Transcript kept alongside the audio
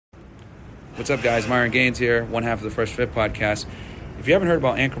What's up, guys? Myron Gaines here, one half of the Fresh Fit podcast. If you haven't heard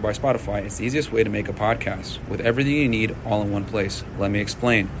about Anchor by Spotify, it's the easiest way to make a podcast with everything you need all in one place. Let me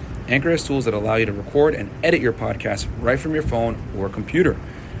explain. Anchor has tools that allow you to record and edit your podcast right from your phone or computer.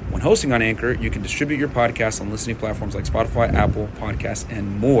 When hosting on Anchor, you can distribute your podcast on listening platforms like Spotify, Apple Podcasts,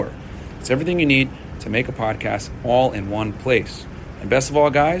 and more. It's everything you need to make a podcast all in one place. And best of all,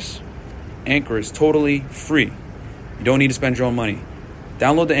 guys, Anchor is totally free. You don't need to spend your own money.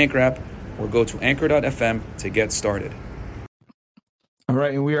 Download the Anchor app or go to anchor.fm to get started. All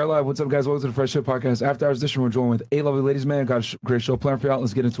right, and we are live. What's up, guys? Welcome to the Fresh Fit Podcast. After Hours Edition, we're joined with 8 lovely ladies, man. Got a great show planned for y'all.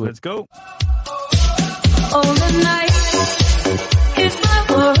 Let's get into it. Let's go. All the night is my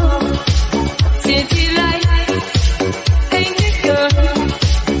world. City light, painted girl.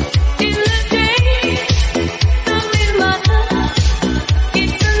 In the day, I'm in my love.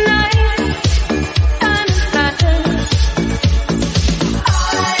 It's the night, time is matter.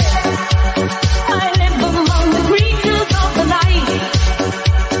 I live among the creatures of the night.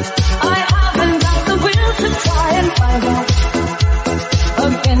 I haven't got the will to try and find out.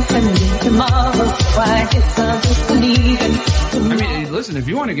 Against and tomorrow, so I guess I'll just believe in. I mean, listen, if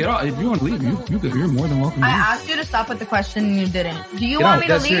you want to get out, if you want to leave, you're more than welcome. I asked you to stop with the question and you didn't. Do you Get want out. me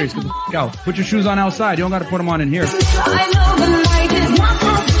to That's leave? serious. Get out. Put your shoes on outside. You don't got to put them on in here. I know the night is not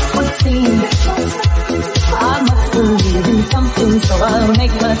as it seems. I must believe in something, so I'll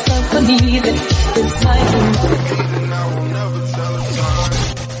make myself believe it. This night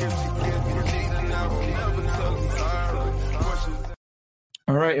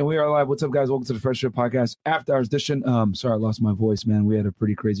All right, and we are live. What's up, guys? Welcome to the Fresh Fit Podcast After Hours Edition. Sorry, I lost my voice, man. We had a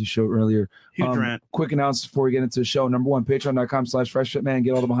pretty crazy show earlier. Huge rant. Quick announcement before we get into the show. Number one, patreon.com/freshfit, man.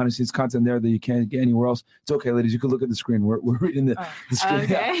 Get all the behind the scenes content there that you can't get anywhere else. It's okay, ladies. You can look at the screen. We're reading the screen.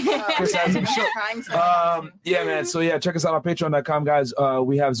 Okay. Chris has some show. Yeah, man. So yeah, check us out on patreon.com, guys.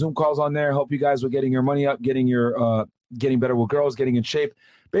 We have Zoom calls on there. Help you guys with getting your money up, getting better with girls, getting in shape.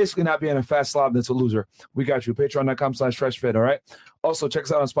 Basically not being a fat slob that's a loser. We got you. Patreon.com/freshfit, all right? Also, check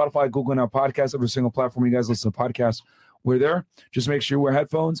us out on Spotify, Google, and our podcast. Every single platform you guys listen to podcasts, we're there. Just make sure you wear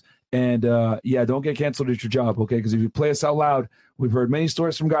headphones. And, don't get canceled at your job, okay? Because if you play us out loud, we've heard many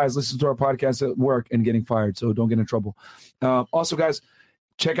stories from guys listening to our podcast at work and getting fired. So don't get in trouble. Also, guys,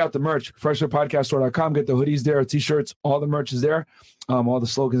 check out the merch, freshfitpodcaststore.com. Get the hoodies there, T-shirts. All the merch is there. All the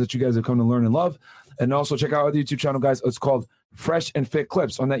slogans that you guys have come to learn and love. And also check out our YouTube channel, guys. It's called Fresh and Fit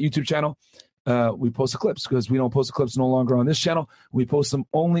Clips. On that YouTube channel, we post the clips because we don't post the clips no longer on this channel. We post them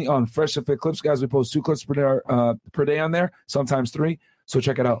only on Fresh and Fit Clips, guys. We post 2 clips per day on there, sometimes 3. So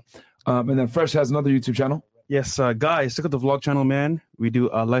check it out. And then Fresh has another YouTube channel. Yes, guys, check out the vlog channel, man. We do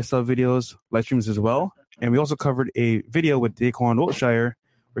lifestyle videos, live streams as well. And we also covered a video with Daquan Wiltshire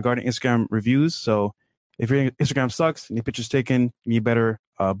regarding Instagram reviews. So if your Instagram sucks, you need pictures taken, you need better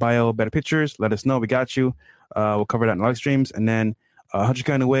bio, better pictures, let us know. We got you. We'll cover that in live streams. And then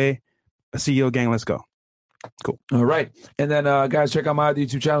 100K on the way. A CEO gang, let's go. Cool. All right. And then, guys, check out my other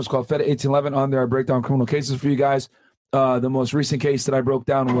YouTube channel. It's called Fed1811. On there, I break down criminal cases for you guys. The most recent case that I broke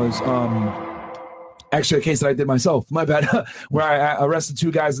down was actually a case that I did myself. My bad. Where I arrested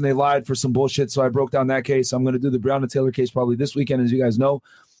 2 guys and they lied for some bullshit. So I broke down that case. I'm going to do the Breonna Taylor case probably this weekend. As you guys know,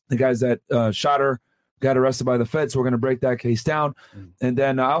 the guys that shot her got arrested by the Fed. So we're going to break that case down. And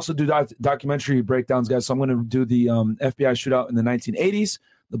then I also do documentary breakdowns, guys. So I'm going to do the FBI shootout in the 1980s.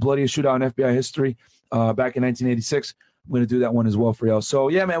 The bloodiest shootout in FBI history back in 1986. I'm going to do that one as well for y'all. So,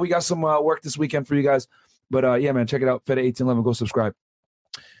 yeah, man, we got some work this weekend for you guys. But, yeah, man, check it out. Fed1811. Go subscribe.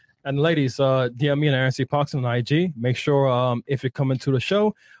 And ladies, DM me and RNC Parks on IG. Make sure if you're coming to the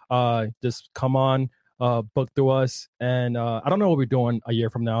show, just come on, book through us. And I don't know what we're doing a year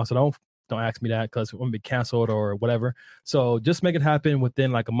from now, so don't ask me that because we're going to be canceled or whatever. So just make it happen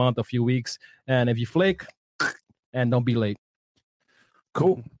within like a month, a few weeks. And if you flake, and don't be late.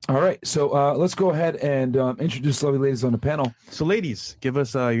 Cool. All right. So let's go ahead and introduce lovely ladies on the panel. So, ladies, give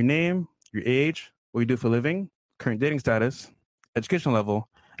us your name, your age, what you do for a living, current dating status, education level,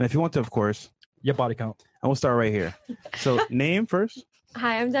 and if you want to, of course, your body count. And we'll start right here. So, name first.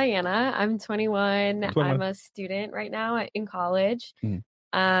 Hi, I'm Diana. I'm 21. I'm a student right now in college.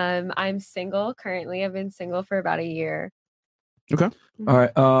 I'm single currently. I've been single for about a year. Okay. All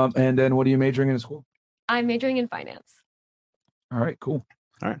right. And then what are you majoring in school? I'm majoring in finance. All right, cool.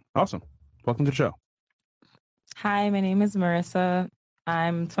 All right, awesome. Welcome to the show. Hi, my name is Marissa.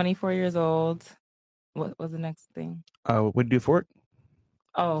 I'm 24 years old. What was the next thing? What do you do for work?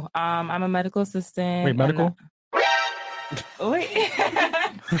 Oh, I'm a medical assistant. Wait, medical? Wait.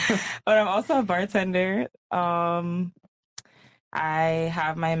 But I'm also a bartender. I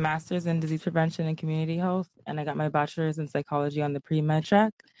have my master's in disease prevention and community health, and I got my bachelor's in psychology on the pre-med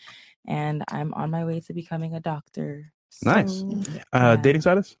track. and I'm on my way to becoming a doctor. Nice. Yeah. Dating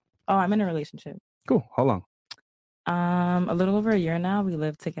status? Oh, I'm in a relationship. Cool. How long? A little over a year now. We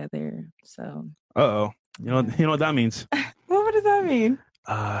live together. So. Uh-oh. You know what that means. What does that mean?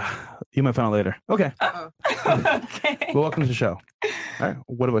 You might find out later. Okay. Okay. Well, welcome to the show. All right.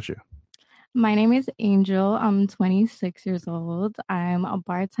 What about you? My name is Angel. I'm 26 years old. I'm a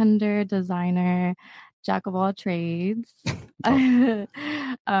bartender, designer, jack of all trades. What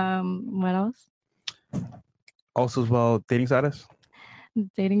else? Also as well, dating status?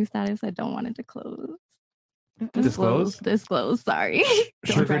 Dating status, I don't want it to close. Disclose? Disclose, sorry.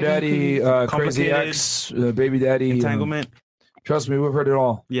 Sugar daddy, crazy ex, baby daddy, entanglement. Trust me, we've heard it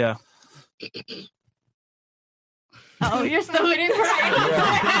all. Yeah. Oh, you're still waiting for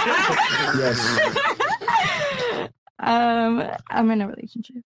Yes. I'm in a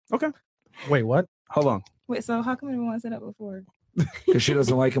relationship. Okay. Wait, what? How long? Wait, so how come everyone said that before? Because she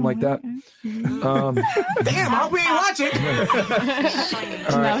doesn't like him like that. Damn, I hope we ain't watching.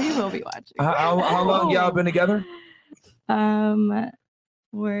 No, he will be watching. How long y'all been together? We're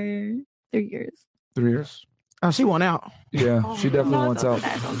 3 years. 3 years. Oh, she won out. Yeah, she definitely No, wants don't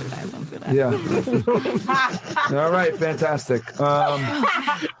out. do that, don't do that. Yeah. All right, fantastic.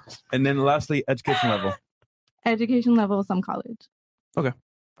 And then lastly, education level. Education level, some college. Okay,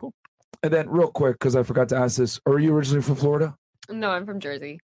 cool. And then real quick, because I forgot to ask this, are you originally from Florida? No, I'm from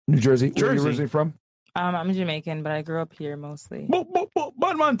Jersey. New Jersey? Where are you Jersey. originally from? I'm Jamaican, but I grew up here mostly.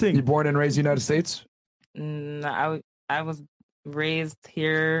 One thing. You born and raised in the United States? I was raised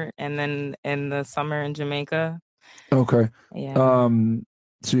here and then in the summer in Jamaica. Okay. Yeah.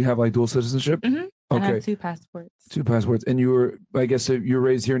 So you have like dual citizenship? Mm-hmm. I Okay. have 2 passports. 2 passports. And you were, I guess, you were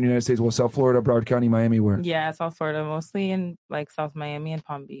raised here in the United States, well, South Florida, Broward County, Miami, where? Yeah, South Florida, mostly in like South Miami and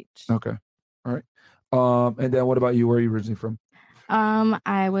Palm Beach. Okay. All right. And then what about you? Where are you originally from?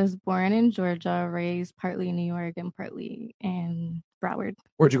 I was born in Georgia, raised partly in New York and partly in Broward.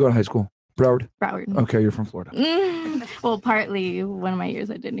 Where'd you go to high school? Broward? Broward. Okay, you're from Florida. Well, partly one of my years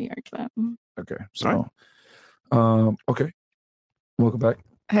I did New York, but Okay. So, okay. Welcome back.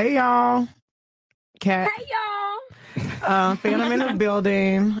 Hey, y'all. Cat. Hey, y'all. Phantom in the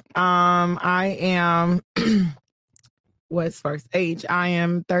building. I am, what's first? Age. I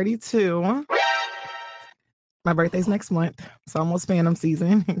am 32. My birthday's next month. It's almost Phantom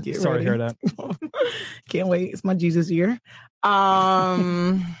season. Get Sorry ready. to hear that. Can't wait. It's my Jesus year.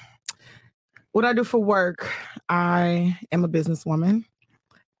 What I do for work, I am a businesswoman.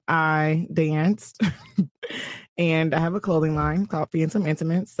 I dance. And I have a clothing line called Phantom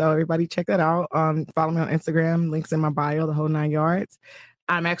Intimates. So everybody check that out. Follow me on Instagram. Links in my bio, the whole 9 yards.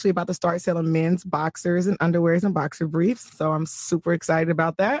 I'm actually about to start selling men's boxers and underwears and boxer briefs. So I'm super excited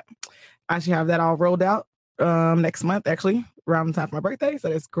about that. I should have that all rolled out next month, actually, around the time for my birthday. So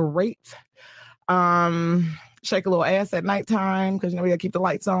that's great. Shake a little ass at nighttime because, you know, we got to keep the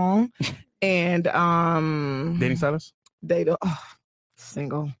lights on. And Dating status?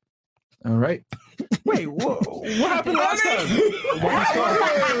 Single. All right. Wait, what happened last time? Wait.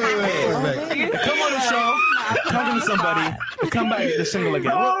 Come on the show. Talking to somebody. Come back to single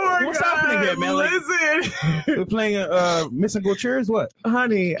again. What's happening here, man? Like, Listen. we're playing musical chairs? What?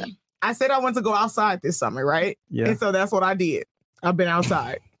 Honey, I said I want to go outside this summer, right? Yeah. And so that's what I did. I've been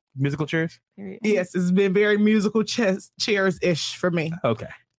outside. Musical chairs? Yes, it's been very musical chairs-ish for me. Okay.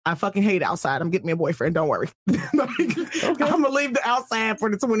 I fucking hate outside. I'm getting me a boyfriend. Don't worry. I'm going to leave the outside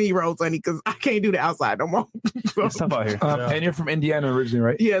for the 20-year-olds, honey, because I can't do the outside no more. It's tough out here. And you're from Indiana originally,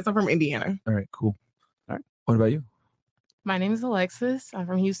 right? Yes, I'm from Indiana. All right, cool. All right. What about you? My name is Alexis. I'm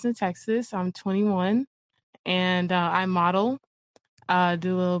from Houston, Texas. I'm 21, and I model, do a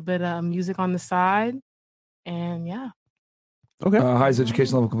little bit of music on the side, and yeah. Okay. Highest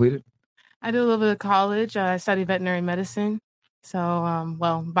education level completed? I do a little bit of college. I study veterinary medicine. So,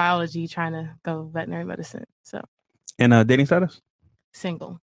 biology, trying to go veterinary medicine. So, And dating status?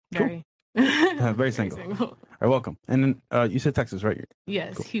 single. Cool. Very, Very single. single. All right, welcome. And then you said Texas, right?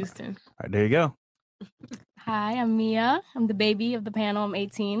 Yes, Cool. Houston. All right, there you go. Hi, I'm Mia. I'm the baby of the panel. I'm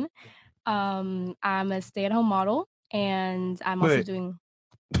 18. I'm a stay-at-home model, and I'm also Wait. doing.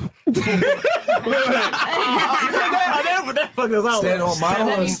 Stay-at-home model?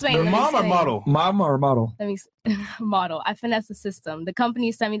 Let me explain, let me explain. Mom or model? Let me model. I finesse the system. The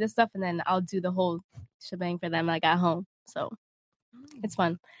company send me this stuff, and then I'll do the whole shebang for them, like at home. So it's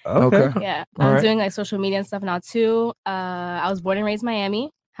fun. Okay. Yeah, All I'm right. doing like social media and stuff now too. I was born and raised in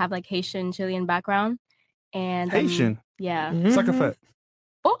Miami. Have like Haitian, Chilean background, and Haitian? Yeah. Suck a fat.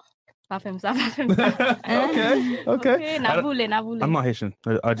 Stop him. Stop him. Stop. Okay. Okay. Not voulez, not voulez. I'm not Haitian.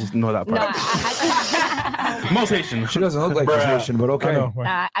 I just know that No, part. Most Haitian. She doesn't look like she's Haitian, but okay.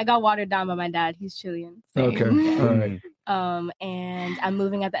 I got watered down by my dad. He's Chilean. Okay. All right. And I'm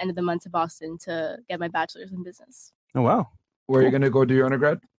moving at the end of the month to Boston to get my bachelor's in business. Oh wow. Where are you gonna go do your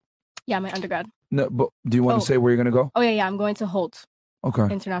undergrad? Yeah, my undergrad. No, but do you want to say where you're gonna go? Oh yeah. I'm going to Holt. Okay.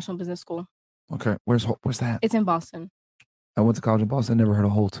 International Business School. Okay. Where's that? It's in Boston. I went to college in Boston. Never heard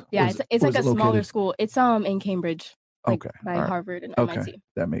of Holt. Yeah, it's like a smaller located? school. It's in Cambridge. Like, Okay. by all right. Harvard and Okay.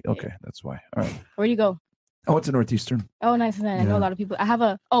 MIT. Okay. That's why. All right. Where do you go? I went to Northeastern. Oh, nice. I know Yeah. a lot of people. I have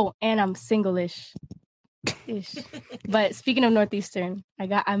and I'm single-ish. But speaking of Northeastern,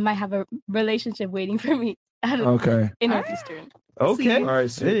 I might have a relationship waiting for me. Okay. In Northeastern. Okay. All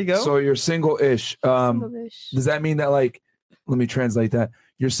right. So, There you go. So you're single-ish. Single-ish. Does that mean that let me translate that.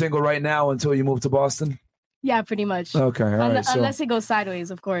 You're single right now until you move to Boston? Yeah, pretty much. Okay. All right. So, Unless it goes sideways,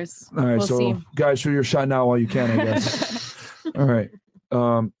 of course. all right. We'll So see. guys, shoot your shot now while you can, I guess. All right.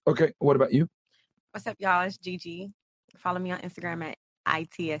 Okay. What about you? What's up, y'all? It's Gigi. Follow me on Instagram at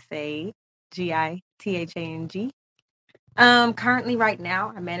ITSAGITHANG. Currently, right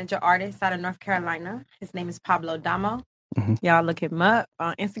now, I manage an artist out of North Carolina. His name is Pablo Damo. Y'all look him up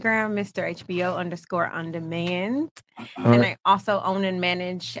on Instagram, Mr. HBO_on-demand. And I also own and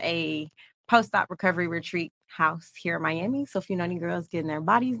manage a post-op recovery retreat house here in Miami. So if you know any girls getting their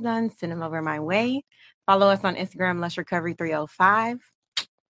bodies done, send them over my way. Follow us on Instagram, Lush Recovery 305.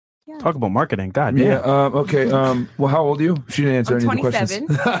 Talk about marketing. God Yeah. damn. Okay. Well, how old are you? She didn't answer I'm any of the questions.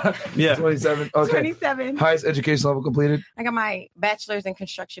 27. Yeah. 27. Okay. 27. Highest education level completed. I got my bachelor's in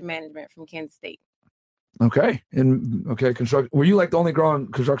construction management from Kansas State. Okay. And construction. Were you like the only girl in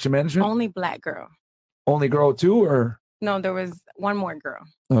construction management? Only black girl. Only girl too, or No, there was one more girl.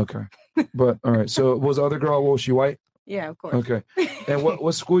 okay. But all right. So was the other girl? Was she white? Yeah, of course. Okay. And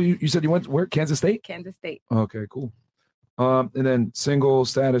what school you said you went? Where? Kansas State. Kansas State. Okay. Cool. And then single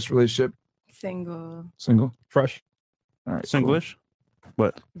status relationship. Single. Single. Fresh. All right. Singlish.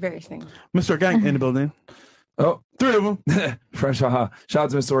 What? Very single. Mr. Organic in the building. Oh, 3 of them. Fresh. Haha. Shout out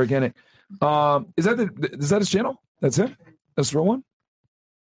to Mr. Organic. Is that his channel? That's it. That's the real one.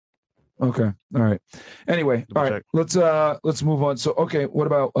 Okay. All right. Anyway. All right. Let's move on. So okay. What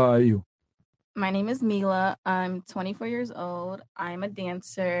about you? My name is Mila. I'm 24 years old. I'm a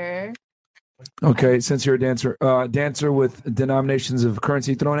dancer. Okay, since you're a dancer, dancer with denominations of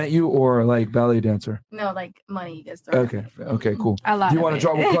currency thrown at you, or like ballet dancer? No, like money gets thrown. Okay, cool. A lot Do you of want to it.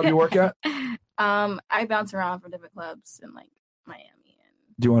 drop what club you work at? I bounce around from different clubs in like Miami.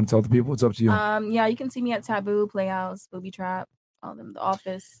 Do you want to tell the people? It's up to you. Yeah, you can see me at Taboo, Playhouse, Booby Trap, all of them, The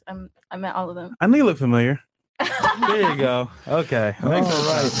Office. I'm at all of them. I know you look familiar. There you go. Okay. All right.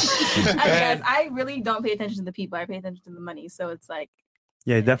 I guess I really don't pay attention to the people. I pay attention to the money. So it's like.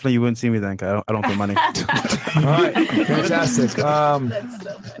 Yeah, definitely you wouldn't see me then. 'Cause I don't put money. All right, fantastic.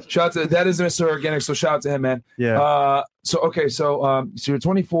 Shout out to that is Mr. Organic. So shout out to him, man. Yeah. So you're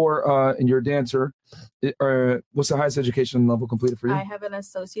 24 and you're a dancer. What's the highest education level completed for you? I have an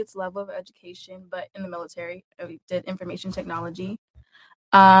associate's level of education, but in the military, I did information technology.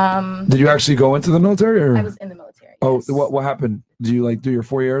 Did you actually go into the military? Or? I was in the military. Oh, what happened? Did you do your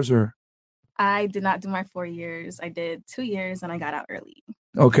 4 years or? I did not do my 4 years. I did 2 years and I got out early.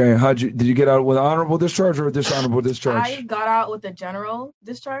 Okay, did you get out with honorable discharge or a dishonorable discharge? I got out with a general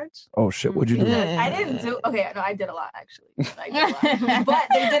discharge. Oh shit! What'd you do? I didn't do. Okay, no, I did a lot actually. I did a lot. But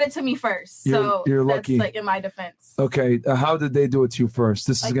they did it to me first, so You're that's lucky. like in my defense. Okay, how did they do it to you first?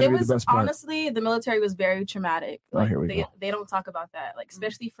 This is Like gonna it be was the best part. honestly, the military was very traumatic. Oh, Like here we go. they don't talk about that. Like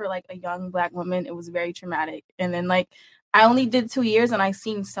especially for like a young black woman, it was very traumatic. And then like I only did 2 years and I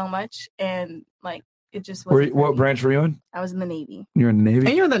seen so much, and like it just was. What branch were you in? I was in the Navy. You're in the Navy.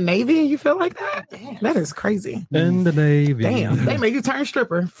 And you're in the Navy and you feel like that? That is crazy. In the Navy. Damn, they made you turn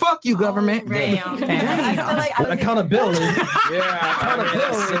stripper. Fuck you, government. Damn. Accountability.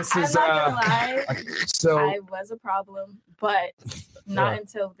 Yeah, this is so. I was a problem, but not Yeah.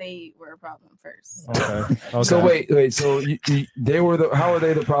 until they were a problem first. Okay. So wait. So they were how are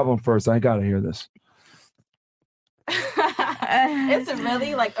they the problem first? I gotta hear this. It's a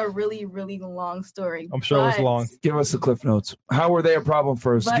really long story. I'm sure it's but long. Give us the cliff notes. How were they a problem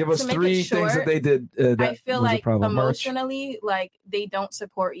first? But Give us to make it 3 things that short, they did. That I feel was a like problem. emotionally, like they don't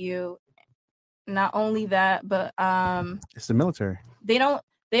support you. Not only that, but It's the military. they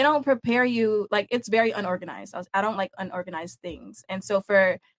don't prepare you. Like it's very unorganized. I don't like unorganized things, and so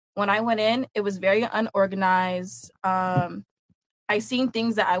for when I went in, it was very unorganized. I seen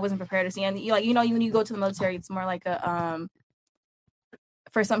things that I wasn't prepared to see, and when you go to the military, it's more like a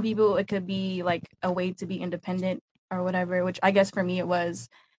for some people it could be like a way to be independent or whatever, which I guess for me it was.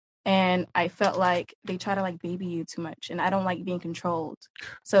 And I felt like they try to like baby you too much, and I don't like being controlled.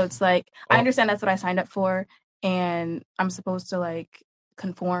 So it's like I understand that's what I signed up for, and I'm supposed to like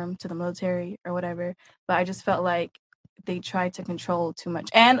conform to the military or whatever. But I just felt like they tried to control too much,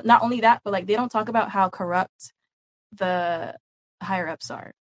 and not only that, but like they don't talk about how corrupt the higher ups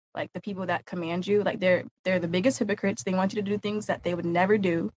are. Like the people that command you, like they're the biggest hypocrites. They want you to do things that they would never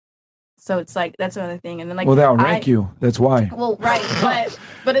do. So it's like that's another thing. And then like Well, they outrank you. That's why. Well, right,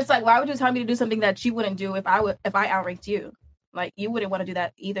 but it's like, why would you tell me to do something that you wouldn't do if I outranked you? Like you wouldn't want to do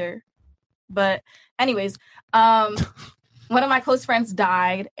that either. But anyways, one of my close friends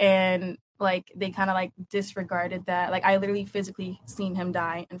died, and like they kind of like disregarded that. Like I literally physically seen him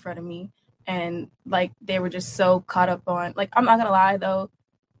die in front of me, and like they were just so caught up on. Like I'm not gonna lie though,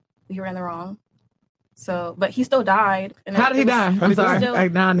 we were in the wrong. So, but he still died. And How did he die? I'm sorry.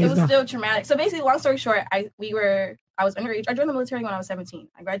 It was still traumatic. So basically, long story short, I was underage. I joined the military when I was 17.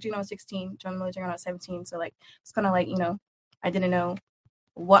 I graduated when I was 16. Joined the military when I was 17. So like it's kind of like I didn't know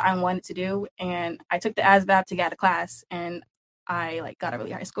what I wanted to do, and I took the ASVAB to get out of class, and I like got a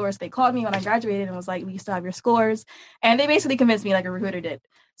really high score. So they called me when I graduated and was like, "We still have your scores," and they basically convinced me like a recruiter did.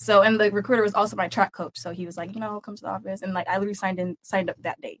 So, and the recruiter was also my track coach. So he was like, come to the office. And like, I literally signed up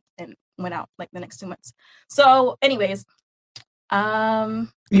that day and went out like the next 2 months. So anyways,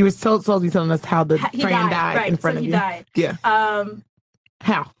 you were supposed to be telling us how the friend died right, in front of he you. Died. Yeah.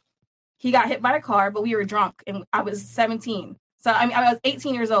 How? He got hit by a car, but we were drunk and I was 17. So I mean, I was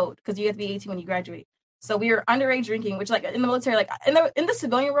 18 years old because you have to be 18 when you graduate. So we were underage drinking, which like in the military, like in the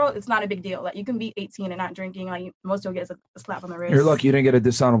civilian world, it's not a big deal. Like you can be 18 and not drinking. Like most people get a slap on the wrist. You're lucky you didn't get a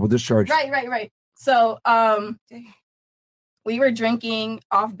dishonorable discharge. Right. So we were drinking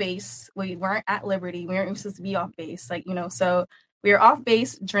off base. We weren't at Liberty. We weren't supposed to be off base. Like, so we were off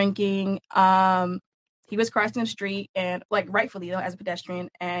base drinking. He was crossing the street and like rightfully as a pedestrian,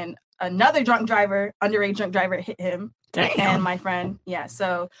 and another underage drunk driver hit him. Damn. And my friend. Yeah.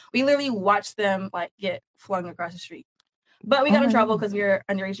 So we literally watched them like get flung across the street. But we got in trouble because we were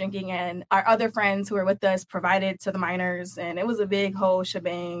underage drinking, and our other friends who were with us provided to the minors, and it was a big whole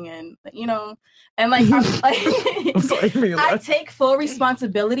shebang. And and like, I take full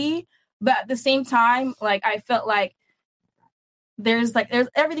responsibility, but at the same time, like I felt like there's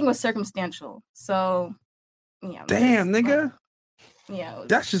everything was circumstantial. So yeah. Damn, nigga. Yeah.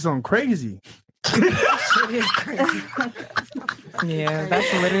 That's just on crazy. Yeah,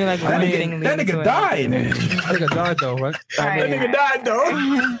 that's literally like that nigga died. That nigga died though, right? That nigga died though.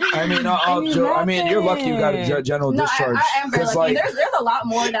 I mean, you're lucky you got a general discharge. I am very lucky. Like, there's a lot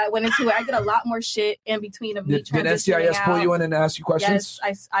more that went into it. I did a lot more shit in between of me transitioning. Did NCIS pull you in and ask you questions?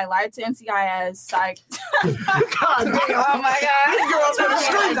 Yes, I lied to NCIS. God damn! Oh my god! These girls for the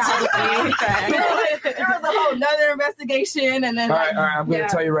streets. There was a whole nother investigation, and then all right. I'm going to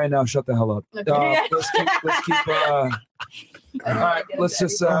tell you right now. Shut the hell up. Okay. Let's keep. All right, let's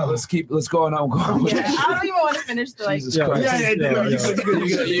go on. Yeah, I don't even want to finish the like. Jesus Christ.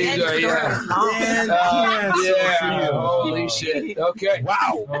 Yeah. Holy shit. Okay.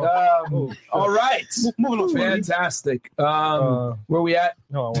 Wow. All right. Moving on. Fantastic. Where we at?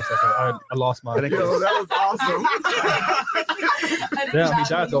 No, 1 second. I lost my. Yo, that was awesome. Damn, he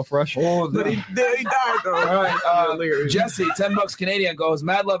died though, fresh. But he died though. All right, Jesse, $10 Canadian goes.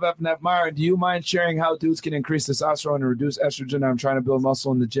 Mad love FNF Myron. Do you mind sharing how dudes can increase testosterone and reduce estrogen? I'm trying to build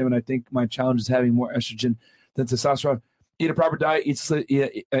muscle in the gym, and I think my challenge is having more estrogen than testosterone. Eat a proper diet.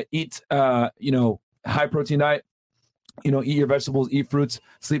 Eat high protein diet. Eat your vegetables. Eat fruits.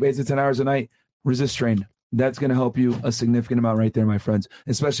 Sleep 8 to 10 hours a night. Resist strain. That's going to help you a significant amount right there, my friends,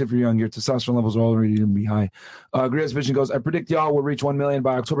 especially if you're young. Your testosterone levels are already going to be high. Gria's Vision goes, I predict y'all will reach 1 million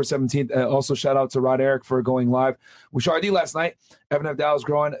by October 17th. Also, shout out to Rod Eric for going live with Shardy last night. FNF Dallas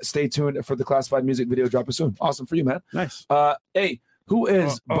growing. Stay tuned for the classified music video dropping soon. Awesome for you, man. Nice. Hey, who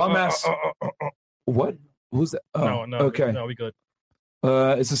is bum-ass? What? Who's that? Oh, no. Okay. No, we good.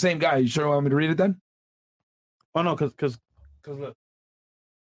 It's the same guy. You sure want me to read it then? Oh, no, because look.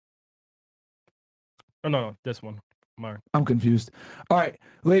 Oh, no, this one. Myron. I'm confused. All right,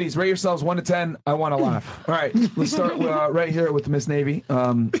 ladies, rate yourselves 1 to 10. I want to laugh. All right, let's start right here with Miss Navy.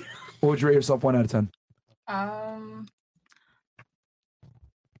 What would you rate yourself 1 out of 10? Can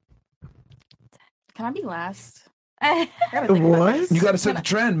I be last? What? You got to set the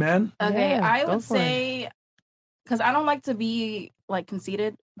trend, man. Okay, Yeah, I go would for it. say because I don't like to be like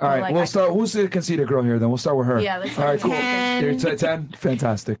conceited. All right, like, we'll start. Who's the conceited girl here? Then we'll start with her. Yeah, let's all right, start cool. with 10. 10.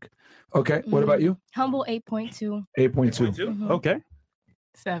 Fantastic. Okay, what about you? Humble 8.2. 8.2. Okay.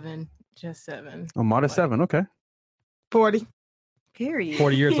 7, just 7. A modest 7. Okay. 40. Period.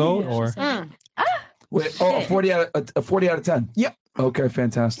 40 years old or? Wait, 40 out of 10. Yep. Okay,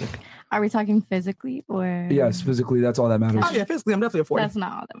 fantastic. Are we talking physically or? Yes, physically, that's all that matters. Oh yeah, physically, I'm definitely a 40. That's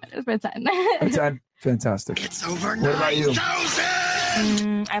not all that matters. Pretend. A 10. Fantastic. It's over. What about you?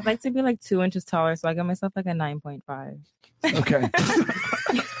 I'd like to be like 2 inches taller, so I give myself like a 9.5. Okay.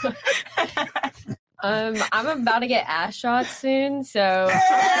 I'm about to get ass shots soon, so.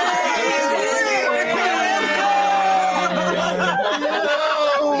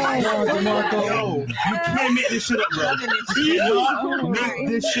 Marco, you can't make this shit up, bro. Make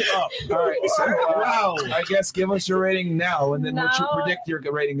this shit up. All right, so wow. I guess give us your rating now, and then what you No. predict your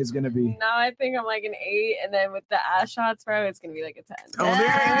rating is going to be. Now I think I'm like an 8, and then with the ass shots, bro, it's gonna be like a 10. Oh,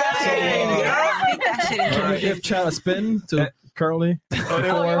 Can we give Chad a spin to currently? They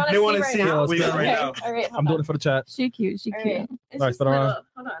want to see Yeah, it let's spin right now. All right, I'm doing it for the chat. She cute. She All cute. right. It's All right, just spin a around. little-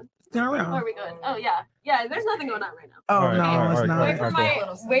 Hold on. Spin around. Are we good? Oh yeah, yeah. There's nothing going on right now. Oh All right, no, all right, it's all not.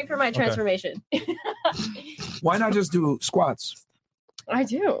 right, Wait for my Okay. transformation. Why not just do squats? I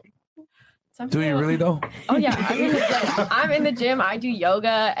do. Do you really though? Oh yeah, I'm in the gym. I do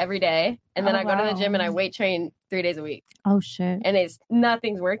yoga every day, and then Oh, I go to the wow. gym and I weight train 3 days a week, Oh shit. and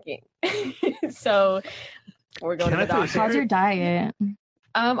nothing's working. So we're going to the doctor. How's your diet?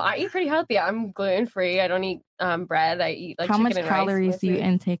 I eat pretty healthy. I'm gluten free. I don't eat bread. I eat like How chicken much and calories rice do you mostly.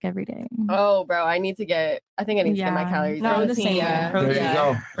 intake every day? Oh, bro, I need to get my calories. No, I'm down. the same. Yeah. There you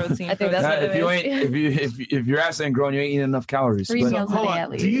go. Protein. I think that's Now, what if it you is. ain't if your ass ain't growing, you ain't eating enough calories. 3 But- meals a Hold day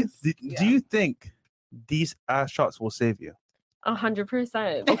on. at Do you least. do you think these ass shots will save you?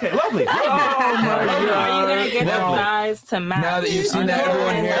 100%. Okay, lovely. Oh my Are you gonna get the Now- thighs to match? now that you've seen that,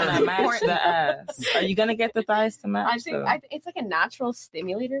 everyone Are you here- gonna match the ass? Are you gonna get the thighs to match? I think though? it's like a natural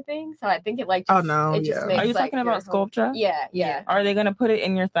stimulator thing. So I think it like Oh, just, no, it just yeah. makes Are you like talking about your whole- sculpture? Yeah. Are they gonna put it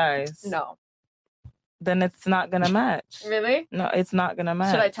in your thighs? No. Then it's not gonna match. Really? No, it's not gonna match.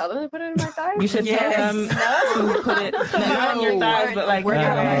 Should I tell them to put it in my thighs? You should tell them to put it not in your thighs, but like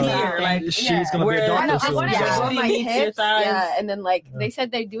here, like She's gonna be a I doctor know. I soon. want to so- have Booty my meets your hips. thighs. Yeah, and then like they said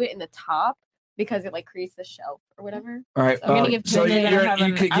they do it in the top because it like creates the shelf or whatever. All right. So I'm gonna give So You're gonna have you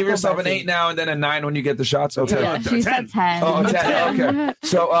an could give yourself an acrobatic. 8 now and then a 9 when you get the shots. Okay. Yeah. She said 10. Oh, 10. Okay.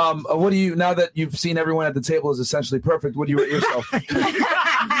 So, what do you now that you've seen everyone at the table is essentially perfect? What do you rate yourself?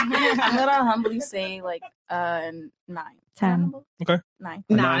 I'm gonna humbly say like 9. 10. Okay. 9.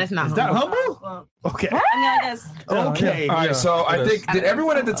 Nah, that's not Is that humble. humble? Well, Okay. I mean, I guess. Okay. All right. Yeah, So I it think is. did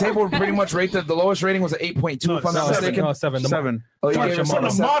everyone at the table pretty much rate the lowest rating was an 8.2 if I'm not mistaken. No, 7. 7. Oh, you From gave the yourself a The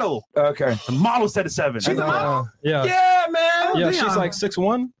 7. model. Okay. The model said a 7. She's a model? Yeah. Yeah, man. Yeah, damn. she's like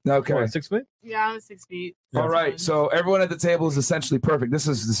 6'1", Okay. or 6 feet. Yeah, I'm 6 feet. All right. So everyone at the table is essentially perfect. This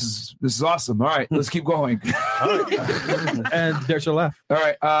is awesome. All right. Let's keep going. And there's your laugh. All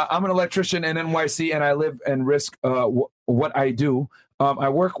right. I'm an electrician in NYC, and I live and risk what I do. I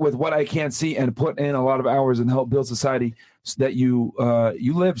work with what I can't see and put in a lot of hours and help build society so that you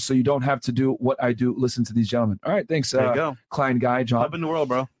live so you don't have to do what I do. Listen to these gentlemen. All right. Thanks, There you go. Klein Guy, John. Up in the world,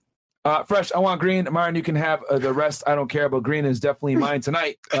 bro. Fresh, I want green. Myron, you can have the rest. I don't care, but green is definitely mine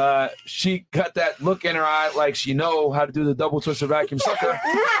tonight. She got that look in her eye like she know how to do the double twister vacuum sucker.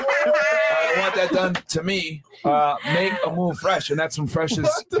 I want that done to me. Make a move, Fresh, and that's from Fresh's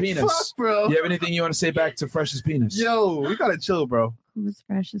penis. Fuck, bro. You have anything you want to say back to Fresh's penis? Yo, we gotta chill, bro. Who's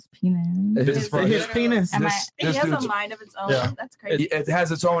Fresh's penis? His penis. Am I- He has a mind of its own. Yeah. That's crazy. It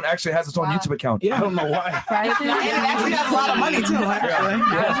has its own. Actually, it has its own YouTube account. Yeah. I don't know why. Fresh's And it actually has a lot of money too.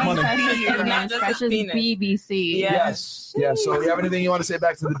 Actually. That's money. It's not just a Fresh's penis. BBC. Yeah. Yes. Yeah. So, you have anything you want to say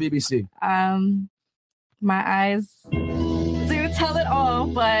back to the BBC? My eyes do tell it all,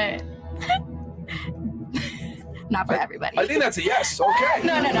 but not for everybody. I think that's a yes. Okay.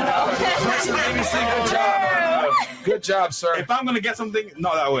 No. Fresh and BBC, good job. Good job, sir. If I'm gonna get something,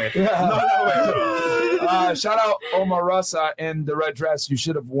 not that way. Yeah. Not that way. Shout out Omarosa in the red dress. You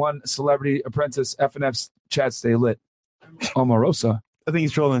should have won Celebrity Apprentice FNF's Chat Stay Lit. Omarosa. I think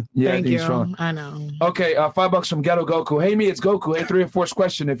he's trolling. Yeah, I Thank think you. he's trolling. I know. Okay, $5 from Ghetto Goku. Hey, me, it's Goku. Hey, 3 or 4th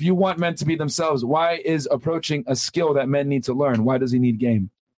question. If you want men to be themselves, why is approaching a skill that men need to learn? Why does he need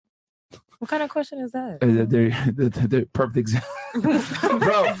game? What kind of question is that? They're perfect example.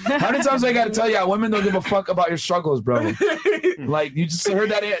 Bro, how many times I got to tell you, women don't give a fuck about your struggles, bro. Like, you just heard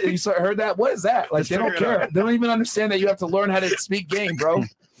that. You heard that? What is that? Like, Just they don't figure it care. out. They don't even understand that you have to learn how to speak game, bro.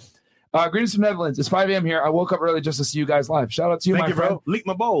 Greetings from Netherlands. It's 5 a.m. here. I woke up early just to see you guys live. Shout out to you, Thank my you, friend. bro. Leak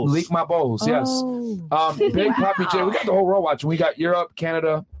my bowls. Leak my bowls, yes. Oh. Big Poppy J. We got the whole row watching. We got Europe,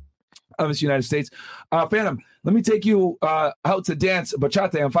 Canada, obviously United States. Phantom, let me take you out to dance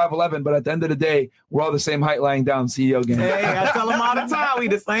bachata. I'm 5'11", but at the end of the day, we're all the same height lying down. CEO game. Hey, I tell him all the time, we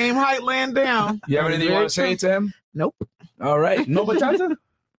the same height laying down. You have anything you want to say to him? Nope. All right. No bachata?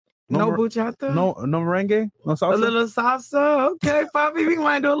 No bachata? No merengue? No salsa? A little salsa? Okay, Poppy, we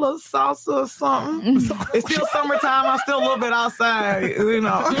might do a little salsa or something. It's still summertime. I'm still a little bit outside, you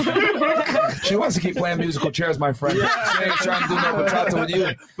know. She wants to keep playing musical chairs, my friend. She ain't trying to do no bachata with you.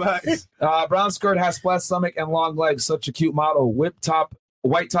 Brown skirt has flat stomach and long legs. Such a cute model. White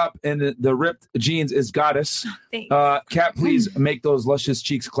top, and the ripped jeans is goddess. Kat, please make those luscious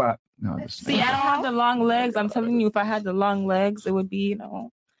cheeks clap. No, See, I don't have the long legs. I'm telling you, if I had the long legs, it would be,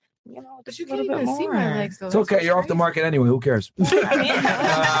 But you can't even see my legs, though. It's okay. You're off the market anyway. Who cares?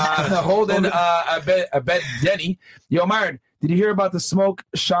 Holden, I bet Denny. Yo, Myron, did you hear about the smoke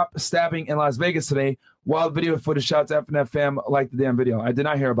shop stabbing in Las Vegas today? Wild video footage. Shouts out from that fam. Like the damn video. I did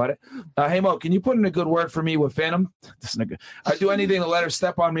not hear about it. Hey, Mo, can you put in a good word for me with Phantom? This nigga. I do anything to let her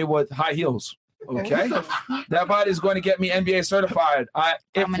step on me with high heels. Okay, that body is going to get me NBA certified.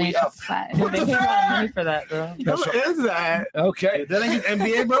 If we up. They pay a lot of money for that, bro. What is that? Okay, that ain't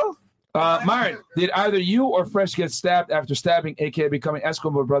NBA, bro. Myron, did either you or Fresh get stabbed after stabbing, aka becoming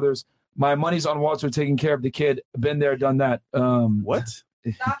Escobar brothers? My money's on Walter taking care of the kid. Been there, done that. What?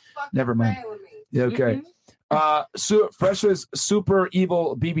 Never mind. Yeah, okay. Fresh's super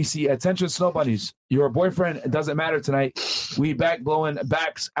evil BBC. Attention, snow bunnies. Your boyfriend doesn't matter tonight. We back blowing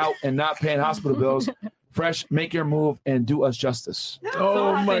backs out and not paying hospital bills. Fresh, make your move and do us justice.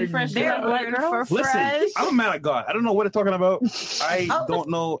 Oh my God. Listen, I'm a man of God. I don't know what they're talking about. I don't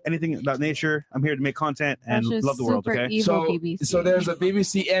know anything about nature. I'm here to make content and love the world, okay? So there's a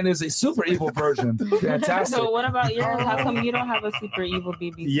BBC and there's a super evil version. Fantastic. So what about yours? How come you don't have a super evil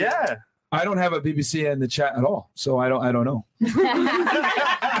BBC? Yeah. I don't have a BBC in the chat at all, so I don't know.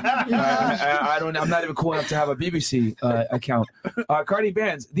 I don't. I'm not even cool enough to have a BBC account. Cardi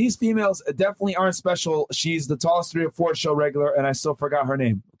Bands. These females definitely aren't special. She's the tallest 3 or 4 show regular, and I still forgot her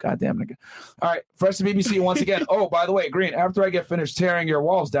name. Goddamn nigga. All right, Fresh to BBC once again. Oh, by the way, Green. After I get finished tearing your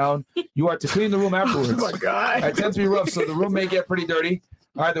walls down, you are to clean the room afterwards. Oh my God. I tend to be rough, so the room may get pretty dirty.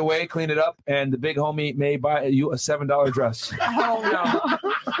 Either way, clean it up, and the big homie may buy you a $7 dress. Oh no.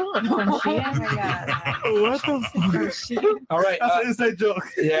 What the fuck? All right. That's an inside joke.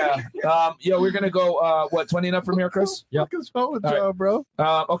 Yeah. We're going to go, 20 and up from here, Chris? Yep. What's wrong with y'all, bro?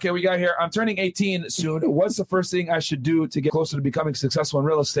 Okay, we got here. I'm turning 18 soon. What's the first thing I should do to get closer to becoming successful in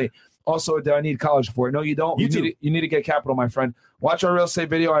real estate? Also, do I need college for it? No, you don't. You need to get capital, my friend. Watch our real estate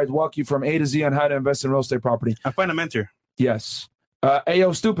video. I'd walk you from A to Z on how to invest in real estate property. I find a mentor. Yes.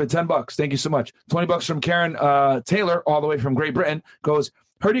 Ayo, stupid, $10. Thank you so much. $20 from Karen Taylor, all the way from Great Britain, goes,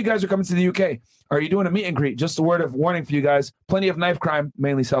 heard you guys are coming to the UK. Are you doing a meet and greet? Just a word of warning for you guys. Plenty of knife crime,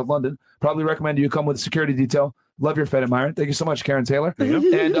 mainly South London. Probably recommend you come with a security detail. Love your Fed, Myron. Thank you so much, Karen Taylor.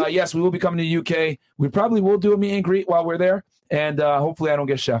 And yes, we will be coming to the UK. We probably will do a meet and greet while we're there. And hopefully I don't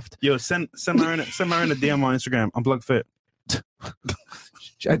get chefed. Yo, send Myron a DM on Instagram. Unplug Fit.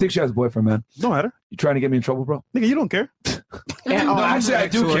 I think she has a boyfriend, man. Don't matter. You trying to get me in trouble, bro? Nigga, you don't care. No, actually, I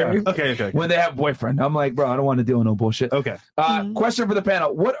do care. Okay. When they have a boyfriend, I'm like, bro, I don't want to deal with no bullshit. Okay. Question for the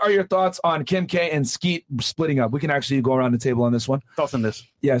panel: what are your thoughts on Kim K and Skeet splitting up? We can actually go around the table on this one. Thoughts on this?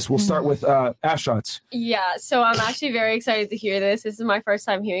 Yes, we'll start with Ash Shots. Yeah, so I'm actually very excited to hear this. This is my first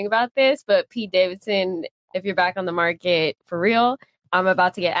time hearing about this, but Pete Davidson, if you're back on the market for real, I'm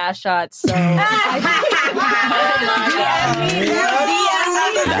about to get ass shots. So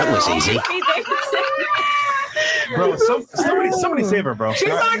that was easy. Bro, somebody save her, bro. She's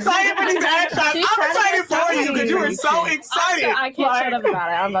so excited for these ass shots. I'm excited for you because you were so excited. I can't shut up about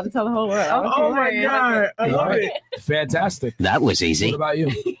it. I'm about to tell the whole world. Oh my God. I love it. Fantastic. That was easy. What about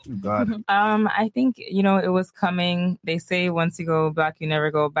you? God. I think, it was coming. They say once you go black, you never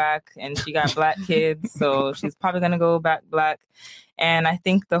go back. And she got black kids, so she's probably going to go back black. And I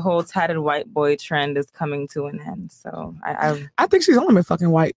think the whole tatted white boy trend is coming to an end. So I think she's only been fucking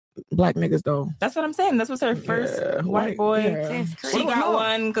black niggas though. That's what I'm saying. This was her first white boy. Yeah. She got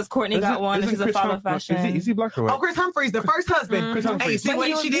one because Courtney got one. And she's a follow fashion. Is he black or what? Oh, Chris Humphries, the first husband. Chris Humphries. Hey, see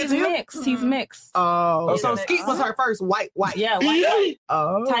what she did to him? He's mixed. Oh, so Skeet was her first white. Yeah, white.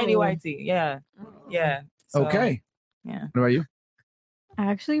 Oh. Tidy whitey. Yeah. So, Okay. Yeah. What about you? I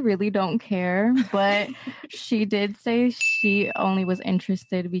actually really don't care, but she did say she only was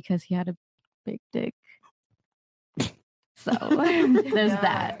interested because he had a big dick. So there's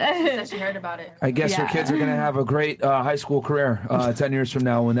that. She said she heard about it. I guess your kids are going to have a great high school career 10 years from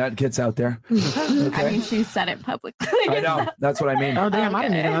now when that gets out there. Okay. I mean, she said it publicly. I know. That's what I mean. Oh, damn. I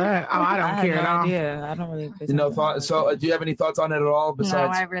didn't know that. Oh, I don't care at all. I don't really. No thought. So do you have any thoughts on it at all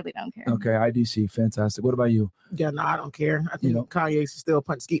besides? No, I really don't care. Okay. IDC. Fantastic. What about you? Yeah, no, I don't care. I think Kanye should still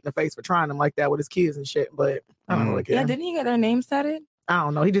punch Skeet in the face for trying him like that with his kids and shit, but I don't really care. Yeah, didn't he get their names tatted? I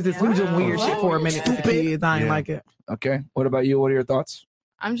don't know. He just did some weird shit for a minute with the kids. I ain't like it. Okay. What about you? What are your thoughts?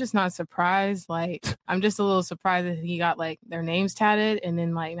 I'm just not surprised. Like, I'm just a little surprised that he got like their names tatted, and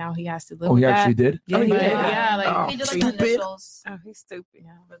then like now he has to live. Oh, with he that. actually did? Yeah, Oh, he he did. did? Yeah, like Oh, He did like the stupid. initials. Oh, he's stupid.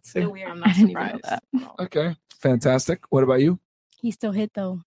 Yeah, but Still weird. I'm not surprised. Okay, fantastic. What about you? He still hit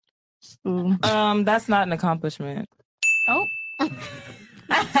though. That's not an accomplishment. Oh.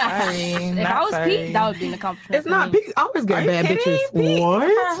 Sorry. If not I was sorry. Pete, that would be an accomplishment. It's not. Pete always got bad bitches.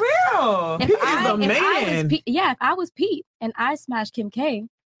 What? For real? Pete is a man. If I was Pete and I smashed Kim K,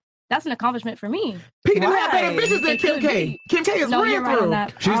 that's an accomplishment for me. Pete didn't have better bitches than Kim K. Kim K is No, ran you're right on through.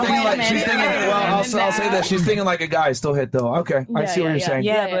 that. She's Oh, thinking wait a like minute. she's thinking. Well, I'll say that she's thinking like a guy still hit though. Okay, I see what you're saying.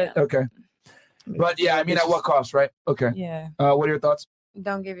 Yeah, but Okay, but yeah, I mean, at what cost, right? Okay. Yeah. What are your thoughts?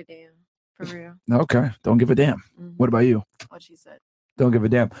 Don't give a damn. For real. Okay, don't give a damn. What about you? What she said. Don't give a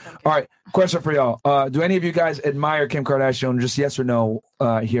damn. All right, question for y'all. Do any of you guys admire Kim Kardashian? Just yes or no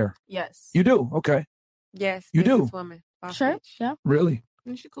here. Yes. You do? Okay. Yes. You do? Woman. Sure. Yeah. Really?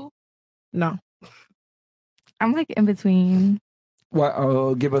 Isn't she cool? No. I'm like in between.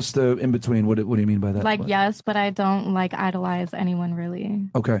 Why? Give us the in between. What do you mean by that? Like What? yes, but I don't like idolize anyone really.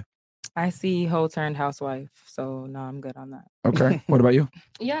 Okay. I see hoe turned housewife, so no, I'm good on that. Okay. What about you?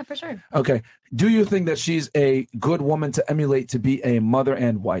 Yeah, for sure. Okay. Do you think that she's a good woman to emulate to be a mother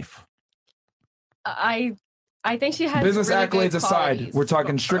and wife? I think she has Business really accolades good aside, qualities. we're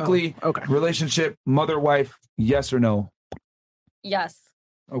talking strictly relationship, mother, wife, yes or no? Yes.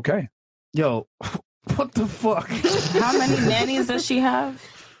 Okay. Yo, what the fuck? How many nannies does she have?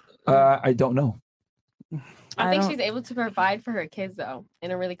 I don't know. I think don't- she's able to provide for her kids though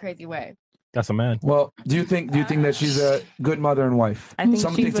in a really crazy way. That's a man. Well, do you think that she's a good mother and wife? I think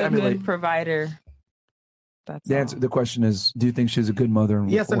Something she's to a emulate. good provider. That's The question is, do you think she's a good mother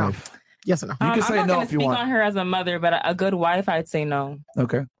and Yes or no? wife? Yes or no? You can I'm say not no gonna if you speak want. on her as a mother, but a good wife, I'd say no.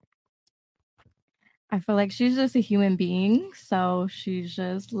 Okay. I feel like she's just a human being, so she's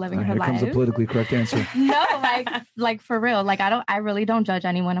just living her Here life. comes the politically correct answer. No, like for real. Like I really don't judge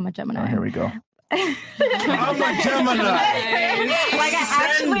anyone. I'm a Gemini. Here we go. I'm a Gemini. Like I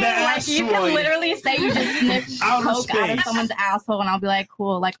actually, like you can literally say you just sniff Outer coke out of space. someone's asshole, and I'll be like,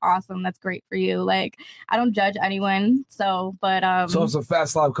 cool, like awesome, that's great for you. Like I don't judge anyone. So, but So if a fat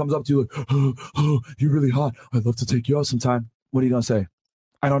slob comes up to you, like, you're really hot. I'd love to take you out sometime. What are you gonna say?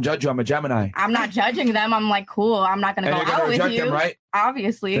 I don't judge you. I'm a Gemini. I'm not judging them. I'm like, cool. I'm not gonna And go you're gonna out with reject you. them, right?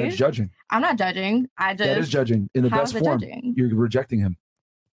 Obviously, That's judging. I'm not judging. I just That is judging in the How best is it form. judging? You're rejecting him.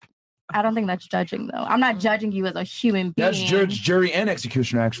 I don't think that's judging though. I'm not judging you as a human being. That's judge, jury, and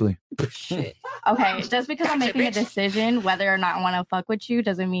executioner, actually. Okay, just because I'm making a decision whether or not I want to fuck with you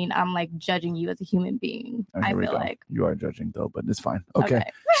doesn't mean I'm like judging you as a human being. All right, I here we feel go. like You are judging though, but it's fine. Okay.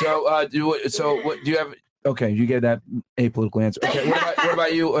 So what do you have? Okay, you gave that apolitical answer. Okay, what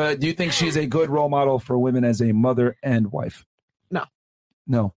about you? Do you think she's a good role model for women as a mother and wife? No.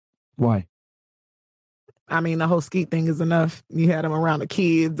 No. Why? I mean, the whole Skeet thing is enough. You had him around the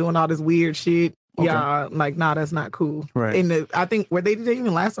kids doing all this weird shit. Okay. Yeah, like, nah, that's not cool. Right. And I think where they didn't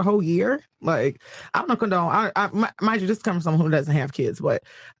even last a whole year. Like, I don't condone. Mind you, this comes from someone who doesn't have kids, but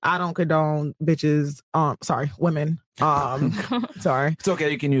I don't condone bitches. Women. Sorry. It's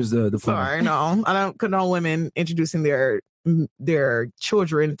okay. You can use the phone. Sorry, no, I don't condone women introducing their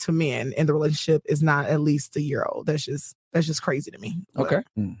children to men, and the relationship is not at least a year old. That's just crazy to me. Okay.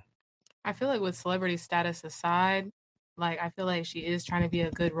 I feel like with celebrity status aside, like I feel like she is trying to be a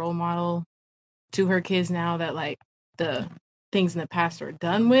good role model to her kids now that like the things in the past are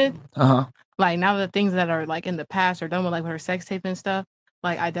done with. Uh-huh. Like now that things that are like in the past are done with, like with her sex tape and stuff.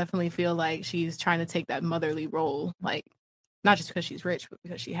 Like I definitely feel like she's trying to take that motherly role, like not just because she's rich, but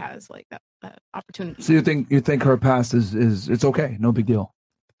because she has like that opportunity. So you think her past is it's okay, no big deal.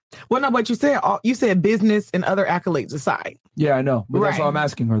 Well, no, but you said business and other accolades aside. Yeah, I know, but that's Right. all I'm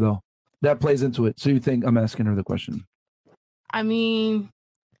asking her though. That plays into it. So you think I'm asking her the question? I mean,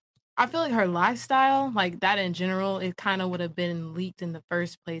 I feel like her lifestyle, like that in general, it kind of would have been leaked in the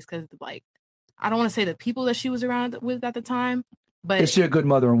first place because, like, I don't want to say the people that she was around with at the time, but Is she a good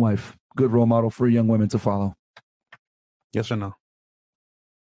mother and wife? Good role model for young women to follow? Yes or no?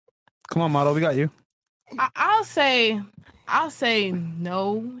 Come on, model, we got you. I'll say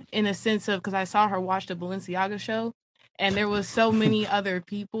no in a sense of because I saw her watch the Balenciaga show, and there was so many other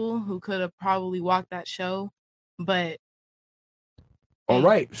people who could have probably walked that show, but All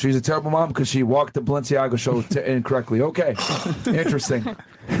right, she's a terrible mom because she walked the Balenciaga show incorrectly. Okay, interesting.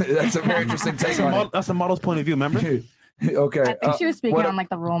 That's a very interesting take on it. That's the model's point of view. Remember? Okay. I think she was speaking what- on like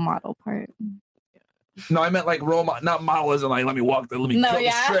the role model part. No, I meant like role model, not model isn't like let me walk, let me No, kill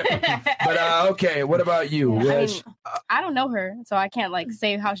yeah. the strip. But okay, what about you? I mean, Sh- I don't know her, so I can't like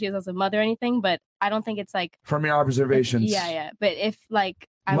say how she is as a mother or anything. But I don't think it's like from your observations, yeah. But if like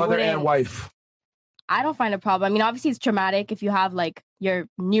I Mother and wouldn't- wife. I don't find a problem. I mean, obviously it's traumatic if you have like your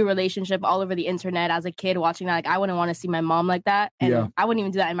new relationship all over the internet as a kid watching that. Like, I wouldn't want to see my mom like that. And Yeah. I wouldn't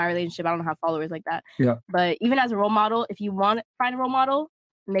even do that in my relationship. I don't have followers like that. Yeah. But even as a role model, if you want to find a role model,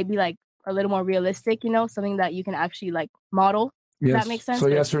 maybe like a little more realistic, something that you can actually like model. If Yes. that makes sense. So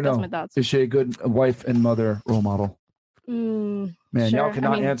But yes or that's no? my thoughts. Is she a good wife and mother role model? Man, Man, y'all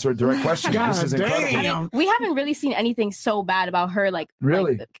cannot answer a direct question. This is incredible. I mean, we haven't really seen anything so bad about her, like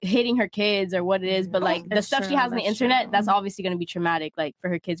Really? hitting her kids or what it is. But like the That's stuff she true, has on the that's internet, that's obviously going to be traumatic, like for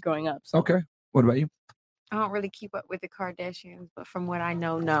her kids growing up. So. Okay. What about you? I don't really keep up with the Kardashians, but from what I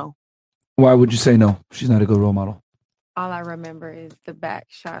know, no. Why would you say no? She's not a good role model. All I remember is the back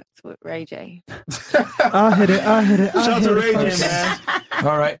shots with Ray J. I hit it. Shout out to Ray J, J, man.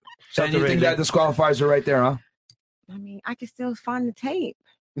 All right. Shout And out to you Ray think J. that disqualifies her right there, huh? I mean, I can still find the tape.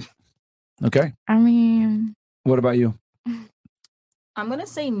 Okay. I mean, What about you? I'm gonna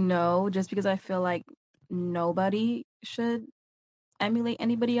say no, just because I feel like nobody should emulate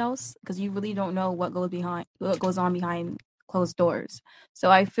anybody else, because you really don't know what goes on behind closed doors.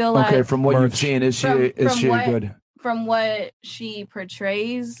 So I feel like Okay, from what you've seen, is she good? From what she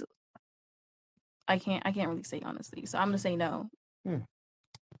portrays, I can't really say honestly. So I'm gonna say no,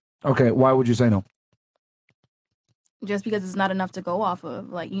 Okay, why would you say no? just because it's not enough to go off of.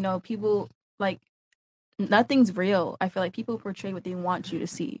 Like, people like nothing's real. I feel like people portray what they want you to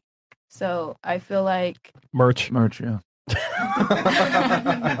see. So I feel like Merch. Yeah.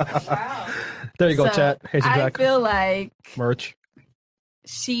 There you go, So, chat. Hazel I Jack. feel like Merch.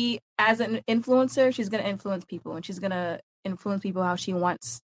 she, as an influencer, she's gonna influence people, and she's gonna influence people how she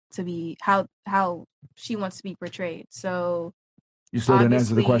wants to be, how she wants to be portrayed. So You still didn't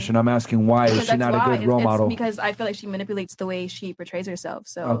answer the obviously- question. I'm asking why is because she that's not why. a good role It's model? because I feel like she manipulates the way she portrays herself.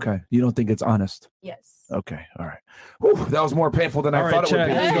 So Okay, you don't think it's honest? yes. Okay, all right. Whew, that was more painful than I All right, thought it would chat.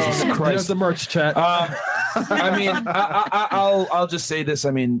 be. Here you go. Jesus There's Christ. the merch, chat. I mean, I'll just say this.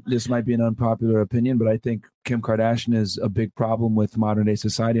 I mean, this might be an unpopular opinion, but I think Kim Kardashian is a big problem with modern day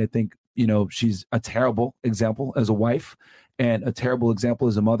society. I think she's a terrible example as a wife and a terrible example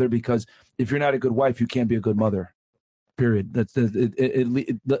as a mother, because if you're not a good wife, you can't be a good mother. Period.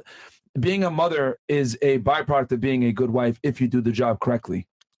 Being a mother is a byproduct of being a good wife if you do the job correctly.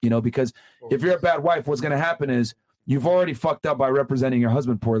 Because if you're a bad wife, what's going to happen is you've already fucked up by representing your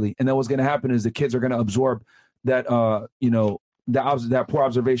husband poorly, and then what's going to happen is the kids are going to absorb that that poor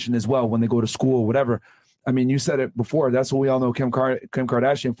observation as well when they go to school or whatever. I mean, you said it before. That's what we all know Kim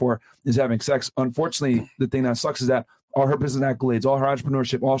Kardashian for, is having sex. Unfortunately, the thing that sucks is that all her business accolades, all her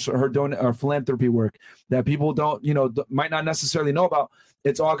entrepreneurship, all her philanthropy work that people don't, might not necessarily know about,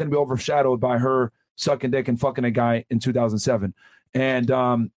 it's all going to be overshadowed by her sucking dick and fucking a guy in 2007.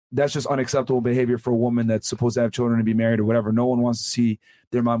 And that's just unacceptable behavior for a woman that's supposed to have children and be married or whatever. No one wants to see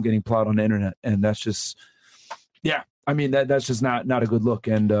their mom getting plowed on the internet. And that's just, yeah. I mean, that's just not a good look.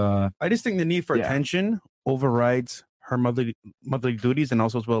 And I just think the need for attention overrides her motherly duties, and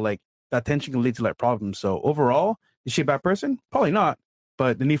also as well, like, that attention can lead to like problems. So overall, is she a bad person? Probably not.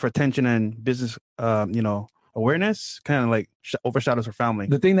 But the need for attention and business, awareness kind of like overshadows her family.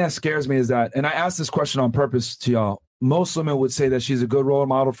 The thing that scares me is that, and I asked this question on purpose to y'all, most women would say that she's a good role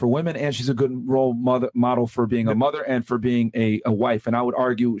model for women, and she's a good role model for being a mother and for being a wife. And I would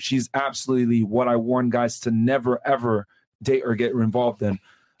argue she's absolutely what I warn guys to never, ever date or get involved in.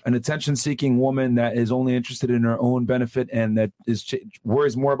 An attention-seeking woman that is only interested in her own benefit and that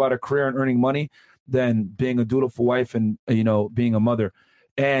worries more about her career and earning money than being a dutiful wife and, being a mother.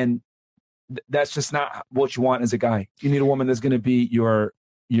 And that's just not what you want as a guy. You need a woman that's going to be your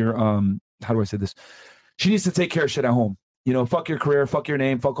how do I say this? She needs to take care of shit at home. Fuck your career, fuck your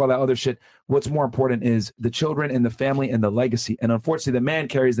name, fuck all that other shit. What's more important is the children and the family and the legacy. And unfortunately, the man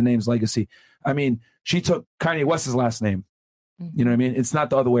carries the name's legacy. I mean, she took Kanye West's last name. You know what I mean? It's not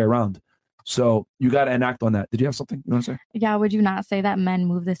the other way around. So you got to enact on that. Did you have something you want to say? Yeah, would you not say that men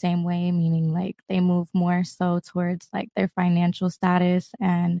move the same way, meaning like they move more so towards like their financial status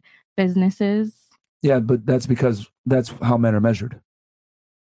and businesses? Yeah, but that's because that's how men are measured.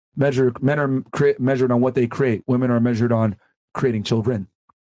 Men are measured on what they create. Women are measured on creating children.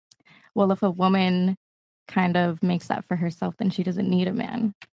 Well, if a woman kind of makes that for herself, then she doesn't need a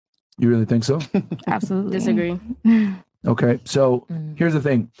man. You really think so? Absolutely. Disagree. Okay, so here's the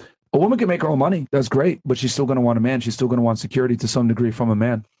thing. A woman can make her own money. That's great, but she's still going to want a man. She's still going to want security to some degree from a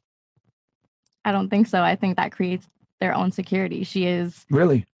man. I don't think so. I think that creates their own security. She is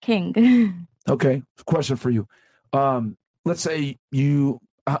Really? king. Okay, question for you. Let's say you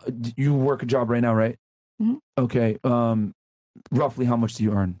work a job right now, right? Mhm. Okay. Roughly, how much do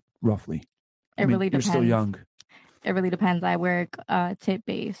you earn? Roughly. It really You're still depends. young. it really depends. I work tip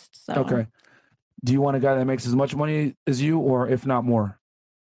based. So Okay. Do you want a guy that makes as much money as you, or if not more?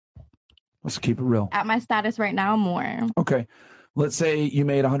 Let's keep it real. at my status right now, more. Okay. Let's say you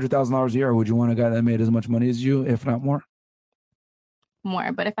made $100,000 a year. Would you want a guy that made as much money as you, if not more?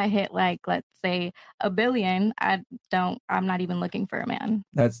 More. But if I hit like, let's say $1 billion, I'm not even looking for a man.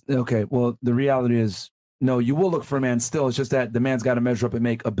 That's okay. Well, the reality is, no, you will look for a man still. It's just that the man's got to measure up and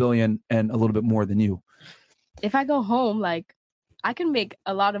make $1 billion and a little bit more than you. If I go home, like I can make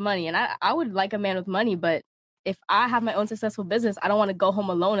a lot of money, and I would like a man with money. But if I have my own successful business, I don't want to go home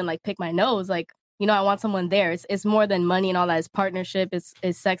alone and like pick my nose. Like, you know, I want someone there. It's more than money and all that. It's partnership. It's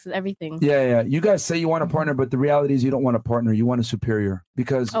sex. It's everything. Yeah. You guys say you want a partner, but the reality is you don't want a partner. You want a superior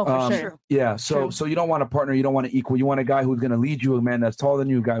because, Oh, for sure. yeah. So you don't want a partner. You don't want an equal. You want a guy who's going to lead you, a man that's taller than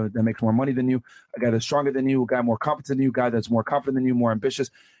you, a guy that makes more money than you, a guy that's stronger than you, a guy more competent than you, a guy that's more confident than you, more ambitious.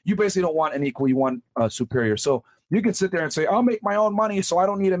 You basically don't want an equal. You want a superior. So you can sit there and say, I'll make my own money, so I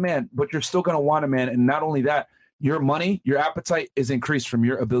don't need a man, but you're still going to want a man. And not only that, your money, your appetite is increased from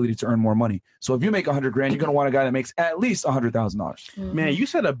your ability to earn more money. So if you make $100,000, you're going to want a guy that makes at least $100,000. Man, you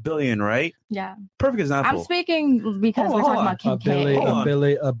said $1 billion, right? Yeah. Perfect example. I'm speaking because we're talking about Kim K. Hold on.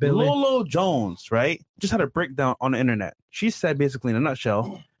 A billion. Lolo Jones, right? Just had a breakdown on the internet. She said basically in a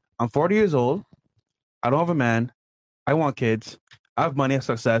nutshell, I'm 40 years old. I don't have a man. I want kids. I have money and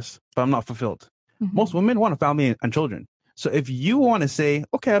success, but I'm not fulfilled. Most women want a family and children. So if you want to say,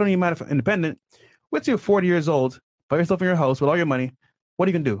 okay, I don't need a man if I'm independent, wait till you're 40 years old, by yourself in your house with all your money, what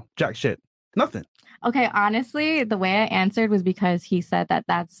are you going to do? Jack shit. Nothing. Okay, honestly, the way I answered was because he said that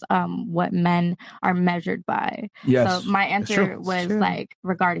that's what men are measured by. Yes, So my it's answer true. It's was true. like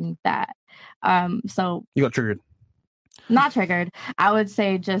regarding that. So You got triggered. not triggered. I would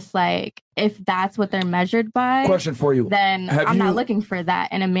say just like if that's what they're measured by. Question for you. Then Have I'm you- not looking for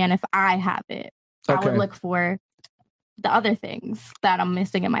that in a man if I have it. I Okay. would look for the other things that I'm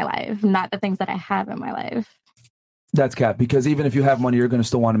missing in my life, not the things that I have in my life. That's cap, because even if you have money, you're going to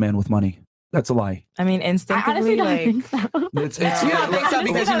still want a man with money. That's a lie. I mean, I honestly instinctively, don't like think so. It's You don't think so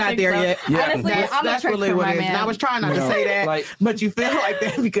because you're not there yet. Yeah. Honestly, That's, I'm a that's trick really for what my it is. man. And I was trying not You to know, say that, like- but you feel like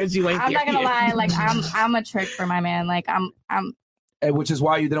that because you ain't I'm there not gonna yet. lie, like I'm a trick for my man. Like I'm And which is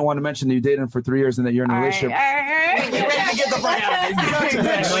why you didn't want to mention that you dated him for 3 years and that you're in a relationship. Get ready to get the fuck out of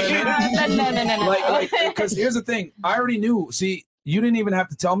No. Like, because here's the thing. I already knew. See, you didn't even have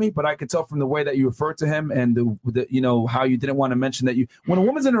to tell me, but I could tell from the way that you referred to him and the you know, how you didn't want to mention that when a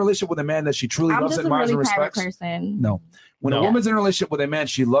woman's in a relationship with a man that she truly I'm loves, just a admires, really and private respects. person. No. When a woman's in a relationship with a man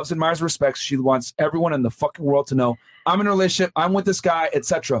she loves, admires, respects, she wants everyone in the fucking world to know, I'm in a relationship, I'm with this guy,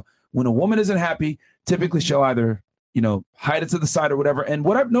 etc. When a woman isn't happy, typically she'll either, you know, hide it to the side or whatever. And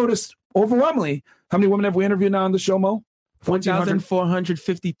what I've noticed overwhelmingly, how many women have we interviewed now on the show, Mo?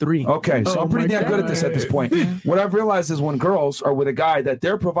 1,453. Okay, so Oh I'm pretty my damn good at this at this God. point. What I've realized is when girls are with a guy that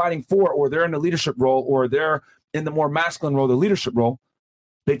they're providing for, or they're in the leadership role, or they're in the more masculine role, the leadership role,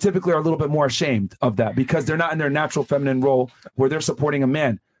 they typically are a little bit more ashamed of that because they're not in their natural feminine role where they're supporting a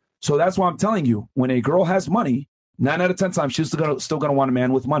man. So that's why I'm telling you, when a girl has money, 9 out of 10 times she's still gonna want a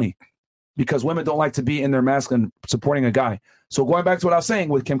man with money, because women don't like to be in their masculine supporting a guy. So going back to what I was saying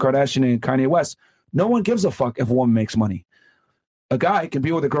with Kim Kardashian and Kanye West, no one gives a fuck if a woman makes money. A guy can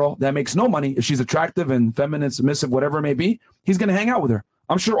be with a girl that makes no money. If she's attractive and feminine, submissive, whatever it may be, he's going to hang out with her.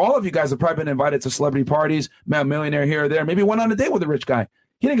 I'm sure all of you guys have probably been invited to celebrity parties, met a millionaire here or there, maybe went on a date with a rich guy.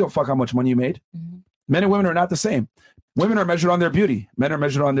 He didn't give a fuck how much money you made. Men and women are not the same. Women are measured on their beauty. Men are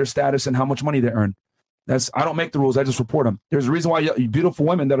measured on their status and how much money they earn. I don't make the rules. I just report them. There's a reason why beautiful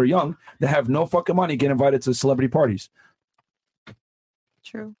women that are young, that have no fucking money, get invited to celebrity parties.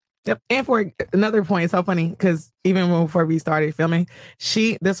 True. Yep. And for another point, it's so funny because even before we started filming,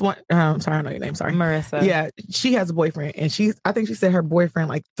 sorry, I know your name, sorry. Marissa. Yeah, she has a boyfriend, and I think she said her boyfriend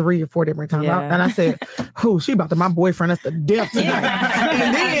like 3 or 4 different times. Yeah. And I said, she about to my boyfriend, that's the death tonight.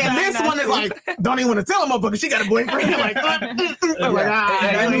 And then this one is like, don't even want to tell him, motherfucker, she got a boyfriend. Like, I'm like,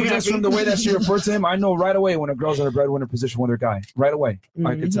 And I knew just from the way that she referred to him, I know right away when a girl's in a breadwinner position with her guy. Right away.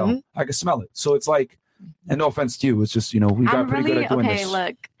 I could tell. I could smell it. So it's like, and no offense to you, it's just, we got I'm pretty really good at doing okay. this.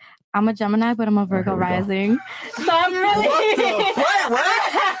 Look, I'm a Gemini, but I'm a Virgo rising, so I'm really,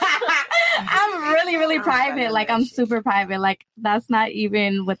 I'm really, really private. Like I'm super private. Like that's not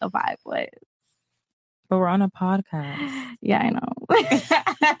even what the vibe was. But we're on a podcast. Yeah, I know.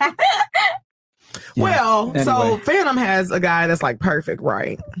 Well, so Anyway. Phantom has a guy that's like perfect,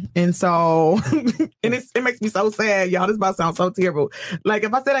 right? And so, and it makes me so sad, y'all. This about to sound so terrible. Like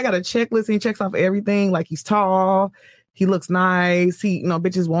if I said I got a checklist, and he checks off everything. Like he's tall, he looks nice,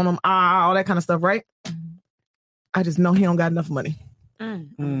 bitches want him, all that kind of stuff, right? I just know he don't got enough money.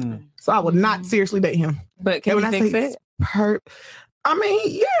 So I would not seriously date him. But can And you when I fix say it? I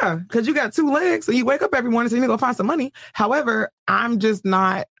mean, yeah, because you got 2 legs and you wake up every morning so you need to go find some money. However, I'm just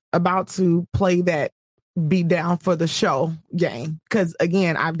not about to play that be down for the show game. Because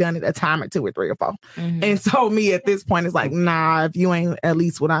again, I've done it a time or 2 or 3 or 4. And so me at this point is like, nah, if you ain't at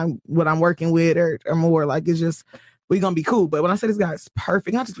least what I'm working with or more, like it's just we gonna be cool. But when I say this guy's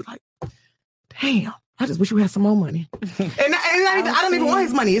perfect, I'll just be like, damn. I just wish we had some more money. And I don't even want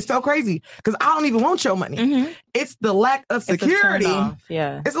his money. It's so crazy because I don't even want your money. It's the lack of security.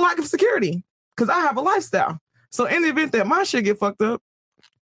 Yeah. It's a lack of security because I have a lifestyle. So in the event that my shit get fucked up,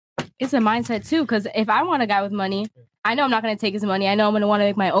 it's a mindset too. Because if I want a guy with money, I know I'm not going to take his money. I know I'm going to want to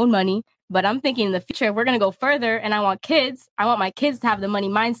make my own money. But I'm thinking in the future, if we're going to go further and I want kids, I want my kids to have the money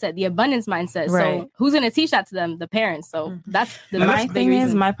mindset, the abundance mindset. Right. So who's going to teach that to them? The parents. So that's the My big thing is,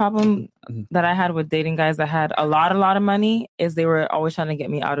 reason. my problem that I had with dating guys that had a lot of money is they were always trying to get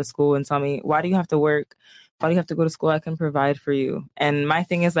me out of school and tell me, why do you have to work? Why do you have to go to school? I can provide for you. And my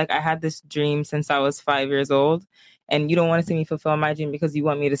thing is, like, I had this dream since I was 5 years old. And you don't want to see me fulfill my dream because you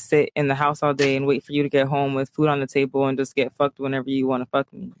want me to sit in the house all day and wait for you to get home with food on the table and just get fucked whenever you want to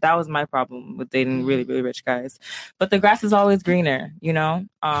fuck me. That was my problem with dating really, really rich guys. But the grass is always greener, you know?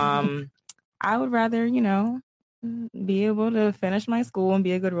 I would rather, you know, be able to finish my school and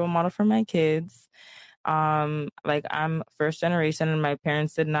be a good role model for my kids. Like, I'm first generation and my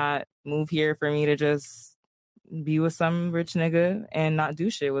parents did not move here for me to just be with some rich nigga and not do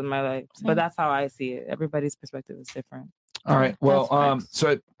shit with my life. But that's how I see it. Everybody's perspective is different. All right. Well,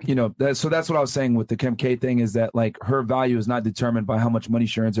 so you know, that's what I was saying with the Kim K thing is that like her value is not determined by how much money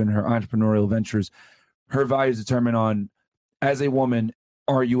she earns in her entrepreneurial ventures. Her value is determined on, as a woman,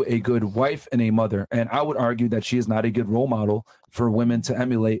 are you a good wife and a mother? And I would argue that she is not a good role model for women to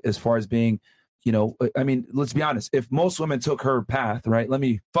emulate as far as being, you know, I mean, let's be honest. If most women took her path, right? Let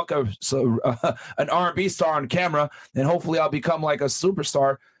me fuck an R&B star on camera, and hopefully I'll become like a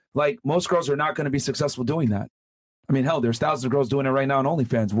superstar. Like most girls are not going to be successful doing that. I mean, hell, there's thousands of girls doing it right now on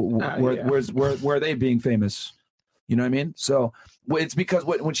OnlyFans. Where are they being famous? You know what I mean? So it's because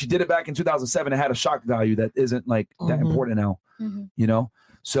when she did it back in 2007, it had a shock value that isn't like that important now. You know.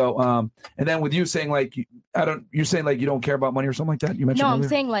 So, and then with you saying like, you're saying like you don't care about money or something like that. You mentioned. No, earlier? I'm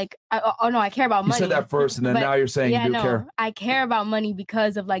saying like, I care about You money. said that first, and then now you're saying you do care. I care about money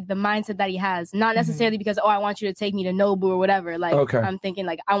because of like the mindset that he has, not necessarily because I want you to take me to Nobu or whatever. Like, Okay. I'm thinking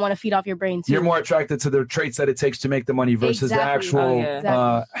like I want to feed off your brain too. You're more attracted to the traits that it takes to make the money versus the actual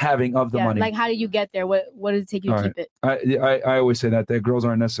having of the money. Like, how do you get there? What does it take you to All keep right. it? I always say that girls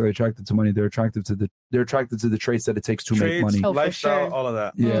aren't necessarily attracted to money. They're attracted to the traits that it takes to make money. Lifestyle, all of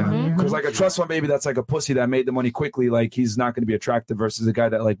that. Yeah, because like a trust fund baby that's like a pussy that made the money quickly, like he's not going to be attractive versus a guy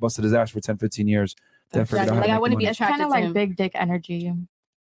that like busted his ass for 10, 15 years. Exactly. Like I wouldn't be It's attracted kind of to like him. big dick energy.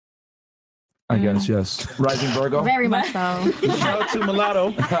 I guess, yes. Rising Virgo? Very much so. Shout out to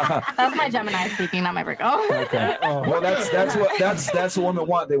Mulatto. That's my Gemini speaking, not my Virgo. Okay. Well, that's what women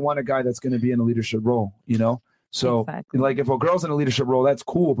want. They want a guy that's going to be in a leadership role, you know? So like if a girl's in a leadership role, that's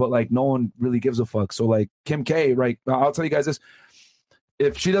cool, but like no one really gives a fuck. So like Kim K, right? I'll tell you guys this.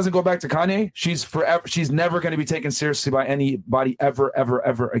 If she doesn't go back to Kanye, she's never going to be taken seriously by anybody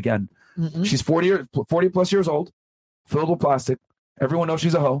ever again. She's 40 plus years old, filled with plastic. Everyone knows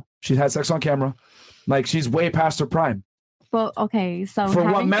she's a hoe. She's had sex on camera. Like she's way past her prime. Well, okay, so For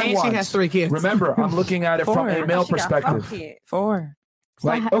what men and want. she has 3 kids. Remember, I'm looking at it from a male perspective. 4.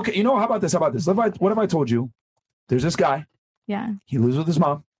 Like, okay, you know, how about this? What if I told you there's this guy, Yeah. he lives with his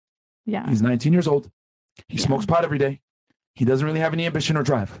mom. Yeah. He's 19 years old. He smokes pot every day. He doesn't really have any ambition or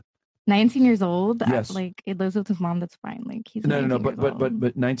drive. 19 years old. Yes. Like it lives with his mom. That's fine. Like he's No. 19 years old.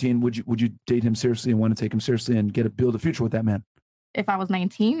 But 19. Would you date him seriously and want to take him seriously and build a future with that man? If I was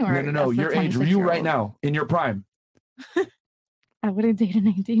 19 or No. as a Your age, you 26-year-old? right now in your prime. I wouldn't date a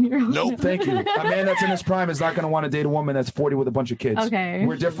 19-year-old. Nope. Thank you. A man that's in his prime is not going to want to date a woman that's 40 with a bunch of kids. Okay.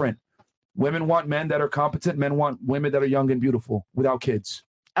 We're different. Women want men that are competent. Men want women that are young and beautiful without kids.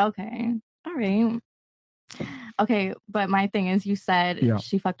 Okay. All right. Okay, but my thing is, you said Yeah.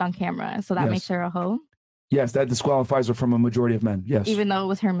 she fucked on camera, so that Yes. makes her a hoe, Yes, that disqualifies her from a majority of men. Yes. even though it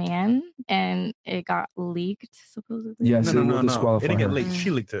was her man and it got leaked supposedly. Yes, it will disqualify It didn't get her. leaked.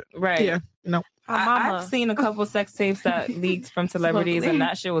 She leaked it. Right. Yeah. No. I've seen a couple sex tapes that leaked from celebrities, Supposedly. and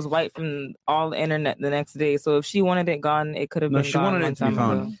that shit was wiped from all the internet the next day. So if she wanted it gone, it could have No, been she gone wanted it one to be time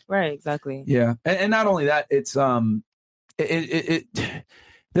ago. found. Right, exactly. Yeah, and not only that, it's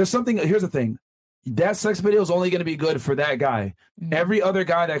there's something. Here's the thing: that sex video is only going to be good for that guy. Every other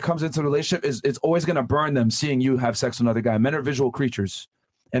guy that comes into the relationship it's always going to burn them seeing you have sex with another guy. Men are visual creatures,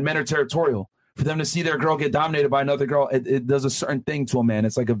 and men are territorial. For them to see their girl get dominated by another girl, it does a certain thing to a man.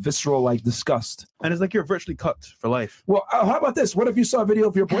 It's like a visceral like disgust. And it's like you're virtually cooked for life. Well, how about this? What if you saw a video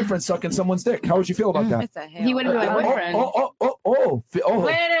of your boyfriend sucking someone's dick? How would you feel about that? He wouldn't be my boyfriend. Wait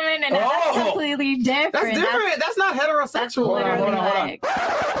a minute. That's completely different. That's different. That's not heterosexual. Hold on.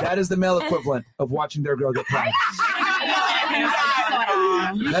 That is the male equivalent of watching their girl get pranked.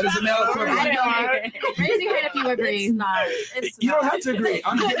 That is the male equivalent. Raise your hand if you agree. You don't have to agree.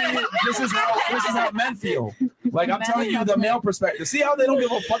 I'm giving you. This is how men feel. Like I'm telling you the male perspective. See how they don't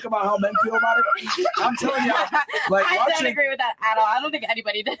give a fuck about how men feel about it? I'm telling you, like I don't agree with that at all. I don't think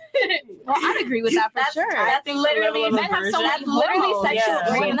anybody did. Well, I'd agree with that for sure. That's literally men have so much literally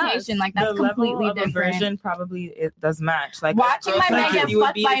sexual orientation. Like that's completely level of different. aversion probably it does match. Like watching my man get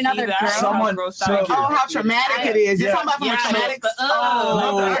fucked by another girl. Someone, how traumatic it is. You're talking about from a traumatic.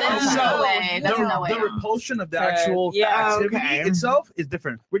 The repulsion of the actual activity itself is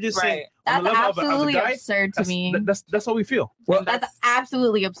different. We're just saying that's absolutely absurd to me. That's how we feel. Well, that's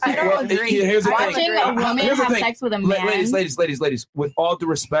absolutely absurd. Well, here's the Watching thing. a woman Here's the have thing. sex with a man. Ladies, with all due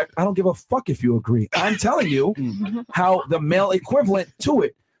respect, I don't give a fuck if you agree. I'm telling you how the male equivalent to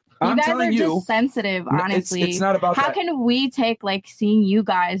it. I'm You guys telling are you, just sensitive, No, honestly. it's not about How that. can we take like seeing you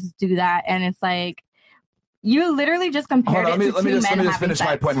guys do that and it's like you literally just compared Hold on, it to let me two just men having finish my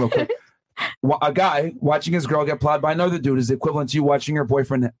sex. point real quick. A guy watching his girl get plowed by another dude is equivalent to you watching your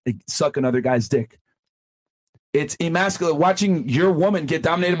boyfriend suck another guy's dick. It's emasculate. Watching your woman get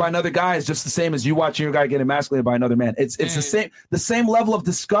dominated by another guy is just the same as you watching your guy get emasculated by another man. It's the same level of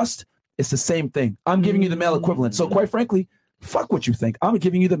disgust. It's the same thing. I'm giving you the male equivalent. So quite frankly, fuck what you think. I'm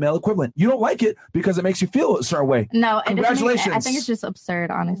giving you the male equivalent. You don't like it because it makes you feel a certain way. No, it doesn't make- Congratulations. I think it's just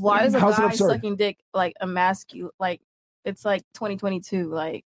absurd, honestly. Why is a How's it guy absurd? sucking dick like emasculate? Like it's like 2022.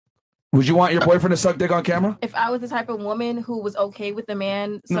 Like Would you want your boyfriend to suck dick on camera? if I was the type of woman who was okay with a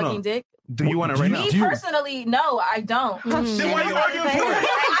man No, no. sucking dick. Do you want it right now? Me personally, no, I don't. Then why you arguing for it?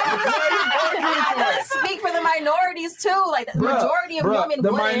 I want to speak for the minorities too. Like the majority of women.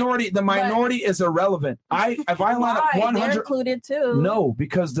 the wouldn't, minority is irrelevant. If I line up Why? 100, They're included too. no,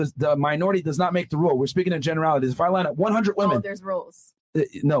 because the minority does not make the rule. We're speaking in generalities. If I line up 100 women, Oh, there's rules.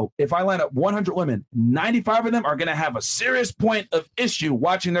 no, if I line up 100 women, 95 of them are going to have a serious point of issue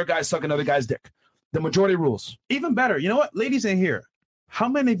watching their guy suck another guy's dick. The majority rules. Even better. You know what? Ladies in here, how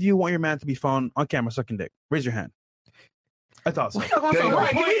many of you want your man to be found on camera sucking dick? Raise your hand. I thought so. Can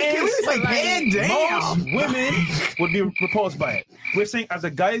we just like hand down? Most women would be repulsed by it. We're saying as a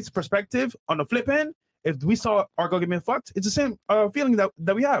guy's perspective, on the flip end, if we saw our girl getting fucked, it's the same feeling that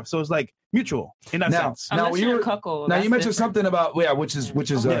we have. So it's like mutual in that sense. Now you mentioned something about which is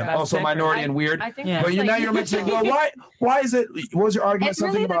Yeah. also minority and weird. I think but that's you like- now you're mentioning why is it? What was your argument? It's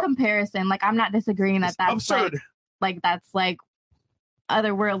Something really the about comparison. Like I'm not disagreeing that that's absurd. like that's like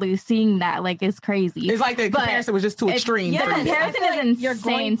otherworldly. Seeing that like is crazy. It's like the But comparison was just too it's- extreme. The for you. comparison is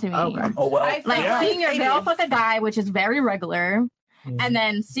insane to me. Oh well. Like seeing your girl fuck a guy, which is very regular, and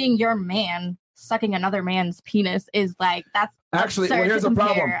then seeing your man sucking another man's penis is like that's Actually, absurd well, here's to the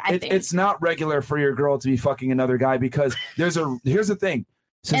problem. compare, I think. It's not regular for your girl to be fucking another guy because here's the thing.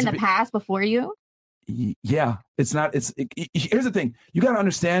 in the past before you. Yeah, it's not. Here's the thing. You got to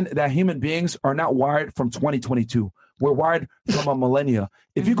understand that human beings are not wired from 2022. We're wired from a millennia.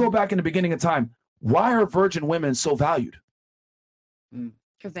 If you go back in the beginning of time, why are virgin women so valued?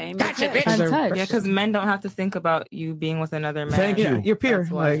 Because they ain't Gotcha, been touched. Yeah, because men don't have to think about you being with another man. Thank you. You're pure. That's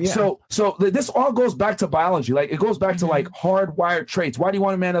why. So this all goes back to biology. Like it goes back to like hardwired traits. Why do you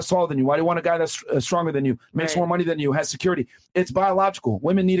want a man that's taller than you? Why do you want a guy that's stronger than you, makes more money than you, has security? It's biological.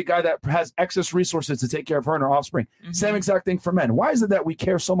 Women need a guy that has excess resources to take care of her and her offspring. Same exact thing for men. Why is it that we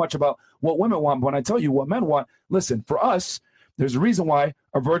care so much about what women want? But when I tell you what men want, listen, for us, there's a reason why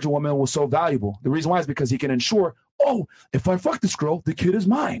a virgin woman was so valuable. The reason why is because he can ensure, oh, if I fuck this girl, the kid is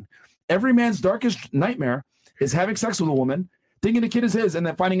mine. Every man's darkest nightmare is having sex with a woman, thinking the kid is his, and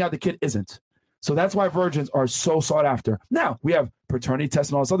then finding out the kid isn't. So that's why virgins are so sought after. Now, we have paternity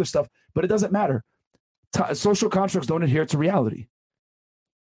tests and all this other stuff, but it doesn't matter. Social constructs don't adhere to reality.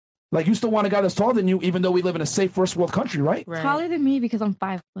 Like, you still want a guy that's taller than you, even though we live in a safe first world country, right? Taller than me because I'm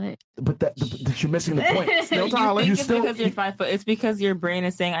 5 foot. But you're missing the point. Still taller. You think it's because you're 5 foot. It's because your brain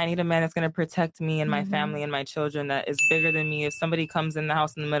is saying, I need a man that's going to protect me and my family and my children that is bigger than me. If somebody comes in the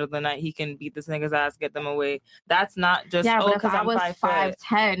house in the middle of the night, he can beat this nigga's ass, get them away. That's not just, Yeah, but if because I I'm was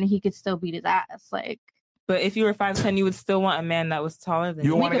 5'10", he could still beat his ass. Like, but if you were 5'10", you would still want a man that was taller than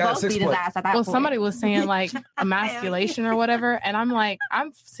you. we could both beat his ass at that Well, point. somebody was saying like emasculation or whatever, and I'm like,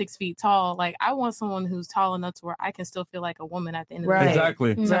 I'm 6 feet tall. Like, I want someone who's tall enough to where I can still feel like a woman at the end of the day.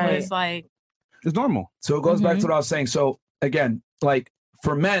 Exactly. So it's like, It's normal. So it goes back to what I was saying. So again, like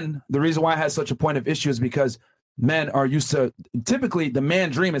for men, the reason why it has such a point of issue is because men are used to, typically the man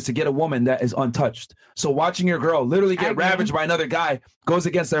dream is to get a woman that is untouched. So watching your girl literally get ravaged by another guy goes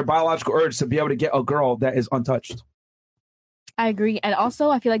against their biological urge to be able to get a girl that is untouched. I agree. And also,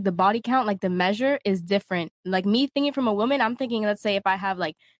 I feel like the body count, like the measure is different. Like me thinking from a woman, I'm thinking, let's say if I have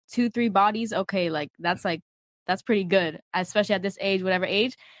like 2-3 bodies, okay, that's pretty good, especially at this age, whatever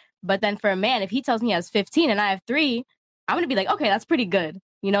age. But then for a man, if he tells me he has 15 and I have 3, I'm going to be like, okay, that's pretty good.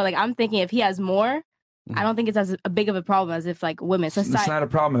 You know, like I'm thinking if he has more, I don't think it's as a big of a problem as if like women. It's not a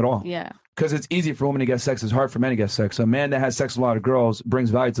problem at all. Yeah. Because it's easy for women to get sex. It's hard for men to get sex. A man that has sex with a lot of girls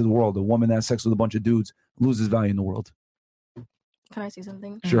brings value to the world. A woman that has sex with a bunch of dudes loses value in the world. Can I say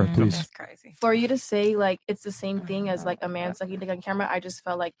something? Sure, please. That's crazy. For you to say like it's the same thing as like a man sucking dick on camera, I just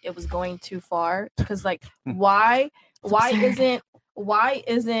felt like it was going too far. Because like why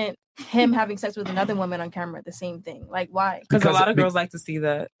isn't him having sex with another woman on camera the same thing? Like why? Because a lot of girls like to see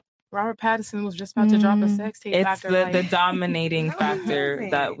that. Robert Pattinson was just about to drop a sex tape It's after the dominating factor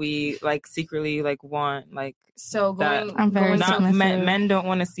that we like secretly like want. Like so that I'm very men don't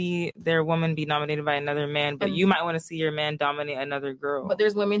want to see their woman be dominated by another man, but you might want to see your man dominate another girl. But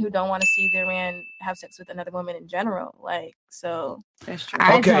there's women who don't want to see their man have sex with another woman in general. Like so that's true.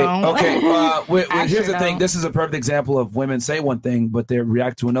 Okay. Here's the thing. This is a perfect example of women say one thing, but they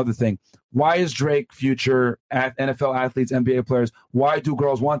react to another thing. Why is Drake, Future, NFL athletes, NBA players, why do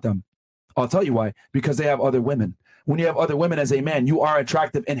girls want them? I'll tell you why. Because they have other women. When you have other women as a man, you are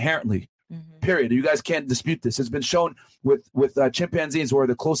attractive inherently. Period. You guys can't dispute this. It's been shown with chimpanzees, who are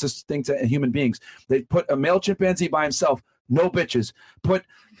the closest thing to human beings. They put a male chimpanzee by himself, no bitches. Put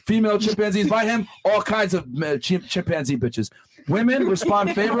female chimpanzees by him, all kinds of chimpanzee bitches. Women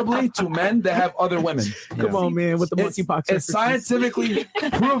respond favorably to men that have other women. Come on, man, with the monkeypox. It's scientifically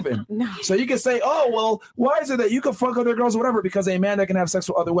proven. So you can say, oh, well, why is it that you can fuck other girls or whatever? Because a man that can have sex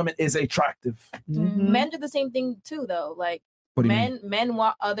with other women is attractive. Men do the same thing too, though. Like What do you men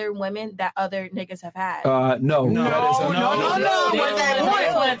want other women that other niggas have had. No. They want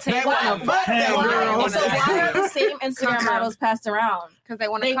to fuck that girl. So why are the same Instagram models passed around? Because they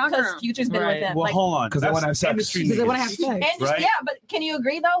want to conquer Because them. Future's been with them. Well, Like, hold on. Because they want to have sex. Because they want to have sex. Yeah, but can you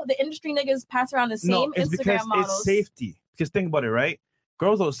agree though? The industry niggas pass around the same it's because Instagram models. it's safety. Because think about it, right?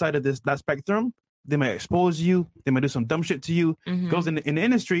 Girls outside of that spectrum, they might expose you. They might do some dumb shit to you. Girls in the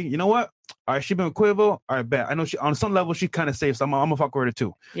industry, you know what? All right, she been with Quavo. All right, bet. I know she on some level she kind of safe, so I'm gonna fuck with her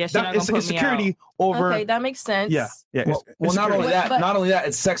too. Yeah, she's not gonna it's put me security out. over. Okay, that makes sense. Yeah. Well, not only that, not only that,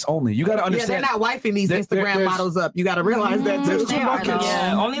 it's sex only. You got to Yeah, understand. they're not wifing these Instagram there's- models up. You got to realize that too. There's two buckets.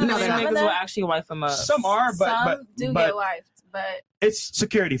 Yeah, only the No, real they're not. niggas will actually wife them up. Some are, but Some do but get wifed, but it's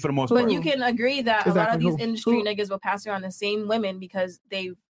security for the most part. but you can agree that a lot of Exactly. these industry niggas will pass around the same women because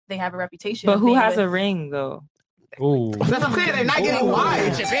they have a reputation. But of who being has with- a ring though? Ooh. That's what I'm saying. They're not getting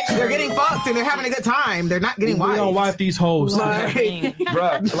wives. They're getting fucked and they're having a good time. They're not getting We wives. don't wife these hoes.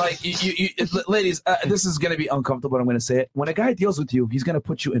 Bruh, like you ladies, this is gonna be uncomfortable, but I'm gonna say it. When a guy deals with you, he's gonna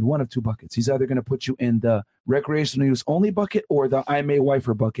put you in one of two buckets. He's either gonna put you in the recreational use only bucket or the I may wife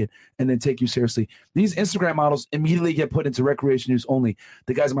her bucket, and then take you seriously. These Instagram models immediately get put into recreational use only.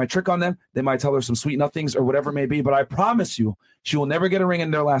 The guys might trick on them. They might tell her some sweet nothings or whatever it may be, but I promise you, she will never get a ring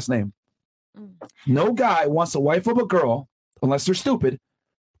in their last name. No guy wants to wife up a girl unless they're stupid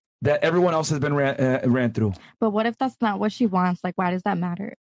that everyone else has been ran through. But what if that's not what she wants? Like, why does that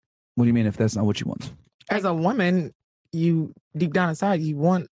matter? What do you mean if that's not what she wants? As a woman, you deep down inside, you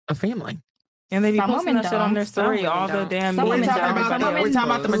want a family. And they be Some posting women that shit on their don't. story Some all women the damn Some memes women that don't. everybody Some else women we're talking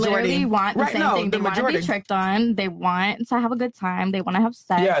about the literally majority. want the Right, same no, thing. the They want to be majority. tricked on. They want to have a good time. They want to have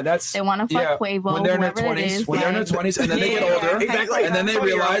sex. Yeah, that's They want to fuck Quavo. when they're in their whoever it 20s. is. When they're in their 20s, and then they get Yeah, older, exactly. and then they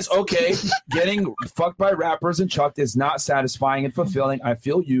realize, okay, getting fucked by rappers and chucked is not satisfying and fulfilling. I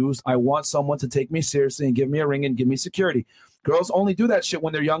feel used. I want someone to take me seriously and give me a ring and give me security. Girls only do that shit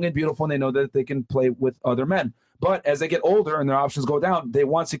when they're young and beautiful and they know that they can play with other men. But as they get older and their options go down, they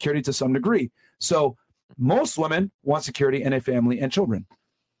want security to some degree. So most women want security and a family and children.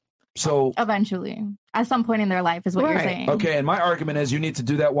 So Eventually, at some point in their life, is what you're saying. okay, and my argument is you need to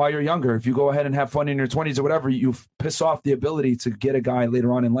do that while you're younger. If you go ahead and have fun in your 20s or whatever, you piss off the ability to get a guy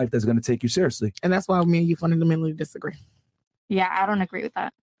later on in life that's going to take you seriously. And that's why me and you fundamentally disagree. Yeah, I don't agree with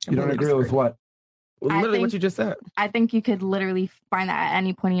that. You don't agree with what? Literally what you just said. I think you could literally find that at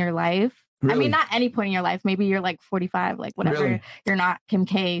any point in your life. I Really? mean, not any point in your life. Maybe you're like 45, like whatever. Really? You're not Kim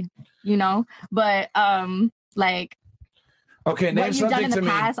K, you know. But like Okay, name what you've done something in the to me.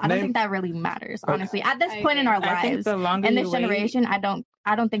 past, I don't Name- think that really matters. Okay. Honestly, at this point in our I think lives, the longer in this you wait- generation, I don't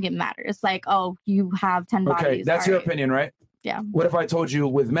think it matters. Like, oh, you have 10 bodies. Okay, that's all your right. opinion, right? Yeah. What if I told you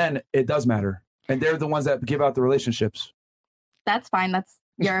with men, it does matter? And they're the ones that give out the relationships. That's fine. That's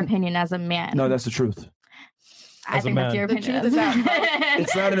your opinion as a man. No, that's the truth. I think that's your opinion.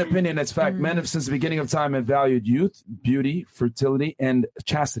 It's not an opinion. It's fact. Men have since the beginning of time have valued youth, beauty, fertility, and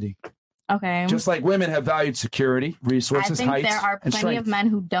chastity. Okay. Just like women have valued security, I resources, think height, there are and plenty of strength. men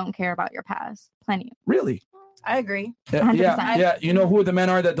who don't care about your past. Plenty. Really? I agree. Yeah. You know who the men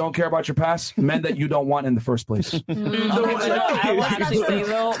are that don't care about your past? Men that you don't want in the first place. Okay, but no, I will actually say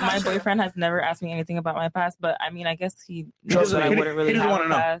though, my boyfriend has never asked me anything about my past, but I mean, I guess he knows that I wouldn't really have a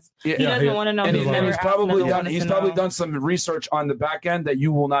past. He doesn't want to know. And He's never he's asked, probably never done. wanted He's to probably know. done some research on the back end that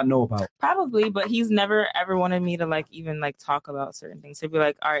you will not know about. Probably, but he's never ever wanted me to like even like talk about certain things. He'd be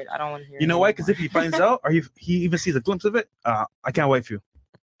like, "All right, I don't want to hear." You know why? Because if he finds out or he even sees a glimpse of it, I can't wife you.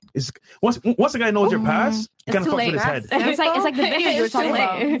 It's once a guy knows your past, it kind of fucks with his head. It's like the video you were talking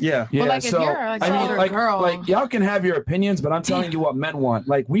about. Yeah. Yeah, like, if so you're, like, I mean, older like, girl- like y'all can have your opinions, but I'm telling you what men want.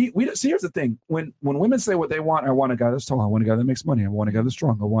 Like we see. Here's the thing: when women say what they want, I want a guy that's tall, I want a guy that makes money, I want a guy that's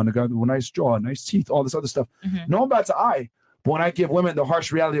strong, I want a guy with a nice jaw, nice teeth, all this other stuff. No one bats an eye. But when I give women the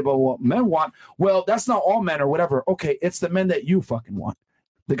harsh reality about what men want, well, that's not all men or whatever. Okay, it's the men that you fucking want.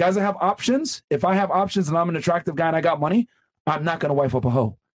 The guys that have options. If I have options and I'm an attractive guy and I got money, I'm not gonna wife up a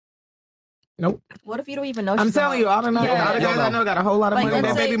hoe. Nope. What if you don't even know? I'm she's telling you, I don't know. Yeah. All the guys I know got a whole lot of Like, money.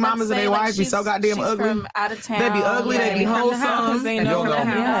 let's Their say- baby mamas let's and say, their like, wives be so goddamn she's ugly. from out of town. They be ugly. They be wholesome. They And know you'll know.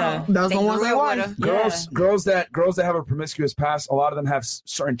 Yeah. Those the ones they wife. Girls that have a promiscuous past, a lot of them have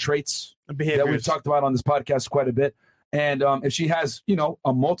certain traits that we've talked about on this podcast quite a bit. And if she has,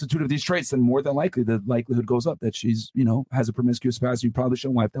 a multitude of these traits, then more than likely the likelihood goes up that she's, has a promiscuous past. You probably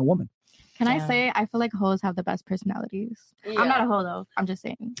shouldn't wife that woman. Can I say I feel like hoes have the best personalities? I'm not a hoe though. I'm just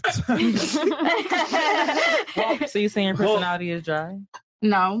saying. So you saying your personality is dry?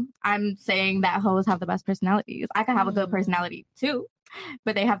 No, I'm saying that hoes have the best personalities. I can have a good personality too,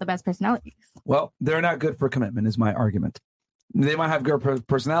 but they have the best personalities. Well, they're not good for commitment, is my argument. They might have good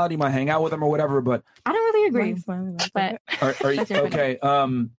personality, might hang out with them or whatever, but I don't really agree. But are you That's your okay?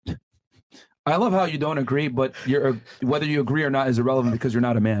 I love how you don't agree, but whether you agree or not is irrelevant because you're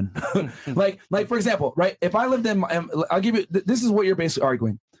not a man. like for example, right? If I lived in, I'll give you. This is what you're basically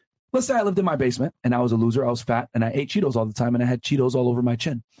arguing. Let's say I lived in my basement and I was a loser. I was fat and I ate Cheetos all the time and I had Cheetos all over my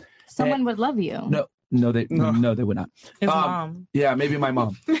chin. someone would love you. No, they would not. His mom. Yeah, maybe my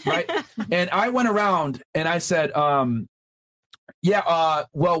mom. Right. And I went around and I said, well,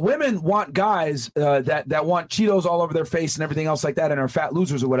 women want guys that want Cheetos all over their face and everything else like that and are fat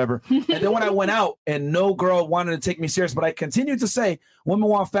losers or whatever. And then when I went out and no girl wanted to take me serious, but I continued to say women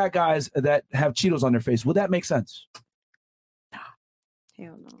want fat guys that have Cheetos on their face. Would that make sense?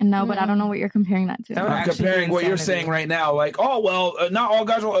 No, but I don't know what you're comparing that to. I'm comparing what you're saying right now. Like, not all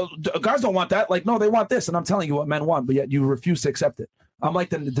guys guys don't want that. Like, no, they want this. And I'm telling you what men want, but yet you refuse to accept it. I'm like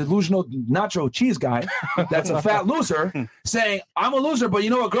the delusional nacho cheese guy that's a fat loser saying, I'm a loser, but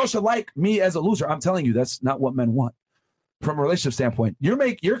you know what? Girls should like me as a loser. I'm telling you, that's not what men want from a relationship standpoint. You're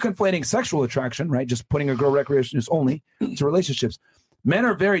conflating sexual attraction, right? Just putting a girl recreationist only to relationships. Men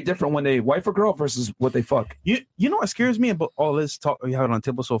are very different when they wife a girl versus what they fuck. You know what scares me about all this talk we have on the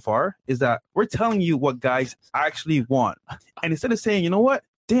table so far is that we're telling you what guys actually want. And instead of saying, you know what?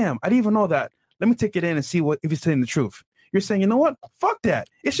 Damn, I didn't even know that. Let me take it in and see if he's saying the truth. You're saying, you know what? Fuck that.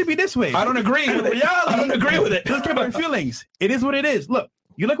 It should be this way. I don't agree with it. Yeah, I don't agree with it. Let's care about your feelings. It is what it is. Look,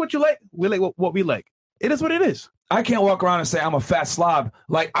 you like what you like. We like what we like. It is what it is. I can't walk around and say I'm a fat slob.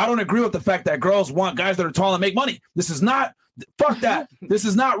 Like, I don't agree with the fact that girls want guys that are tall and make money. This is not, fuck that. This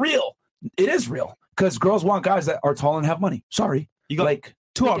is not real. It is real because girls want guys that are tall and have money. Sorry. You got like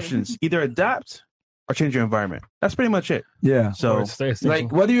two options. Either adapt or change your environment. That's pretty much it. Yeah. So,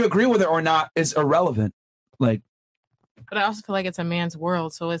 like, whether you agree with it or not is irrelevant. Like, But I also feel like it's a man's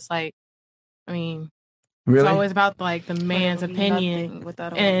world, so it's like, I mean, Really? it's always about like the man's opinion,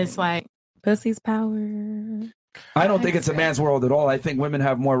 without a and it's like pussy's power. I don't think it's a man's world at all. I think women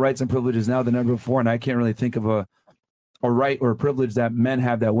have more rights and privileges now than ever before, and I can't really think of a right or a privilege that men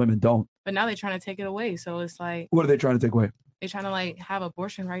have that women don't. But now they're trying to take it away, so it's like What are they trying to take away? they're trying to like have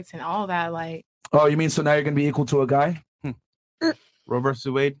abortion rights and all that. Like, Oh, you mean so now you're going to be equal to a guy? Roe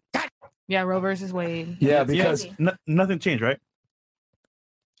versus Wade. yeah, Roe versus Wade. Yeah, because nothing changed, right?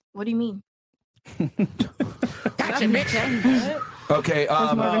 What do you mean? Gotcha, bitch. Okay.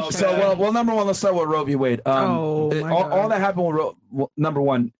 That's more of a Well, number one, let's start with Roe v. Wade. All that happened with number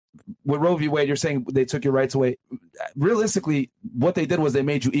one, with Roe v. Wade, you're saying they took your rights away. Realistically, what they did was they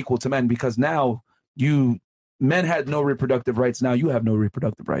made you equal to men because now men had no reproductive rights. Now you have no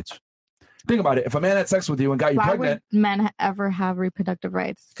reproductive rights. Think about it. If a man had sex with you and got you Why pregnant, would men ever have reproductive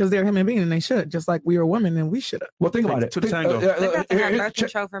rights? Because they're human beings and they should, just like we are women and we should have. well, think about it. To the Think- tango. They got to have birth check,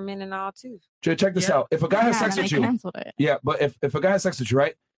 control for men and all too. check this out. If a guy has sex and with they you, canceled it. yeah, but if a guy has sex with you,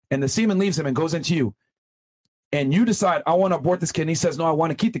 right, and the semen leaves him and goes into you, and you decide, I want to abort this kid, and he says, no, I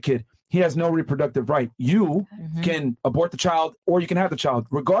want to keep the kid, he has no reproductive right. You can abort the child or you can have the child,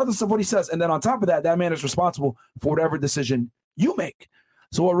 regardless of what he says. And then on top of that, that man is responsible for whatever decision you make.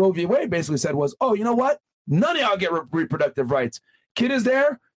 So what Roe v. Wade basically said was, oh, you know what? None of y'all get reproductive rights. Kid is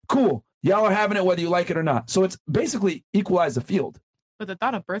there? Cool. Y'all are having it whether you like it or not. So it's basically equalize the field. But the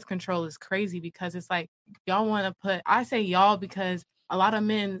thought of birth control is crazy because it's like y'all want to put, I say y'all because a lot of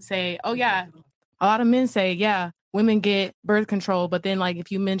men say, oh yeah, women get birth control. But then like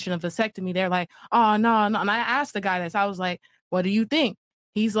if you mention a vasectomy, they're like, oh no. And I asked the guy this, I was like, what do you think?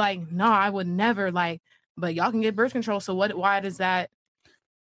 He's like, no, I would never, like, but y'all can get birth control. So why does that?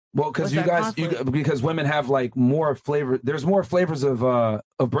 Well, because What's you that guys, because women have like more flavor. There's more flavors of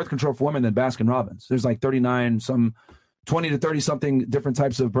birth control for women than Baskin Robbins. There's like 20 to 30 something different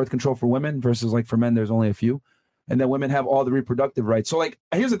types of birth control for women versus like for men, there's only a few. And then women have all the reproductive rights. So like,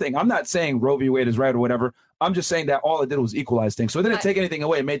 here's the thing. I'm not saying Roe v. Wade is right or whatever. I'm just saying that all it did was equalize things. So it didn't take anything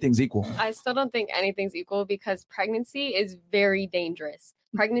away. It made things equal. I still don't think anything's equal because pregnancy is very dangerous.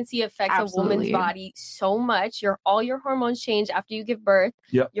 Pregnancy affects a woman's Absolutely. body so much. All your hormones change after you give birth.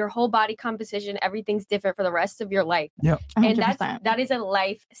 Yep. Your whole body composition, everything's different for the rest of your life. Yeah. And 100%. that is a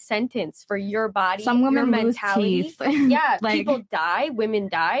life sentence for your body. Some women your lose mentality. teeth. Yeah, Like- people die, women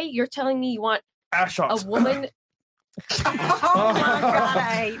die. You're telling me you want Ass shots. a woman. Oh my God, I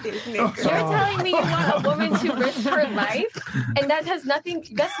hate this nigga. You're telling me you want a woman to risk her life, and that has nothing.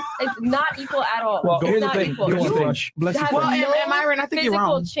 It's not equal at all. Well, it's here's the not thing. equal. Here's the You thing. Bless you. have Well, no and Myron, I think you're physical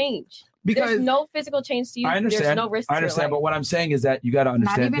wrong. change. Because- There's no physical change to you. I understand. There's no risk. I to your understand. life. But what I'm saying is that you got to Not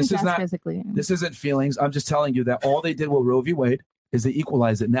understand even this is just not physically. this isn't feelings. I'm just telling you that all they did with Roe v. Wade is they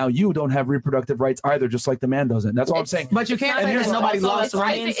equalized it. Now you don't have reproductive rights either, just like the man doesn't. That's all I'm saying. But you can't And say here's that nobody also lost it's-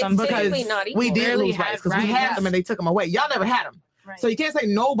 rights it's because physically not equal. we did Barely lose had rights because we rights. had them and they took them away. Y'all never had them. Right. So you can't say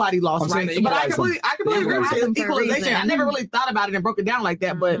nobody lost I'm saying rights. they But I equalized completely, them. I completely agree with They you. equalized them for a Equalization. I reason. never really thought about it and broke it down like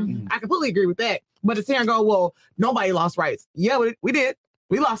that, but Mm-hmm. I completely agree with that. But to sit here and go, well, nobody lost rights. Yeah, we did.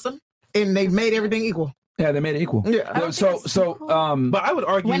 We lost them, and they made everything equal. Yeah, they made it equal. Yeah. But I would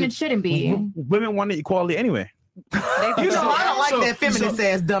argue When it shouldn't be. Women wanted equality anyway. You know, I don't like that feminist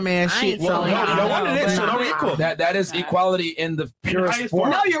ass dumbass shit. ain't So saying that. No wonder they should Nah. equal. That is equality in the purest highest form.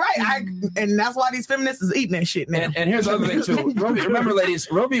 No, you're right. And that's why these feminists is eating that shit now. And here's the other thing too. Remember, ladies,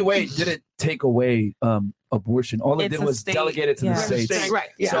 Roe v. Wade didn't take away abortion. All it It's did a was state. delegate it to Yeah. the states. Right.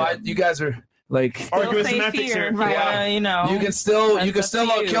 Yeah. So you guys are like Still Arguing say semantics fear. here. Right. Yeah. You know. you can still That's up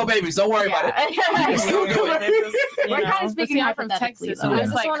to you. kill babies. Don't worry about it. You can still do it. We're kind of speaking I'm from hypothetically, Texas, though. so I It's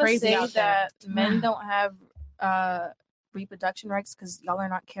just like want to crazy say out there. that men don't have reproduction rights because y'all are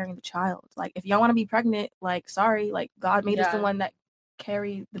not carrying the child. Like, if y'all want to be pregnant, like, sorry, like God made us the Yeah. one that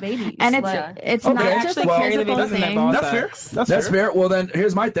carry the babies. And it's like, it's Okay, not just a well, physical that's thing. fair. That's fair. Well, then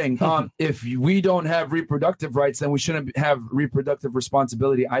here's my thing. If we don't have reproductive rights, then we shouldn't have reproductive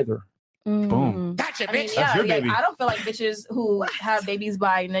responsibility either. Boom. Gotcha, I mean, That's yeah, your like, baby. I don't feel like bitches who have babies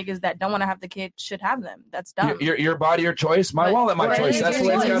by niggas that don't want to have the kid should have them. That's dumb. Your body, your choice. My wallet, my But it choice. is That's the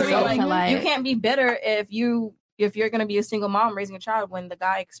your way it's choice. gotta go. Like, you can't be bitter if you're gonna be a single mom raising a child when the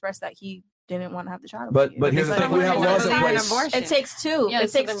guy expressed that he didn't want to have the child. But with you. here's the It's thing: like- we have laws in place. It takes two. Yeah,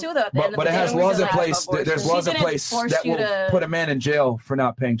 it so takes then- two though. at the end of But the it has day. laws in So place. There's she laws in didn't place force that you will to- put a man in jail for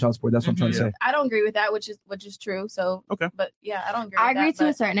not paying child support. That's what I'm trying to say. I don't agree with that, which is true. So Okay. but yeah, I don't agree. I with agree that, to a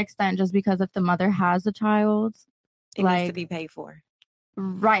but- certain extent, just because if the mother has a child, It like needs to be paid for.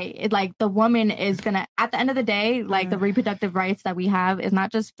 right, like the woman is gonna. At the end of the day, like the reproductive rights that we have is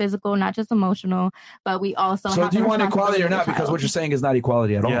not just physical, not just emotional, but we also. So have do you the want equality or responsibility not? of the Because child. what you're saying is not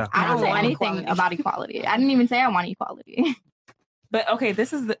equality at all. Yeah. I don't say want anything equality. about equality. I didn't even say I want equality. But okay,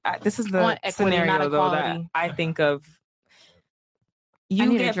 this is the I scenario want equity, not though that equality. I think of. I You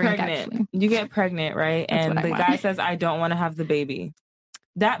need a get drink, pregnant. actually. You get pregnant, right? That's And what I the want. guy says, "I don't want to have the baby."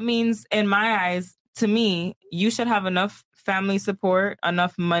 That means, in my eyes, to me, you should have enough family support,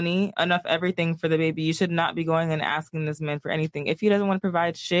 enough money, enough everything for the baby. You should not be going and asking this man for anything. If he doesn't want to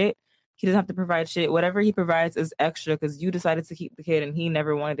provide shit, he doesn't have to provide shit. Whatever he provides is extra because you decided to keep the kid and he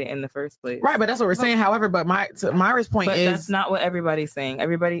never wanted it in the first place. Right, but that's what we're saying. However, but Myra's point But is that's not what everybody's saying.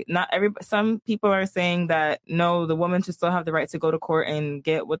 Some people are saying that no, the woman should still have the right to go to court and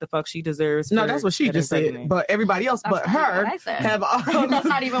get what the fuck she deserves. no, for that's what she getting just said. pregnant. But everybody else, but That's not her, what I said. have That's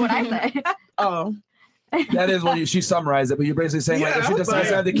not even what I said. Oh, That is what she summarized it, but you're basically saying like if she Yeah, decides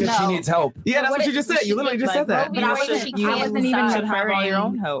to have the kid, she no. needs help. yeah, that's What what you it- just said. You literally just said that. But You I should, wasn't- you I wasn't should even have all your referring-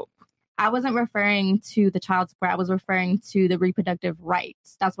 own help. I wasn't referring to the child support. I was referring to the reproductive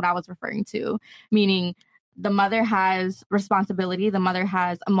rights. That's what I was referring to, meaning the mother has responsibility. The mother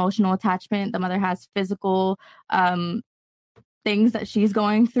has emotional attachment. The mother has physical things that she's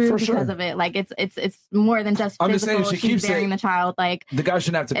going through because of it. Like it's more than just I'm physical. just saying, she she's keeps bearing saying the child. Like the guy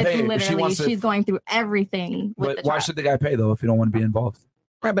shouldn't have to it's pay. If literally she wants to, she's going through everything. With but the why child. should the guy pay though if you don't want to be involved?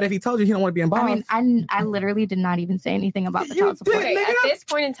 Right, but if he told you he don't want to be involved, I mean, I literally did not even say anything about the child support. Okay, at this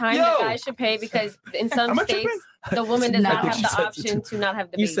point in time, the guy should pay because in some states, the woman does not have the option to not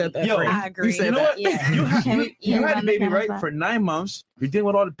have the baby. You said that. Yo, I agree. You know what? Yeah. You had a baby, understand right? that. For 9 months. You're dealing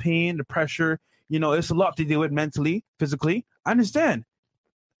with all the pain, the pressure. You know, it's a lot to deal with mentally, physically. I understand.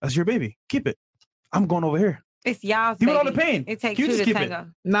 That's your baby. Keep it. I'm going over here. It's y'all's Deal baby. with all the pain. It takes You two just to keep it.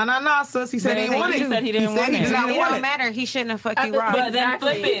 tango. No, sis. He said he didn't want it. He said he didn't want it. He did not It want don't it. matter. He shouldn't have fucked you raw. But then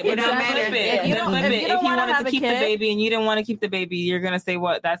flip it. But then flip it. If you Then don't- flip if it. you If don't he wanna wanted have to a keep the kid- baby and you didn't want to keep the baby, you're gonna say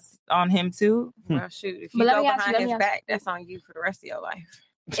what? That's on him too. Well, shoot. If But you let go me ask you, behind let me his ask back, that's on you for the rest of your life.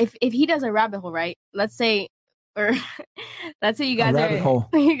 If he does a rabbit hole, right? Let's say, or let's say you guys rabbit hole.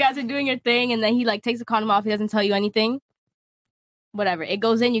 you guys are doing your thing, and then he like takes the condom off. He doesn't tell you anything. Whatever. It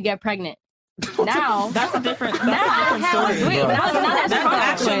goes in. You get pregnant. Now That's a different story. Wait, now that's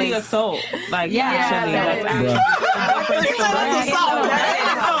actually assault. Like actually, that's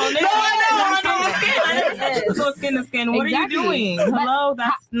go skin to skin. What Exactly. are you doing? But Hello,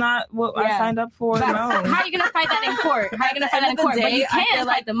 that's not what I Yeah. signed up for. But No. how are you gonna fight that in court? How are you gonna fight that in court? But you can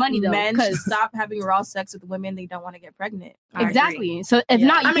fight the money though, men should because stop having raw sex with women they don't want to get pregnant. exactly. So if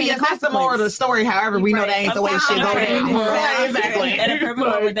not, you I mean, pay yes, the that's the moral of the story. However, we know that ain't the way shit go down. Right, Exactly. And a perfect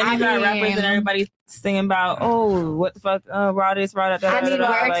world, but then you got rappers and everybody singing about, oh, what the fuck, raw this, raw that. I mean,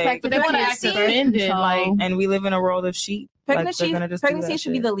 we're expected They to want to keep act seeing offended. Like, and we live in a world of sheep. Like, they're Pregnancy, gonna just do pregnancy that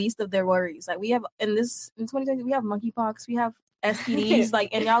should be shit. the least of their worries. Like we have in 2020, we have monkeypox, we have STDs, like,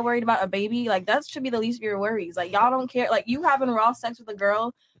 and y'all worried about a baby. Like that should be the least of your worries. Like y'all don't care. Like you having raw sex with a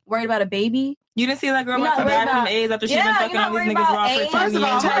girl, worried about a baby. You didn't see that girl You're about to not die worried from about- AIDS after she Yeah, been you're fucking not all these worried niggas about raw for AIDS. 10 First of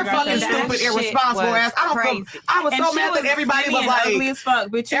all, years. her Her got fucking that stupid, shit irresponsible was ass. I was And so she mad that everybody skinny was and like, ugly as fuck,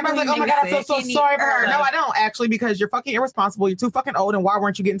 bitch. You everybody's like, really oh my god, I feel was so skinny. sorry for her. No, I don't actually, because you're fucking irresponsible. You're too fucking old, and why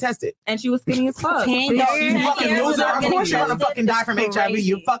weren't you getting tested? And she was skinny as fuck. 10 years. You fucking years loser. without Of getting course you're gonna tested fucking die is from HIV.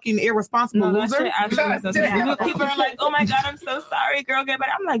 You crazy. fucking irresponsible No, that loser. shit actually makes no sense. People are like, oh my god, I'm so sorry, girl, get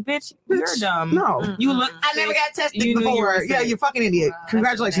better. I'm like, bitch, you're dumb. No. You look I never got tested You knew you before. were Yeah, sick. you're fucking idiot. nasty.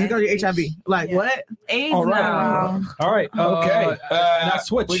 Congratulations, you got your HIV. Like what? AIDS All right. now. All right. Okay. Now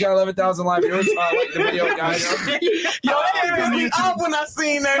switch. We got 11,000 live viewers. Like the video, guys. Yo, that pissed me off when I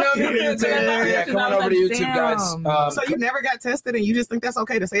seen that. Yeah, come on over to YouTube, guys. So you never got tested, and you just think that's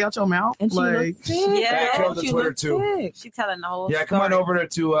okay to say out your mouth? And she Like, Yeah, come to she Twitter looks too. sick. She telling the whole Yeah, come on story. over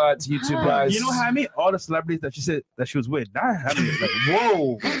to YouTube, guys. You know how I mean? All the celebrities that she said that she was with. That happened. Like,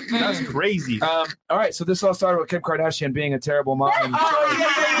 whoa, that's crazy. All right, so this all started with Kim Kardashian being a terrible mom. And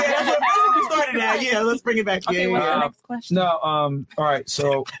That's what we started at. Yeah, let's bring it back. Okay, what's the next question? no, all right,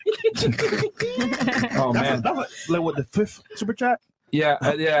 so oh man, That was like what the 5th super chat. yeah,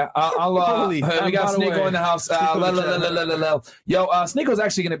 I'll Holy. we got by the Sneeko way, in the house. Sneeko Yo, Sneeko's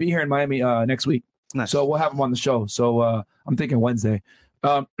actually going to be here in Miami next week, Nice. so we'll have him on the show. So I'm thinking Wednesday.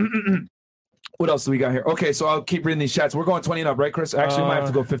 What else do we got here? Okay, so I'll keep reading these chats. We're going 20 and up, right, Chris? Actually, we might have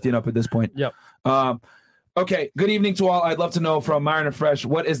to go 50 and up at this point. Yep. Okay, good evening to all. I'd love to know from Myron and Fresh,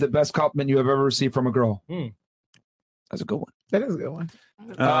 what is the best compliment you have ever received from a girl? That's a good one. That is a good one.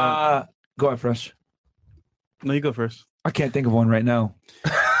 Go ahead, Fresh. No, you go first. I can't think of one right now.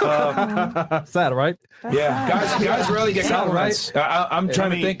 Sad, right? Yeah, guys rarely get Sad, compliments. I'm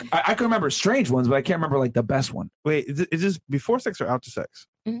trying to think. I can remember strange ones, but I can't remember like the best one. Wait, is this before sex or after sex?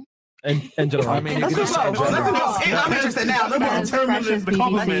 And general. I mean, you Let's can just say go. in general. I'm interested now. Let's go. Determine the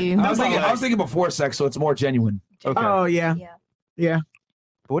compliment. I was thinking before sex, so it's more genuine. Okay. Oh yeah, yeah.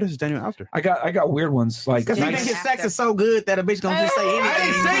 But what is genuine after? I got weird ones like Because you think his sex is so good that a bitch gonna just say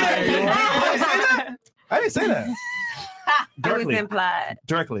anything. I didn't say that. It was Directly. implied.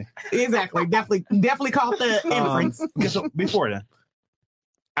 Directly. Exactly. Definitely caught the inference. Okay, so before then.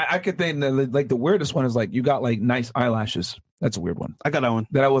 I could think that, like the weirdest one is like you got like nice eyelashes. That's a weird one. I got that one.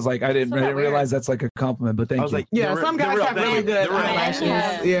 That I was like I didn't weird. realize that's like a compliment, but thank I was you. like, Yeah, they're some real- guys they're have real. really good They're real. eyelashes.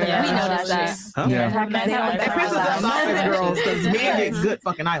 Yeah. Yeah. We noticed that. Huh? Yeah. It pisses us off as girls because men get good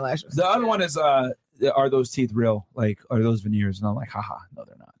fucking eyelashes. The other one is are those teeth real? Like are those veneers? And I'm like, haha, no,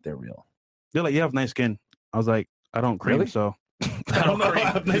 they're not. They're real. They're like, you have nice skin. I was like, I don't cream, Really? so I don't know.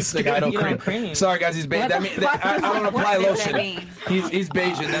 He's like, I don't You don't cream. cream. Sorry guys, he's Bayesian. That mean, I don't apply What does that lotion. mean? He's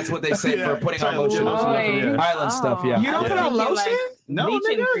Bayesian. That's what they say Yeah. for putting on Sorry, lotion. lotion, Island stuff. Yeah. You don't put on lotion? no,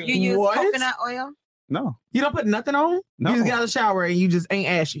 Bleaching nigga. cream. You use What? coconut oil? No. You don't put nothing on? No. You just get out of the shower and you just ain't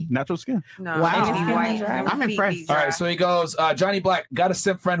ashy. Natural skin. No. Wow. I'm impressed. All right, so he goes, Johnny Black got a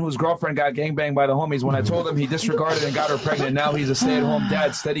simp friend whose girlfriend got gangbanged by the homies. When I told him, he disregarded and got her pregnant. Now he's a stay-at-home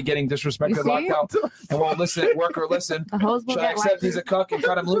dad, steady getting disrespected, locked out, and won't listen, work or listen. Should I accept he's a cuck and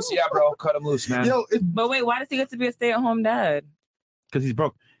cut him loose? Yeah, bro, cut him loose, man. But wait, why does he get to be a stay-at-home dad? Because he's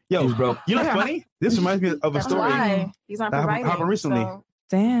broke. Yo, he's broke. You know what's funny? This reminds me of a story. Why? He's not that providing. happened recently. so-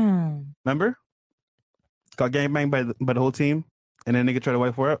 Damn. Remember? Got gangbanged by the whole team, and then nigga tried to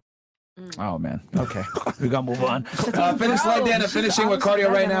wipe her up. Oh man. Okay, we gotta move on. Finish like Dana. Finishing with cardio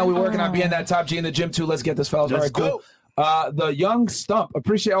right now. We're working on being that top G in the gym too. Let's get this, fellas. All right, cool. The young stump.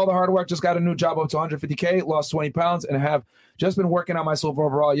 Appreciate all the hard work. Just got a new job up to 150K. Lost 20 pounds and have just been working on myself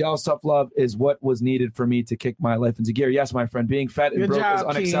overall. Y'all's tough love is what was needed for me to kick my life into gear. Yes, my friend. Being fat and Good broke job, is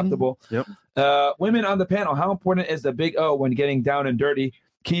unacceptable. Yep. Women on the panel. How important is the big O when getting down and dirty?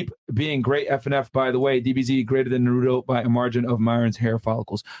 Keep being great FNF, by the way. DBZ greater than Naruto by a margin of Myron's hair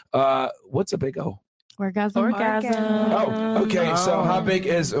follicles. What's a big O? Orgasm. Oh, okay. So how big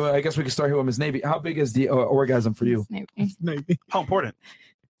is, I guess we can start here with Ms. Navy. How big is the orgasm for you? Maybe. How important?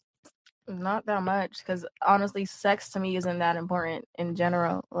 Not that much, because honestly, sex to me isn't that important in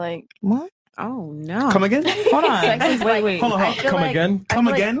general. Like what? Oh no! Come again? Hold on. Sex is Wait, like- wait. Hold on. I feel Come like- again. I feel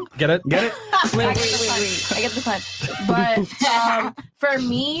like- Get it? Get it? Wait. I get the point. But for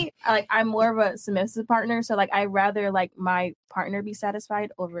me, like I'm more of a submissive partner, so like I rather like my partner be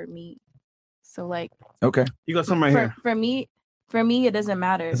satisfied over me. So like Okay. You got some right here. for me, it doesn't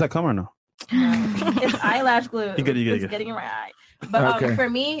matter. Is that cum or no? It's eyelash glue. You get it, you get it, It's you get it. getting in my eye. But Okay. for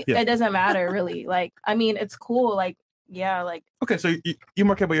me, Yeah. it doesn't matter really. Like I mean, it's cool. Like yeah, like Okay, so you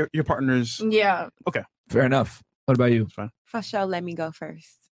more care about your partner's. yeah. Okay. Fair enough. What about you? Fine. For sure, let me go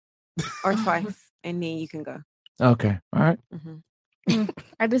first or twice, and then you can go. Okay. All right.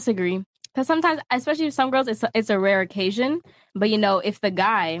 I disagree. Because sometimes, especially with some girls, it's a rare occasion. But you know, if the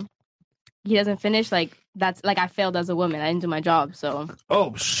guy he doesn't finish, like that's like I failed as a woman. I didn't do my job. So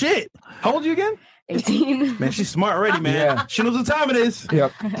Oh shit! How old are you again? 18. Man, she's smart already, man. Yeah. She knows what time it is.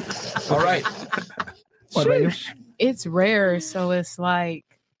 Yep. All right. What about you? It's rare, so it's like,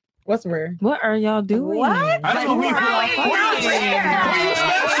 what's rare? What are y'all doing? What? I don't know who you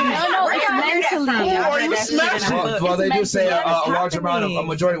No, it's mentally. Who are you smashing? Well, they do say a large amount of a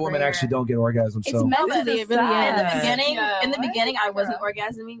majority of women actually don't get orgasms. It's So mentally, it really is. In the sad. beginning, I wasn't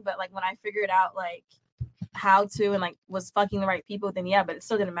orgasming, but like when I figured out like how to and like was fucking the right people, then yeah, but it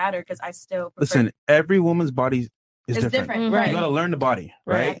still didn't matter because I still prefer. Listen, every woman's body is It's different. different, right. You gotta learn the body,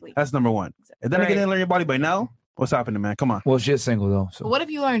 right? Exactly. That's number one. If then I Right. didn't learn your body by now, what's happening, man? Come on. Well, she is single though. But what if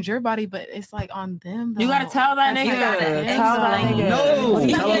you learned your body, but it's like on them? You gotta though? tell that That's nigga. like- Tell that nigga. No.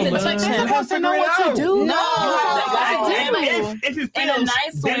 He's Tell getting him, the touch. man. He's supposed to know what to do. No. If you In a fails,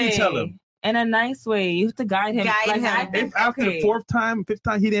 nice then way. you tell him. In a nice way. You have to guide him. Guide him. If after the fourth time, fifth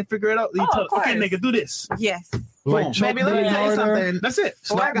time, he didn't figure it out, you tell him, okay, nigga, do this. Yes. Boom. Maybe let me tell you something. That's it.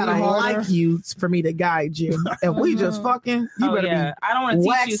 So I gotta like you for me to guide you. If we just fucking, you Oh, better yeah. be I don't wanna teach you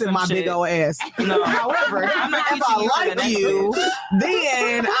waxing some my shit. big old ass. No. However, I'm not if teaching I you for the like next you, one.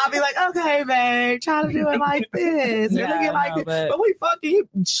 then I'll be like, okay, babe, try to do it like this. Yeah, Look at like no, this. But we fucking you.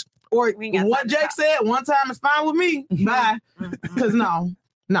 Or We ain't got what time to Jake said, one time is fine with me. Bye. Cause no.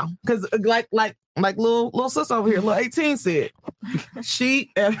 Cause like little sister over here, little 18 said,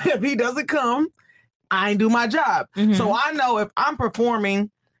 if he doesn't come, I ain't do my job. Mhm. So I know if I'm performing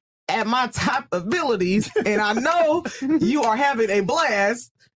at my top abilities and I know you are having a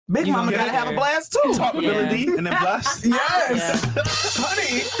blast, Big You Mama gonna gotta get have a there. blast too. Top ability and then blast. Yes.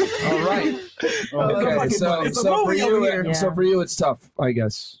 Honey. all right. Okay. So It's a so for movie over you, here. so for you, it's tough, I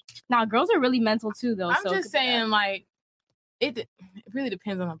guess. Now, girls are really mental too, though. I'm so just saying, like, it really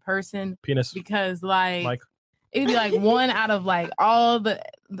depends on the person Penis. because, like, Mike. it'd be like one out of like all the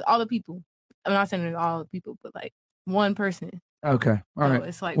people. I'm not saying it's all the people, but like one person. Okay. All So right.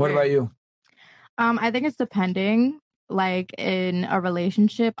 it's like what rare. about you? I think it's depending. Like in a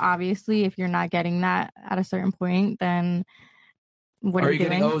relationship, obviously, if you're not getting that at a certain point, then what Are you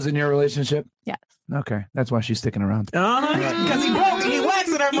getting doing? O's in your relationship? Yes. Okay. That's why she's sticking around. Because he broke it. He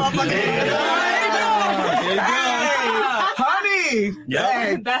waxing her motherfucker. Honey. Yeah.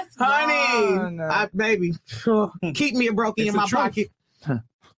 Hey, That's honey. wrong. Baby. Keep me a brokey It's in the my truth. pocket.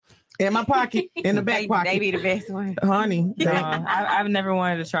 In my pocket. In the back pocket. They be the best one. Honey. No, I've never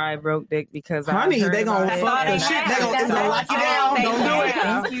wanted to try broke dick because Honey, I've heard they gonna about it. fuck the shit. They gonna lock you down. Don't do it.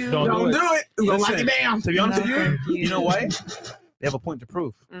 Thank you. Don't Don't do it. do it. It's gonna lock you Listen, down. To be honest No, with thank you, you. you know why? They have a point to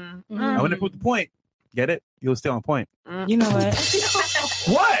prove. Mm. And when they prove the point, get it? You'll stay on point. You know what?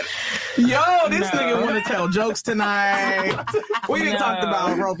 What? Yo, this nigga want to tell jokes tonight. We didn't talk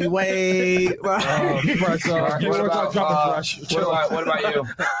about Roe v. Wade. What about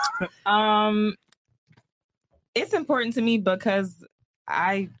you? It's important to me because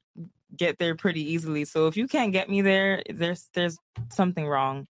I get there pretty easily. So if you can't get me there, there's something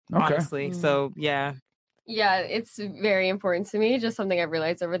wrong, honestly. So yeah. Yeah, it's very important to me. Just something I've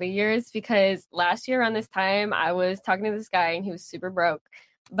realized over the years, because last year around this time, I was talking to this guy and he was super broke.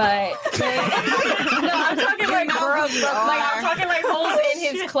 But no, I'm talking like broke. Like I'm talking like holes in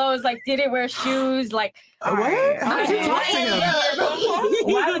his clothes. Like didn't wear shoes. Like what? How did you talk to him?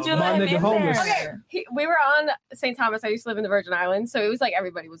 Why would you let him in there? Okay, we were on St. Thomas. I used to live in the Virgin Islands, so it was like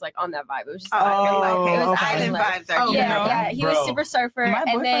everybody was like on that vibe. It was just it was island vibes. Yeah. He was super surfer,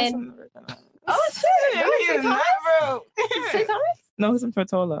 and then shit, St. Thomas. No, he's in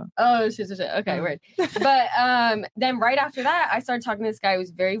Portola. Oh, shit. Okay, weird. But then right after that, I started talking to this guy who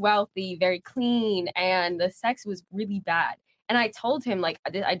was very wealthy, very clean, and the sex was really bad. And I told him, like,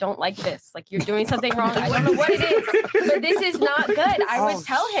 I don't like this. Like, you're doing something wrong. I don't know what it is, but this is not good. I would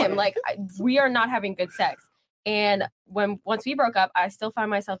tell him, like, we are not having good sex. And once we broke up, I still find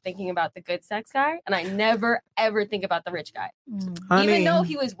myself thinking about the good sex guy, and I never ever think about the rich guy. Even though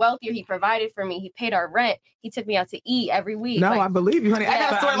he was wealthier, he provided for me, he paid our rent, he took me out to eat every week. No, I believe you, honey. I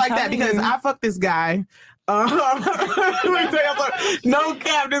got a story like that because I fucked this guy. Let me tell you, no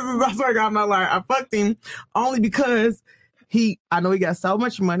cap. This is I swear to God, I'm not lying. I fucked him only because I know he got so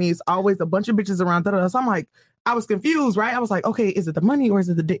much money. It's always a bunch of bitches around. So I'm like, I was confused, right? I was like, okay, is it the money or is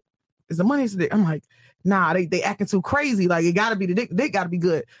it the dick? Is the money? Is the dick? I'm like, nah, they acting too crazy. Like, it gotta be the dick. The dick gotta be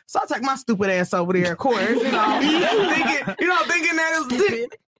good. So I take my stupid ass over there, of course, thinking that it's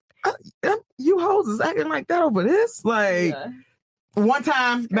dick. You hoes is acting like that over this. Like, one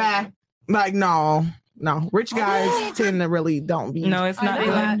time, bye. Like, no. Rich guys tend to really don't be. No, it's not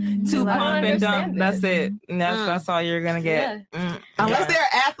like two pump and dump. That's it. And that's all you're gonna get. Unless they're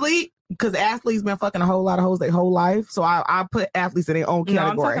an athlete. Because athletes been fucking a whole lot of hoes their whole life, so I put athletes in their own category. No,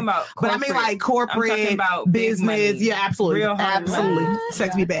 I'm talking about corporate. But I mean like corporate, business. Yeah, absolutely, absolutely.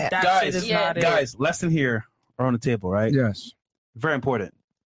 Sex be bad. Guys, lesson here are on the table, right? Yes. Very important.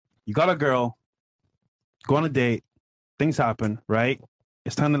 You got a girl, go on a date, things happen, right?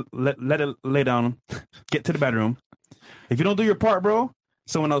 It's time to let it lay down, get to the bedroom. If you don't do your part, bro,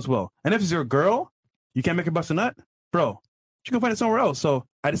 someone else will. And if it's your girl, you can't make her bust a nut, bro. She can find it somewhere else. So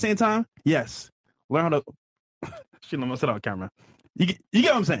at the same time, yes, learn how to. She almost said on camera. You get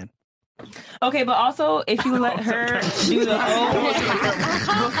what I'm saying? Okay, but also if you let her do the whole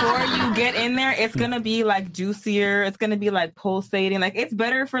before you get in there, it's gonna be like juicier. It's gonna be like pulsating. Like it's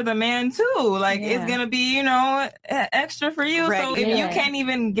better for the man too. Like it's gonna be, extra for you. So if you can't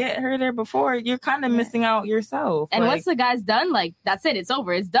even get her there before, you're kind of missing out yourself. And once the guy's done, like that's it. It's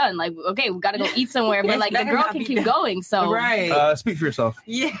over. It's done. Like okay, we gotta go eat somewhere. But like the girl can keep going. So speak for yourself.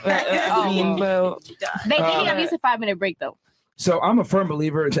 Yeah. They need at least a 5-minute break though. So I'm a firm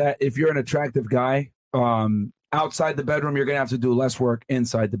believer that if you're an attractive guy, outside the bedroom, you're going to have to do less work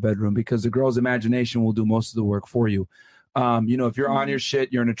inside the bedroom because the girl's imagination will do most of the work for you. If you're on your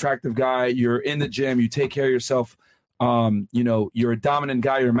shit, you're an attractive guy, you're in the gym, you take care of yourself, you're a dominant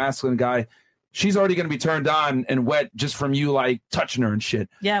guy, you're a masculine guy. She's already going to be turned on and wet just from you like touching her and shit.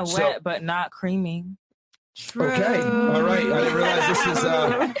 Yeah, wet, but not creamy. True. Okay. All right. I didn't realize this is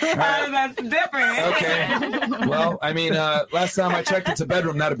right. That's different. Okay. Well, I mean, last time I checked, it's a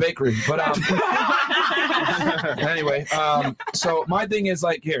bedroom, not a bakery. But anyway, so my thing is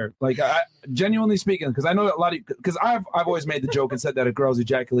like here, like I, genuinely speaking, because I know that a lot of because I've always made the joke and said that a girl's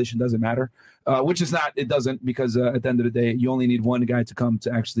ejaculation doesn't matter, which is not. It doesn't because at the end of the day, you only need one guy to come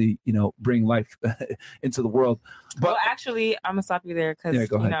to actually, bring life into the world. But well, actually, I'm gonna stop you there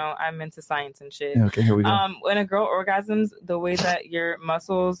because I'm into science and shit. Yeah, okay, here we go. When a girl orgasms, the way that your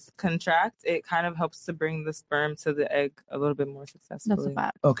muscles contract, it kind of helps to bring the sperm to the egg a little bit more successfully. That's a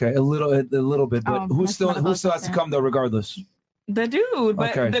fact. Okay, a little bit, but who still has to come though, regardless? The dude,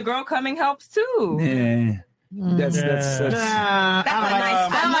 but the girl coming helps too. Yeah. That's I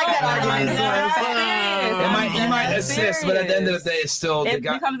like that argument. It might assist, but at the end of the day, it's still it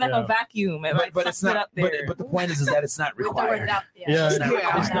becomes like a vacuum. But it's not. But the point is that it's not required. It's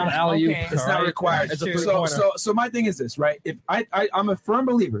not an alley-oop. It's not required. So my thing is this, right? If I'm a firm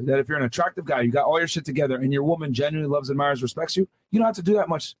believer that if you're an attractive guy, you got all your shit together, and your woman genuinely loves, admires, respects you, you don't have to do that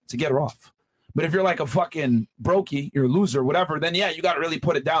much to get her off. But if you're like a fucking brokey, you're a loser, whatever, then yeah, you got to really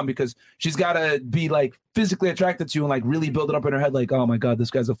put it down because she's got to be like physically attracted to you and like really build it up in her head like, oh my God, this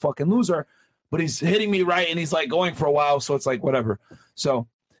guy's a fucking loser, but he's hitting me right and he's like going for a while. So it's like whatever. So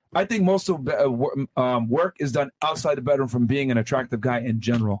I think most of work is done outside the bedroom from being an attractive guy in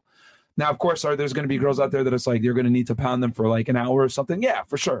general. Now, of course, there's going to be girls out there that it's like you're going to need to pound them for like an hour or something. Yeah,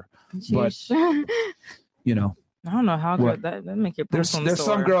 for sure. But you know, I don't know how What? good that make your there's some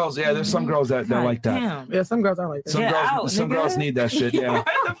girls. Yeah, there's some girls that like that. Damn. Yeah, some girls are like that. Some girls need that shit. Yeah. What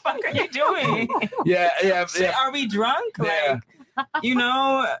the fuck are you doing? Yeah. Shit, are we drunk? Yeah. Like, you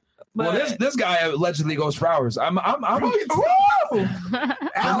know. Well, this guy allegedly goes for hours. I'm Hours?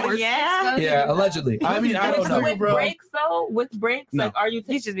 Yeah. Yeah, allegedly. I mean, I don't know. With breaks though, with breaks, like, are you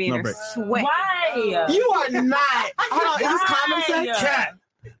just being a sweat? Why? You are not. Hold on, is this common sense? Cat.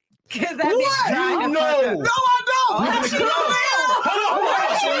 Because that What? No, I don't.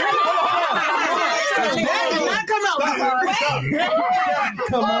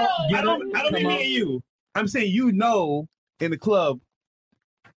 Come on. I don't mean me and you. I'm saying in the club.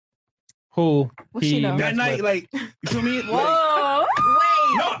 Who What she know? That night, like, you feel me? Whoa. Wait.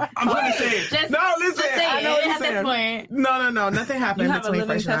 No, I'm trying to say. No, listen. I know what you're saying. No. Nothing happened You have a between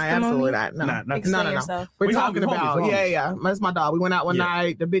living Fresh and I. testimony? Absolutely not. No. Nah, No. We're talking about, yeah. That's my dog. We went out one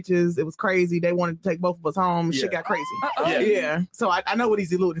night. The bitches, it was crazy. They wanted to take both of us home. Shit got crazy. Yeah. So I know what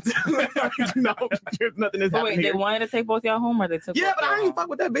he's alluding to. No, there's nothing that's happening Wait, they here. wanted to take both y'all home, or they took? Yeah, both but I y'all ain't fuck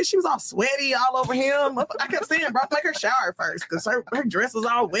with that bitch. She was all sweaty all over him. I kept saying, bro, make her shower first because her dress was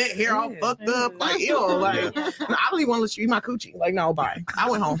all wet, hair all fucked up. Like, ew. Like, I don't even want to let you eat my coochie. Like, no, bye. I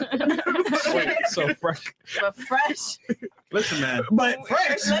went home. Wait, so fresh. But fresh. Listen, man. But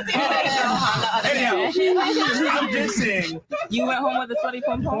fresh. Anyhow, I'm just saying. You went home with a sweaty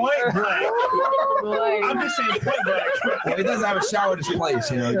pom pom. Point blank. I'm just saying point blank. Well, he doesn't have a shower at his place,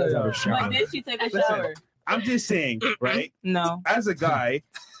 He doesn't have a shower. But did she take a Listen, shower? I'm just saying, right? No. As a guy,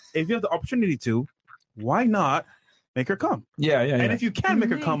 if you have the opportunity to, why not make her come? Yeah. And if you can make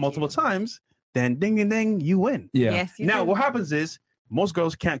her come multiple times, then ding ding ding, you win. Yeah. Yes, you Now, do. what happens is most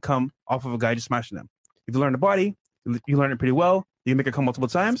girls can't come off of a guy just smashing them. If you learn the body, you learn it pretty well. You make her come multiple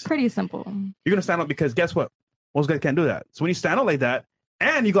times. Pretty simple. You're gonna stand up because guess what? Most guys can't do that. So when you stand up like that,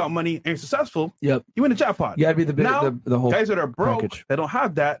 and you got money and you're successful, Yep. you win the jackpot. You gotta be now, the whole guys that are broke package. that don't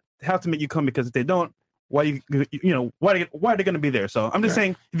have that have to make you come because if they don't, why are they going to be there? So I'm just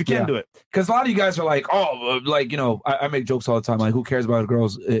saying if you can't do it, because a lot of you guys are like, I make jokes all the time, like who cares about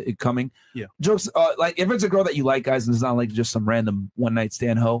girls coming? Yeah, jokes like if it's a girl that you like, guys, and it's not like just some random one night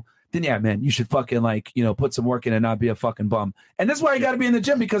stand hoe. Then yeah, man, you should fucking put some work in and not be a fucking bum. And that's why you got to be in the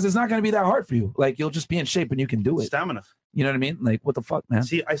gym because it's not going to be that hard for you. Like you'll just be in shape and you can do it. Stamina. You know what I mean? Like what the fuck, man?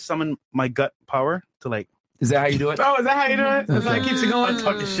 See, I summon my gut power to like. Is that how you do it? Oh, is that how you do it? Is that keeps you going? I'm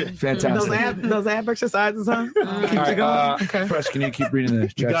talking shit. Fantastic. Those ab exercises, huh? All right, Fresh, can you keep reading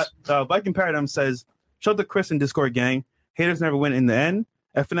this? You got Viking Paradigm says, shout out to Chris and Discord gang. Haters never win in the end.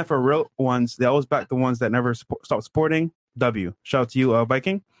 FNF are real ones. They always back the ones that never stop supporting. W. Shout out to you,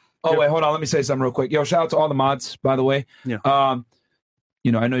 Viking. Oh, wait, hold on. Let me say something real quick. Yo, shout out to all the mods, by the way. Yeah. I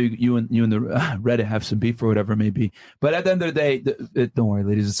know you and the Reddit have some beef or whatever it may be. But at the end of the day, don't worry,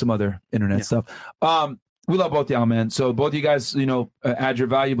 ladies. It's some other internet stuff. We love both y'all, man. So both you guys, add your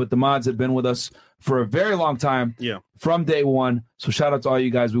value. But the mods have been with us for a very long time. Yeah. From day one. So shout out to all you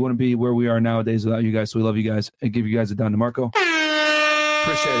guys. We wouldn't be where we are nowadays without you guys. So we love you guys. And give you guys a down to Marco.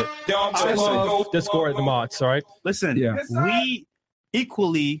 Appreciate it. I love Discord the mods. All right. Listen, we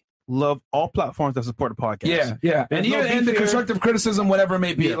equally love all platforms that support the podcast. Yeah. There's And no even the beef here. constructive criticism, whatever it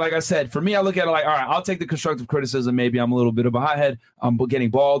may be. Yeah. Like I said, for me, I look at it like, all right, I'll take the constructive criticism. Maybe I'm a little bit of a hothead. I'm getting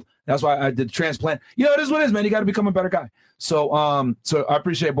bald. That's why I did the transplant. It is what it is, man. You got to become a better guy. So I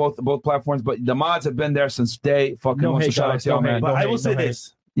appreciate both platforms, but the mods have been there since day fucking No one. So hate, shout out guys. to y'all, No hate, man. But I will say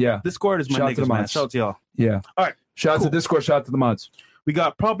this. Yeah. Discord is my Shout out to niggas, the man. mods. Shout out to y'all. Yeah. All right. Shout out to Discord. Shout out to the mods. We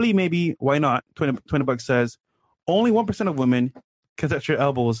got probably maybe, why not? 20 bucks says, only 1% of women can touch your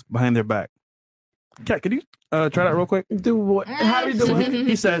elbows behind their back. Kat, could you try that real quick? Do what? How do you do it?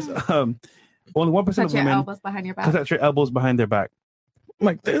 He says, only 1% of Touch your women elbows behind your can back. touch your elbows behind their back.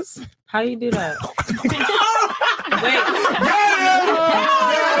 Like this? How you do that?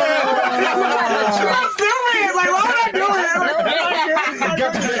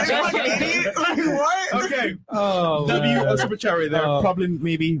 Okay. Oh, W super cherry there. Probably,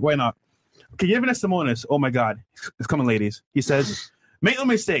 maybe, why not? Okay, Yevgeny Simonis. Oh my God, it's coming, ladies. He says, "Make no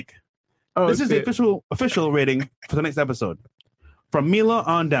mistake. This is the official rating for the next episode. From Mila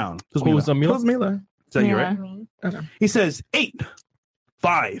on down. Who's Mila? Who's Mila? Is that you, right? Okay. He says 8,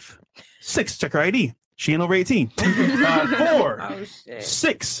 5, 6. Check her ID. She ain't over 18. 4,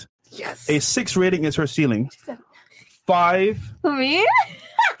 6. Yes. A 6 rating is her ceiling. 5, Me?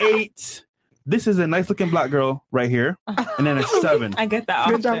 8. This is a nice looking black girl right here, and then a 7. I get that.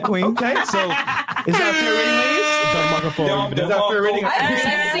 Good job, Queen. Okay, so is that fair rating, ladies? Is that fair rating?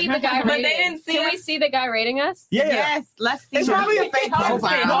 Let's see the guy But they rating. didn't see Can we see the guy rating us? Yeah. Yes, let's see. It's probably a fake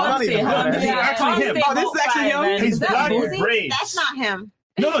profile. Don't even bother. This is actually him. Oh, this is actually him? He's Is that black with Boozy? braids. That's not him.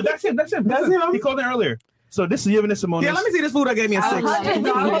 No, that's him. That's him. That's him? He called in earlier. So this is Yevgeny Simonis. Yeah, let me see this fool that gave me a 6.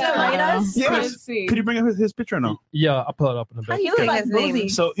 Chris, could you bring up his picture or no? Yeah, I'll pull it up in a bit. He looks like Boozy.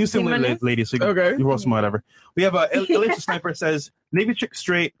 So you seem like ladies. So you roast him, whatever. We have Alicia Sniper says Navy chick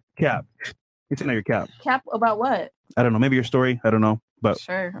straight cap. You're saying your cap. Cap about what? I don't know. Maybe your story. I don't know. But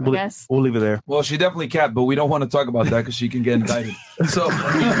Sure, I we'll, guess. we'll leave it there. Well, she definitely capped, but we don't want to talk about that because she can get indicted. So we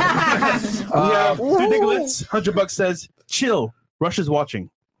have Nicholas. $100 says chill. Russia's watching.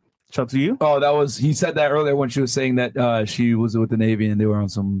 Shout out to you. Oh, he said that earlier when she was saying that she was with the Navy and they were on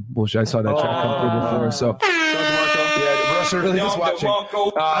some bullshit. I saw that chat come through before. So yeah, Russia really is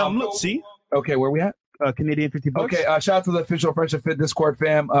watching. Let's see. Okay, where we at? Canadian $50. Okay, shout out to the official Fresh and Fit Discord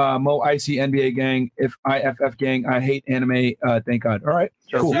fam. Mo Icy NBA gang, IFF gang. I hate anime. Thank God. All right,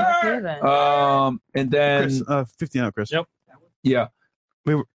 cool. And then Chris, 50 out, Chris. Yep. Yeah.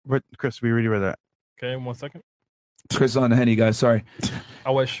 Chris, we already read that. Okay, 1 second. Chris on the Henny, guys. Sorry.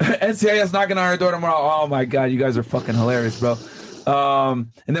 I wish. NCIS knocking on our door tomorrow. Oh my God, you guys are fucking hilarious, bro. And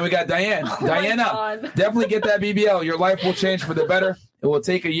then we got Diane. Diana, definitely get that BBL. Your life will change for the better. It will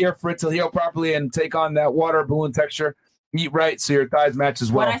take a year for it to heal properly and take on that water balloon texture. Eat right so your thighs match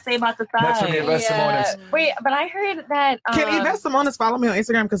as well. What I say about the thighs? That's from Yvette Simonis. Wait, but I heard that. Can Yvette Simonis follow me on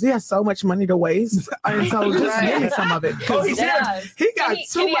Instagram because he has so much money to waste, and so just give me some of it. Oh, Because yes. he got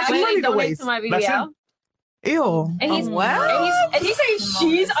too much money to donate waste. to my That's BBL? him. Ew. And he's well. and he's saying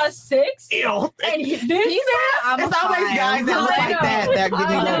she's a 6. Ew. And he said, It's always guys that look like that give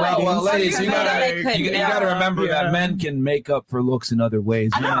me the weddings. Well, ladies, you gotta remember that men can make up for looks in other ways.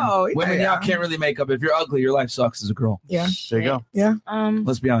 I know, Women, yeah. y'all can't really make up. If you're ugly, your life sucks as a girl. Yeah. There you go. Yeah.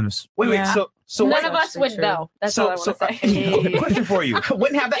 Let's be honest. Wait. So none of us would know. That's all I want to say. Question for you.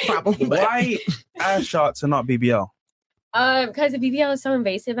 Wouldn't have that problem. Why ass shots and not BBL? Because the BBL is so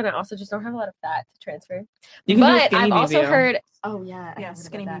invasive, and I also just don't have a lot of fat to transfer. You can do But skinny I've also BBL. heard. Oh yeah, Yeah,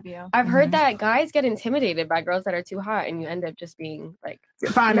 skinny BBL. I've heard that guys get intimidated by girls that are too hot, and you end up just being like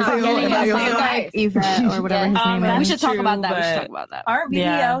Fine. not Say, getting am I it. okay? Like, Yvette or whatever his name is. We should talk true, about that. We should but- talk about that. Aren't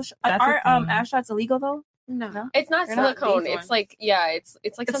Yeah, BBL that's a aren't thing. ass shots illegal though? No, it's not They're not silicone. these It's like it's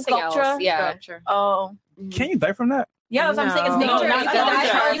like It's something sculpture? else. Yeah. Sculpture. Oh. Can you die from that? Yeah, that's what I'm saying. It's No, nature. not You can die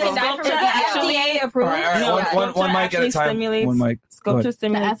sculpture. from- you can die from Sculpture actually FDA approved. All right, No, one sculpture mic at a actually time. stimulates- One mic. Go Sculpture ahead.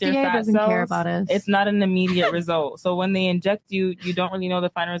 stimulates The your FDA fat doesn't cells. care about us. It's not an immediate result. So when they inject you, you don't really know the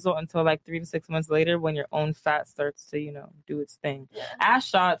final result until like 3 to 6 months later when your own fat starts to, do its thing. Ass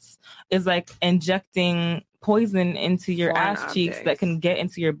shots is like injecting poison into your Foreign ass cheeks that objects. can get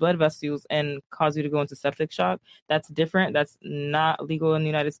into your blood vessels and cause you to go into septic shock. That's different. That's not legal in the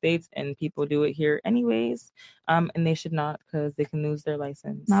United States, and people do it here anyways. And they should not because they can lose their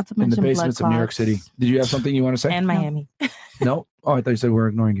license. Not to In the mention blood basements of New York clots. City. Did you have something you want to say? And Miami. No? Oh, I thought you said we're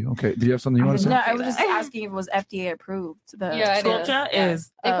ignoring you. Okay. Did you have something you want to say? No, I was just asking if it was FDA approved. The Yeah, it is. Sculpture Yeah.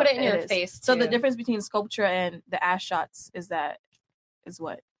 is. They put it in it your is. face. So the too. difference between sculpture and the ass shots is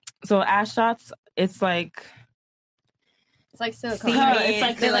what? So ass shots, it's like It's like silicone. It's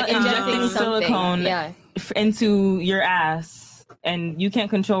like they're like injecting injecting something. silicone Yeah. into your ass, and you can't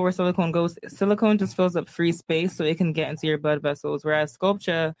control where silicone goes. Silicone just fills up free space so it can get into your blood vessels. Whereas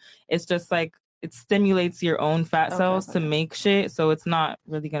sculpture, it's just like it stimulates your own fat cells to make shit, so it's not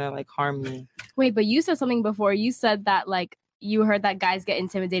really gonna like harm you. Wait, but you said something before. You said that like you heard that guys get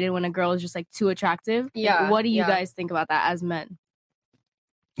intimidated when a girl is just like too attractive. Like, Yeah, what do you yeah. guys think about that as men?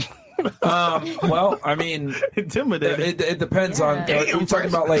 Well, I mean, intimidated. It depends on. Yeah. Are you talking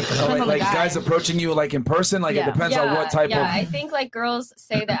about like on the guy. guys approaching you like in person? Like it depends on what type Yeah, of. I think like girls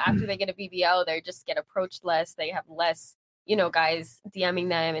say that after they get a BBL, they just get approached less. They have less, guys DMing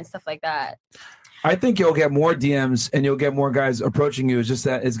them and stuff like that. I think you'll get more DMs and you'll get more guys approaching you. It's just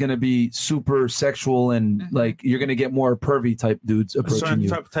that it's going to be super sexual and like you're going to get more pervy type dudes approaching certain you.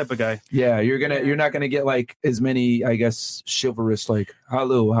 type of guy. Yeah, you're not gonna get like as many, I guess, chivalrous like,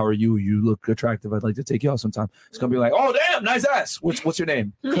 "Hello, how are you? You look attractive. I'd like to take you out sometime." It's gonna be like, "Oh, damn, nice ass. What's your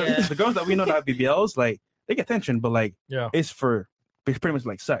name?" The girls that we know that have BBLs, like they get attention, but like it's pretty much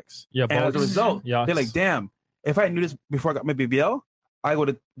like sex. Yeah, and as a both. result, Yes. they're like, "Damn, if I knew this before I got my BBL, I would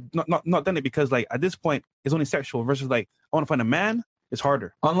have not done it because like at this point it's only sexual versus like I want to find a man. It's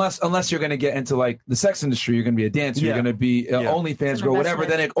harder Unless you're gonna get into like the sex industry, you're gonna be a dancer, you're gonna be OnlyFans girl, whatever.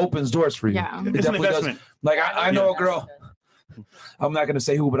 Then it opens doors for you. Yeah. It It's an definitely does. investment. Like I know a girl. I'm not gonna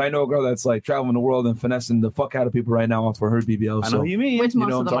say who, but I know a girl that's like traveling the world and finessing the fuck out of people right now off for her BBL. I know So who you mean. Which you most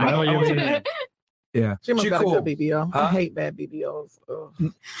know of what them I'm are. talking about? Yeah, She must got cool. a good BBL. I Huh? hate bad BBLs.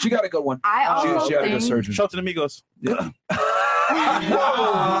 Ugh. She got a good one. I also she had a good think- surgeon. Shout out to the Migos.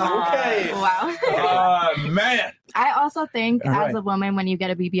 Okay. Wow. Man. I also think All as right. a woman, when you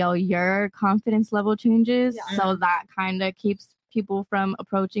get a BBL, your confidence level changes. So that kind of keeps people from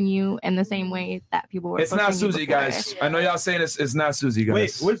approaching you in the same way that people were. It's not approaching you Susie, before. guys. I know y'all saying it's not Susie,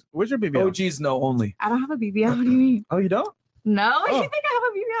 guys. Wait, where's your BBL? OGs know only. I don't have a BBL. What do you mean? Oh, you don't? No, Oh. you think I have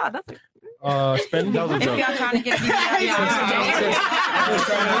a BBL? That's Spin. That was a If joke. y'all trying to get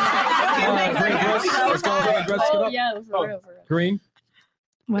Oh, yeah, for real. Green.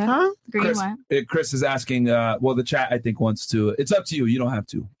 what? Huh? Green Chris, what? Chris is asking. Well, the chat I think wants to. It's up to you. You don't have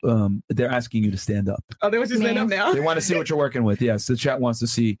to. They're asking you to stand up. Oh, they want you to stand up now? They want to see what you're working with. Yes, the chat wants to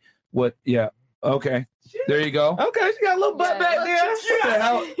see what. Yeah. Okay. There you go. Okay, she got a little butt back there. What the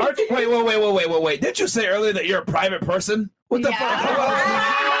hell? Wait. Didn't you say earlier that you're a private person? What the fuck?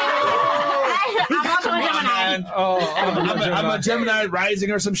 I'm also a Gemini. I'm a Gemini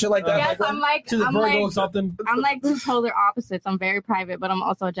rising or some shit like that. Yes, I'm like She's a I'm Virgo like or something. I'm like two polar opposites. I'm very private, but I'm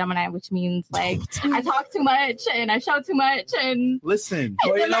also a Gemini, which means like I talk too much and I show too much and Listen.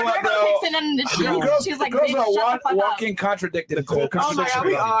 Well, you then know my what, girl bro? kicks in and she's like, girls bitch, are shut the fuck up. walking contradicted. Oh my God,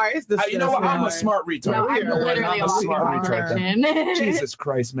 we are. It's You know what? I'm a disgusting. smart retard. No, I'm literally I'm a a smart walking retard. contradiction. Jesus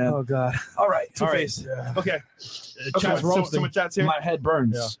Christ, man. Oh God. All right. Two-Face. Okay. Chat's roasting. Someone chats here. My head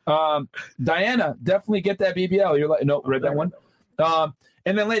burns. Diana, definitely get that BBL. You're like, no, read that one.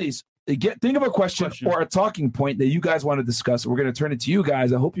 And then, ladies, think of a question or a talking point that you guys want to discuss. We're going to turn it to you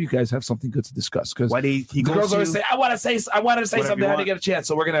guys. I hope you guys have something good to discuss because the girls always say, I want to say something. I didn't get a chance.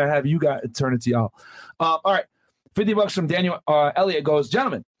 So we're going to have you guys turn it to y'all. All right. $50 from Daniel Elliott goes,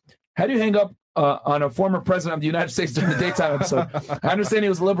 gentlemen, how do you hang up on a former president of the United States during the daytime episode? I understand he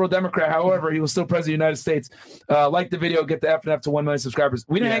was a liberal Democrat. However, he was still president of the United States. Like the video, get the FNF to 1 million subscribers.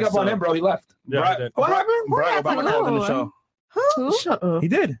 We didn't hang up on him, bro. He left. Yeah, he did. What happened? Barack Obama called in the show. Who? Shut up. He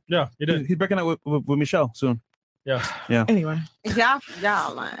did. Yeah, he did. He's breaking up with Michelle soon. Yeah. Yeah. Anyway. Y'all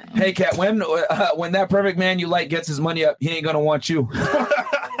lying. Hey, Kat, when that perfect man you like gets his money up, he ain't going to want you.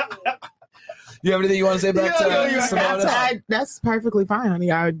 You have anything you want to say about That's perfectly fine,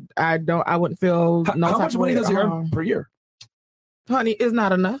 honey. I wouldn't feel no how type much of money way does he at earn all. per year? Honey, it's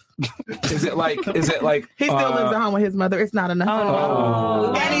not enough. Is it like he still lives at home with his mother. It's not enough.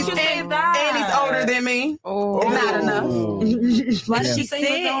 Oh. And he's older than me. Oh. It's not enough. Like Yeah. she said,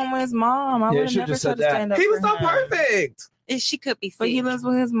 he was going with his mom. I Yeah, would she have never just tried said to stand that. up. He was for so him. perfect. She could be sick. But he lives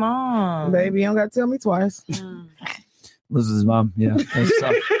with his mom. Baby, you don't got to tell me twice. Lives with his mom. Yeah. That's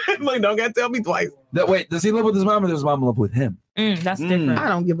tough. Look, don't got to tell me twice. Wait, does he live with his mom or does his mom live with him? That's different. I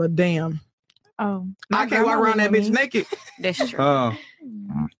don't give a damn. Oh, I can't walk around that bitch naked. That's true. Oh.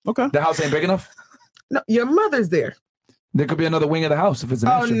 Okay. The house ain't big enough? No, your mother's there. There could be another wing of the house if it's an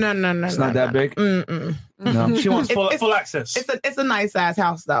Oh extra. no! It's not that big. Mm-mm. No. She wants full access. It's a nice size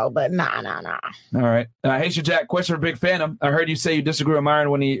house though, but nah. All right. Hey, Jack, question for Big Phantom. I heard you say you disagree with Myron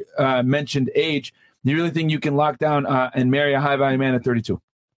when he mentioned age. Do you really think you can lock down and marry a high value man at 32?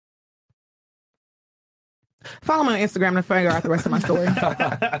 Follow me on Instagram to figure out the rest of my story.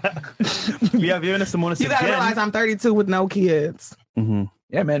 Yeah, Vienna Simona. You gotta realize I'm 32 with no kids. Mm-hmm.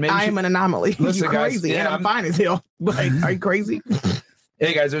 Yeah, man. Maybe I am an anomaly. Listen, You guys, crazy, yeah, and I'm fine as hell. Like, are you crazy?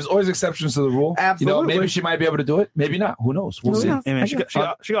 Hey, guys, there's always exceptions to the rule. Absolutely. You know, maybe she might be able to do it. Maybe not. Who knows? We'll Who see. knows? Hey man, she got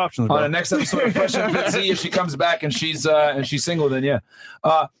options. On Bro. the next episode of Fresh and Fit, see if she comes back and she's single. Then yeah.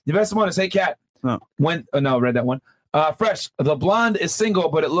 The best one is Hey Cat. No. No, read that one. Fresh. The blonde is single,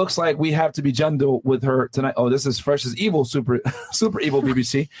 but it looks like we have to be gentle with her tonight. Oh, this is Fresh's evil, super evil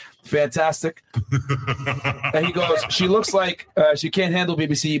BBC. Fantastic. And he goes, she looks like she can't handle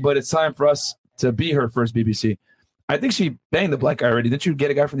BBC, but it's time for us to be her first BBC. I think she banged the black guy already. Didn't you get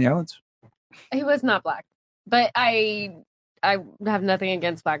a guy from the islands? He was not black, but I have nothing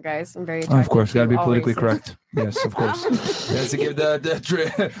against black guys. I'm very Of course, got to be all politically races. correct. Yes, of course. That's to give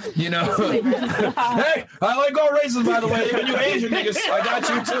the you know. Hey, I like all races, by the way. Even you Asian niggas, I got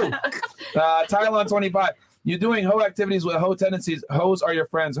you too. Thailand 25. You're doing hoe activities with hoe tendencies. Hoes are your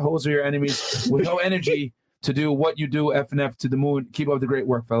friends. Hoes are your enemies. With hoe energy to do what you do, FNF to the moon. Keep up the great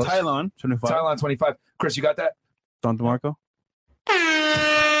work, fellas. Thailand 25. Thailand 25. Chris, you got that? Don DeMarco.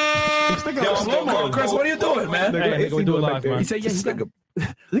 Yo, slow-mo. Chris, what are you doing, man? Hey, we do it live, man. He said, yes, nigga.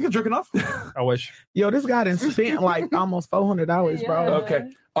 Nigga jerking off? I wish. Yo, this guy done spent like almost $400, bro.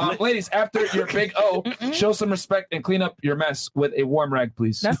 Okay. Ladies, after your big O, show some respect and clean up your mess with a warm rag,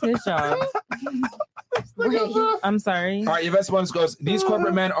 please. That's his job. I'm sorry. All right, Yvette Ones goes, these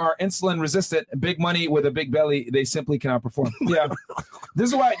corporate men are insulin resistant, big money with a big belly. They simply cannot perform. Yeah. This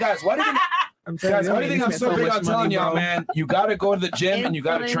is why, guys, why I'm telling Guys, you, only thing I'm so big on telling y'all, man, you gotta go to the gym and you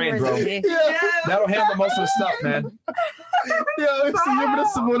gotta train, bro. That'll handle most of the stuff, man. Yo,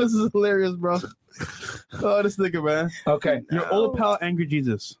 this is hilarious, bro. Oh, this nigga, man. Okay. Your old pal, Angry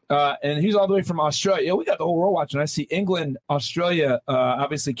Jesus. And he's all the way from Australia. Yo, we got the whole world watching. I see England, Australia,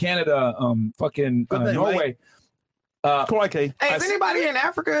 obviously Canada, fucking Norway. Hey, is anybody in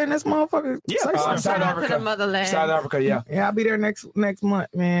Africa in this motherfucker? Yeah, Say something. South Africa. South Africa, yeah. Yeah, I'll be there next month,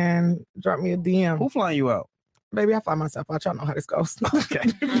 man. Drop me a DM. Who flying you out? Baby, I fly myself out. Y'all know how this goes.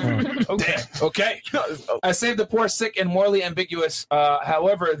 Okay. I saved the poor, sick, and morally ambiguous.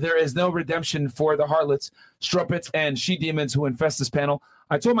 However, there is no redemption for the harlots, strumpets, and she-demons who infest this panel.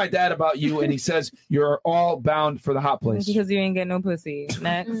 I told my dad about you, and he says you're all bound for the hot place. Because you ain't get no pussy.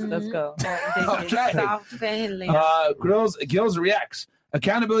 Next, let's go. Gills reacts.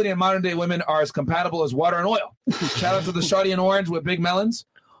 Accountability in modern day women are as compatible as water and oil. Shout out to the shawty in orange with big melons.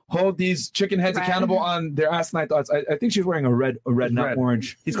 Hold these chicken heads accountable on their asinine thoughts. I think she's wearing a red, not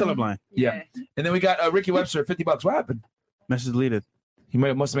orange. He's colorblind. Yeah. And then we got Ricky Webster, $50. What happened? Message deleted. He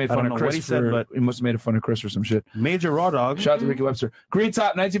must have made fun of Chris. He must have made fun of Chris or some shit. Major Raw Dog. Shout out to Ricky Webster. Green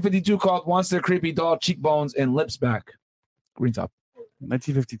Top, 1952, called wants their creepy doll cheekbones and lips back. Green Top.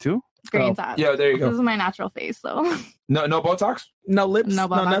 1952? Green top. Yeah, there you go. This is my natural face, so No Botox? No lips? no,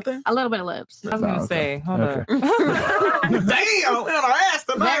 No Botox. nothing? A little bit of lips. I was gonna say, hold Okay. up. Damn, we on our ass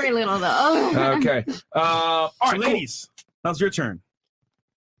tonight. Very little though. Okay. All So, right, ladies, now's your turn.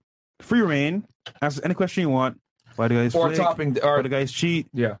 Free reign. Ask any question you want. Why do guys Or flick? topping, Why do guys cheat?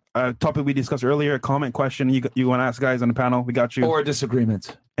 Yeah. Topic we discussed earlier. Comment question. You want to ask guys on the panel? We got you. Or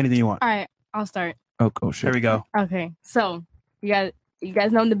disagreement. Anything you want. All right, I'll start. Oh shit. There we go. Okay, so you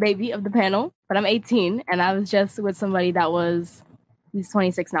guys know I'm the baby of the panel, but I'm 18, and I was just with somebody that he's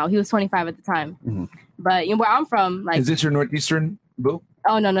 26 now. He was 25 at the time. Mm-hmm. But where I'm from, like, Is this your Northeastern boo?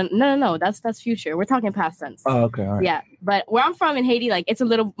 oh no, that's future. We're talking past tense. Oh, okay. All right. Yeah, but where I'm from in Haiti, like, it's a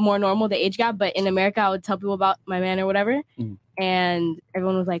little more normal, the age gap. But in America, I would tell people about my man or whatever, and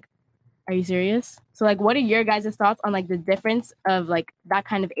everyone was like, "Are you serious?" So, like, what are your guys' thoughts on, like, the difference of, like, that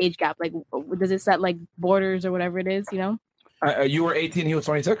kind of age gap? Like, does it set, like, borders or whatever it is, you know? You were 18, he was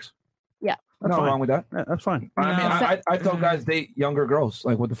 26? Yeah. Nothing wrong with that. Yeah, that's fine. I mean, I tell guys date younger girls.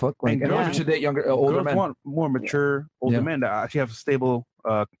 Like, what the fuck? Like, And and girls- girls should date older Girls men. want more mature, older Yeah. men that actually have stable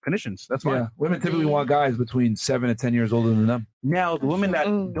conditions. That's fine. Yeah, women typically want guys between 7 and 10 years older than them. Now, the women that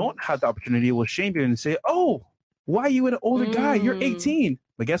don't have the opportunity will shame you and say, "Oh, why are you with an older guy? You're 18."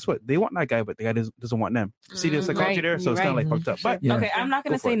 But guess what? They want that guy, but the guy doesn't want them. See the psychology there? So it's kind of like fucked up. But Okay, I'm not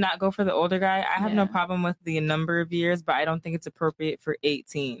going to say not go for the older guy. I have no problem with the number of years, but I don't think it's appropriate for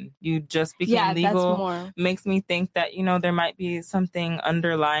 18. You just became Yeah, that's legal. more. Makes me think that, there might be something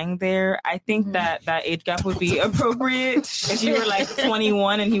underlying there. I think that age gap would be appropriate. If you were like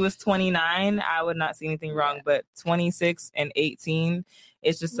 21 and he was 29, I would not see anything wrong. But 26 and 18,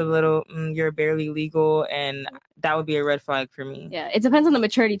 it's just a little, you're barely legal, and that would be a red flag for me. Yeah, it depends on the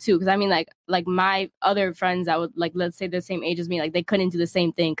maturity too. Because I mean, like my other friends that would, like, let's say the same age as me, like, they couldn't do the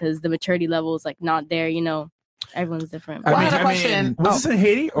same thing because the maturity level is, like, not there. Everyone's different. I had a question. Was this in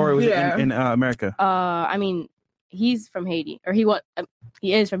Haiti or was Yeah. it in America? I mean, he's from Haiti, or he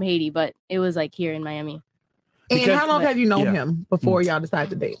is from Haiti, but it was like here in Miami. And how long Like, have you known yeah. him before y'all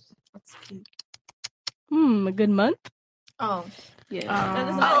decided to date? A good month. Oh.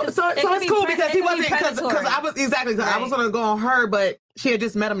 Yeah. So it's cool because he wasn't because I was exactly 'cause I was gonna go on her, but she had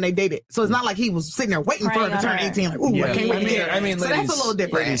just met him. And they dated, so it's not like he was sitting there waiting for her to turn 18. Like, ooh, I can't wait to get her. I mean, so ladies, that's a little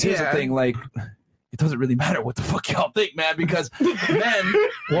different. Ladies, here's the thing, like, it doesn't really matter what the fuck y'all think, man, because men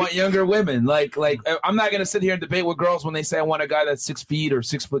want younger women. Like, I'm not gonna sit here and debate with girls when they say I want a guy that's 6 feet or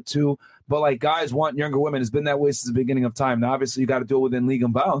 6'2", but like, guys want younger women. It's been that way since the beginning of time. Now, obviously, you got to do it within legal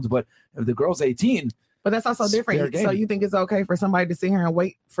bounds, but if the girl's 18. But that's also it's fair different. game. So you think it's okay for somebody to sit here and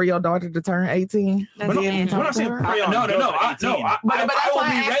wait for your daughter to turn 18? But no, we're not saying prey on girls at 18. But that's I why will I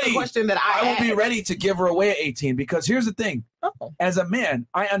be asked the ready. question that I will be asked. ready to give her away at 18 because here's the thing. As a man,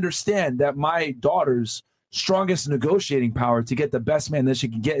 I understand that my daughter's strongest negotiating power to get the best man that she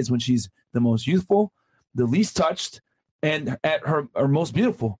can get is when she's the most youthful, the least touched, and at her most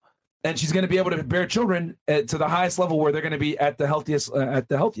beautiful. And she's going to be able to bear children to the highest level where they're going to be at the healthiest.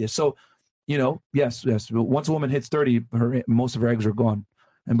 So, yes. Once a woman hits 30, most of her eggs are gone,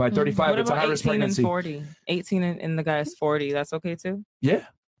 and by 35, What it's a about high risk 18 and pregnancy. 40? 18 and the guy's 40. That's okay too? Yeah,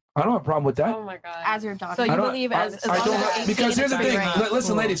 I don't have a problem with that. Oh my god. As your daughter. So you I don't- believe I- as I long don't as have- 18, because here's the it's thing. right.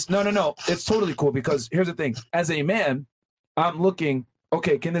 Listen, ladies. No. It's totally cool because here's the thing. As a man, I'm looking.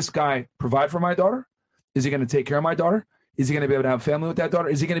 Okay, can this guy provide for my daughter? Is he going to take care of my daughter? Is he going to be able to have a family with that daughter?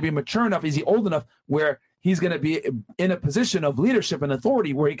 Is he going to be mature enough? Is he old enough where he's going to be in a position of leadership and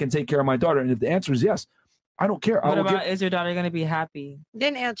authority where he can take care of my daughter? And if the answer is yes, I don't care. What about, is your daughter going to be happy?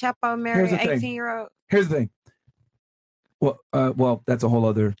 Didn't El Chapo marry Here's an the thing. 18-year-old? Here's the thing. Well, that's a whole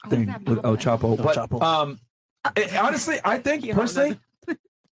other thing with El Chapo. But honestly, I think personally,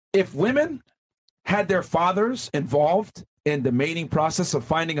 if women had their fathers involved in the mating process of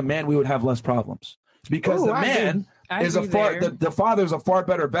finding a man, we would have less problems because the man is a far the father's a far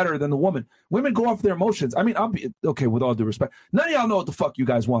better than the woman. Women go off their emotions. I mean, I'll be okay with all due respect. None of y'all know what the fuck you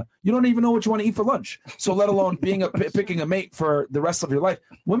guys want. You don't even know what you want to eat for lunch. So let alone picking a mate for the rest of your life.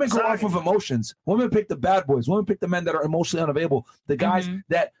 Women go off of emotions. Women pick the bad boys. Women pick the men that are emotionally unavailable. The guys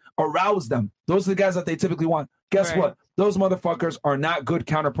that arouse them. Those are the guys that they typically want. Guess what? Those motherfuckers are not good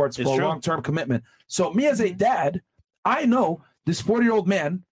counterparts for a long-term commitment. So me as a dad, I know this 40-year-old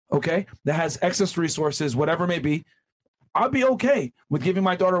man, okay, that has excess resources, whatever it may be, I'll be okay with giving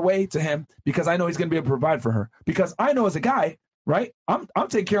my daughter away to him because I know he's going to be able to provide for her. Because I know as a guy, right, I'm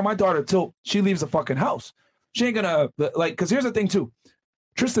taking care of my daughter till she leaves the fucking house. She ain't gonna, like, because here's the thing too.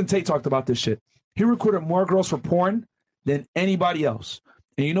 Tristan Tate talked about this shit. He recruited more girls for porn than anybody else.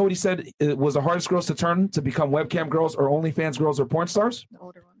 And you know what he said it was the hardest girls to turn to become webcam girls or OnlyFans girls or porn stars? The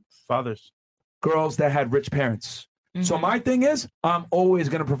older ones. Fathers. Girls that had rich parents. So my thing is, I'm always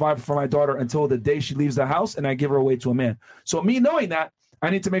going to provide for my daughter until the day she leaves the house and I give her away to a man. So me knowing that, I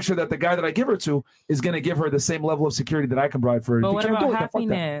need to make sure that the guy that I give her to is going to give her the same level of security that I can provide for her. But If what you can't about do it, then fuck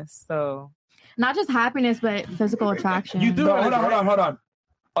that. happiness? So Not just happiness, but physical attraction. You do. Hold on.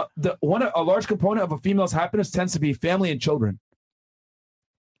 A large component of a female's happiness tends to be family and children.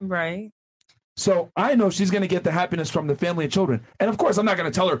 Right. So I know she's going to get the happiness from the family and children. And of course, I'm not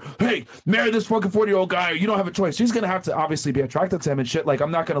going to tell her, hey, marry this fucking 40-year-old guy. Or you don't have a choice. She's going to have to obviously be attracted to him and shit. Like,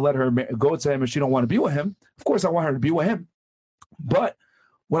 I'm not going to let her go to him if she don't want to be with him. Of course, I want her to be with him. But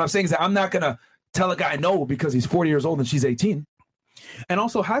what I'm saying is that I'm not going to tell a guy no because he's 40 years old and she's 18. And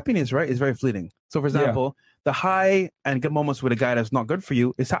also happiness, right, is very fleeting. So, for example, the high and good moments with a guy that's not good for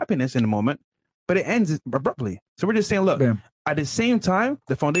you is happiness in the moment, but it ends abruptly. So we're just saying, look, at the same time,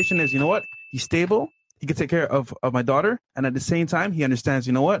 the foundation is, you know what? He's stable. He can take care of my daughter. And at the same time, he understands,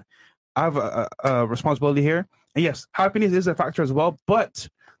 you know what? I have a responsibility here. And yes, happiness is a factor as well. But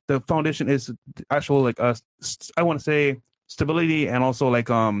the foundation is actual, like, I want to say stability and also, like,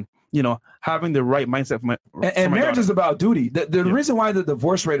 having the right mindset for my And marriage is about duty. The reason why the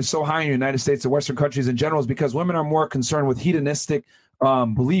divorce rate is so high in the United States and Western countries in general is because women are more concerned with hedonistic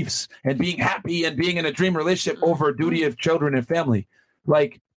beliefs and being happy and being in a dream relationship over duty of children and family.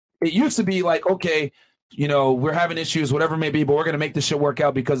 Like, it used to be like, okay, we're having issues, whatever it may be, but we're going to make this shit work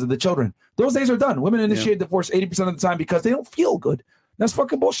out because of the children. Those days are done. Women initiate divorce 80% of the time because they don't feel good. That's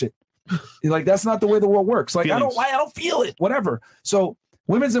fucking bullshit. Like, that's not the way the world works. Like, I don't feel it, whatever. So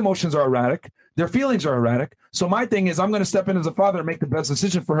women's emotions are erratic. Their feelings are erratic. So my thing is, I'm going to step in as a father and make the best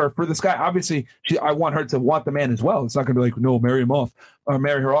decision for her, for this guy. Obviously, I want her to want the man as well. It's not going to be like, no, marry him off or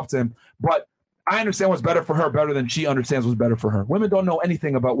marry her off to him. But I understand what's better for her better than she understands what's better for her. Women don't know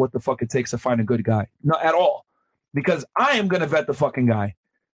anything about what the fuck it takes to find a good guy. Not at all. Because I am going to vet the fucking guy.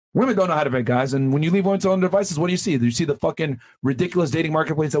 Women don't know how to vet guys. And when you leave women to own devices, what do you see? You see the fucking ridiculous dating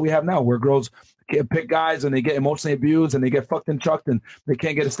marketplace that we have now where girls pick guys and they get emotionally abused and they get fucked and chucked and they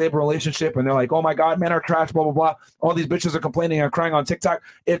can't get a stable relationship. And they're like, oh my God, men are trash, blah, blah, blah. All these bitches are complaining and crying on TikTok.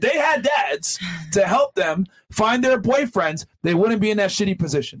 If they had dads to help them find their boyfriends, they wouldn't be in that shitty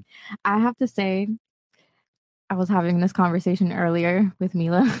position. I have to say, I was having this conversation earlier with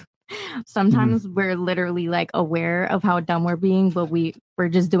Mila. Sometimes we're literally like aware of how dumb we're being, but we're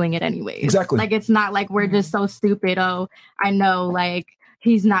just doing it anyways. Exactly. Like, it's not like we're just so stupid. Oh, I know, like,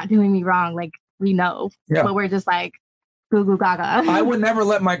 he's not doing me wrong. Like, we know, but we're just like goo goo gaga. I would never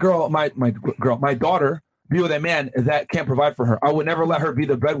let my daughter be with a man that can't provide for her. I would never let her be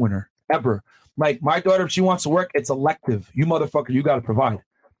the breadwinner ever. Like, my daughter, if she wants to work, it's elective. You motherfucker, you got to provide.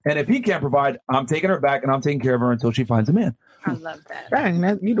 And if he can't provide, I'm taking her back and I'm taking care of her until she finds a man. I love that.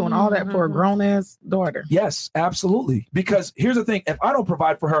 Dang, you doing all that for a grown ass daughter? Yes, absolutely. Because here's the thing: if I don't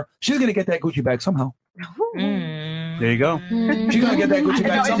provide for her, she's gonna get that Gucci bag somehow. There you go. She's gonna get that Gucci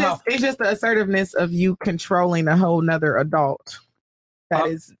bag somehow. It's just the assertiveness of you controlling a whole nother adult. That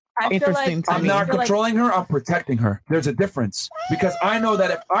is interesting to me. I'm not controlling her. I'm protecting her. There's a difference because I know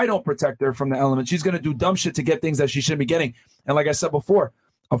that if I don't protect her from the element, she's gonna do dumb shit to get things that she shouldn't be getting. And like I said before,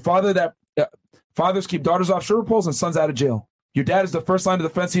 fathers keep daughters off sugar poles and sons out of jail. Your dad is the first line of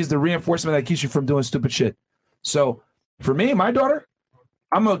defense. He's the reinforcement that keeps you from doing stupid shit. So for me, my daughter,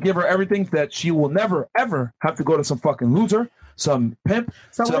 I'm going to give her everything that she will never, ever have to go to some fucking loser, some pimp.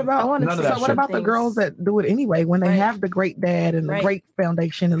 So what about none of that what shit. about the girls that do it anyway when they have the great dad and the great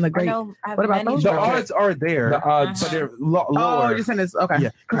foundation and the great? What about those? The girls? odds are there, The odds. but they're Oh, lower. you're saying this? Okay. Yeah.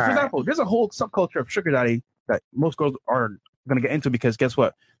 'Cause, All for right. example, there's a whole subculture of sugar daddy that most girls are going to get into because guess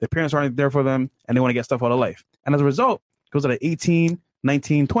what? Their parents aren't there for them and they want to get stuff out of life. And as a result, goes at 18,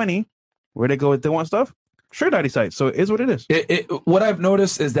 19, 20, where they go if they want stuff, sugar daddy sites. So it is what it is. What I've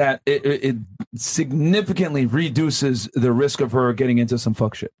noticed is that it significantly reduces the risk of her getting into some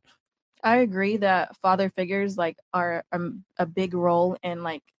fuck shit. I agree that father figures like are a big role in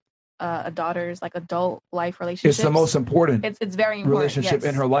like a daughter's like adult life relationships. It's the most important. It's very important. relationship yes.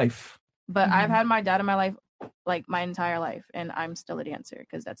 in her life. But I've had my dad in my life like my entire life, and I'm still a dancer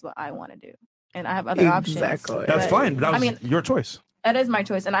because that's what I want to do, and I have other options. That's but- fine. That was I mean, your choice. that is my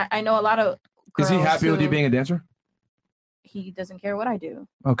choice, and I know a lot of. Is he girls happy with you who- being a dancer? He doesn't care what I do.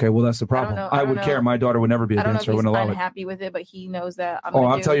 Okay, well that's the problem. know- I, I don't would know. care. My daughter would never be a I don't know if dancer. I he's wouldn't allow it. unhappy with it, but he knows that I'm. Oh, gonna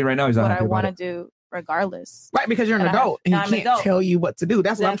I'll do tell you right now, he's not what happy I about want to it. do, regardless. Right, because you're an And I- adult and and I'm he an can't adult. tell you what to do.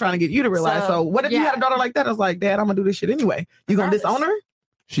 That's what I'm trying to get you to realize. So, what if you had a daughter like that? I was like, Dad, I'm gonna do this shit anyway. You gonna disown her?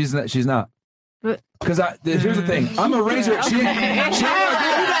 She's not. She's not. Because here's the thing. I'm a razor. She You got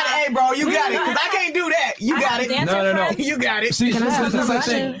it, hey, bro. You got it. Because I can't do that. You got it. No. You got it. See, Can I this ask is a the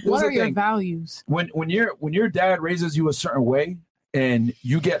question? thing. This is What the are your thing. values? When your dad raises you a certain way and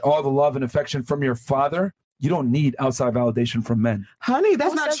you get all the love and affection from your father, you don't need outside validation from men. Honey,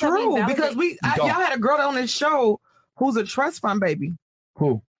 that's Who not says that we true. validate- Because y'all had a girl on this show who's a trust fund baby.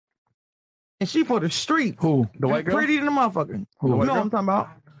 Who? And she for the street. Who? The white girl? Pretty than the motherfucker. Who? You The white know what I'm talking about?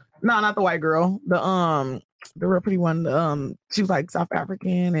 No, not the white girl. The real pretty one. She was like South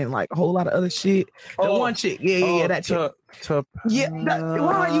African and like a whole lot of other shit. The one chick. Yeah, that chick. Yeah,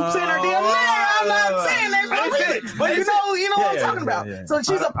 why are you saying her damn name? I'm not saying that, I didn't say it. but you know what I'm talking about. yeah. So she's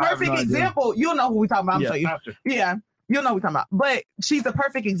a I have perfect no idea. example. You'll know who we talking about. I'm Yeah, show you. after. Yeah, you'll know who we talking about. But she's a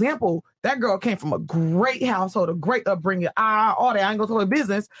perfect example. That girl came from a great household, a great upbringing. All that. I ain't gonna tell her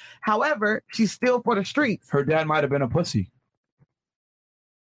business. However, she's still for the streets. Her dad might have been a pussy.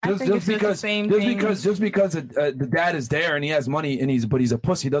 I think it's just the same thing. Just because the dad is there and he has money and he's a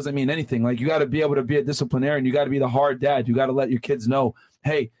pussy doesn't mean anything. Like you got to be able to be a disciplinarian. You got to be the hard dad. You got to let your kids know,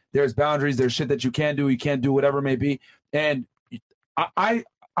 hey, there's boundaries. There's shit that you can do. You can't do whatever it may be. And I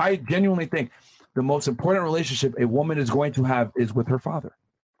genuinely think the most important relationship a woman is going to have is with her father.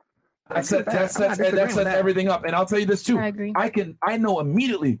 That sets everything up. And I'll tell you this too. I agree. I know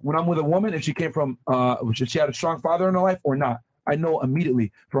immediately when I'm with a woman if she came from if she had a strong father in her life or not. I know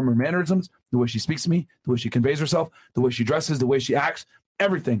immediately from her mannerisms, the way she speaks to me, the way she conveys herself, the way she dresses, the way she acts,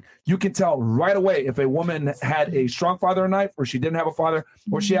 everything. You can tell right away if a woman had a strong father in life or she didn't have a father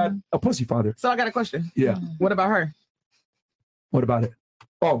or she had a pussy father. So I got a question. Yeah. What about her? What about it?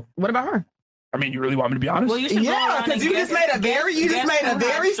 Oh, what about her? I mean, you really want me to be honest? Well, you should Yeah, because you just made a very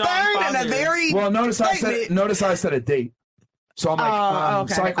stern and a very Well, notice how I said a date. So I'm like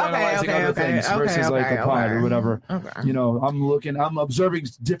okay. psychoanalyzing Okay, other things versus like a pod or whatever. You know, I'm observing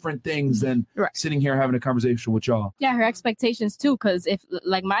different things than sitting here having a conversation with y'all. Yeah, her expectations too. Because if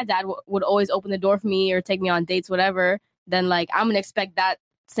like my dad would always open the door for me or take me on dates, whatever, then like I'm gonna expect that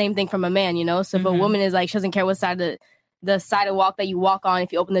same thing from a man, you know. So if a woman is like she doesn't care what side of the sidewalk walk that you walk on,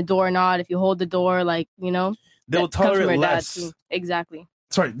 if you open the door or not, if you hold the door, like you know, They'll that comes from tolerate her dad, less. too. Exactly.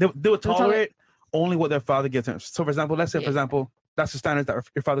 Sorry, they would tolerate only what their father gives them. So, for example, let's say, for example, that's the standards that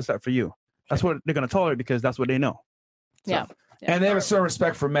your father set for you. That's what they're going to tolerate because that's what they know. Yeah. And they have a certain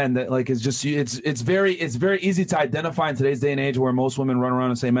respect for men that like it's just it's very easy to identify in today's day and age where most women run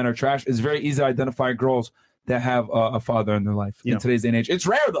around and say men are trash. It's very easy to identify girls that have a father in their life in today's day and age. It's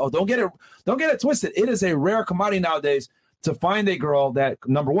rare though. Don't get it twisted. It is a rare commodity nowadays to find a girl that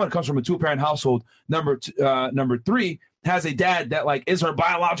number one comes from a 2-parent household. Number 3 has a dad that like is her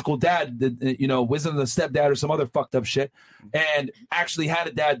biological dad, that, you know, wasn't the stepdad or some other fucked up shit, and actually had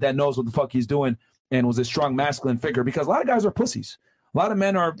a dad that knows what the fuck he's doing and was a strong masculine figure. Because a lot of guys are pussies. A lot of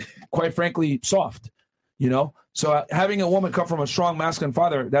men are, quite frankly, soft. You know, so having a woman come from a strong masculine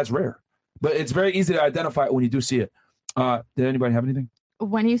father, that's rare. But it's very easy to identify when you do see it. Did anybody have anything?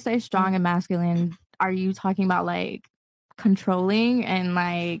 When you say strong and masculine, are you talking about like controlling and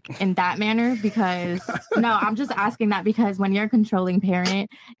like in that manner? Because no, I'm just asking that because when you're a controlling parent,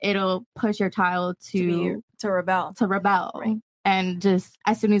 it'll push your child to rebel. Right. And just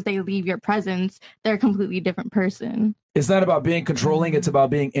as soon as they leave your presence, they're a completely different person. It's not about being controlling. It's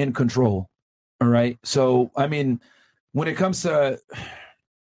about being in control. All right. So, I mean, when it comes to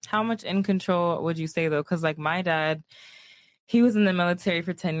how much in control would you say though? Because like my dad, he was in the military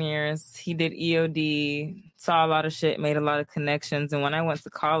for 10 years. He did EOD, saw a lot of shit, made a lot of connections. And when I went to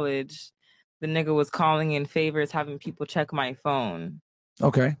college, the nigga was calling in favors, having people check my phone.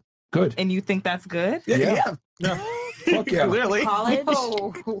 Okay, good. And you think that's good? Yeah. Fuck yeah. Clearly. College?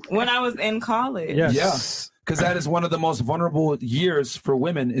 When I was in college. Yeah. Because that is one of the most vulnerable years for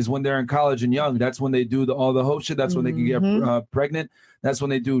women is when they're in college and young. That's when they do all the hoe shit. That's when they can get pregnant. That's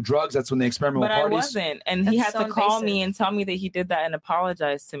when they do drugs. That's when they experiment But with I parties. wasn't. And he had to call me and tell me that he did that and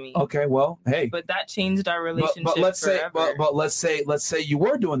apologize to me. Okay, well, hey. But that changed our relationship But let's say, forever. but let's say you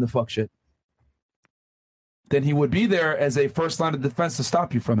were doing the fuck shit. Then he would be there as a first line of defense to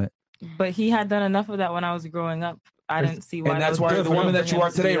stop you from it. But he had done enough of that when I was growing up. I didn't see why. And that's it was why you're good the for woman him that you to are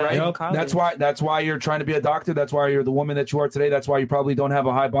do today, that right? in college. That's why you're trying to be a doctor. That's why you're the woman that you are today. That's why you probably don't have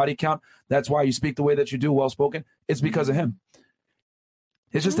a high body count. That's why you speak the way that you do, well spoken. It's because of him.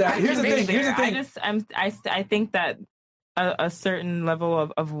 It's just that. Here's the thing. Here's the thing. I think that a certain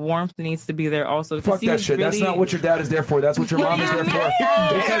level of warmth needs to be there also. Fuck that shit. That's not what your dad is there for. That's what your mom is there for.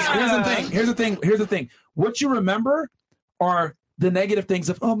 Because here's the thing. What you remember are the negative things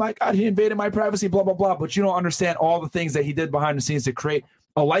of, oh my God, he invaded my privacy, blah, blah, blah. But you don't understand all the things that he did behind the scenes to create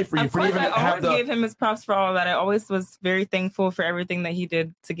a life for you. Of course, I always gave him his props for all that. I always was very thankful for everything that he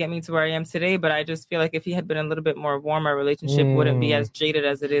did to get me to where I am today. But I just feel like if he had been a little bit more warm, our relationship wouldn't be as jaded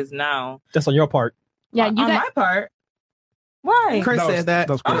as it is now. That's on your part. Yeah, on my part. Why? Chris said that.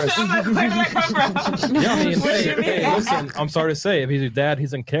 That was Chris. Yeah, I mean, hey, listen, I'm sorry to say, if he's your dad,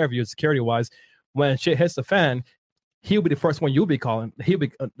 he's in care of you security wise. When shit hits the fan, he'll be the first one you'll be calling. He'll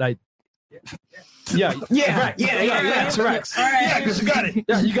be like, yeah, correct. Yeah, because you got it.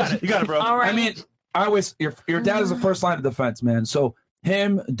 Yeah, you got it, bro. All right. I mean, I always your dad is the first line of defense, man. So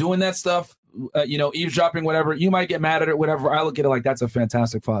him doing that stuff, eavesdropping, whatever, you might get mad at it, whatever. I look at it like that's a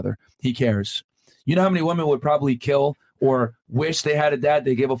fantastic father. He cares. You know how many women would probably kill or wish they had a dad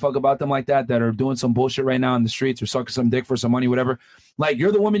they gave a fuck about them like that are doing some bullshit right now in the streets or sucking some dick for some money, whatever. Like,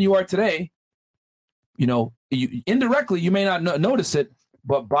 you're the woman you are today. Indirectly, you may not notice it,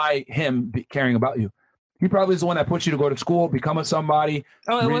 but by him caring about you, he probably is the one that puts you to go to school, become a somebody.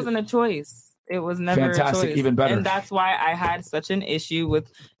 Oh, it wasn't a choice. It was never Fantastic, a choice. even better. And that's why I had such an issue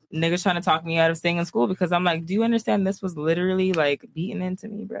with niggas trying to talk me out of staying in school, because I'm like, do you understand this was literally like beaten into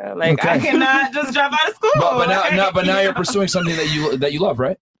me, bro? Like, Okay. I cannot just drop out of school. But now you're pursuing something that you love,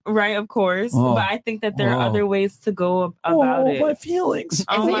 right? Right, of course. Oh. But I think that there are other ways to go about it. My feelings.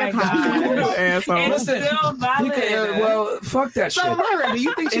 Oh my God. It's Listen, still valid. well, fuck that shit. So, Myra, do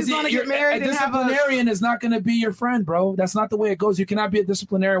you think she's going to get married A and have a... disciplinarian is not going to be your friend, bro. That's not the way it goes. You cannot be a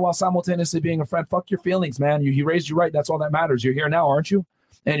disciplinarian while simultaneously being a friend. Fuck your feelings, man. He raised you right. That's all that matters. You're here now, aren't you?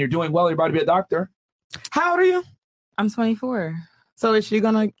 And you're doing well. You're about to be a doctor. How old are you? I'm 24. So is she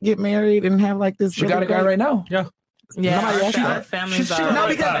going to get married and have like this? She got a guy right now. Yeah. Yeah, our family's No,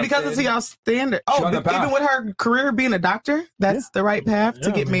 because it's y'all standard. She Oh, on the path. even with her career being a doctor, that's the right path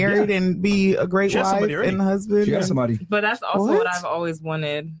to get married and be a great She has wife somebody already. and husband. She has and- somebody. But that's also what I've always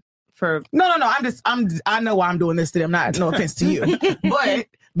wanted for. No. I know why I'm doing this today. I'm not. No offense to you, but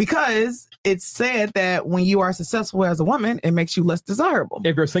because it's said that when you are successful as a woman, it makes you less desirable.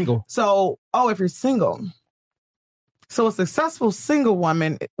 If you're single. So, if you're single. So a successful single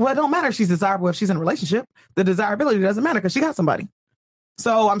woman, well, it don't matter if she's desirable if she's in a relationship. The desirability doesn't matter because she got somebody.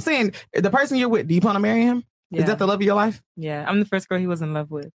 So I'm saying, the person you're with, do you plan to marry him? Yeah. Is that the love of your life? Yeah, I'm the first girl he was in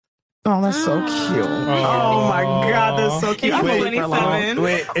love with. Oh, that's so cute. Oh my God, that's so cute. I'm Wait, waiting for long.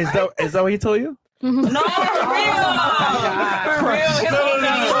 Wait, is that what he told you? No, for real.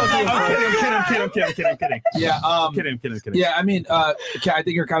 I'm kidding. Yeah, kidding. Yeah, I mean, I think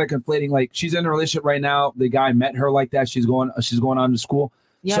you're kind of conflating. Like, she's in a relationship right now. The guy met her like that. She's going on to school.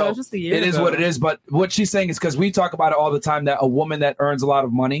 Yeah, so it was just a year it is ago. what it is. But what she's saying is because we talk about it all the time that a woman that earns a lot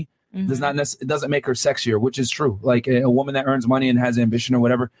of money does not it doesn't make her sexier, which is true. Like a woman that earns money and has ambition or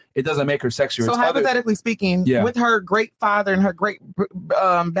whatever, it doesn't make her sexier. So It's hypothetically speaking, with her great father and her great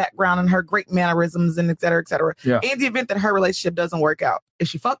background and her great mannerisms and et cetera, Yeah. in the event that her relationship doesn't work out, is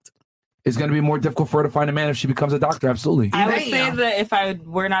she fucked? it's going to be more difficult for her to find a man if she becomes a doctor. Absolutely. I would say that if I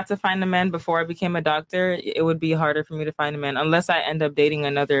were not to find a man before I became a doctor, it would be harder for me to find a man unless I end up dating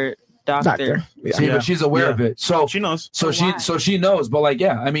another doctor. See, but she's aware of it, so she knows. So she knows. But like,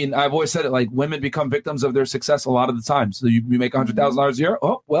 yeah, I mean, I've always said it. Like, women become victims of their success a lot of the time. So you make $100,000 a year.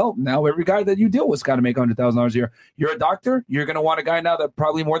 Oh well, now every guy that you deal with is got to make $100,000 a year. You're a doctor. You're going to want a guy now that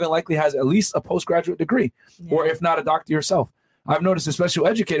probably more than likely has at least a postgraduate degree, or if not a doctor yourself. I've noticed, especially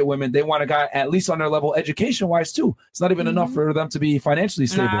educated women, they want a guy at least on their level education-wise too. It's not even enough for them to be financially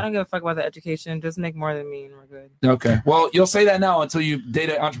stable. No, I don't give a fuck about the education. Just make more than me and we're good. Okay. Well, you'll say that now until you date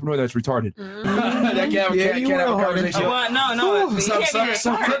an entrepreneur that's retarded. That can't have a conversation. Well, no.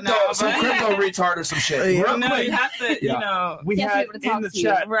 Some crypto retard or some shit. Yeah. Real No, quick. you have to, Yeah. you know. We had in the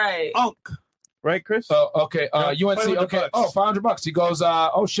chat, right. Unk right, Chris? Oh, okay. Yeah, UNC. 500 Okay. bucks. Oh, $500. He goes,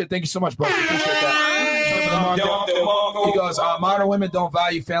 oh shit, thank you so much, bro. Appreciate that. He goes, modern women don't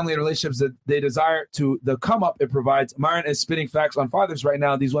value family and relationships that they desire to the come up it provides. Myron is spitting facts on fathers right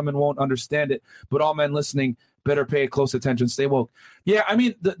now. These women won't understand it, but all men listening better pay close attention. Stay woke. Yeah, I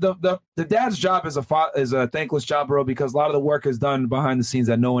mean, the dad's job is a thankless job, bro, because a lot of the work is done behind the scenes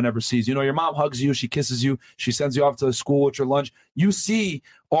that no one ever sees. You know, your mom hugs you, she kisses you, she sends you off to school with your lunch. You see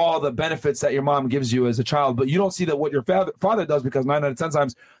all the benefits that your mom gives you as a child, but you don't see that what your father does, because 9 out of 10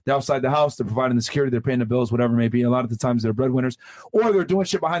 times they're outside the house, they're providing the security, they're paying the bills, whatever it may be. A lot of the times they're breadwinners, or they're doing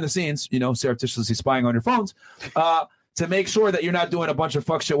shit behind the scenes, you know, surreptitiously spying on your phones. To make sure that you're not doing a bunch of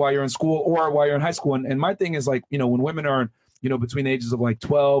fuck shit while you're in school or while you're in high school. And my thing is, like, you know, when women are, you know, between the ages of like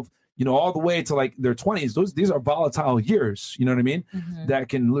 12, you know, all the way to like their 20s, these are volatile years, you know what I mean? Mhm. That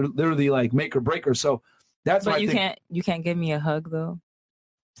can literally like make or break her. So that's But my you thing. can't give me a hug though.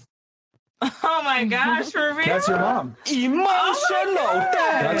 Oh my gosh, for real? That's your mom. Emotional.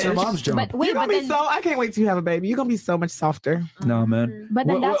 That's your mom's job. But you're gonna be so. I can't wait till you have a baby. You're gonna be so much softer. No, man. But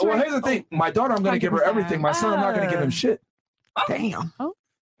then that's well, where- here's the thing. My daughter, I'm going to give her everything. My son, I'm not going to give him shit. Damn.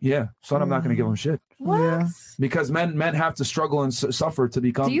 Yeah, son, I'm not going to give him shit. What? Because men have to struggle and suffer to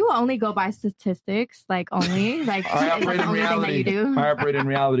become. Do you only go by statistics? Like only? Like I is that operate the in only thing that reality. you do? I operate in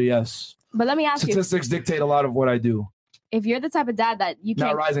reality, yes. But let me ask you, Statistics dictate a lot of what I do. if you're the type of dad that you Not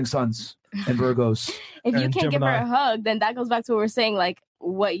can't, rising suns and Virgos. if you can't give her a hug, then that goes back to what we're saying. Like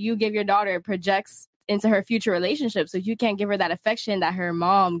what you give your daughter projects into her future relationship. So if you can't give her that affection that her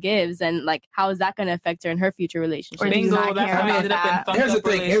mom gives, and like how is that going to affect her in her future relationship? Here's the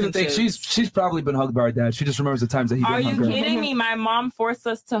thing. She's probably been hugged by her dad. She just remembers the times that he Are didn't you hug her. kidding me? My mom forced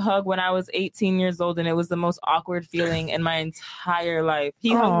us to hug when I was 18 years old, and it was the most awkward feeling in my entire life.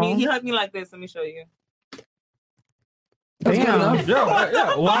 He hugged me. Aw. He hugged me like this. Let me show you. That's good enough.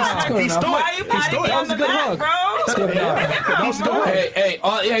 Yeah. Wow. That's good enough. Why are you patting me on the back, bro? That's good enough. Hey,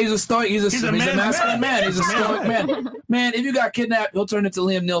 yeah, he's a stoic. He's a masculine man. He's a stoic man. Man, if you got kidnapped, he'll turn into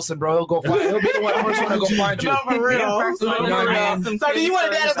Liam Nielsen, bro. He'll go find. He'll be the first one to go find you. No, for real. You know what I mean? So do you want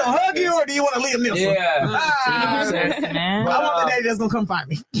a dad that's gonna hug you, or do you want to Liam Nielsen? Yeah. I want the daddy that's gonna come find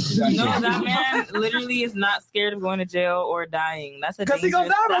me. No, that man literally is not scared of going to jail or dying. That's a Because he gonna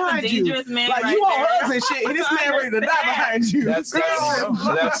die that's a behind you. dangerous man. Like right you want there. hugs and shit, and this man ready to die behind you. That's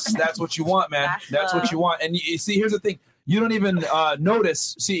what you want, man. That's what you want. And you see, here's the thing. You don't even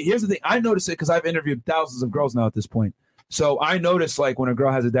notice. See, here's the thing. I notice it because I've interviewed thousands of girls now at this point. So I notice like when a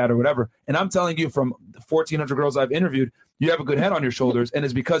girl has a dad or whatever. And I'm telling you, from the 1,400 girls I've interviewed, you have a good head on your shoulders, and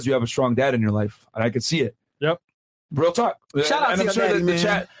it's because you have a strong dad in your life. And I can see it. Yep. Real talk. Shout out and to I'm your sure daddy, that the man.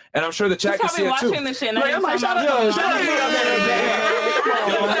 chat, and I'm sure the chat He's can see probably it too. watching this shit. And Like, I'm like, shout out to your daddy.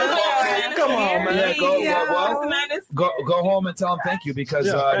 Come on, man. Yeah, Go home and tell him thank you because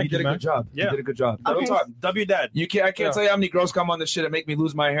thank you did you, a man. good job. Yeah. You did a good job. W dad. I can't tell you how many girls come on this shit and make me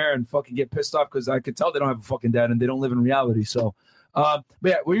lose my hair and fucking get pissed off because I could tell they don't have a fucking dad and they don't live in reality. So, but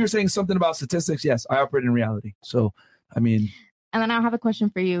yeah, when you were saying something about statistics, yes, I operate in reality. So, I mean, And then I have a question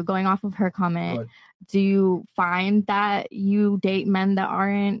for you. Going off of her comment, do you find that you date men that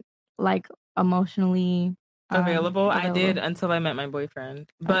aren't like emotionally available. I did until I met my boyfriend.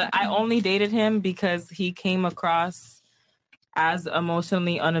 But I only dated him because he came across as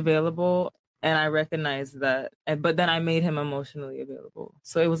emotionally unavailable, and I recognized that. But then I made him emotionally available.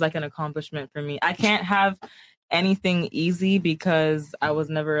 So it was like an accomplishment for me. I can't have anything easy because I was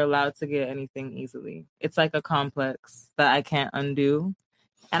never allowed to get anything easily. It's like a complex that I can't undo.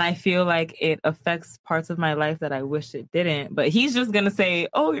 And I feel like it affects parts of my life that I wish it didn't. But he's just going to say,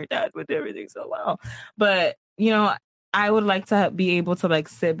 oh, your dad would do everything so well. But, you know, I would like to be able to like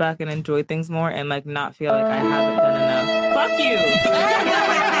sit back and enjoy things more and like not feel like I haven't done enough. Fuck you.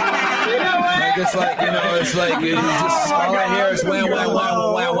 You know what? like it's like, you know, it's like you just all I hear is wham, wham,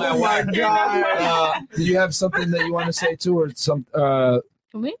 wham, wham, wham, wham. Do you have something that you want to say too, or some?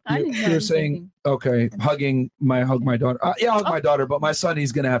 Me? You're saying okay, hug my daughter. Yeah, I'll hug my daughter, but my son,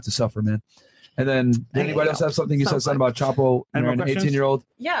 he's gonna have to suffer, man. And then, did anybody else have something? You said something about Chapo and an 18-year-old.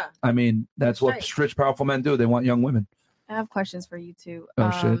 Yeah. I mean, that's what rich, powerful men do. They want young women. I have questions for you too.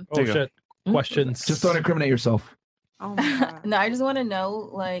 Oh shit! Oh shit! Questions. Just don't incriminate yourself. No, I just want to know,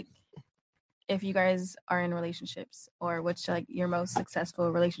 like, if you guys are in relationships, or what's like your most successful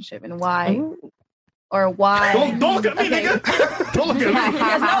relationship and why, or why. Don't look at me, nigga. Don't look at me.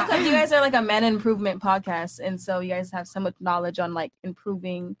 Because you guys are like a men improvement podcast, and so you guys have so much knowledge on like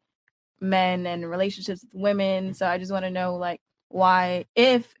improving men and relationships with women. So I just want to know, like, why?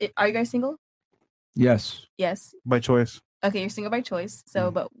 Are you guys single? Yes. Yes. By choice. Okay, you're single by choice.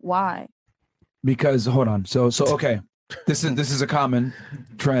 So, but why? Because hold on. So okay. This is a common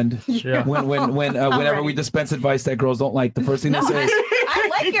trend. Yeah. Whenever we dispense advice that girls don't like, the first thing they say is, I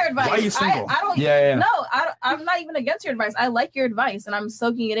like your advice. Why are you single? I don't. Yeah. No, I'm not even against your advice. I like your advice, and I'm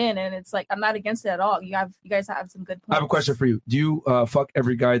soaking it in, and it's like I'm not against it at all. You guys have some good points. I have a question for you. Do you fuck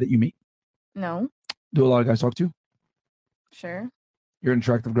every guy that you meet? No, Do a lot of guys talk to you? sure, You're an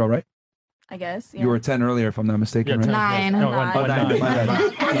attractive girl, right? I guess. You were 10 earlier, if I'm not mistaken, right? 9. No, Nine. oh, 9. My bad.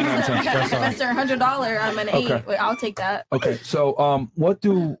 Mr. $100. I'm an 8. Okay. Wait, I'll take that. Okay, so what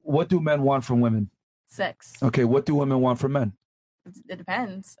do men want from women? Sex. Okay, what do women want from men? It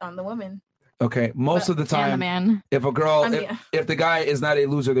depends on the woman. Okay, most of the time, man. if a girl, I mean- if the guy is not a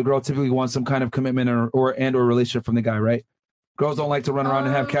loser, the girl typically wants some kind of commitment or relationship from the guy, right? Girls don't like to run around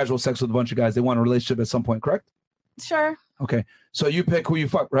and have casual sex with a bunch of guys. They want a relationship at some point, correct? Sure, Okay, so you pick who you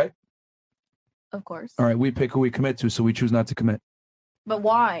fuck, right? of course. All right, we pick who we commit to, so we choose not to commit But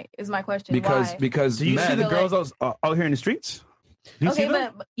why is my question? because why? because Do you see men, the girls out here in the streets? Do you see Okay,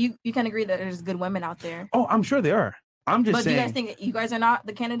 them? but you can agree that there's good women out there. Oh, I'm sure they are. I'm just But do saying. you guys think that you guys are not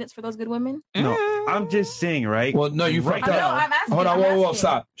the candidates for those good women? No, I'm just saying, right? Well, no, you right fucked now. up. I'm asking, Hold on, I'm whoa, asking.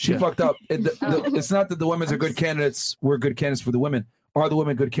 stop. She Yeah. fucked up. It's not that the women's are good candidates. We're good candidates for the women. Are the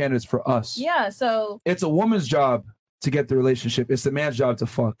women good candidates for us? Yeah. So, It's a woman's job to get the relationship. It's the man's job to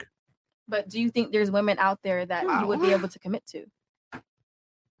fuck. but do you think there's women out there that you would be able to commit to?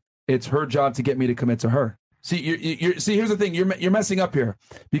 It's her job to get me to commit to her. See, see. Here's the thing. You're messing up here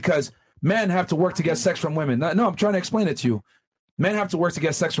because men have to work to get sex from women. No, I'm trying to explain it to you. Men have to work to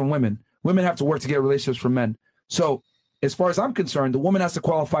get sex from women. Women have to work to get relationships from men. So, as far as I'm concerned, the woman has to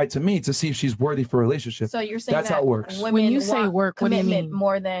qualify to me to see if she's worthy for a relationship. So you're saying that's that how it works. Women When you say want work, what do you commitment mean?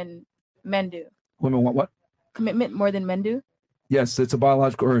 more than men do. Women want what? Commitment more than men do. Yes, it's a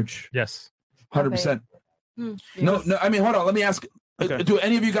biological urge. Yes. 100%. Hmm. No, I mean, hold on. Let me ask. Do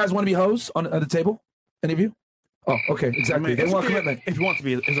any of you guys want to be hoes on the table? Any of you? Oh, okay, exactly. They it's want okay. commitment. If you want to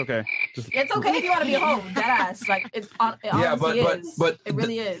be, it's okay. Just, It's okay if you want to be a hoe. That ass, like it Yeah, honestly but is. but It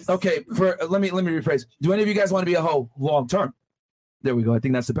really is. Okay, let me rephrase. Do any of you guys want to be a hoe long term? There we go. I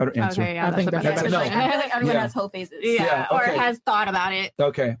think that's a better answer. Okay, yeah, I think Yeah, that's it's no. like, I feel like everyone Yeah. has hoe phases. Yeah, or okay. has thought about it.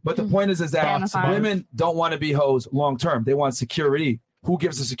 Okay, but the point is that Fantasize. women don't want to be hoes long term. They want security. Who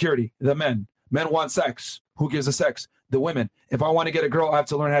gives the security? The men. Men want sex. Who gives the sex? The women. If I want to get a girl, I have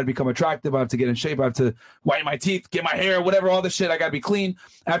to learn how to become attractive. I have to get in shape. I have to whiten my teeth, get my hair, whatever, all this shit. I got to be clean.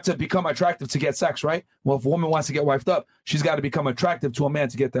 I have to become attractive to get sex, right? Well, if a woman wants to get wifed up, she's got to become attractive to a man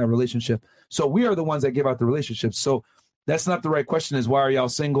to get that relationship. So we are the ones that give out the relationships. So that's not the right question is why are y'all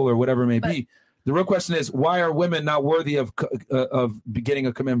single or whatever it may be. The real question is why are women not worthy of getting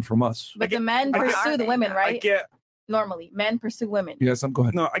a commitment from us? But the men pursue the women, right? I get. Normally, men pursue women. Yes, I'm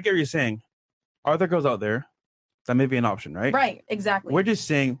going. No, I get what you're saying. Are there girls out there that may be an option, right? Right, exactly. We're just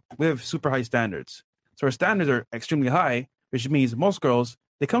saying we have super high standards. So our standards are extremely high, which means most girls,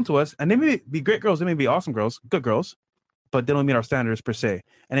 they come to us and they may be great girls, they may be awesome girls, good girls, but they don't meet our standards per se.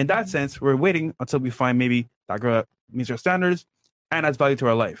 And in that sense, we're waiting until we find maybe that girl that meets our standards and adds value to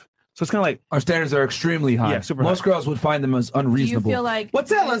our life. So it's kind of like our standards are extremely high. Yeah, super Most high. girls would find them as unreasonable. feel like- Well,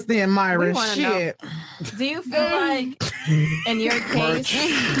 tell us then, Myra. We wanna know. Shit. Do you feel like, in your case,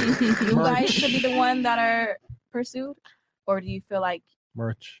 you guys should be the one that are pursued, or do you feel like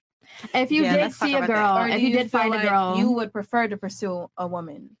Merch. If you Yeah, did let's talk see a about that. girl, Or if do you did feel find a like girl, you would prefer to pursue a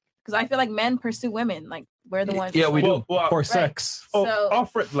woman? Because I feel like men pursue women. Like we're the ones. Yeah, we do. For Right. sex. Oh, So-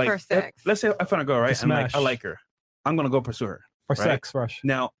 offer like For sex. let's say I find a girl, right? To And like, I smash. like her. I'm gonna go pursue her. For right? sex, Rush.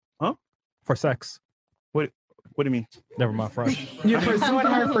 Now, huh? For sex. What do you mean? Never mind, Fresh. You're pursuing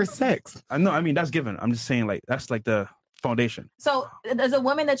her for sex. I know. I mean, that's given. I'm just saying, like, that's like the foundation. So, does a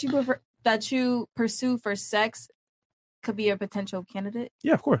woman that you pursue for sex could be a potential candidate?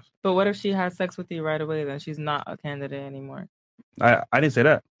 Yeah, of course. But what if she has sex with you right away? Then she's not a candidate anymore. I didn't say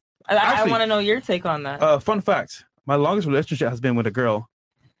that. I Actually, want to know your take on that. Fun fact: my longest relationship has been with a girl.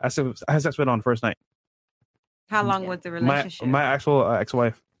 I had sex with her on the first night. How long was the relationship? My actual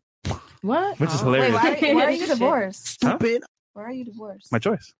ex-wife, what? which is Wait, hilarious. why are you divorced? Stupid. Why are you divorced? My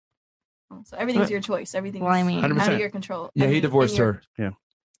choice. So everything's your choice. Everything's Well, I mean- out of 100%. your control. Yeah, he And divorced your- her, Yeah.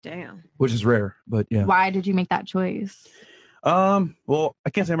 Damn. which is rare, but yeah. why did you make that choice? Well, I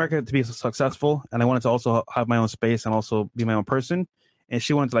can't say America to be successful, and I wanted to also have my own space and also be my own person. And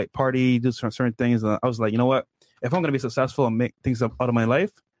she wanted to like party, do certain things. And I was like, you know what? If I'm gonna be successful and make things out of my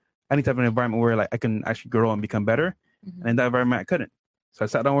life, I need to have an environment where like I can actually grow and become better. And in that environment, I couldn't. So I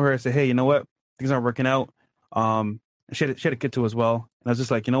sat down with her and said, hey, you know what? Things aren't working out. She had a kid too as well. And I was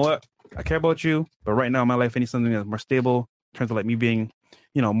just like, you know what? I care about you, but right now in my life, I need something that's more stable in terms of like me being,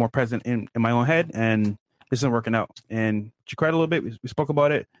 more present in my own head. And this isn't working out. And she cried a little bit. We spoke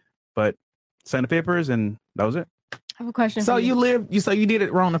about it, but signed the papers, and that was it. I have a question. So for you did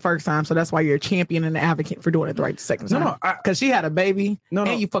it wrong the first time, so that's why you're a champion and an advocate for doing it the right the second time. No, because she had a baby, No,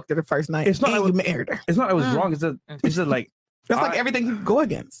 and you fucked her the first night. It's not and like you married her. It's not I was wrong. It's just like That's like everything you go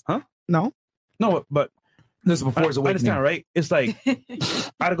against. Huh? No, but this is before his I awakening. understand, right? It's like I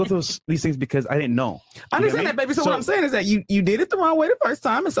had to go through these things because I didn't know. I understand that, baby. So what I'm saying is that you did it the wrong way the first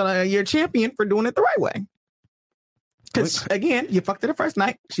time, and so you're a champion for doing it the right way. Because again, you fucked her the first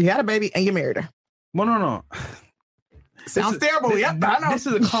night. She had a baby, and you married her. Well, no. Sounds terrible. Yep, I know. This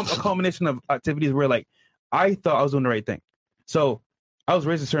is a culmination of activities where, like, I thought I was doing the right thing. So I was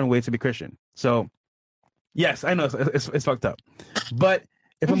raised a certain way to be Christian. So yes, I know it's fucked up. But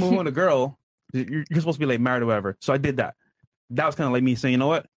if I'm moving with a girl, you're supposed to be like married or whatever. So I did that. That was kind of like me saying, you know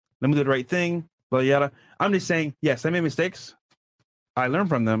what? Let me do the right thing. Blah, yada. I'm just saying, yes, I made mistakes. I learned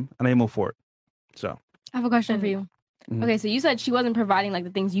from them and I move forward. So I have a question for you. Mhm. Okay, so you said she wasn't providing like the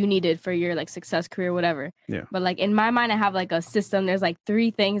things you needed for your like success, career, whatever. Yeah. But like in my mind, I have like a system. There's like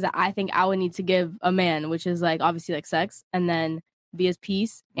 3 things that I think I would need to give a man, which is like obviously like sex, and then be his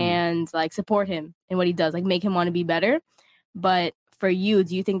peace and like support him in what he does, like make him want to be better. But for you,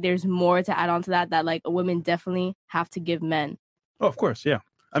 do you think there's more to add on to that like women definitely have to give men? Oh, of course, yeah.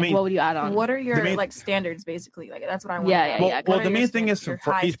 I mean, what would you add on? What are your the main- like standards, basically? Like that's what I want. Well, the main thing is for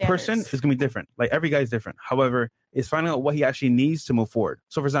each person is gonna be different. Like every guy is different. However, it's finding out what he actually needs to move forward.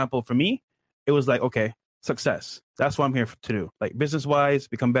 So, for example, for me, it was like, okay, success. That's what I'm here to do. Like business wise,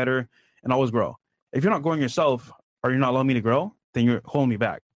 become better and always grow. If you're not growing yourself or you're not allowing me to grow, then you're holding me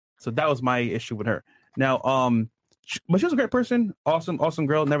back. So that was my issue with her. Now, but she was a great person, awesome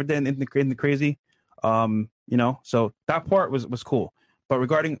girl, never did anything crazy. You know, so that part was cool. But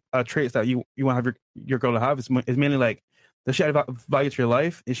regarding traits that you want to have your girl to have, is mainly like, does she add value to your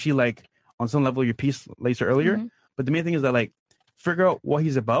life? Is she like on some level your piece later earlier? Mm-hmm. But the main thing is that like figure out what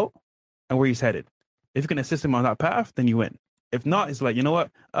he's about and where he's headed. If you can assist him on that path, then you win. If not, it's like, you know what?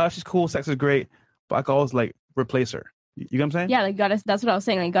 She's cool, sex is great, but I can always like replace her. You know what I'm saying? Yeah, like that's what I was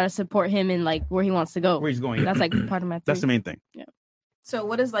saying. Like you gotta support him in like where he wants to go. Where he's going. That's like part of my. That's the main thing. Yeah. So,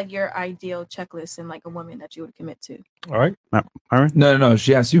 what is like your ideal checklist in like a woman that you would commit to? All right. Myron? No.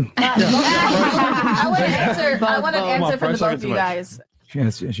 She asked you. I want to answer. I want to Come on, answer from Fresh, the I'll both get of to you it. guys. She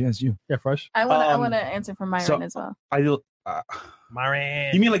asked you. Yeah, Fresh. I want to answer from Myron so as well.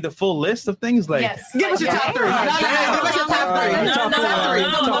 Myron. You mean like the full list of things? Like, Yes. Give us your top 3. No, give us your top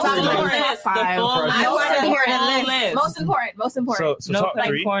 3. Most important. So top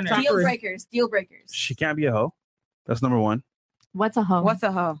 3. Deal breakers. Deal breakers. She can't be a hoe. That's number 1. What's a hoe? What's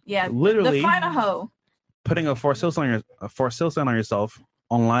a hoe? Yeah, Literally define a hoe. Putting a for sale sign on yourself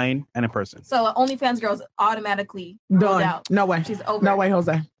online and in person. So OnlyFans girls automatically ruled Done. out. No way. She's over. No way,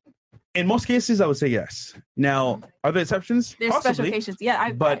 Jose. In most cases, I would say yes. Now, are there exceptions? There's Possibly, special occasions.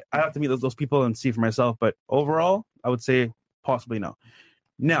 Yeah, but I have to meet those people and see for myself. But overall, I would say possibly no.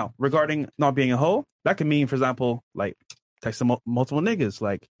 Now, regarding not being a hoe, that can mean, for example, like texting multiple niggas,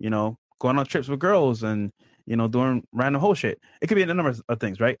 like, you know, going on trips with girls and, you know, doing random hoe shit. It could be a number of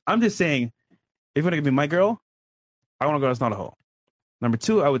things, right? I'm just saying, if you're going to be my girl, I want a girl that's not a hoe. Number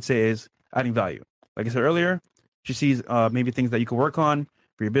 2, I would say, is adding value. Like I said earlier, she sees maybe things that you could work on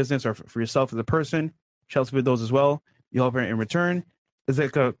for your business or for yourself as a person. She helps with those as well. You help her in return. It's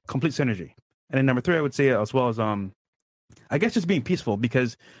like a complete synergy. And then number 3, I would say as well as, I guess just being peaceful,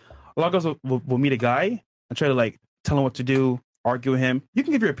 because a lot of girls will meet a guy and try to like tell him what to do, argue with him. You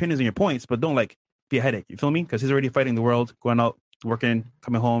can give your opinions and your points, but don't like be a headache. You feel me? Because he's already fighting the world, going out, working,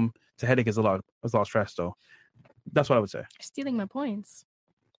 coming home. It's a headache. Is a lot of stress. So that's what I would say. You're stealing my points.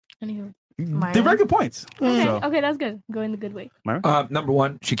 Anywho. They're very good points. Okay, So, okay, that's good. Going the good way. Number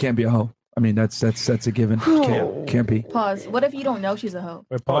 1, she can't be a hoe. I mean, that's a given. Can't be. Pause. What if you don't know she's a hoe?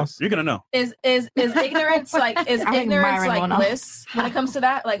 Pause. You're gonna know. Is ignorance like I think ignorance Myron will like know. bliss when it comes to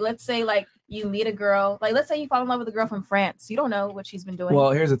that? Like, let's say like you meet a girl, like let's say you fall in love with a girl from France. You don't know what she's been doing.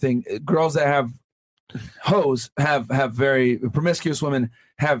 Well, here's the thing: girls that have hoes have very promiscuous women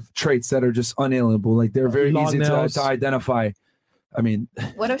have traits that are just unalienable. Like they're very Long easy nails. to identify. I mean,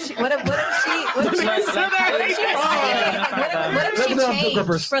 what if she changed for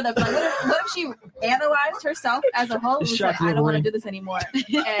the what if she analyzed herself as a whole and was like, I don't want to do this anymore,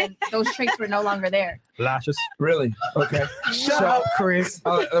 and those traits were no longer there? Lashes. Really? Okay. Shut up, Chris.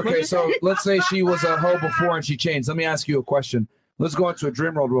 Okay, so let's say she was a hoe before and she changed. Let me ask you a question. Let's go into a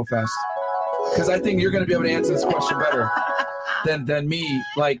dream world real fast, because I think you're going to be able to answer this question better than me.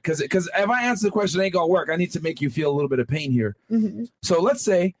 Like, because if I answer the question, it ain't gonna work. I need to make you feel a little bit of pain here. Mm-hmm. So let's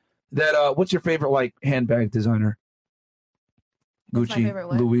say that what's your favorite like handbag designer? What's my Gucci, favorite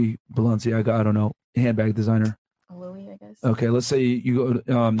what? Louis, Balenciaga. I don't know, handbag designer. Louis, I guess. Okay, let's say you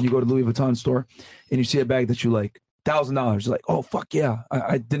go to Louis Vuitton store and you see a bag that you like. $1,000. Like, oh fuck yeah,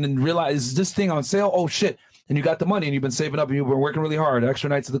 I didn't realize is this thing on sale. Oh shit, and you got the money and you've been saving up and you've been working really hard, extra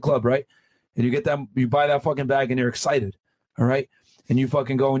nights at the club, right? And you get that, you buy that fucking bag and you're excited, all right? And you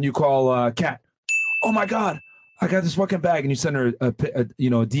fucking go and you call Kat. Oh my god, I got this fucking bag, and you send her a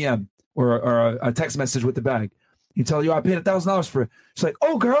DM or a text message with the bag. You tell her, I paid $1,000 for it. She's like,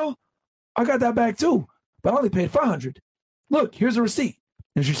 oh girl, I got that bag too, but I only paid $500. Look, here's a receipt.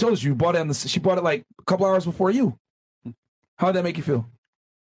 And she shows you bought it she bought it like a couple hours before you. How'd that make you feel?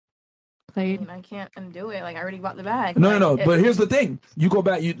 I can't undo it. Like I already bought the bag. No. But here's the thing: you go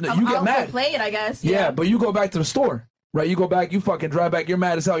back, you get mad. Play it, I guess. Yeah, but you go back to the store, right? You go back, you fucking drive back. You're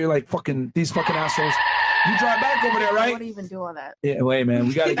mad as hell. You're like, fucking these fucking assholes. You drive back over there, right? I wouldn't even do all that. Yeah, wait, man.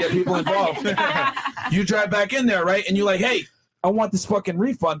 We got to get people involved. You drive back in there, right? And you're like, hey, I want this fucking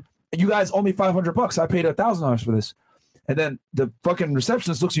refund. And you guys owe me $500. I paid $1,000 for this. And then the fucking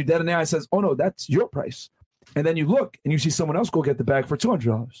receptionist looks you dead in the eye and says, oh no, that's your price. And then you look and you see someone else go get the bag for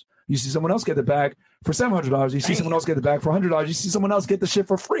 $200. You see someone else get the bag for $700. You see someone else get the bag for $100. You see someone else get the shit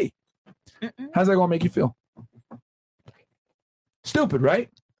for free. How's that going to make you feel? Stupid, right?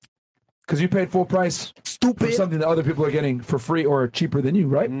 Because you paid full price for something that other people are getting for free or cheaper than you,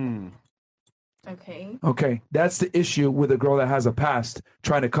 right? Okay. Okay. That's the issue with a girl that has a past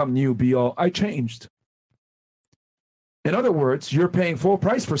trying to come to you, be all, I changed. In other words, you're paying full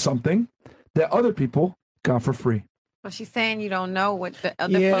price for something that other people got for free. Well, she's saying you don't know what the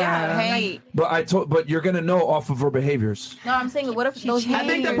other folks paid. But you're gonna know off of her behaviors. No, I'm saying, what if those? I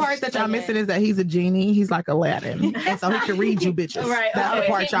think the part that y'all missing is that he's a genie. He's like Aladdin, and so he can read you bitches. Right. That's the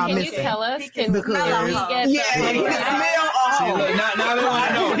part y'all missing. Can you tell us? Can Because- we get Yeah, he can smell all. See, look, now they want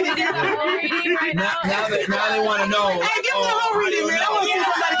to know. Now they want to know. Hey, give me a little reading, man. I want to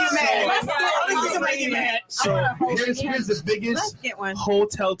see somebody get mad. So here's the biggest whole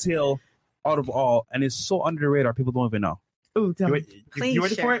telltale out of all, and it's so under the radar. People don't even know. Ooh, tell me. You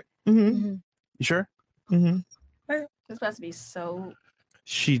ready for it? Mm-hmm. You sure? Mm-hmm. This supposed to be so.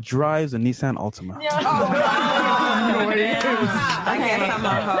 She drives a Nissan Altima.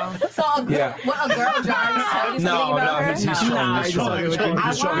 So what a girl drives. No, he's strong.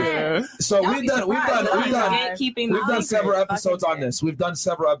 So we've done several episodes on this. We've done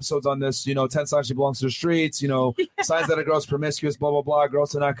several episodes on this. 10 signs she belongs to the streets. Signs that a girl's promiscuous. Blah blah blah. Girls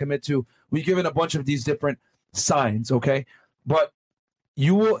to not commit to. We've given a bunch of these different signs. Okay, but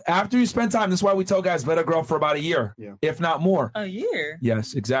you will after you spend time. This is why we tell guys let a girl for about a year, if not more. A year.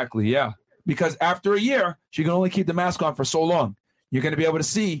 Yes, exactly. Yeah, because after a year, she can only keep the mask on for so long. You're going to be able to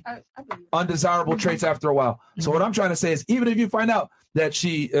see undesirable traits after a while. So what I'm trying to say is, even if you find out that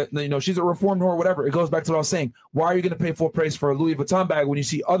she, she's a reformed whore or whatever, it goes back to what I was saying. Why are you going to pay full price for a Louis Vuitton bag when you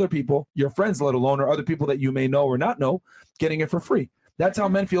see other people, your friends, let alone, or other people that you may know or not know, getting it for free? That's how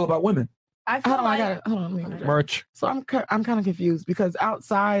men feel about women. I feel Hold on. Merch. So I'm kind of confused because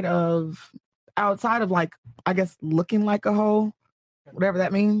outside of like, I guess, looking like a hoe, whatever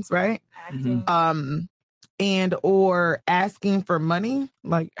that means, right? Acting. And or asking for money,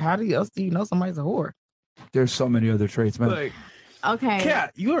 like how else do you know somebody's a whore? There's so many other traits, man. Okay,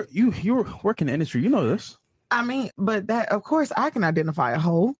 Kat, you're working in the industry. You know this. I mean, but that of course I can identify a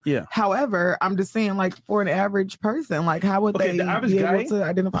hoe. Yeah. However, I'm just saying, like for an average person, like how would they the average be guy able to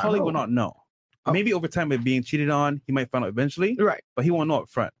identify? probably a hoe? will not know. Maybe over time, by being cheated on, he might find out eventually. Right. But he won't know up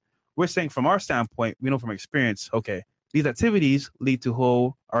front. We're saying from our standpoint, we know from experience. Okay, these activities lead to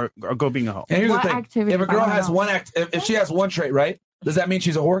hoe or girl being a hoe. And here's the thing: if a girl has if she has one trait, right? Does that mean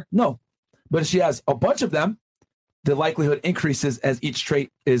she's a whore? No. But if she has a bunch of them, the likelihood increases as each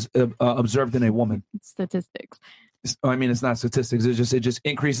trait is observed in a woman. Statistics. I mean, it's not statistics. It just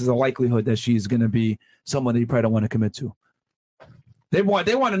increases the likelihood that she's going to be someone that you probably don't want to commit to. They want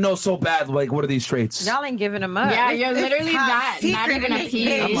to know so bad, like, what are these traits? Y'all ain't giving them up. Yeah, you're literally not even a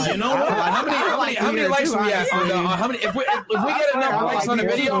tease. You know what? How many likes we have? How many? If we get enough likes on the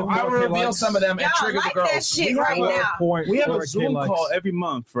video, I will reveal some of them and trigger the girls. We have a Zoom call every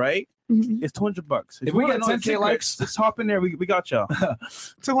month, right? It's $200. If we get 10K likes, just hop in there. We got y'all.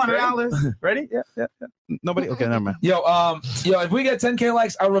 $200. Ready? Yeah. Nobody. Okay, never mind. Yo, if we get 10K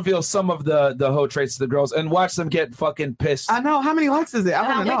likes, I'll reveal some of the hoe traits to the girls and watch them get fucking pissed. I know. How many likes is it? I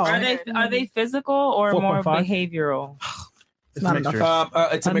want to know. Are they physical or more 4.5? behavioral? It's not enough.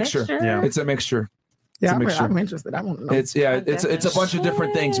 It's a mixture. Yeah. It's a mixture. Yeah, It's a mixture. I'm interested. I want to know. It's a bunch of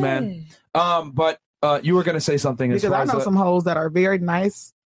different things, man. But you were gonna say something as Because far I as know some hoes that are very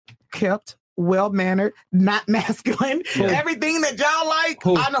nice, kept, well-mannered, not masculine. Who? Everything that y'all like,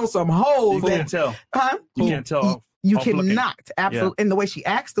 Who? I know some hoes You that can't tell. Huh? You can't tell You Off looking. cannot. Absolutely. And the way she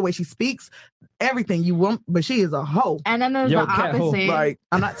acts, the way she speaks, everything you want, but she is a hoe. And then there's the opposite. Like,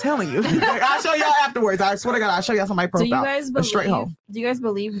 I'm not telling you. Like, I'll show y'all afterwards. I swear to God, I'll show y'all some of my Do profile. you guys A straight hoe. believe? Do you guys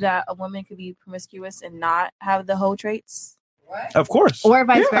believe that a woman could be promiscuous and not have the hoe traits? Of course. Or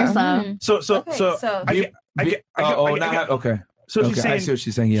vice Yeah. versa. So Okay, so- I get. Okay. So she's Okay, saying, I see what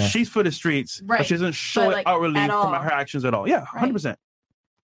she's saying. Yeah. she's for the streets, Right. but she doesn't show But, it like, outwardly at from all. her actions at all. Yeah, 100%.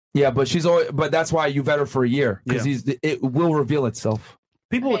 Yeah, but she's always. But that's why you vet her for a year because it will reveal itself.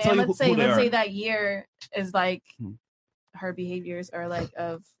 People Okay, and let's say that year is like her behaviors are like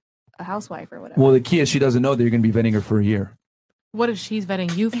of a housewife or whatever. Well, the key is she doesn't know that you're going to be vetting her for a year. What if she's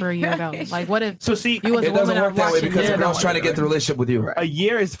vetting you for a year though? Like, what if So see, you as a It doesn't woman work are that way watching because the them? girl's trying to get the relationship with you. A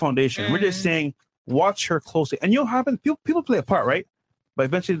year is the foundation. We're just saying, watch her closely, and you'll happen. People play a part, right? But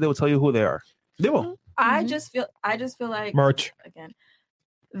eventually, they will tell you who they are. They will. I just feel like Merch. again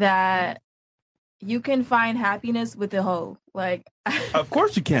that you can find happiness with the hoe. Like, Of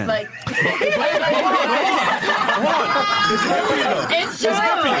course, you can. like It's true.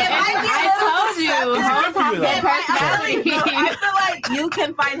 I told you. Hoes have good personality. I feel like you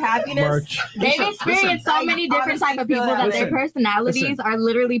can find happiness. They've experienced so many different type of people that their personalities are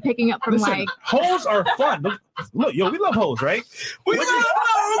literally picking up from like hoes are fun. Look, yo, we love hoes, right? We're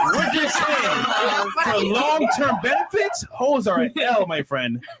just saying, for long-term benefits, hoes are an L, my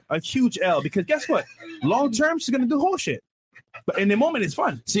friend, a huge L. Because guess what? Long-term, she's gonna do whole shit. But in the moment, it's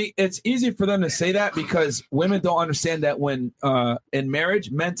fun. See, it's easy for them to say that because women don't understand that when in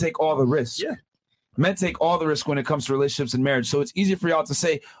marriage, men take all the risks. Yeah. Men take all the risk when it comes to relationships and marriage. So it's easy for y'all to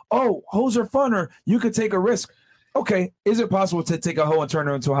say, oh, hoes are fun, or you could take a risk. Okay, is it possible to take a hoe and turn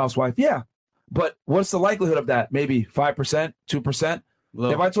her into a housewife? Yeah. But what's the likelihood of that? Maybe 5%, 2%?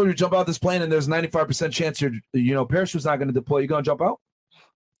 If I told you to jump out this plane and there's 95% chance your parachute's not going to deploy, you going to jump out?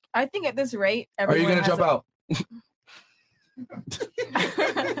 I think at this rate, Are you going to jump out?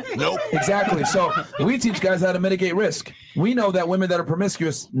 Nope. Exactly. So we teach guys how to mitigate risk. We know that women that are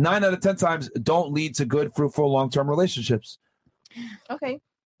promiscuous 9 out of 10 times don't lead to good, fruitful, long-term relationships. Okay.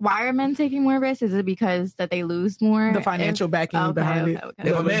 why are men taking more risks? Is it because that they lose more? The financial backing behind it.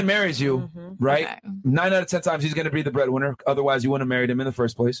 If a man marries you, right, 9 out of 10 times he's going to be the breadwinner. Otherwise, you wouldn't have married him in the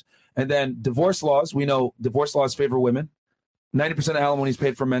first place. And then divorce laws, we know divorce laws favor women. 90% of alimony is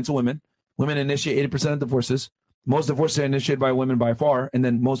paid from men to women. Women initiate 80% of divorces. Most divorces are initiated by women by far, and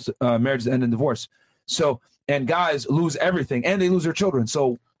then most marriages end in divorce. So, and guys lose everything, and they lose their children.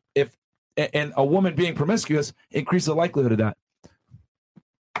 So, if and a woman being promiscuous increases the likelihood of that.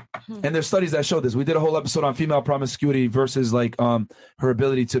 And there's studies that show this. We did a whole episode on female promiscuity versus like her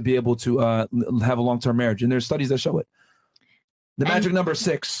ability to be able to have a long-term marriage, and there's studies that show it. The magic number is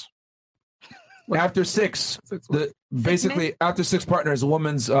 6. After 6, basically after 6 partners, a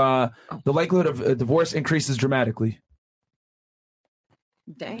woman's the likelihood of divorce increases dramatically.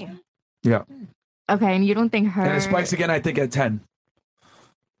 Damn. Yeah, Okay, and you don't think her and it spikes again. I think at 10.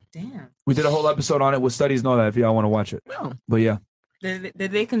 Damn. We did a whole episode on it with studies and all that. If y'all want to watch it, but yeah. Did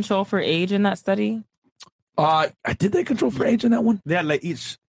they control for age in that study? Did they control for age in that one? They had like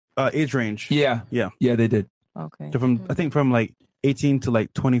each age range. Yeah, they did. Okay. So I think from like 18 to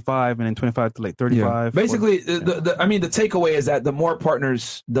like 25, and then 25 to like 35. Basically, the takeaway is that the more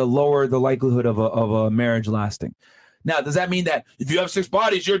partners, the lower the likelihood of a marriage lasting. Now, does that mean that if you have 6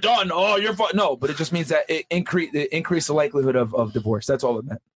 bodies, you're done? Oh, you're fine. No, but it just means that it increase the likelihood of divorce. That's all it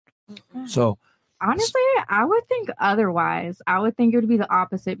meant. So, honestly, I would think otherwise. I would think it would be the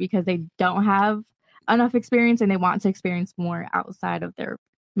opposite because they don't have enough experience and they want to experience more outside of their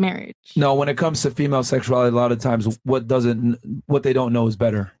marriage. no, when it comes to female sexuality, a lot of times what they don't know is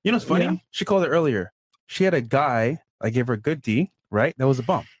better. You know what's funny? Yeah. She called it earlier. She had a guy, I gave her a good D, right? That was a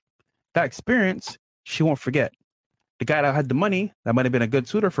bump. That experience, she won't forget. The guy that had the money, that might have been a good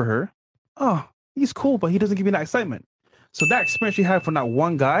suitor for her. Oh, he's cool, but he doesn't give me that excitement. So that experience she had from that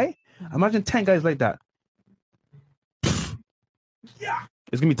one guy, imagine 10 guys like that. Yeah.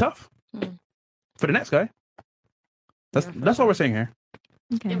 It's going to be tough for the next guy. That's what we're saying here.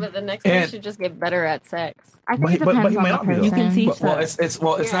 Yeah, but the next one should just get better at sex. I think it depends on the person. You can teach Well,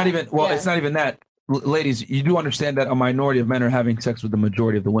 it's not even it's not even that. Ladies, you do understand that a minority of men are having sex with the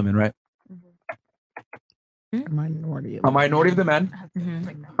majority of the women, right? A minority of the men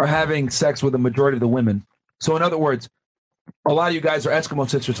are having sex with the majority of the women. So, in other words, a lot of you guys are Eskimo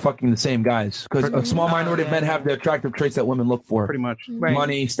sisters fucking the same guys because a small minority of men have the attractive traits that women look for. Pretty much. Right.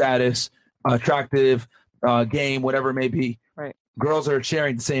 Money, status, attractive, game, whatever it may be. Right. Girls are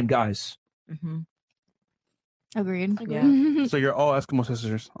sharing the same guys. Agreed. Yeah. So you're all Eskimo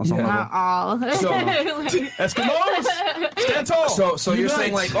sisters on some level. Not all. Eskimos, stand tall. So you're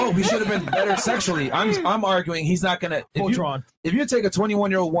saying like, oh, he should have been better sexually. I'm arguing he's not gonna. If you take a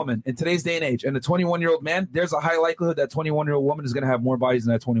 21-year-old woman in today's day and age and a 21-year-old man, there's a high likelihood that 21-year-old woman is gonna have more bodies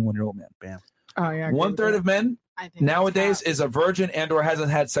than that 21-year-old man. Bam. Oh yeah. 1/3 of men nowadays is a virgin and/or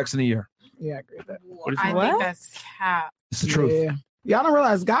hasn't had sex in a year. Yeah, I agree with that. I think that's cap. It's the truth. Yeah. Y'all don't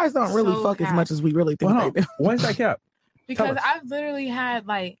realize guys don't really So fuck as cap. much as we really think they do. Why is that cap? Because I've literally had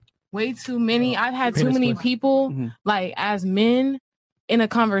like way too many. I've had too Penis many pussy. people Mm-hmm. like as men in a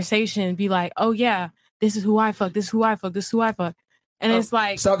conversation be like, "Oh yeah, this is who I fuck. This is who I fuck. This is who I fuck," and it's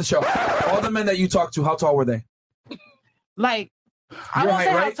like, Stop the show. All the men that you talked to, how tall were they? like I Your won't say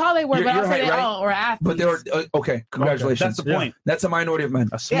height, how right? tall they were, Your- but I'll your say height, they right? all were athletes. But they were okay. Congratulations. That's the point. That's a minority of men.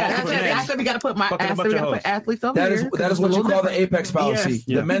 A small Yeah, group of that's it. men. I said we got to put my Fucking a ass. bunch We of got to put hoes. athletes over That here. is what you call the apex fallacy.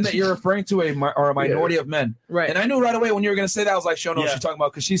 Yes. The men that you're referring to are a minority of men. Right. And I knew right away when you were going to say that, I was like, "Show no, what she's talking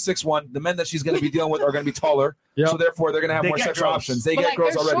about," because she's 6'1". The men that she's going to be dealing with are going to be taller, so therefore they're going to have They more get sexual girls. options. They But, get like,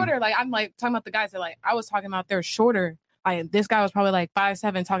 girls they're already. shorter. Like I'm like talking about the guys that like I was talking about. They're shorter. Like this guy was probably like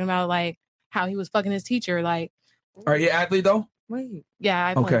 5'7", talking about like how he was fucking his teacher. Like, Are you an athlete though? Wait. yeah,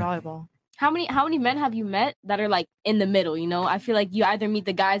 I play Okay. volleyball. How many men have you met that are like in the middle? You know, I feel like you either meet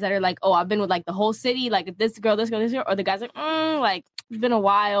the guys that are like, oh, I've been with like the whole city, like this girl, or the guys like, like it's been a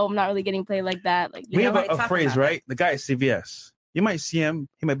while, I'm not really getting played like that. Like, you We know, have a phrase, right? The guy at CVS. You might see him.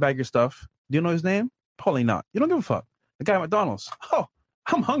 He might bag your stuff. Do you know his name? Probably not. You don't give a fuck. The guy at McDonald's. Oh,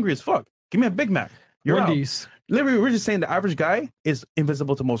 I'm hungry as fuck. Give me a Big Mac. You're Wendy's. out. Literally, we're just saying the average guy is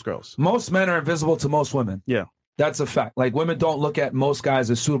invisible to most girls. Most men are invisible to most women. Yeah. That's a fact. Like women don't look at most guys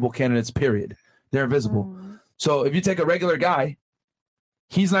as suitable candidates, period. They're invisible. So if you take a regular guy,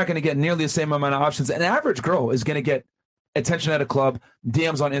 he's not going to get nearly the same amount of options. An average girl is going to get attention at a club,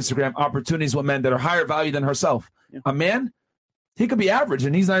 DMs on Instagram, opportunities with men that are higher value than herself. A man, he could be average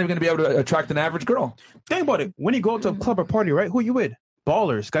and he's not even going to be able to attract an average girl. Think about it. When you go to a club or party, right? Who you with?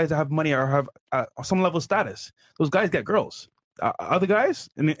 Ballers, guys that have money or have some level of status. Those guys get girls. Other guys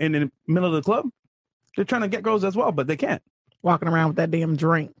in the middle of the club, they're trying to get girls as well, but they can't. Walking around with that damn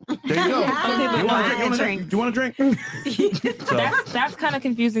drink. There you go. You want a drink? You want a drink? So, That's kind of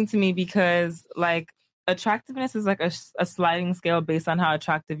confusing to me because like attractiveness is like a sliding scale based on how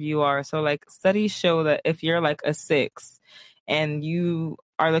attractive you are. So like studies show that if you're like a 6 and you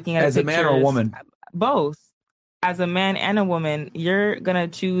are looking at As a man or a pictures- woman? both. As a man and a woman, you're gonna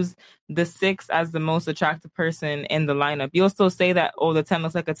choose the 6 as the most attractive person in the lineup. You'll still say that, oh, the 10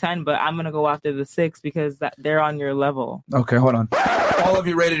 looks like a 10, but I'm gonna go after the 6 because they're on your level. Okay, hold on. All of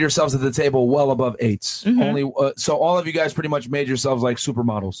you rated yourselves at the table well above 8s. Mhm. Only so all of you guys pretty much made yourselves like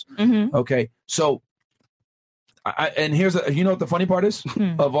supermodels. Mhm. Okay, so and here's you know what the funny part is?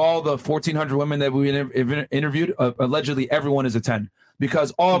 Of all the 1,400 women that we interviewed, allegedly everyone is a 10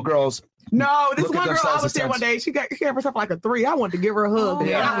 because all girls. No, this look at one girl I themselves was as there 10s. one day. She gave herself like a 3. I wanted to give her a hug.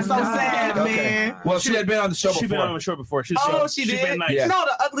 Yeah. I was so sad, Okay. man. Well, she had been on the show She's before. been on the show before. She's She did. been nice. Yeah. No,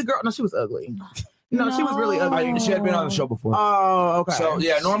 the ugly girl. No, she was ugly. No, she was really ugly. She had been on the show before. Oh, okay. So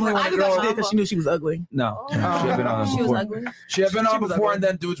yeah, normally when I a just thought girl she did because she knew she was ugly. No, she had been on She was before. ugly? She had been on She was before, ugly. and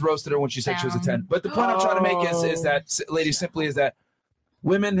then dudes roasted her when she said she was a 10. But the point I'm trying to make is that, ladies, simply is that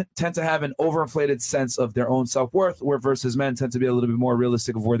women tend to have an overinflated sense of their own self-worth, where versus men tend to be a little bit more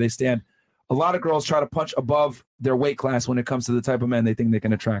realistic of where they stand. A lot of girls try to punch above their weight class when it comes to the type of men they think they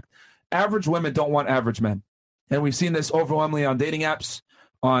can attract. Average women don't want average men. And we've seen this overwhelmingly on dating apps,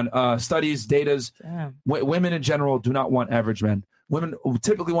 on studies, datas. Women in general do not want average men. Women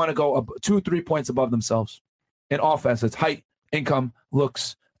typically want to go 2-3 points above themselves in all facets: height, income,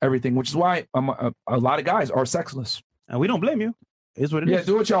 looks, everything. Which is why a lot of guys are sexless. And we don't blame you. It's what it is. Yeah,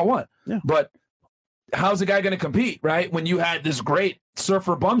 do what y'all want. Yeah. But how's a guy going to compete, right? When you had this great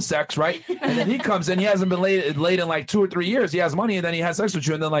surfer bum sex, right? And then he comes in, he hasn't been laid in like 2 or 3 years. He has money, and then he has sex with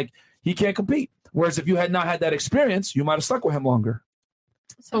you, and then like he can't compete. Whereas if you had not had that experience, you might have stuck with him longer.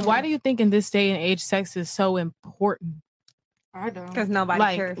 But why do you think in this day and age sex is so important? I don't. Because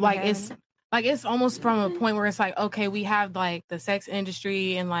nobody cares. It's almost from a point where it's like, okay, we have like the sex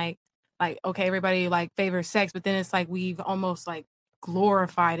industry and like okay, everybody like favors sex, but then it's like we've almost like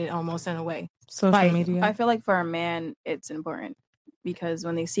glorified it almost in a way. Social media. I feel like for a man, it's important because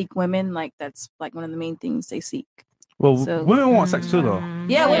when they seek women, like that's like one of the main things they seek. Well, So- women want sex too, though.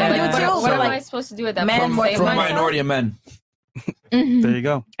 Yeah, women do too. What but, am like, I supposed to do with that? men Save From a myself? minority of men. Mhm. There you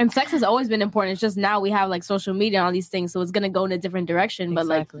go. And sex has always been important. It's just now we have like social media and all these things, so it's gonna go in a different direction. But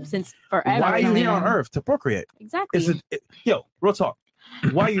like since forever, Why are you here on Earth? To procreate. Exactly. Yo, real talk.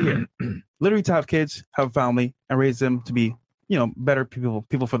 Why are you here? Literally to have kids, have a family, and raise them to be, better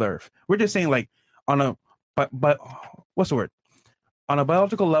people for the Earth. We're just saying, like, on a but what's the word? On a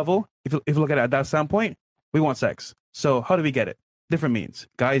biological level, if you look at it at that standpoint, we want sex. So how do we get it? Different means.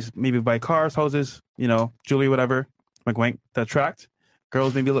 Guys maybe buy cars, houses, jewelry, whatever, wink, to attract.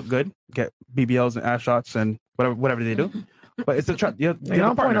 Girls maybe look good, get BBLs and ass shots and whatever they do. But it's a trap. You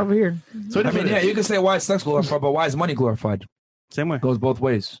have point over here. So I mean, yeah, you can say why is sex glorified, but why is money glorified? Same way. Goes both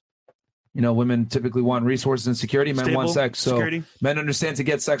ways. Women typically want resources and security. Men want sex. So security. Men understand to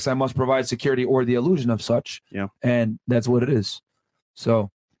get sex, I must provide security or the illusion of such. Yeah. And that's what it is. So,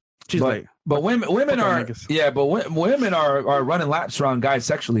 but women are women are running laps around guys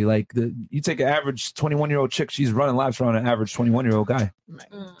sexually. Like you take an average 21-year-old chick, she's running laps around an average 21-year-old guy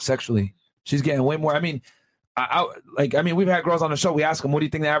sexually. She's getting way more. I mean, we've had girls on the show. We ask them, what do you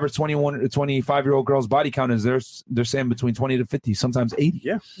think the average 21 to 25-year-old girl's body count is? They're saying between 20 to 50, sometimes 80.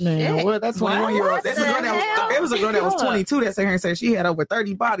 Yeah. Man, well, that's 21-year-old. It was a girl that was 22 that sat here and said she had over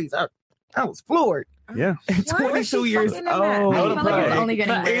 30 bodies. I was floored. Yeah. At 22 years old.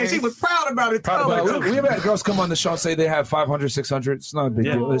 And she was proud about it. We've had girls come on the show and say they have 500, 600. It's not a big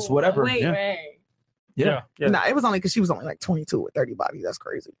deal. It's whatever. Yeah. Nah, it was only because she was only like 22 with 30 bodies. That's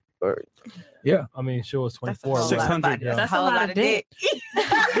crazy. Yeah. I mean, she was 24. 600. That's a lot of dick.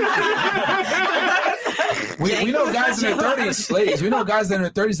 We know guys in their 30s, ladies. We know guys in their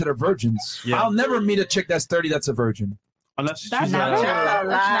 30s that are virgins. Yeah. I'll never meet a chick that's 30 that's a virgin. Unless that's not true. That's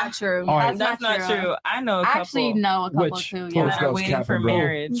not true. Right. That's not true. I know a couple. I actually know a couple too. Yeah, that are waiting for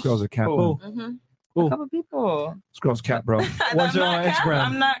marriage. These girls are cat. A couple people. This girl's cat, bro. What's your Instagram?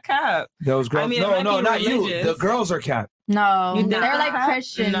 I'm not cap. Those girls. I mean, no, not you. The girls are cat. No, they're like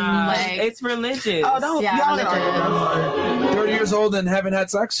Christian. No, like it's religious. Oh, don't y'all 30 years old and haven't had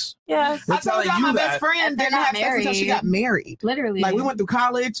sex? Yes. They're I told telling y'all you my that. best friend didn't have sex until she got married. Literally. Like we went through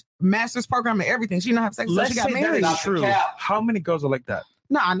college, master's program, and everything. She didn't have sex until Let's she got say married. that is true. How many girls are like that?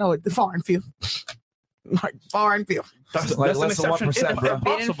 No, I know it. Far and few. Like far and few. That's Like an less than exception. 1%, bro.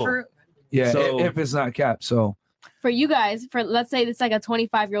 Impossible. Yeah, So- if it's not cap. So for you guys, for let's say it's like a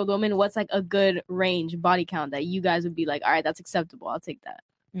 25-year-old woman, what's like a good range body count that you guys would be like, all right, that's acceptable. I'll take that.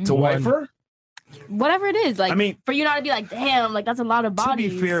 to wife her? Whatever it is, like I mean, for you not to be like, damn, like that's a lot of To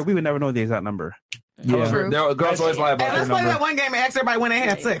bodies. be fair, we would never know the exact number. Yeah, girls always lie about Hey, their let's play number. that one game and ask everybody when they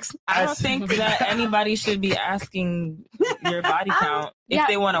had sex. I don't think that anybody should be asking your body count if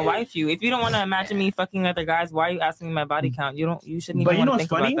they want to wife you. If you don't want to imagine me fucking other guys, why are you asking me my body count? You shouldn't But even you know want to what's think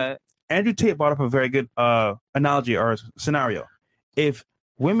funny? about that. Andrew Tate brought up a very good analogy or scenario. If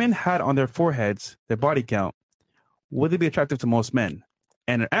women had on their foreheads their body count, would they be attractive to most men?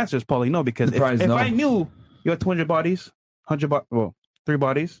 And the answer is probably no, because if I knew you had 200 bodies, 3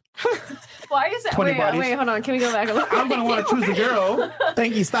 bodies, Why is it? 20 bodies. Wait, hold on. Can we go back a little? I'm going to want to choose the girl.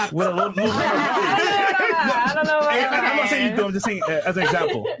 Thank you. Stop. With a little I don't know. I'm not saying you do. I'm just saying as an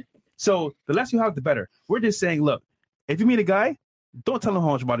example. So the less you have, the better. We're just saying, look, if you meet a guy, don't tell him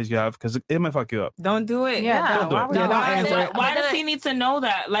how much bodies you have because it might fuck you up. Don't do it. Yeah, don't do it. Why, Don't answer it. why does he need to know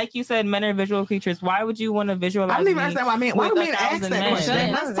that? Like you said, men are visual creatures. Why would you want to visualize? I don't even me understand why men. Why do with men ask 1,000 that men?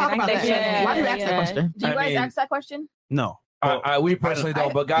 question? Let's talk about that. Why do you ask that question? Do you guys ask that question? No. We personally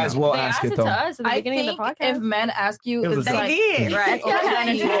don't, but guys will ask it though. I think if men ask you, It was it's a like, joke.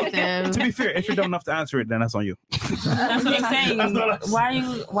 right? To be fair, if you're dumb enough to answer it, then that's on you. That's what I'm saying.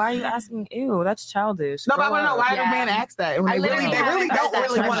 Why are you asking? Ew, that's childish. No, but I want to know why do Yeah. men ask that? And I they literally really haven't don't asked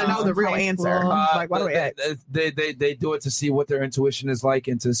really that want to know the real answer. Like, why do we ask? They do it to see what their intuition is like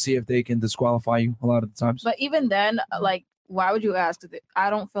and to see if they can disqualify you a lot of the times. But even then, like, why would you ask? I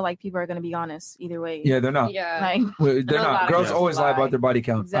don't feel like people are going to be honest either way. Yeah, they're not. Yeah. Like, They're a lot not. of Girls girls always lie lie. about their body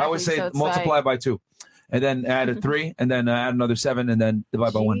count. I always say Exactly, so it's multiply like- by 2, and then add a 3, and then add another 7, and then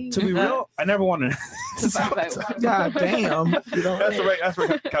divide by 1. To be real, I never wanted God damn. That's the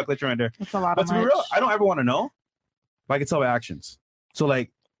right calculator right there. That's a lot But of to be real, I don't ever want to know. But I can tell by actions. So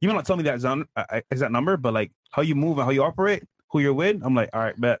like, you may not tell me that exact number, but like how you move and how you operate, who you're with, I'm like, all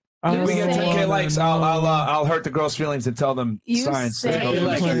right, bet. If we get 10K likes, I'll hurt the girls' feelings and tell them you signs. say you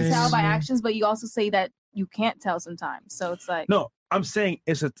can tell by actions, but you also say that you can't tell sometimes. So it's like, No, I'm saying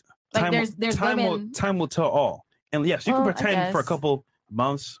it's a time. there's women- time will tell all. And yes, you can Well, I pretend for a guess. couple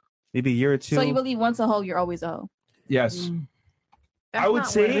months, maybe a year or 2. so you believe once a hoe, you're always a hoe. Yes. I would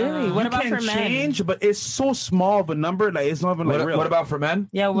say Really? What you about can for men? change, but it's so small of a number, like it's not even like What, real. what about for men?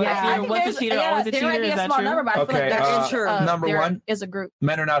 Yeah, what I if you're think once a there's- cheater, always a there might cheater? be Is a that small true? number, but I feel Okay, like that is number there 1 is a group.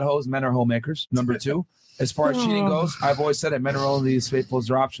 Men are not hoes, men are homemakers. Number 2, as far as cheating goes, I've always said it, men are only as faithful as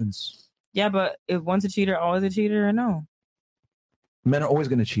their options. Yeah, but if one's a cheater, always a cheater, or no? Men are always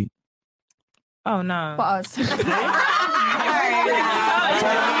going to cheat. Oh no. Pause.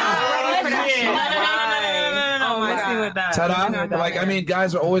 Let's see what that. Ta-da. Like, I mean,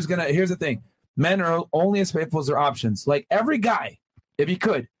 guys are always going to, here's the thing. Men are only as faithful as their options. Like every guy, if he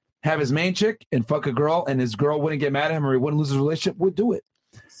could have his main chick and fuck a girl and his girl wouldn't get mad at him or he wouldn't lose his relationship, would do it.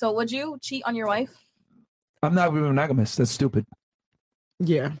 So would you cheat on your wife? I'm not monogamous. That's stupid.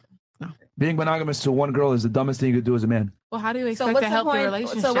 Yeah. Being monogamous to one girl is the dumbest thing you could do as a man. Well, how do you So expect what's to the help point? your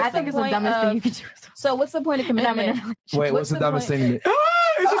relationship? So what's I think it's the point dumbest of- thing you could do. So what's the point of commitment? Wait, what's the dumbest thing?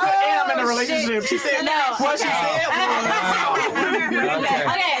 She said, and I'm in a relationship. She said, No. what she said was.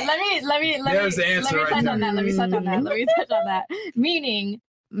 Okay, let me There's the answer let me right touch on there. that. Let me touch on that. Let me touch on that. Meaning,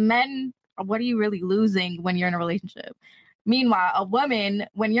 men, what are you really losing when you're in a relationship? Meanwhile, a woman,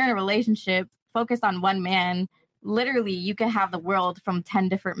 when you're in a relationship, focused on one man, literally you can have the world from 10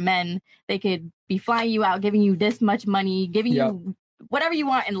 different men. They could be flying you out, giving you this much money, giving you whatever you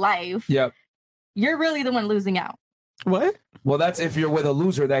want in life. Yep. You're really the one losing out. What? Well, that's if you're with a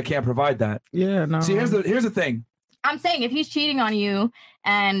loser that can't provide that. Yeah, no. See, here's the thing. I'm saying if he's cheating on you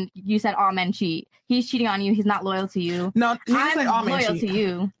and you said all men cheat, he's cheating on you, he's not loyal to you. No, he didn't I'm say all men loyal cheat. to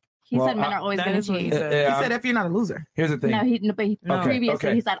you. He Well, said men are always that going to is what cheat. he said. He said if you're not a loser. Here's the thing. No, but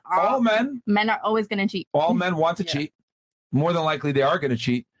previously he said all men are always going to cheat. All men want to cheat. More than likely, they are going to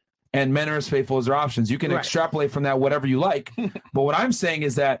cheat. And men are as faithful as their options. You can Right. extrapolate from that whatever you like. But what I'm saying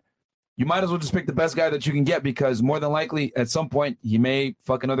is that you might as well just pick the best guy that you can get because more than likely, at some point, he may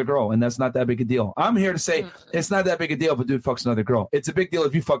fuck another girl. And that's not that big a deal. I'm here to say it's not that big a deal if a dude fucks another girl. It's a big deal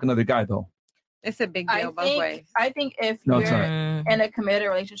if you fuck another guy, though. It's a big deal both ways. I think if No, you're it's not. in a committed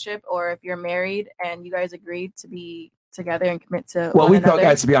relationship or if you're married and you guys agreed to be together and commit to Well, one we thought, another,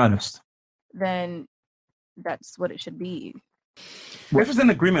 guys, to be honest. then that's what it should be. This is an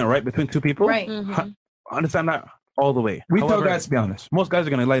agreement, right, between two people? Right. I understand that all the way. We told guys to be honest. Most guys are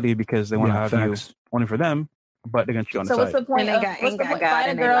going to like you because they want to Yeah, have facts. you only for them, but they're going to cheat on So the what's side. the point? And they Of, got- what's the ain't point? got God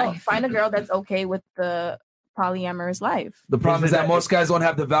Find in a their girl. life. Find a girl that's okay with the polyamorous life. The problem is that most guys don't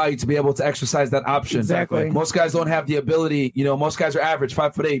have the value to be able to exercise that option. Exactly. Most guys don't have the ability. You know, most guys are average,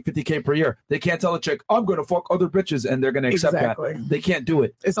 5'8", 50K per year. They can't tell a chick, "I'm going to fuck other bitches," and they're going to accept Exactly. that. They can't do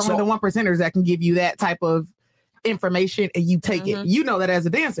it. It's only the 1%ers that can give you that type of information and you take it. You know that as a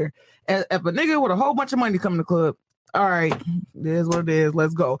dancer. If a nigga with a whole bunch of money come to the club, all right, this is what it is.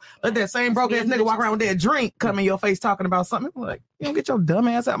 Let's go. Let that same broke ass nigga walk around with that drink come in your face talking about something. I'm like, you don't get your dumb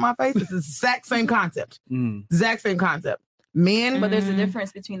ass out of my face. It's the exact same concept. Exact same concept. Men, But there's a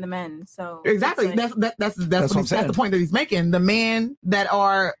difference between the men. So exactly. it's like- That's what I'm that's saying. the point that he's making. The men that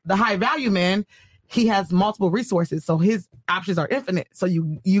are the high value men, he has multiple resources, so his options are infinite. So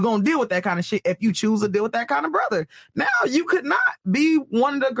you gonna deal with that kind of shit if you choose to deal with that kind of brother. Now you could not be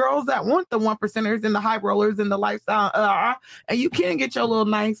one of the girls that want the 1%ers and the high rollers and the lifestyle, and you can get your little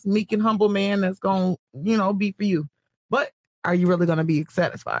nice, meek and humble man that's gonna be for you. But are you really gonna be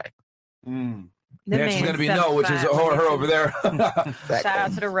satisfied? The answer's going to be no, which is her over there. Shout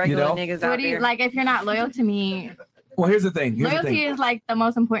out to the regular know? niggas So out what do you there. like if you're not loyal to me? Well, here's the thing. Loyalty is like the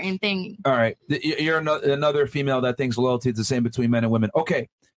most important thing. All right. You're another female that thinks loyalty is the same between men and women. Okay.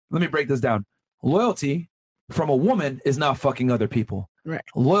 Let me break this down. Loyalty from a woman is not fucking other people. Right.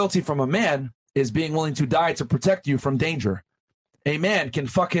 Loyalty from a man is being willing to die to protect you from danger. A man can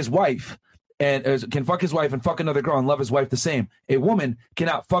fuck his wife and fuck another girl and love his wife the same. A woman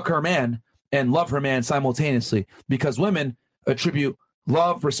cannot fuck her man and love her man simultaneously because women attribute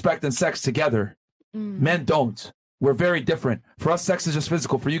love, respect, and sex together. Men don't. We're very different. For us, sex is just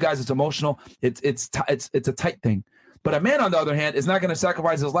physical. For you guys, it's emotional. It's a tight thing. But a man, on the other hand, is not going to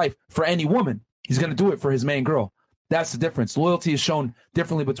sacrifice his life for any woman. He's going to do it for his main girl. That's the difference. Loyalty is shown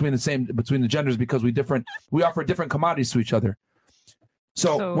differently between the genders because we offer different commodities to each other.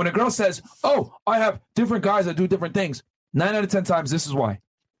 So when a girl says, "Oh, I have different guys that do different things," 9 out of 10 times, this is why.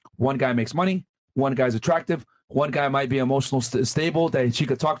 One guy makes money. One guy's attractive. One guy might be emotional stable that she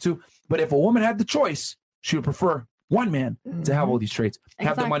could talk to. But if a woman had the choice, she would prefer one man to have all these traits,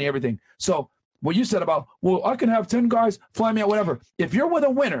 have the money, everything. So what you said about, well, I can have 10 guys fly me out, whatever. If you're with a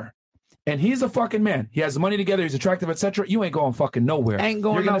winner and he's a fucking man, he has the money together, he's attractive, etc., you ain't going fucking nowhere. Ain't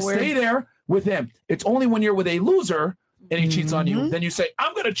going You're gonna nowhere. stay there with him. It's only when you're with a loser and he cheats on you, then you say,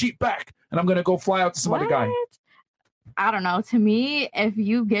 I'm gonna cheat back and I'm gonna go fly out to some other guy. I don't know. To me, if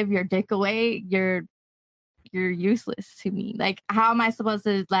you give your dick away, you're useless to me. Like, how am I supposed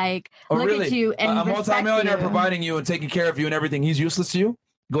to look at you and a respect multimillionaire you? providing you and taking care of you and everything, he's useless to you?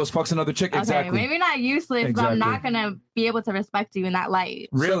 Goes fucks another chick? Okay, Exactly. maybe not useless, but I'm not Exactly. gonna be able to respect you in that light.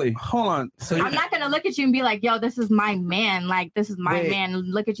 Really? Hold on. So I'm not gonna look at you and be like, "Yo, this is my man. Like, this is my Wait. man."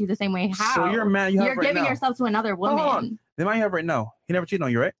 Look at you the same way. How? So you're a man you have You're right giving now. yourself to another woman. Hold on. The man you have right now, he never cheated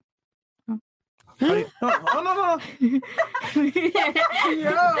on you, right? No. Yo. He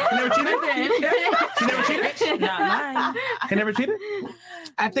never cheated? She never cheated? Not mine. He never cheated?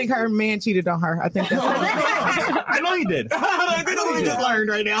 I think her man cheated on her. I think that's I know he did. I know we just learned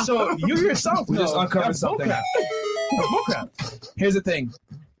right now. So you yourself We just uncovered something. Here's the thing.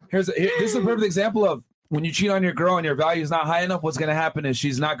 This is a perfect example of when you cheat on your girl and your value is not high enough, what's going to happen is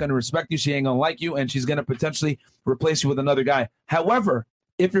she's not going to respect you. She ain't going to like you, and she's going to potentially replace you with another guy. However,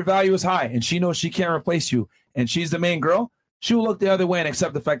 if your value is high and she knows she can't replace you and she's the main girl, she will look the other way and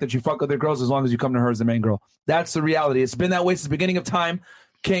accept the fact that you fuck other girls as long as you come to her as the main girl. That's the reality. It's been that way since the beginning of time.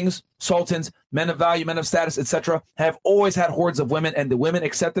 Kings, sultans, men of value, men of status, etc., have always had hordes of women, and the women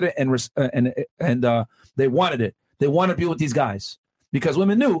accepted it and they wanted it. They wanted to be with these guys because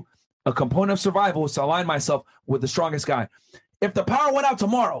women knew a component of survival was to align myself with the strongest guy. If the power went out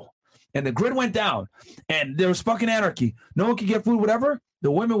tomorrow and the grid went down and there was fucking anarchy, no one could get food, whatever, the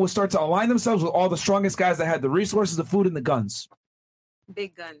women would start to align themselves with all the strongest guys that had the resources, the food, and the guns.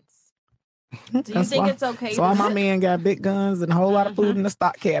 Big guns. Do you think it's okay? So all my men got big guns and a whole lot of food in the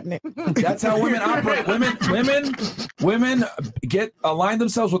stock cabinet. That's how women operate. Women get align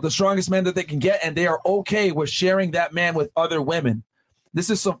themselves with the strongest man that they can get, and they are okay with sharing that man with other women. This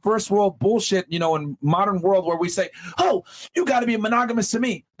is some first world bullshit, in modern world where we say, oh, you got to be monogamous to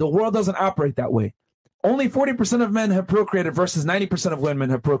me. The world doesn't operate that way. Only 40% of men have procreated versus 90% of women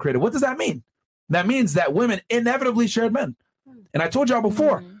have procreated. What does that mean? That means that women inevitably shared men. And I told y'all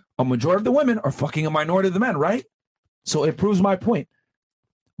before, a majority of the women are fucking a minority of the men, right? So it proves my point.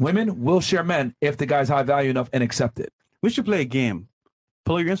 Women will share men if the guy's high value enough and accept it. We should play a game.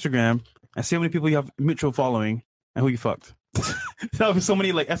 Pull your Instagram and see how many people you have mutual following and who you fucked. That was so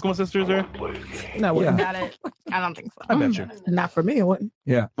many like Eskimo sisters there. No, we Yeah. got it. I don't think so. I bet you. Not for me, it wouldn't.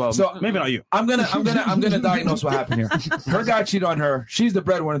 Yeah. Well, So maybe not you. I'm gonna diagnose what happened here. Her guy cheated on her. She's the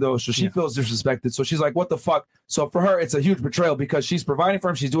breadwinner though, so she feels disrespected. So she's like, "What the fuck?" So for her, it's a huge betrayal because she's providing for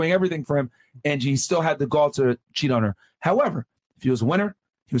him, she's doing everything for him, and he still had the gall to cheat on her. However, if he was a winner,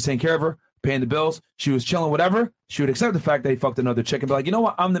 he was taking care of her, paying the bills, she was chilling, whatever. She would accept the fact that he fucked another chick and be like, "You know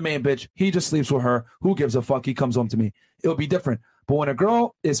what? I'm the main bitch. He just sleeps with her. Who gives a fuck? He comes home to me." It would be different. But when a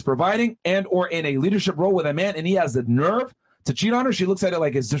girl is providing and or in a leadership role with a man and he has the nerve to cheat on her, she looks at it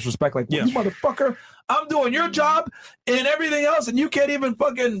like it's disrespect. Like, well, you motherfucker, I'm doing your job and everything else, and you can't even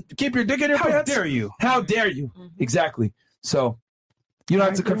fucking keep your dick in your pants. How dare you? How dare you? Exactly. So you don't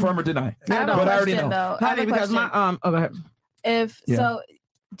have to confirm or deny. I have a but I already question, know. though. I have a because question. go ahead. Yeah. So,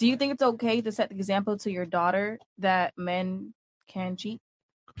 do you think it's okay to set the example to your daughter that men can cheat?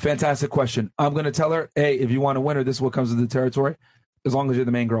 Fantastic question. I'm going to tell her, hey, if you want to win her, this is what comes with the territory, as long as you're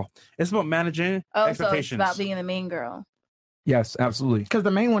the main girl. It's about managing Oh, so it's expectations. about being the main girl. Yes, absolutely. Because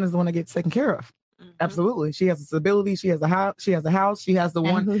the main one is the one that gets taken care of. Absolutely. She has a stability. She has a house. She has a house. She has the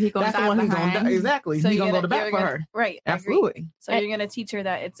And one. who he gonna That's the die one who's going behind. to exactly. So He's you're going to go to gonna- bat you're for gonna- her. Right. I agree. Absolutely. So you're gonna teach her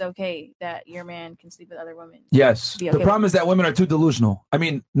that it's okay that your man can sleep with other women. Yes. Be The okay problem with is that women are too delusional. I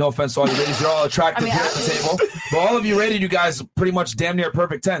mean, no offense to all you ladies, you're all attractive here at the table. But all of you rated you guys pretty much damn near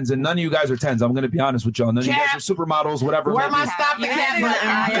perfect 10s, and none of you guys are 10s. I'm going to be honest with y'all. None of you guys are supermodels, whatever. it Where may my be. stop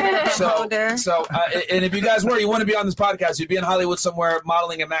And if you guys were, you want to be on this podcast, you'd be in Hollywood somewhere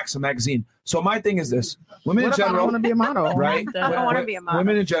modeling at Maxim magazine. So my thing is this: women What in if I don't general, wanna be a model? right? I don't wanna be a model.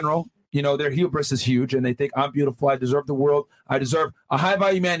 Women in general, their hubris is huge, and they think I'm beautiful. I deserve the world. I deserve a high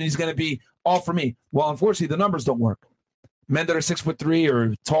value man, and he's going to be all for me. Well, unfortunately, the numbers don't work. Men that are 6'3"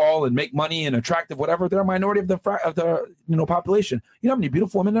 or tall and make money and attractive, whatever, they're a minority of the population. You know how many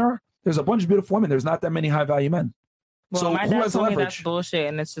beautiful women there are? There's a bunch of beautiful women. There's not that many high value men. Well, So my who dad has the told me that's leverage? bullshit,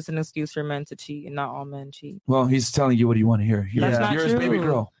 and it's just an excuse for men to cheat, and not all men cheat. Well, he's telling you what you want to hear. You're, That's not you're true. his baby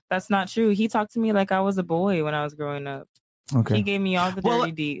girl. That's not true. He talked to me like I was a boy when I was growing up. Okay. He gave me all the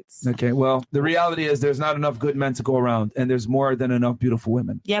dirty deeds. Okay. Well, the reality is there's not enough good men to go around, and there's more than enough beautiful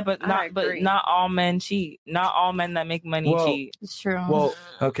women. Yeah, but not all men cheat. Not all men that make money Well, cheat. It's true. Well,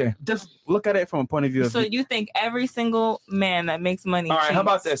 okay. Just look at it from a point of view of So you think every single man that makes money All right. cheats? How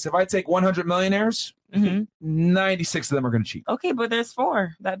about this? If I take 100 millionaires, 96 of them are going to cheat. Okay, but there's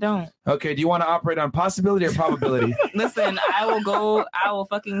 4 that don't. Okay. Do you want to operate on possibility or probability? Listen, I will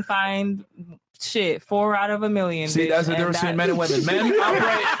fucking find 4 out of a million. See, bitch, that's the and difference between that- men and women. Men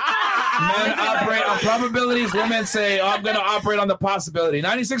operate on probabilities. Women say, I'm going to operate on the possibility.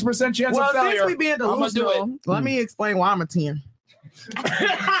 96% chance Well, of failure. since we being I'm going to do delusional, it. let me explain why I'm a 10.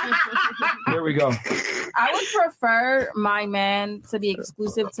 Here we go. I would prefer my man to be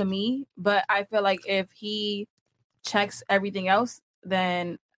exclusive to me, but I feel like if he checks everything else,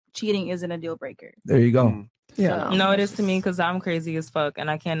 then cheating isn't a deal breaker. There you go. No, it is to me because I'm crazy as fuck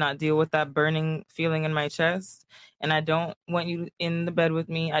and I cannot deal with that burning feeling in my chest. and I don't want you in the bed with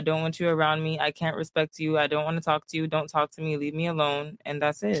me. I don't want you around me. I can't respect you. I don't want to talk to you. Don't talk to me. Leave me alone. And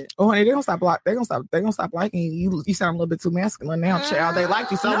that's it. Oh, honey, they're gonna stop liking you. You sound a little bit too masculine now, child. They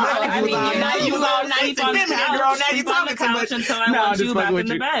like you so much. I mean, now you on the couch. Girl, now you on the couch until I want you back in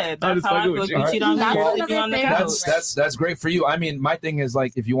the bed. That's how I feel. You cheat on me, sleep you on the couch. That's great for you. I mean, my thing is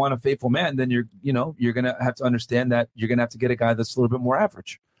like, if you want a faithful man, then you're gonna have to understand that you're gonna have to get a guy that's a little bit more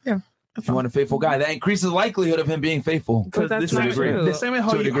average. Yeah. If you want a faithful guy, that increases the likelihood of him being faithful. Because this is the same way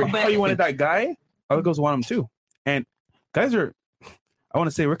how you wanted that guy, other girls want him too. And guys are, I want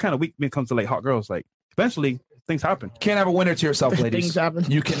to say, we're kind of weak when it comes to like hot girls. Like eventually things happen. Can't have a winner to yourself, ladies. Things happen.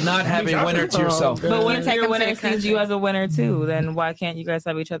 You cannot have a winner to yourself. But what if your winner sees you as a winner too? Then why can't you guys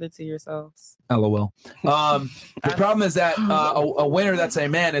have each other to yourselves? LOL. The problem is that a winner that's a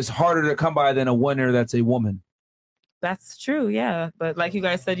man is harder to come by than a winner that's a woman. That's true, yeah. But like you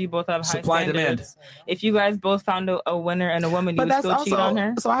guys said, you both have high Supply and standards. demand. If you guys both found a winner and a woman, you would still cheat on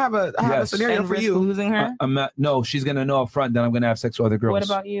her? So I have a scenario And for risk you. losing her? I'm not. No, she's gonna know up front that I'm gonna have sex with other girls. What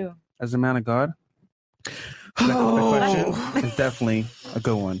about you? As a man of God, that question is definitely a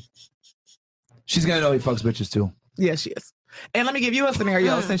good one. She's gonna know he fucks bitches too. Yes, she is. And let me give you a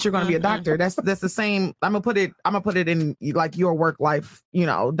scenario since you're going to be a doctor. That's the same. I'm gonna put it in like your work life,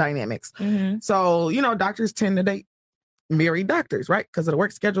 dynamics. So, doctors tend to date married doctors, right? Because of the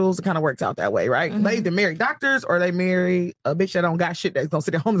work schedules, it kind of works out that way, right? They either marry doctors or they marry a bitch that don't got shit that's gonna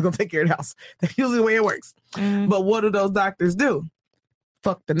sit at home is gonna take care of the house. That's usually the way it works. But what do those doctors do?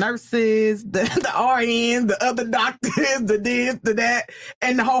 Fuck the nurses, the RN, the other doctors, the this, the that,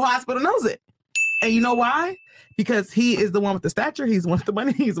 and the whole hospital knows it. And you know why? Because he is the one with the stature, he's the one with the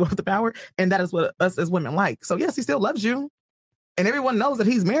money, he's the one with the power, and that is what us as women like. So yes, he still loves you, and everyone knows that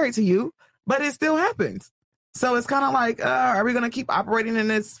he's married to you, but it still happens. So it's kind of like, are we going to keep operating in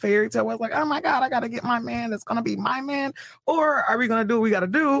this fairy tale where it's like, oh my God, I got to get my man that's going to be my man? Or are we going to do what we got to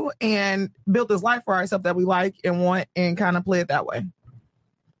do and build this life for ourselves that we like and want and kind of play it that way?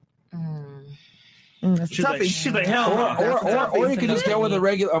 She's like, hell no. Or you could just go with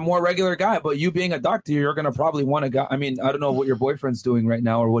a more regular guy. But you being a doctor, you're going to probably want a guy. I mean, I don't know what your boyfriend's doing right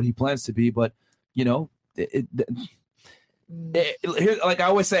now or what he plans to be, but like I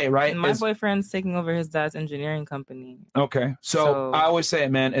always say, right? My boyfriend's taking over his dad's engineering company. Okay. So I always say,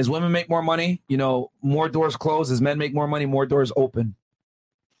 man, as women make more money, more doors close. As men make more money, more doors open.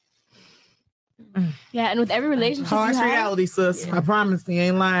 Yeah, and with every relationship, Harsh reality, sis. I promise you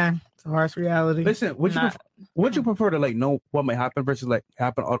ain't lying. It's a harsh reality. Listen, would you prefer to like know what might happen versus like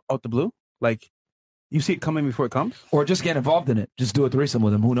happen out the blue? Like you see it coming before it comes? Or just get involved in it. Just do a threesome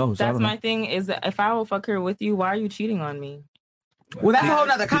with him. Who knows? That's my thing is that if I will fuck her with you, why are you cheating on me? Well, that's a whole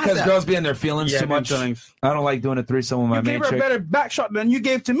nother concept. Because girls be in their feelings too much. I don't like doing a threesome with my main chick. You gave her a better back shot than you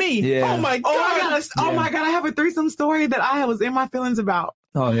gave to me. Yeah. Oh my God. Oh my God. I have a threesome story that I was in my feelings about.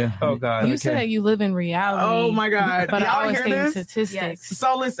 Oh yeah. Oh God. You said that you live in reality. Oh my God. But I Y'all always hear think this? statistics. Yes.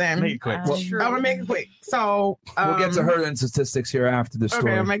 So listen. Make it quick. I'm gonna make it quick. So we'll get to her and statistics here after the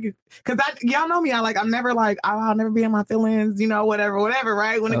story. Okay, I'll make it because y'all know me. I'm never like, I'll never be in my feelings, whatever,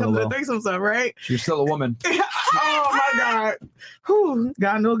 right? When it comes to the threesome stuff, right? You're still a woman. Oh my God. Whew,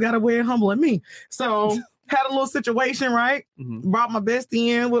 God knows got a way of humbling me. So had a little situation, right? Brought my bestie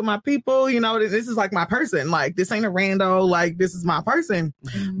in with my people. This is like my person. Like, this ain't a rando. Like, this is my person.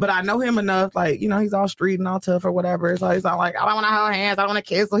 But I know him enough. Like, he's all street and all tough or whatever. So he's all like, I don't want to hold hands. I don't want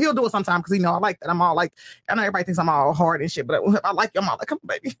to kiss. So he'll do it sometimes because I like that. I'm all like, I know everybody thinks I'm all hard and shit, but I like you. I'm all like, come on,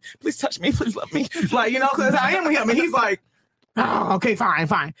 baby. Please touch me. Please love me. Like, because I am with him. And he's like, oh, okay,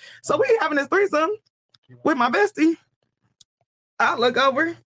 fine. So we having this threesome with my bestie. I look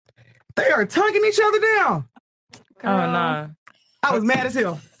over. They are tonguing each other down. Oh no! I was mad as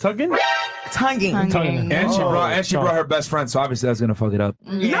hell. Tonguing. And she brought her best friend, so obviously that's gonna fuck it up.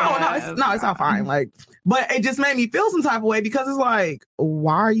 Yeah. No, it's all fine. Like, but it just made me feel some type of way because it's like,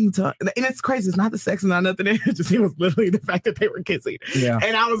 why are you tonguing? And it's crazy. It's not the sex and not nothing. It was literally the fact that they were kissing. Yeah.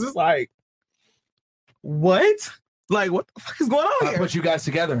 And I was just like, what? Like, what the fuck is going on here? I put you guys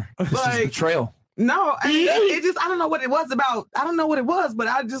together. This is betrayal. No, it just I don't know what it was about. I don't know what it was, but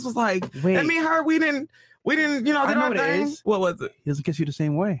I just was like, Wait. and me and her, we didn't, did I know our what it thing. is. What was it? He doesn't kiss you the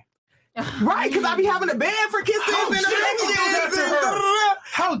same way. Right, because I be having a band for kisses and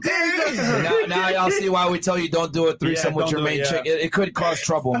How dare you do that to her? Now y'all see why we tell you don't do a threesome with your main chick. It could cause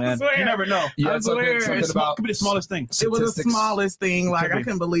trouble, man. You never know. Yeah, something about could be the smallest thing. It was the smallest thing. Like, I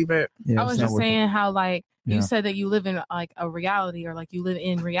couldn't believe it. I was just saying how like Yeah. you said that you live in like a reality or like you live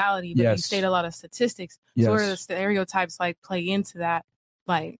in reality, but you Yes. state a lot of statistics. Yes. So where the stereotypes like play into that,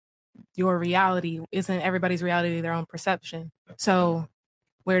 like your reality isn't everybody's reality, their own perception. So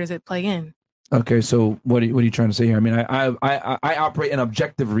where does it play in? Okay, so what are you trying to say here? I mean, I operate in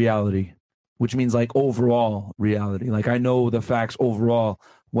objective reality, which means like overall reality. Like I know the facts overall,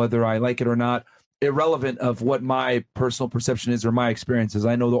 whether I like it or not, irrelevant of what my personal perception is or my experiences.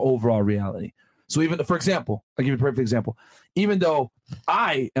 I know the overall reality. So even, for example, I'll give you a perfect example. Even though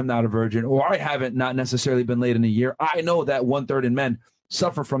I am not a virgin or I haven't not necessarily been laid in a year, I know that 1/3 in men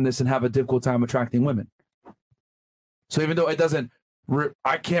suffer from this and have a difficult time attracting women. So even though it doesn't,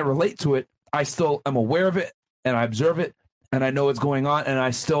 I can't relate to it, I still am aware of it and I observe it and I know what's going on and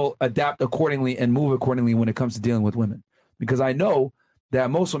I still adapt accordingly and move accordingly when it comes to dealing with women because I know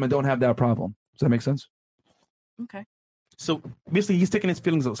that most women don't have that problem. Does that make sense? Okay. So basically, he's taking his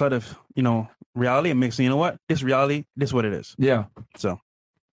feelings outside of reality and makes you know what, this reality, this is what it is. Yeah. So.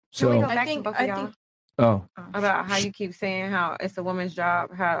 Can we go back to both of y'all? Oh. About how you keep saying how it's a woman's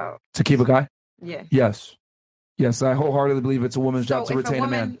job, how To keep a guy? Yeah. Yes, I wholeheartedly believe it's a woman's job to retain a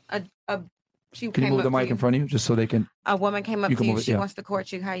man. She Can you came move the up to mic in front of you just so they can? A woman came up You to can you. move it, She yeah. wants to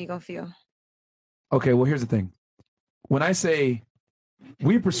court you. How you gonna feel? Okay, well, here's the thing. When I say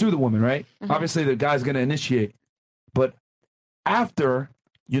we pursue the woman, right? Mm-hmm. Obviously, the guy's going to initiate. But after,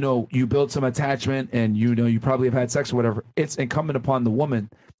 you build some attachment and, you probably have had sex or whatever, it's incumbent upon the woman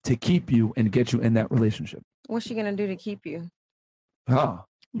to keep you and get you in that relationship. What's she gonna do to keep you? You're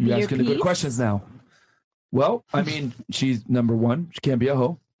Your asking the good peace? questions now. Well, I mean, she's number one. She can't be a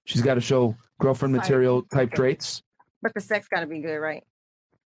hoe. She's got to show girlfriend material type traits. But the sex gotta be good, right?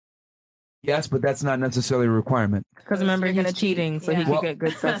 Yes, but that's not necessarily a requirement. Because remember, he's cheating, so he can get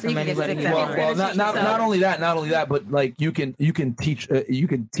good sex from anybody. Well, not only that, but like you can teach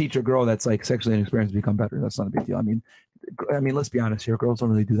a girl that's like sexually inexperienced to become better. That's not a big deal. I mean, let's be honest here. Girls don't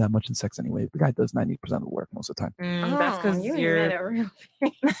really do that much in sex anyway. The guy does 90% of the work most of the time. That's because you're.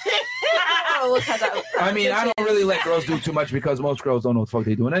 I mean, I don't really let girls do too much because most girls don't know what the fuck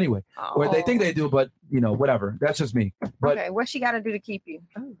they're doing anyway, or they think they do, but whatever. That's just me. But Okay, what she gotta do to keep you?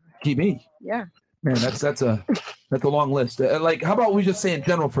 keep me, Yeah. man. That's a long list. Like, how about we just say in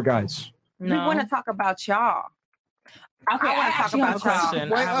general for guys? We want to talk about y'all. Okay, I want to talk about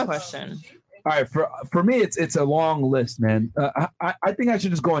y'all. I have a question. All right, for me, it's a long list, man. I think I should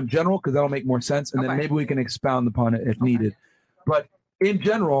just go in general because that'll make more sense, and then maybe we can expound upon it if needed. But in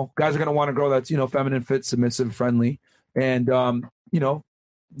general, guys are going to want a girl that's feminine, fit, submissive, friendly, and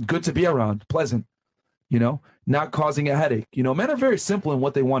good to be around, pleasant. Not causing a headache. Men are very simple in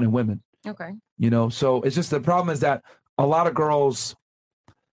what they want in women. Okay. So it's just the problem is that a lot of girls.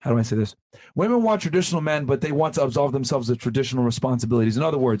 How do I say this? Women want traditional men, but they want to absolve themselves of traditional responsibilities. In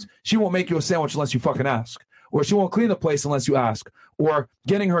other words, she won't make you a sandwich unless you fucking ask. Or she won't clean the place unless you ask. Or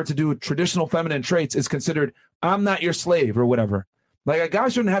getting her to do traditional feminine traits is considered, I'm not your slave or whatever. Like, a guy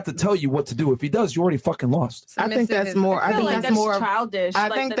shouldn't have to tell you what to do. If he does, you already fucking lost. I think that's more. I think that's more childish. I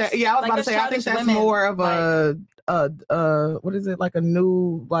Like, think that's- that. Yeah, I was like, about to that's say. I think childish that's women. more of what is it, like a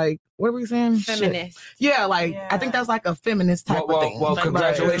new, like, what are we saying? Shit. Feminist. Yeah, like I think that's like a feminist type of thing. Well, Like,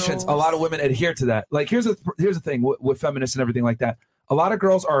 congratulations. A lot of women adhere to that. Like, here's the thing with feminists and everything like that. A lot of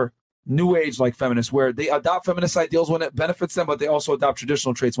girls are new age like feminists, where they adopt feminist ideals when it benefits them, but they also adopt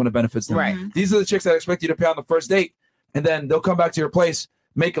traditional traits when it benefits them. Right. These are the chicks that expect you to pay on the first date, and then they'll come back to your place,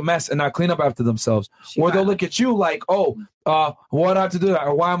 make a mess, and not clean up after themselves. Or they'll look at you like, what do I have to do that?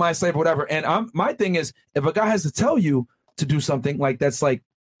 Or why am I a slave? Or whatever. And my thing is, if a guy has to tell you to do something like that's like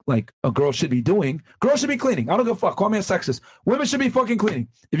a girl should be doing, girls should be cleaning. I don't give a fuck. Call me a sexist. Women should be fucking cleaning.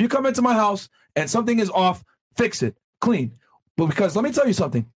 If you come into my house and something is off, fix it, clean. But because let me tell you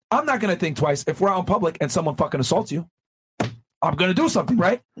something, I'm not going to think twice if we're out in public and someone fucking assaults you. I'm going to do something,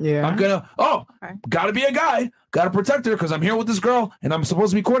 right? Yeah. I'm going to, got to be a guy, got to protect her because I'm here with this girl and I'm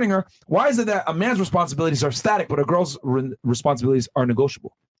supposed to be courting her. Why is it that a man's responsibilities are static, but a girl's responsibilities are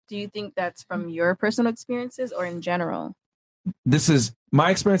negotiable? Do you think that's from your personal experiences or in general? This is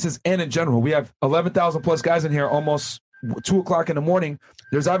my experiences and in general. We have 11,000 plus guys in here almost 2:00 in the morning.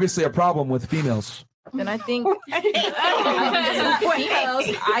 There's obviously a problem with females. Then I think I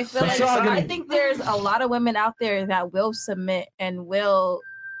think there's a lot of women out there that will submit and will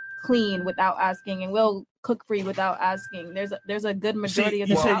clean without asking and will cook for you without asking. There's a good majority of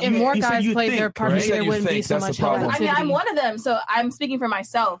them out If there. more guys played their part, there wouldn't be so much I mean, I'm negativity. one of them, so I'm speaking for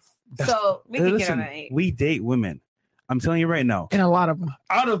myself. So we can get on Listen, that. we date women. I'm telling you right now. And a lot of them.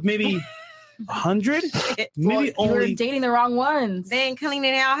 Out of maybe 100, maybe You're only. dating the wrong ones. They ain't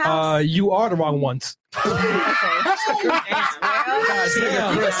cleaning our house. You are the wrong ones. Hey,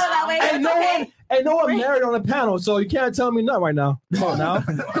 no one married on the panel, so you can't tell me nothing right now. Come on now.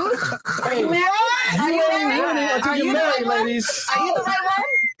 Hey, married? Are you ain't married? learning until Are you're you the married, right one? ladies. Are you the right one?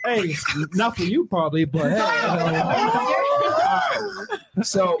 Hey, not for you probably, but hey.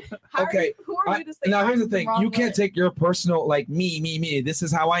 So, okay. Who Now here's the thing: you can't take your personal like me. This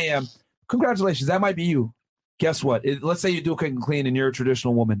is how I am. Congratulations, that might be you. Guess what? Let's say you do cook and clean, and you're a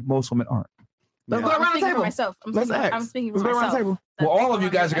traditional woman. Most women aren't. Let's go around the table. I'm speaking for Let's go around the myself. table. Well, all of you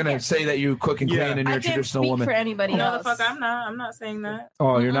guys are gonna say that you cook and clean, and you're a traditional woman. For anybody No, else. the fuck, I'm not saying that.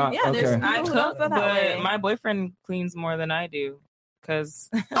 Oh, you're not. Yeah, there's Okay. people I who cook, don't feel that way. but my boyfriend cleans more than I do. Cause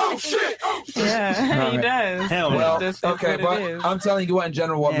oh shit! Yeah, All he right. does. Well, That's okay, what but it is. I'm telling you what in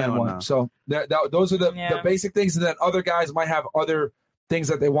general what men want. So those are the basic things, and then other guys might have other things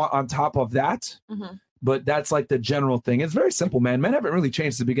that they want on top of that. Mm-hmm. But that's like the general thing. It's very simple, man. Men haven't really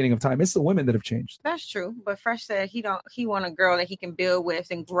changed at the beginning of time. It's the women that have changed. That's true. But Fresh said he want a girl that he can build with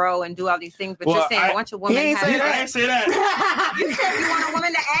and grow and do all these things. But Well, you're saying I- once a woman He ain't has say that. I ain't say that. You said you want a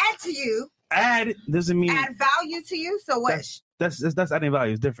woman to add to you, Add doesn't mean add value to you. So what? that's adding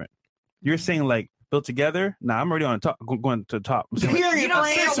value is different. You're saying like built together. Nah, I'm already on the top. Going to the top. I'm saying, You don't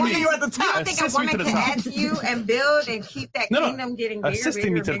think a woman, you don't think a Assist me woman to the can top. add to you and build and keep that kingdom getting bigger,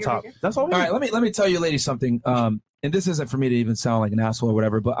 assisting me bigger, to the bigger, top. bigger? That's all. All right, let me tell you ladies something. And this isn't for me to even sound like an asshole or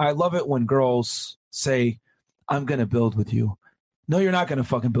whatever, but I love it when girls say, I'm gonna build with you. No, you're not gonna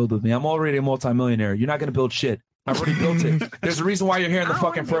fucking build with me. I'm already a multimillionaire. You're not gonna build shit. I've already built it. There's a reason why you're here in the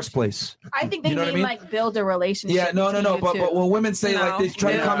fucking first place. I think they You know what I mean mean? like build a relationship. Yeah, no. between you But two. when women say like they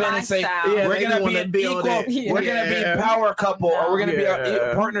try to come in and say we're gonna be an equal, we're gonna be a power couple, or we're gonna be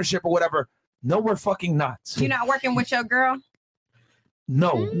a partnership or whatever. No, we're fucking not. You're not working with your girl.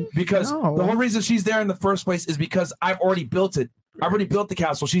 No, because the whole reason she's there in the first place is because I've already built it. I've already built the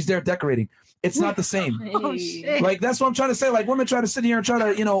castle. She's there decorating. It's not the same. Oh shit! Like that's what I'm trying to say. Like women try to sit here and try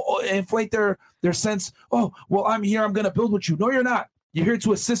to, inflate their sense. Oh, well, I'm here. I'm gonna build with you. No, you're not. You're here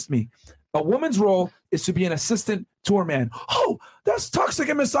to assist me. A woman's role is to be an assistant to her man. Oh, that's toxic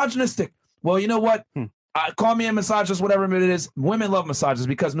and misogynistic. Well, you know what? Call me a misogynist, whatever it is. Women love misogynists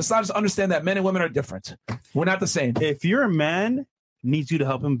because misogynists understand that men and women are different. We're not the same. If your man needs you to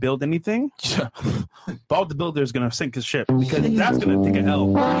help him build anything, Bob the Builder is gonna sink his ship because that's gonna take an L.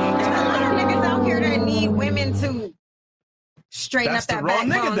 Niggas out here that need women to straighten That's up the that wrong nigga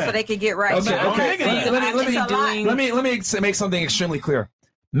backbone so then. they can get right. Okay. Let me make something extremely clear.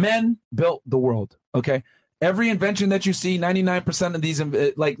 Men built the world. Okay. Every invention that you see, 99% of these,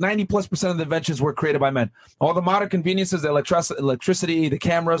 like 90+% of the inventions were created by men. All the modern conveniences, the electricity, the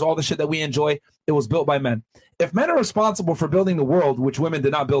cameras, all the shit that we enjoy, it was built by men. If men are responsible for building the world, which women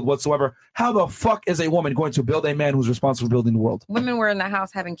did not build whatsoever, how the fuck is a woman going to build a man who's responsible for building the world? Women were in the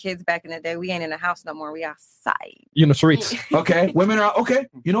house having kids back in the day. We ain't in the house no more. We outside. You in the streets. Okay, women are okay.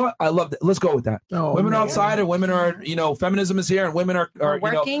 You know what? I love that. Let's go with that. Women are outside, and women are, feminism is here, and women are We're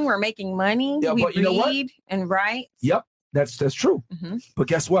working. We're making money. Yeah, we but you know what? read and write. Yep, that's true. Mm-hmm. But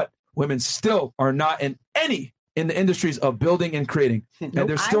guess what? Women still are not in the industries of building and creating, and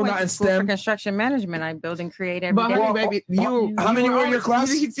they're still I went not to in school for STEM. construction management. I build and create every But day. honey, baby, how many were in your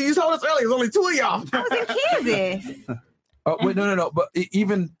class? You told us earlier, there's only 2 of y'all. I was in Kansas. Wait, no. But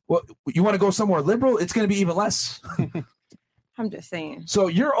even you want to go somewhere liberal, it's going to be even less. I'm just saying. So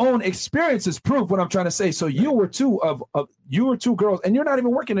your own experiences prove what I'm trying to say. So you were two girls, and you're not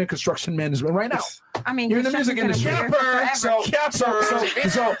even working in construction management right now. I mean, You're in the music industry. So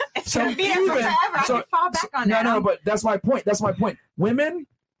but that's my point. Women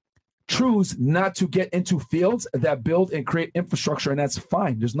choose not to get into fields that build and create infrastructure, and that's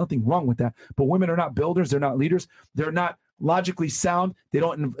fine. There's nothing wrong with that. But women are not builders. They're not leaders. They're not logically sound. They're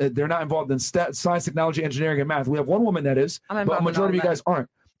not involved in science, technology, engineering, and math. We have one woman that is, but a majority of you guys aren't.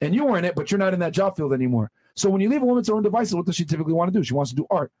 And you were in it, but you're not in that job field anymore. So when you leave a woman to her own devices, what does she typically want to do? She wants to do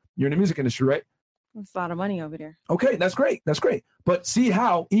art. You're in the music industry, right? That's a lot of money over there. Okay, that's great. That's great. But see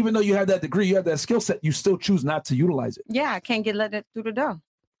how, even though you have that degree, you have that skill set, you still choose not to utilize it. Yeah, I can't get let it through the door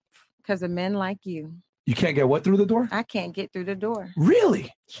because of men like you. You can't get what through the door? I can't get through the door.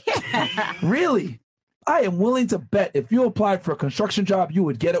 Really? Really? I am willing to bet if you applied for a construction job, you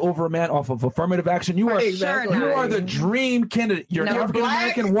would get it over a man off of affirmative action. You are the dream candidate. You're an African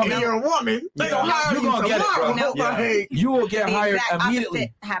American woman. You're a woman. They Yeah. gonna hire You're you gonna get it, bro. tomorrow. Yeah. Like, You will get The hired exact immediately.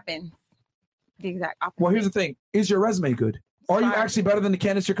 opposite happened. The exact opposite. Well, here's the thing: is your resume good? Are you actually better than the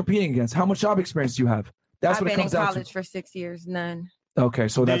candidates you're competing against? How much job experience do you have? That's I've what it been comes in down college for 6 years. None. to. Okay,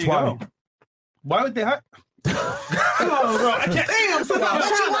 so There that's you why. go. Why would they hire? Come on, bro. I can't. Damn, so You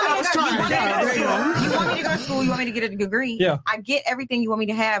want me to go to school? You want me to get a degree? Yeah. I get everything you want me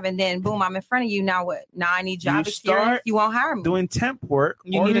to have, and then boom, I'm in front of you. Now what? Now I need job You experience. start You won't hire me. doing temp work.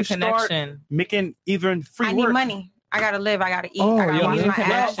 You or need a start connection. Making even free I work. need money. I gotta live. I gotta eat. Oh, I gotta you wash need my a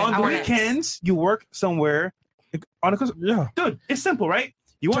ass. connection. On I the wanna- weekends, you work somewhere on a dude. It's simple, right?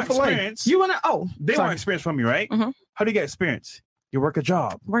 You want Chick-fil-A. experience. You want to? Oh, They sorry. want experience from you, right? Mhm. How do you get experience? you work a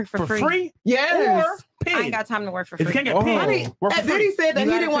job. Work for free. free? Yes. Or paid. I ain't got time to work for free. If you can't get paid, Honey, work for if Diddy free. said that You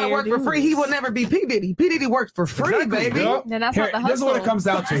he gotta didn't want pay to work your for free, he dues. would never be P. Diddy. P. Diddy worked for free, Exactly, baby. girl. Then that's Here, not the this is what it hustle. comes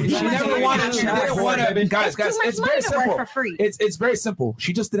down to. She never wanted. She didn't want to. Guys, it's too much very money to work simple. for free. It's very simple.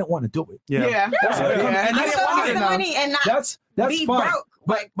 She just didn't want to do it. Yeah. That's what it comes- and I that's still fine. get the money and not That's be fine. broke.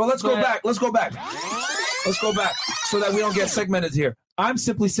 But let's go back. Let's go back. Let's go back so that we don't get segmented here. I'm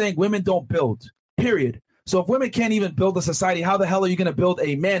simply saying women don't build. Period. So if women can't even build a society, how the hell are you going to build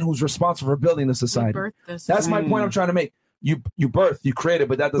a man who's responsible for building the society? That's my point I'm trying to make. You birth, you created,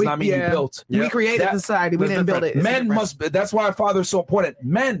 but that does not mean you built. We created society. We didn't build it. It's Men different. must. That's why a father is so important.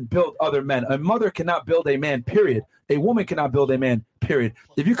 Men build other men. A mother cannot build a man. Period. A woman cannot build a man. Period.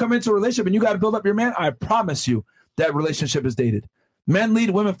 If you come into a relationship and you got to build up your man, I promise you that relationship is dated. Men lead,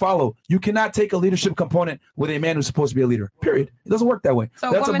 women follow. You cannot take a leadership component with a man who's supposed to be a leader. Period. It doesn't work that way.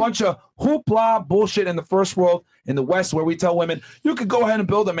 So That's women- a bunch of hoopla bullshit in the first world, in the West, where we tell women you could go ahead and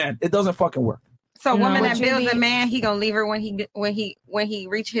build a man. It doesn't fucking work. So woman Would that you builds be- a man, he gonna leave her when he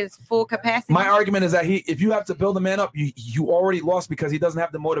reach his full capacity. My argument is that if you have to build a man up, you already lost because he doesn't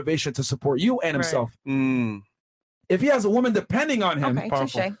have the motivation to support you and Right. himself. If he has a woman depending on him, Okay,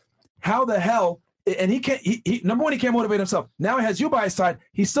 touche. how the hell? And he can't. He number one, he can't motivate himself. Now he has you by his side.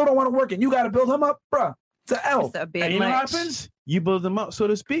 He still don't want to work, and you got to build him up, bruh. It's a L. It's a bit And you know what much. happens? You build them up, so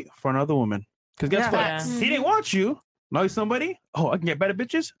to speak, for another woman. Because guess Yeah. what? He didn't want you. Now he's somebody. Oh, I can get better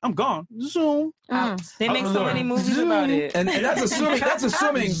bitches. I'm gone. Zoom. They make so many movies about it. And that's assuming. That's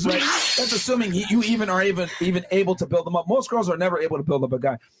assuming. Like, that's assuming you even are even able to build him up. Most girls are never able to build up a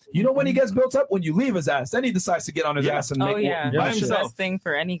guy. You know when he gets built up? When you leave his ass. Then he decides to get on his ass and make That's the himself. best thing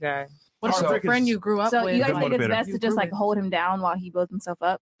for any guy. What about a friend you grew up So with? you guys think it's motivator. best to just like hold him down while he builds himself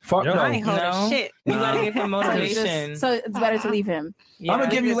up? Fuck no. I ain't holding shit. You gotta give him So motivation. So it's better to leave him. I'm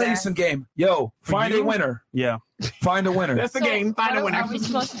gonna give you ladies some game. Yo, find a winner. Yeah. Find a winner. That's the game. Find a winner. Are we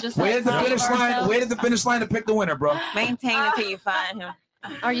supposed to just Wait like, at the save finish line. ourselves? Wait at the finish line to pick the winner, bro. Maintain until you find him.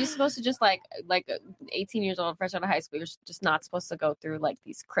 Are you supposed to just like 18 years old, fresh out of high school? You're just not supposed to go through like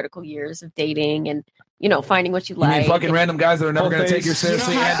these critical years of dating and finding what you You like. mean fucking and- random guys that are never gonna take you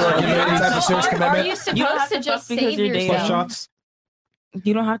seriously and or give you any type of serious Are commitment? you You don't supposed have to to just fuck because save you're dating. yourself?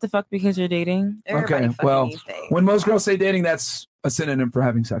 You don't have to fuck because you're dating. Okay, well, when most girls say dating, that's a synonym for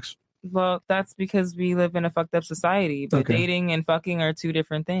having sex. Well, that's because we live in a fucked up society. But Okay. dating and fucking are two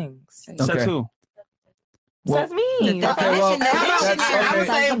different things. Okay. who? Well, Says me. okay, well, I would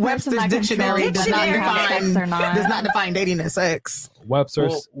say Webster's dictionary does not define dating as sex.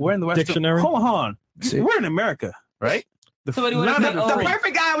 Webster's Well, we're in the West dictionary. Hold on. We're in America, right? The, So what do you wanna land say? of the Oh. free. The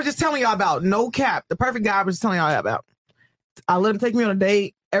perfect guy I was just telling y'all about. No cap. The perfect guy I was just telling y'all about. I let him take me on a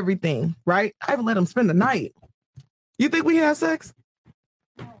date, everything, right? I even let him spend the night. You think we had sex?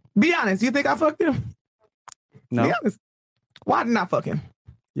 Be honest. You think I fucked him? No. Be honest. Why didn't I fuck him?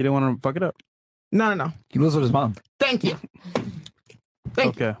 You didn't want to fuck it up. No. He lives with his mom. Thank you.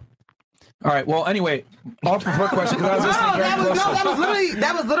 Okay. All right. Well, anyway, off the first question because I was listening very closely.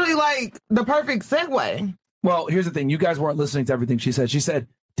 that was literally like the perfect segue. Well, here's the thing: you guys weren't listening to everything she said. She said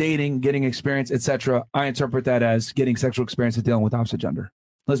dating, getting experience, etc. I interpret that as getting sexual experience and dealing with opposite gender.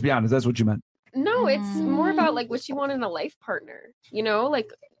 Let's be honest; that's what you meant. No, it's more about like what you want in a life partner. Like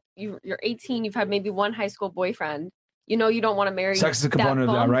you're 18, you've had maybe one high school boyfriend. You don't want to marry Sex is a component of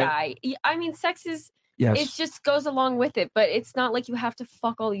that, bum right? guy. I mean, sex is. Yes. It just goes along with it, but it's not like you have to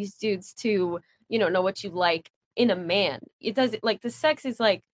fuck all these dudes to know what you like in a man. It does like the sex is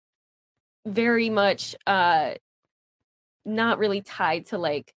like very much not really tied to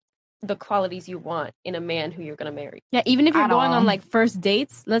like the qualities you want in a man who you're gonna marry. Yeah, even if you're At going all. on like first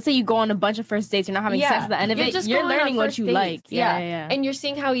dates, let's say you go on a bunch of first dates, you're not having sex at the end of it. You're going on learning what first you dates. like. Yeah. And you're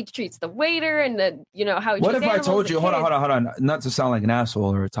seeing how he treats the waiter and the how he What treats if I animals, told the you? Hold kids. on. Not to sound like an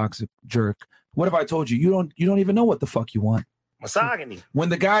asshole or a toxic jerk. What if I told you you don't even know what the fuck you want? Misogyny. When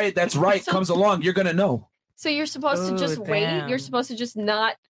the guy that's right comes along, you're gonna know. So you're supposed to just Oh, wait. damn. You're supposed to just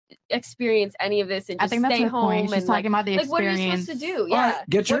not experience any of this and I just think that's stay her home. point. She's and talking about the like, what are you supposed to do? All Yeah, right,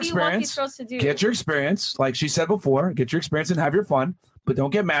 get your what do you want these experience. girls to do? Get your experience, like she said before. Get your experience and have your fun, but don't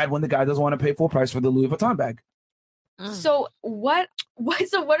get mad when the guy doesn't want to pay full price for the Louis Vuitton bag. So what?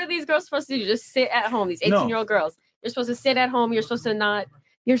 So what are these girls supposed to do? Just sit at home? These 18-year-old girls. You're supposed to sit at home. You're supposed to not.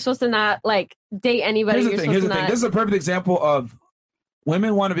 You're supposed to not like date anybody. Here's the You're thing. Here's supposed the to thing. not. This is a perfect example of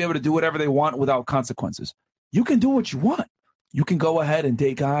women want to be able to do whatever they want without consequences. You can do what you want. You can go ahead and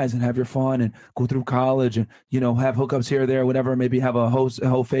date guys and have your fun and go through college and have hookups here or there, whatever. Maybe have a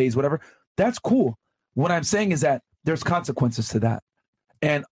whole phase, whatever. That's cool. What I'm saying is that there's consequences to that.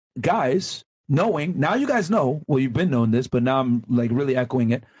 And guys, knowing now, you guys know. Well, you've been knowing this, but now I'm like really echoing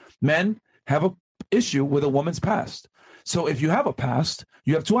it. Men have a issue with a woman's past. So if you have a past,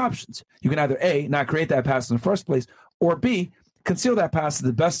 you have two options. You can either A, not create that past in the first place, or B, conceal that past to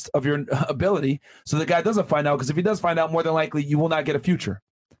the best of your ability so the guy doesn't find out, because if he does find out, more than likely you will not get a future.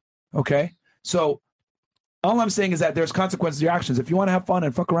 Okay? So all I'm saying is that there's consequences to your actions. If you want to have fun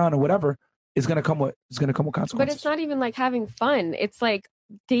and fuck around or whatever, it's gonna come with consequences. But it's not even like having fun. It's like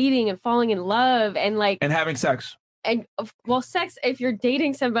dating and falling in love and like and having sex. And well, sex, if you're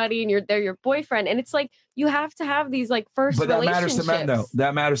dating somebody and they're your boyfriend, and it's like you have to have these like first But that relationships. matters to men though.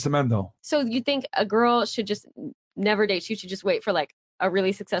 That matters to men though. So you think a girl should just never date? She should just wait for like a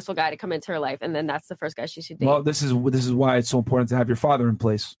really successful guy to come into her life, and then that's the first guy she should date. Well, this is why it's so important to have your father in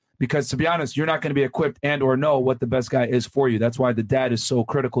place. Because to be honest, you're not going to be equipped and or know what the best guy is for you. That's why the dad is so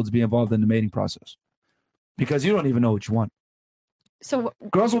critical to be involved in the mating process. Because you don't even know what you want. So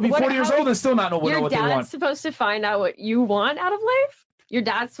girls will be 40 years old and still not know what they Your want. dad's supposed to find out what you want out of life? Your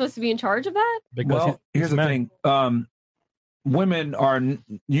dad's supposed to be in charge of that? Well, here's the thing. Women are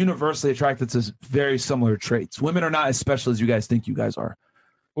universally attracted to very similar traits. Women are not as special as you guys think you guys are.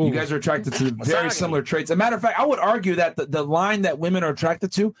 You guys are attracted to very similar traits. As a matter of fact, I would argue that the line that women are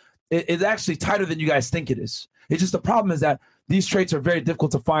attracted to is actually tighter than you guys think it is. It's just the problem is that these traits are very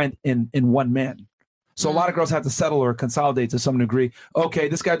difficult to find in one man. So a lot of girls have to settle or consolidate to some degree. Okay,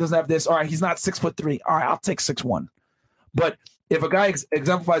 this guy doesn't have this. All right, he's not 6'3". All right, I'll take 6'1". But if a guy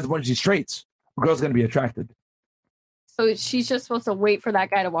exemplifies a bunch of these traits, a girl's going to be attracted. So she's just supposed to wait for that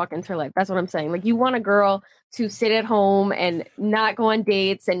guy to walk into her life. That's what I'm saying. Like you want a girl to sit at home and not go on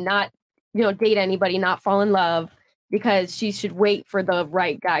dates and not, date anybody, not fall in love, because she should wait for the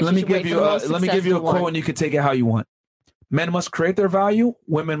right guy. Let me give you a quote, and you can take it how you want. Men must create their value.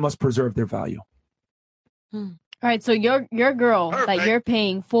 Women must preserve their value. All right, so your girl that you're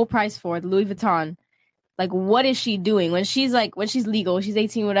paying full price for, the Louis Vuitton, like what is she doing when she's legal, she's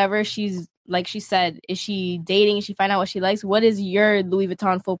 18, whatever, she's like she said, is she dating? Is she find out what she likes? What is your Louis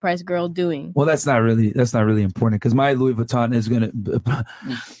Vuitton full price girl doing? Well, that's not really important because my Louis Vuitton is gonna.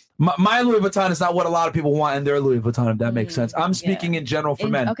 My Louis Vuitton is not what a lot of people want in their Louis Vuitton. If that makes sense, I'm speaking in general for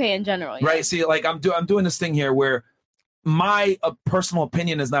men. Okay, in general, yeah. Right? See, like I'm doing this thing here where my personal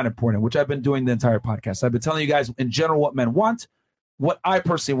opinion is not important, which I've been doing the entire podcast. I've been telling you guys in general what men want. What I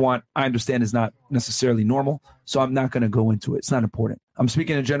personally want, I understand is not necessarily normal, so I'm not going to go into it. It's not important. I'm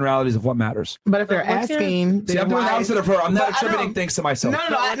speaking in generalities of what matters. But if they're asking, see, I'm doing the opposite of her. I'm not attributing things to myself.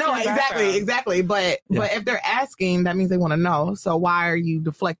 No, exactly. But if they're asking, that means they want to know. So why are you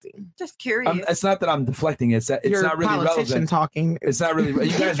deflecting? Just curious. It's not that I'm deflecting. It's You're not really relevant. Talking. It's not really.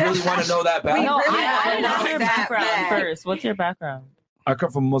 You guys really want to know that bad? What's your background first? What's your background? I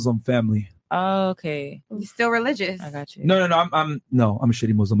come from a Muslim family. Oh, okay. You're still religious. I got you. No. I'm a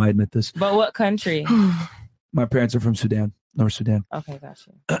shitty Muslim. I admit this. But what country? My parents are from Sudan, North Sudan. Okay,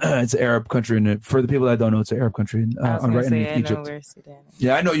 gotcha. It's an Arab country, and for the people that don't know, it's an Arab country. Right in Egypt. I know where Sudan is.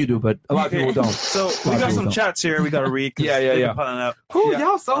 Yeah, I know you do, but a lot of people don't. So we got some chats here. We got to read. Yeah.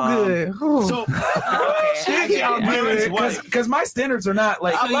 Y'all so good. So y'all good. Because my standards are not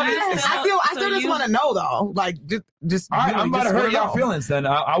like. I still just want to know though. Like just. All right, I'm about to hurt y'all feelings. Then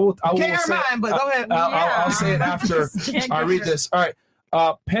I will. Can't hurt mine, but go ahead. I'll say it after I read this. All right.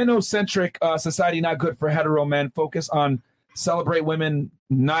 Penocentric society not good for hetero men. Focus on celebrate women,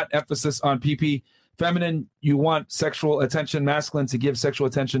 not emphasis on PP. Feminine, you want sexual attention. Masculine, to give sexual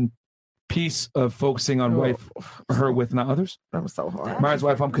attention. Peace of focusing on wife, her with, not others. That was so hard. Marriage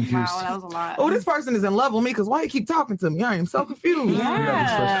wife, I'm confused. Wow, that was a lot. Oh, this person is in love with me because why you keep talking to me? I am so confused.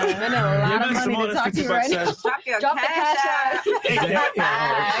 Yeah. Spending a lot of money to talk to you right now. Drop the cash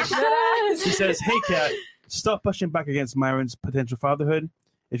out. She says, "Hey, Kat, stop pushing back against Myron's potential fatherhood.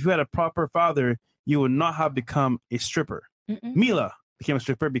 If you had a proper father, you would not have become a stripper. Mila became a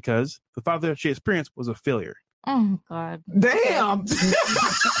stripper because the father she experienced was a failure." Oh God! Damn!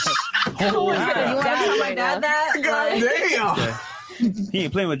 He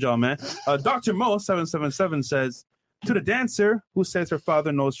ain't playing with y'all, man. Dr. Mo 777 says, to the dancer who says her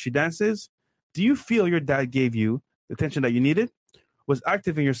father knows she dances, do you feel your dad gave you the attention that you needed? Was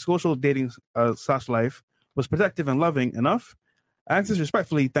active in your social dating / life? Was protective and loving enough? Answers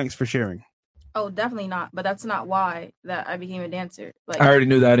respectfully. Thanks for sharing. Oh, definitely not. But that's not why that I became a dancer. Like I already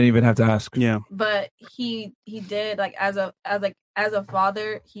knew that. I didn't even have to ask. Yeah. But he did, like as a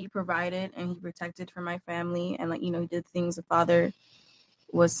father, he provided and he protected for my family, and like, you know, he did things a father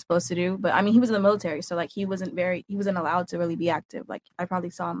was supposed to do. But I mean, he was in the military, so like he wasn't allowed to really be active. Like I probably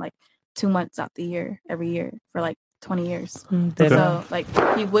saw him like 2 months out the year every year for like 20 years. So like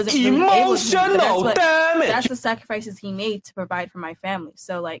he wasn't really emotional. That's the sacrifices he made to provide for my family.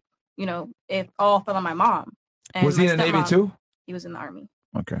 So like, you know, it all fell on my mom. And was he in the Navy too? He was in the Army.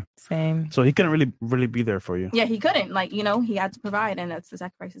 Okay. Same. So he couldn't really be there for you. Yeah, he couldn't. Like, you know, he had to provide, and that's the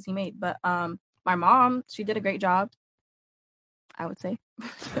sacrifices he made. But my mom, she did a great job, I would say.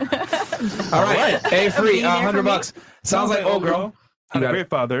 All right. Hey, free, $100. Sounds like old girl. Had a great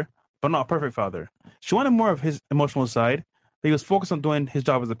father, but not a perfect father. She wanted more of his emotional side, but he was focused on doing his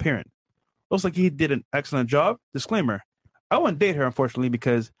job as a parent. Looks like he did an excellent job. Disclaimer: I wouldn't date her, unfortunately,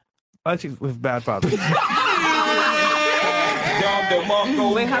 because I like chicks with bad fathers.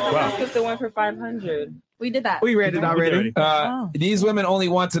 Wait, how come I skipped the one for 500? We did that. We read it already. These women only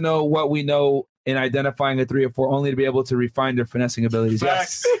want to know what we know in identifying a 3 or 4, only to be able to refine their finessing abilities.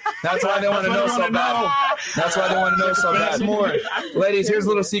 Yes. That's why they want to know so bad. That's why they want to know so bad. More. Ladies, here's a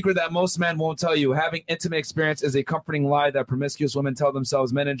little secret that most men won't tell you. Having intimate experience is a comforting lie that promiscuous women tell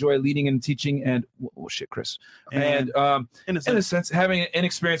themselves. Men enjoy leading and teaching and Chris. And in a sense, having an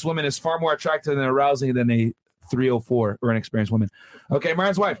inexperienced woman is far more attractive and arousing than a 304 or an experienced woman. Okay,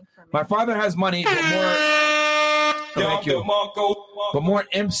 Marian's wife. My father has money, but more. Thank you. But more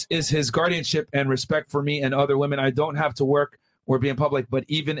imps is his guardianship and respect for me and other women. I don't have to work or be in public, but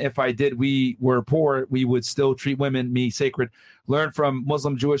even if I did, we were poor, we would still treat women, me, sacred. Learn from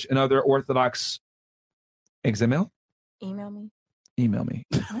Muslim, Jewish, and other Orthodox. XML? Email me. Email me.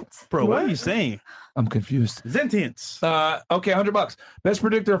 Bro, what are you saying? I'm confused. Sentience. Okay, $100. Best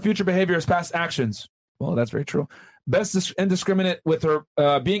predictor of future behavior is past actions. Well, that's very true. Best indiscriminate with her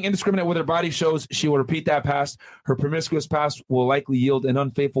being indiscriminate with her body shows she will repeat that past. Her promiscuous past will likely yield an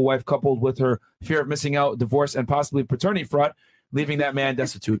unfaithful wife, coupled with her fear of missing out, divorce, and possibly paternity fraud, leaving that man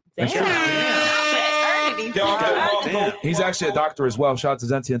destitute. That's true. He's actually a doctor as well. Shout out to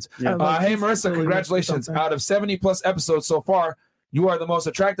Zentience. Hey, Marissa, congratulations. Out of 70 plus episodes so far, you are the most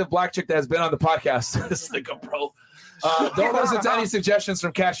attractive black chick that has been on the podcast. This nigga, bro. Don't listen to any suggestions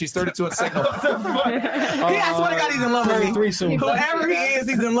from Cash. He's 32 and single. I swear to God, he's in love with me. Whoever he is,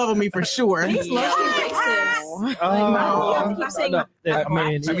 he's in love with me for sure. He's lovely racist.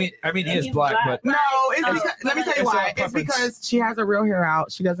 I mean, he is black, but no, it's because, let me tell you why. It's because she has her real hair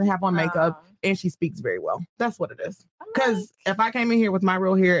out. She doesn't have on makeup, and she speaks very well. That's what it is. Because if I came in here with my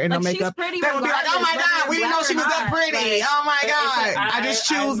real hair and no makeup, they would be like, "Oh my God, we didn't know she was that pretty." Oh my God, I just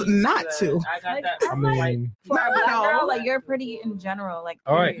choose not to. I mean, For a black girl, like, you're pretty in general. Like,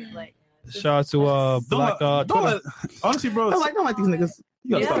 all right. like, Shout out to Black Twitter. Honestly, bro, don't let these niggas.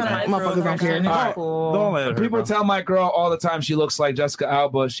 You gotta stop that. Motherfuckers don't care. Don't let her, people tell my girl all the time she looks like Jessica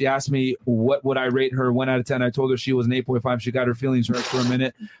Alba. She asked me what would I rate her 1 out of 10. I told her she was an 8.5. She got her feelings hurt for a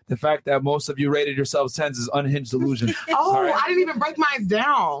minute. The fact that most of you rated yourselves 10s is unhinged delusion. Right. I didn't even break mine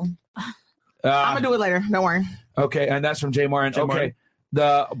down. I'm gonna do it later. Don't worry. Okay, and that's from Jay Martin. Okay,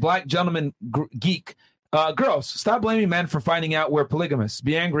 the black gentleman geek. Girls, stop blaming men for finding out we're polygamous.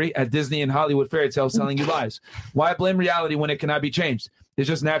 Be angry at Disney and Hollywood fairy tales telling you lies. Why blame reality when it cannot be changed? It's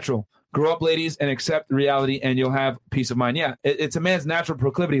just natural. Grow up, ladies, and accept reality, and you'll have peace of mind. Yeah, it's a man's natural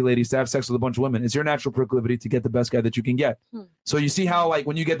proclivity, ladies, to have sex with a bunch of women. It's your natural proclivity to get the best guy that you can get. So you see how, like,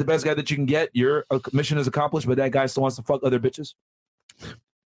 when you get the best guy that you can get, your mission is accomplished, but that guy still wants to fuck other bitches?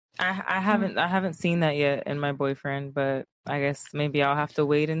 I haven't seen that yet in my boyfriend, but I guess maybe I'll have to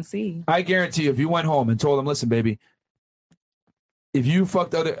wait and see. I guarantee you, if you went home and told him, listen, baby, if you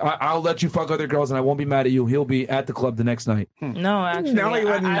fucked I'll let you fuck other girls and I won't be mad at you. He'll be at the club the next night. No, actually, No, he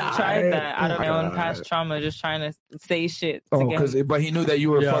would I not. tried that out of my own past trauma, just trying to say shit. Oh, but he knew that you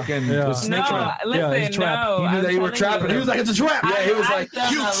were fucking snitching. No, listen, no. He knew that you were trapping him. He was like, it's a trap. Yeah, he was like,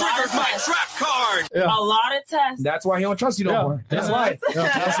 you triggered my trap card. A lot of tests. That's why he don't trust you no more. That's why.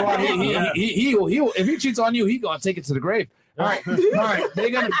 That's why he if he cheats on you, he gonna take it to the grave. All right.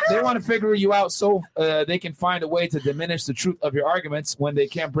 They want to figure you out so they can find a way to diminish the truth of your arguments. When they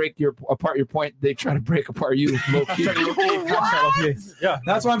can't break apart your point, they try to break apart you. Low key. Yeah,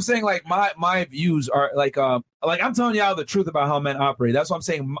 that's what I'm saying. Like my views are like I'm telling y'all the truth about how men operate. That's what I'm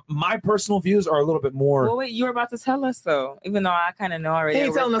saying. My personal views are a little bit more. Well, wait, you were about to tell us though, even though I kind of know already. He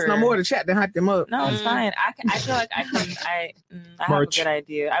ain't telling us no more to chat than hype them up. No, it's fine. I feel like I have a good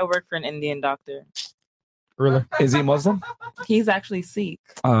idea. I work for an Indian doctor. Really? Is he Muslim? He's actually Sikh.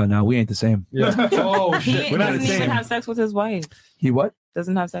 No, we ain't the same. Yeah. Oh shit. He doesn't even have sex with his wife. He what?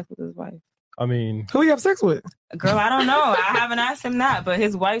 Doesn't have sex with his wife. I mean, who you have sex with? Girl, I don't know. I haven't asked him that, but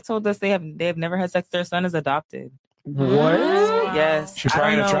his wife told us they have never had sex. Their son is adopted. What? Yes. She's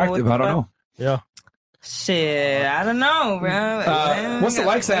probably attractive. I don't know. Yeah. Shit, I don't know, bro. What's the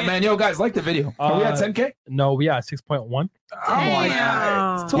likes at, man? Yo, guys, like the video. Are we at 10K? No, we at 6.1. Oh my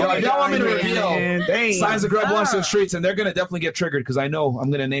God. Yo, if y'all want me to reveal signs of girl belongs to the streets, and they're gonna definitely get triggered because I know I'm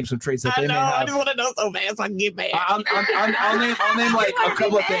gonna name some traits that they may have. I just want to know so bad so I can get mad. I'll name like a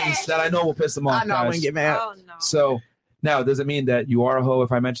couple of things that I know will piss them off. I know I wouldn't get mad. So Now, does it mean that you are a hoe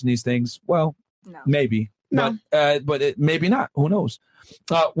if I mention these things? Well, maybe. No. But maybe not. Who knows?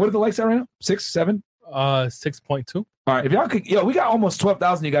 What are the likes at right now? 6, 7? 6.2. All right, if y'all could, we got almost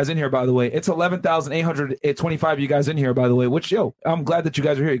 12,000 you guys in here, by the way. It's 11,825 you guys in here, by the way, which, I'm glad that you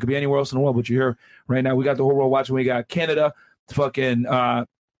guys are here. You could be anywhere else in the world, but you're here right now. We got the whole world watching. We got Canada, fucking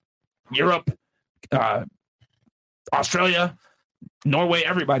Europe, Australia, Norway,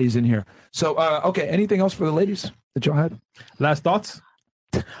 everybody's in here. So, okay, anything else for the ladies that y'all had? Last thoughts?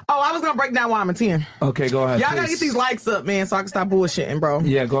 Oh, I was gonna break down why I'm a 10. Okay, go ahead. Y'all gotta get these likes up, man, so I can stop bullshitting, bro.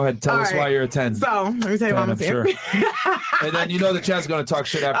 Yeah, go ahead. Tell All us right. why you're a 10. So, let me tell you why I'm a 10. Sure. And then the chat's going to talk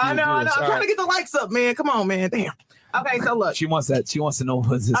shit after I know, you do this. I'm All trying right. to get the likes up, man. Come on, man. Damn. Okay, so look. She wants that. She wants to know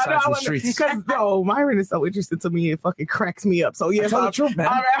what's the I size of the know, streets. because Myron is so interested to me, it fucking cracks me up. So yes, Tell the truth, man.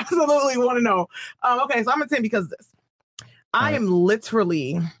 I absolutely want to know. Okay, so I'm a 10 because of this. I am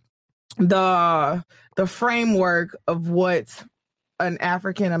literally the framework of what an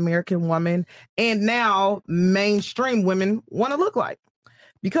African American woman and now mainstream women want to look like,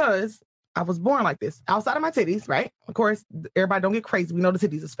 because I was born like this. Outside of my titties, right? Of course, everybody don't get crazy. We know the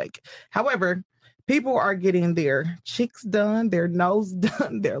titties is fake. However, people are getting their cheeks done, their nose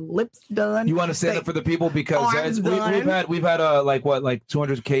done, their lips done. You want to stand up for the people because Arms we've done. had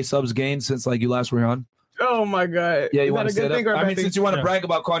 200K subs gained since you last were on. Oh my god! Yeah, Is you that want a to good stand thing or up? a I bad mean, thing? since you want to brag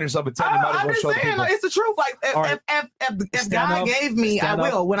about calling yourself a 10, you might as I'm well just show the saying, people. it's the truth. Like if Stand God up. gave me, I Stand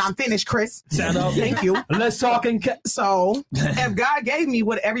up. will when I'm finished, Chris. Stand up. Thank you. Let's talk and So if God gave me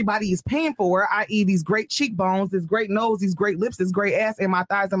what everybody is paying for, i.e. these great cheekbones, this great nose, these great lips, this great ass, and my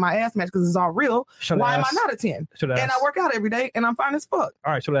thighs and my ass match because it's all real, Show the why am I ass. not a 10? Show the And ass. I work out every day and I'm fine as fuck.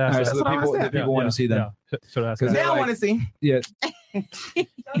 All right, show that. All right, so That's what I the understand. people want to see that. Show that. Because They don't want to see. Yeah.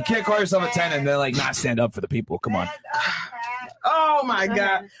 You can't call yourself a 10 and then not stand up for the people. Come on. Oh my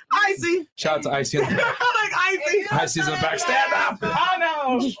god, Icy. Shout out to Icy. Like Icy. Icy's in the back. Stand up.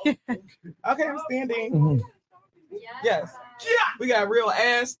 Oh no. Okay, I'm standing. Yes. Yeah. We got real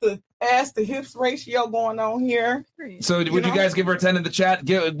ass to hips ratio going on here. So would you guys give her a 10 in the chat?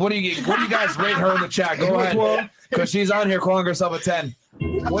 What do you guys rate her in the chat? Go ahead. Because she's on here calling herself a 10.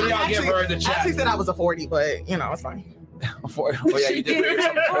 What do y'all give her in the I chat? actually said I was a 40, but it's fine. Oh yeah, you did rate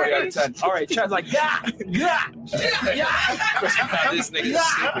yourself a 40 out of 10. All right, chat's like, yeah. This nigga's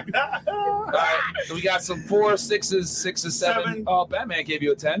stupid. All right, so we got some 4, 6s, 6s, 7. Oh, Batman gave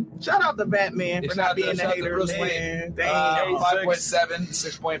you a 10. Shout out to Batman for Shout not out to- being a shout out to hater. Bruce Man. Wayne. Dang. 5.7,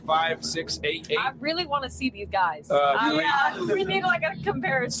 6.5, 6, 8, 8. I really want to see these guys. Really? We need like a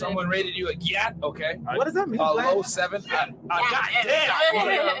comparison. Someone rated you a yat. Okay. What does that mean? Low 7.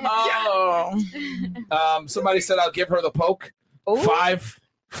 Oh. Somebody said I'll give her the poke. 5.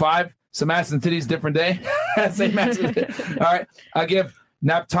 Some ass and titties, different day. Same ass. All right. I'll give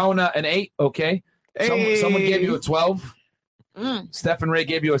Naptona an 8. Okay. Someone gave you a 12. Steph and Ray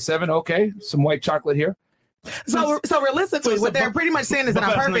gave you a 7. Okay. Some white chocolate here. So realistically, what they're pretty much saying is that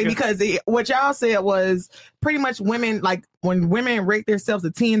I'm perfect because what y'all said was pretty much women, like when women rate themselves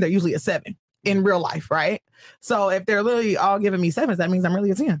a 10, they're usually a 7 in real life, right? So if they're literally all giving me 7s, that means I'm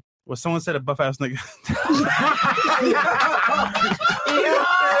really a 10. Well, someone said a buff ass nigga.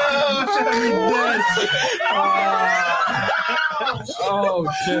 Oh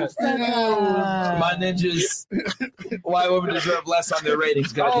shit! My ninjas. Why women deserve less on their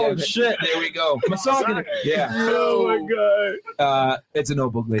ratings? God shit! There we go. Misogyny. Yeah. Oh my god. It's a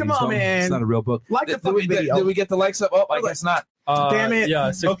notebook, ladies. Come on, man. It's not a real book. Like the Did we- fucking video. Did we get the likes up? Oh, I guess not. Damn it. Yeah,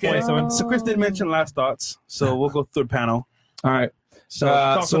 6.7. So Chris did mention last thoughts, so we'll go through the panel. All right.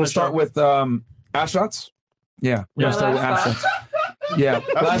 So, So we'll start with ass shots. Yeah, we're gonna start with ass shots. Yeah,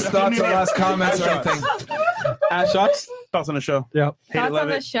 last thoughts or last comments or anything. Ass shots. Thoughts on the show. Yeah. Thoughts on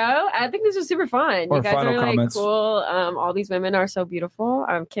the show? I think this was super fun. Or You guys final are comments. cool. All these women are so beautiful.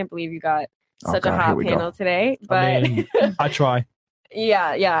 I can't believe you got such God, a here hot we go. panel today. But I mean, I try. yeah,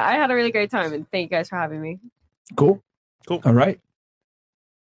 I had a really great time, and thank you guys for having me. Cool. All right.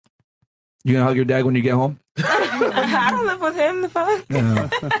 You gonna hug your dad when you get home? I don't live with him. The fuck?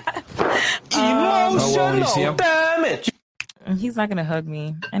 Oh, well, you see him? damage. He's not gonna hug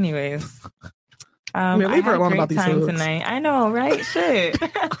me, anyways. Man, leave I her had a alone great about these time hugs. tonight. I know, right? Shit.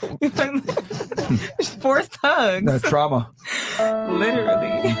 Forced hugs. That trauma.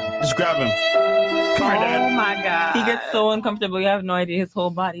 Literally. Just grab him. Come here, Dad. Oh my god. He gets so uncomfortable. You have no idea. His whole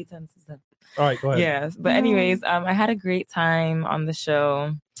body tenses up. All right, go ahead. Yes. But anyways, I had a great time on the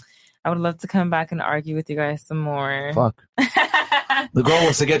show. I would love to come back and argue with you guys some more. Fuck. The goal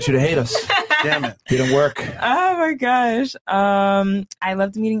was to get you to hate us. Damn it. Didn't work. Oh my gosh. I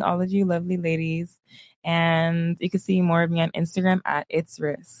loved meeting all of you lovely ladies. And you can see more of me on Instagram at It's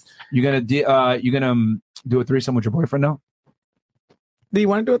Riss. You gonna do a threesome with your boyfriend now? Do you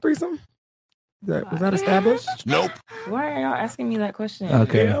want to do a threesome? Was that established? Nope. Why are y'all asking me that question?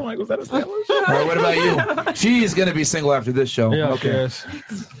 Okay. Yeah, like, was that established? All right, what about you? She's gonna be single after this show. Yeah, okay. yes.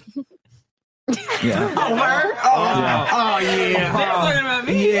 Yeah. Oh, her? Oh, yeah.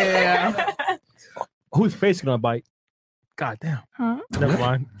 Yeah. Whose face gonna bite? God damn. Huh? Never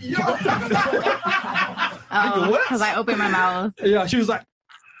mind. Because I opened my mouth. Yeah, she was like,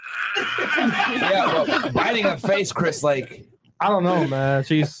 Yeah, well, biting a face, Chris. Like, I don't know, man.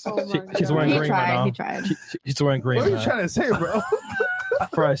 She's wearing He green tried, right now. he tried. She's wearing green. What are you man. trying to say, bro?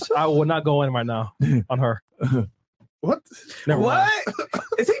 Fresh. I will not go in right now on her. What? Never mind. What?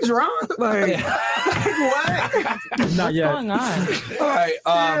 Is he drunk? Like, what? Not yet. What's going on? all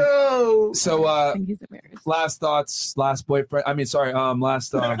right. So, last thoughts, last boyfriend. I mean, sorry.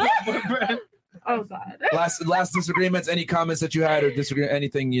 Last. Oh God. last disagreements. Any comments that you had or disagree?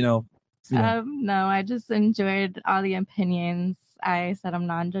 Anything you know? No, I just enjoyed all the opinions. I said I'm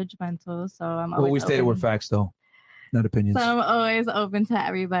non-judgmental, so I'm always Well, we stated we're open. facts, though, not opinions. So I'm always open to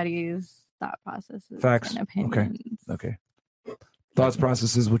everybody's thought processes Facts. and opinions. Okay. Thoughts,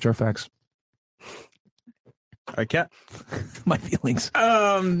 processes, which are facts. I can't. My feelings.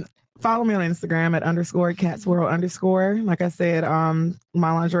 Follow me on Instagram at _catsworld_. Like I said,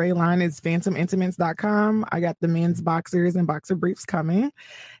 my lingerie line is phantomintimates.com. I got the men's boxers and boxer briefs coming.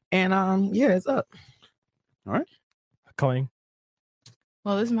 And yeah, it's up. All right. Coming.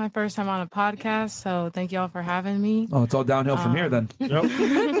 Well, this is my first time on a podcast, so thank y'all for having me. Oh, it's all downhill from here then.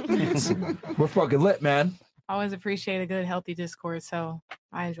 We're fucking lit, man. I always appreciate a good, healthy discourse, so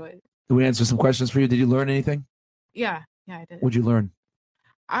I enjoyed it. Did we answer some questions for you? Did you learn anything? Yeah, I did. What'd you learn?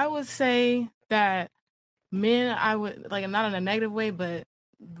 I would say that men, I would like, not in a negative way, but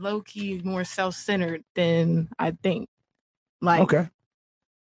low key more self centered than I think. Like, Okay.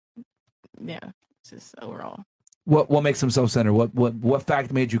 yeah, just overall. What makes them self-centered? What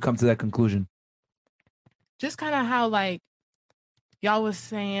fact made you come to that conclusion? Just kind of how like y'all was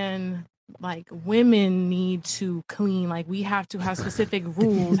saying, like women need to clean, like we have to have specific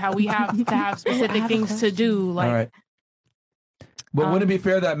rules, how we have to have specific things to do. Like, all right. But wouldn't it be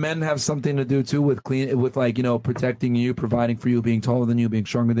fair that men have something to do too with like, you know, protecting you, providing for you, being taller than you, being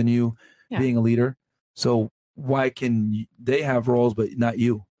stronger than you, Yeah. being a leader? So why can they have roles but not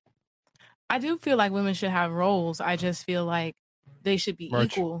you? I do feel like women should have roles. I just feel like they should be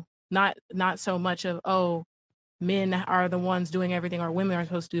Merch. equal, not so much of men are the ones doing everything or women are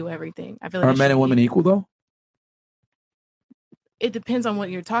supposed to do everything. I feel like Are it men should and be women equal though? It depends on what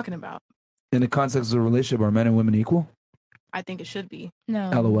you're talking about. In the context of a relationship, are men and women equal? I think it should be. No.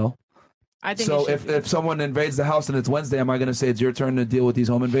 LOL. I think So it should if someone invades the house and it's Wednesday, am I going to say it's your turn to deal with these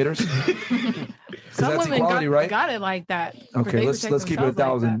home invaders? some that's women equality, got, right? got it like that. Okay, They let's protect keep it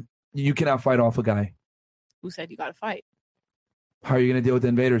themselves like 1,000. You cannot fight off a guy. that. Who said you got to fight? How are you going to deal with the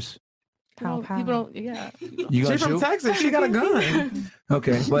invaders? People don't. Yeah. You gonna She's from shoot? Texas. She got a gun.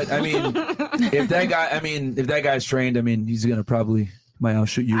 Okay, but I mean, if that guy's trained, I mean, he's gonna probably might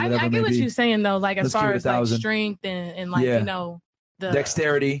outshoot you. Whatever I it get may what be. you're saying though. Like as Let's keep far it as like 1,000. strength and like Yeah. you know the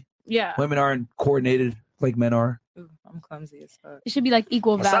Dexterity. Yeah. Women aren't coordinated like men are. I'm clumsy as fuck. It should be like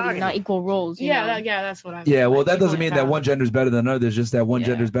equal value, Asagi. not equal roles. you Yeah, know? that's what I mean. Yeah, well, Like, that equal doesn't mean that one gender is better than others. Just that one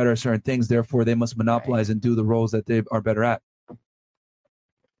gender is better at certain things. Therefore, they must monopolize and do the roles that they are better at.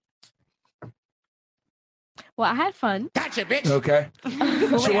 Well, I had fun. Gotcha, bitch. Okay.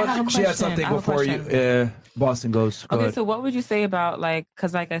 Wait, she I have a she had question. something I have a before you. question. Boston goes. Go Okay, ahead. so what would you say about like,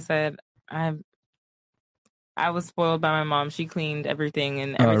 because like I said, I was spoiled by my mom. She cleaned everything,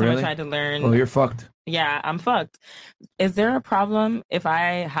 and every time really? I tried to learn, Oh, you're fucked. Yeah, I'm fucked. Is there a problem if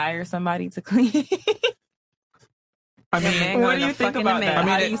I hire somebody to clean? I mean, what do you think about that?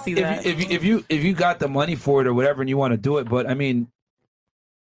 How do you see that? If you got the money for it or whatever, and you want to do it, but I mean,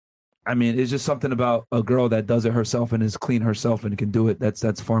 it's just something about a girl that does it herself and is clean herself and can do it.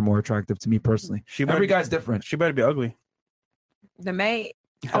 That's far more attractive to me personally. Every guy's different. She better be ugly. The maid.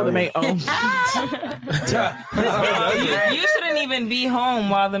 Oh, the maid. Oh. You shouldn't even be home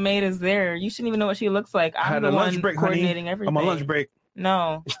while the maid is there. You shouldn't even know what she looks like. I I'm had the a lunch one break, honey. coordinating everything. I'm on lunch break.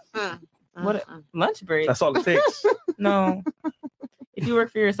 No. What lunch break? That's all it takes. No. If you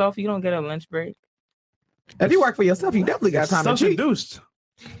work for yourself, you don't get a lunch break. If you work for yourself, you definitely got time to cheat. Self-induced.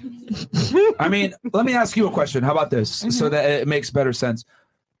 I mean, let me ask you a question. How about this? So that it makes better sense.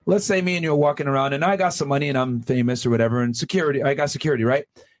 Let's say me and you are walking around and I got some money and I'm famous or whatever, and I got security, right?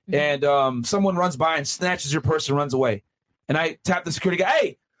 And someone runs by and snatches your purse and runs away. And I tap the security guy,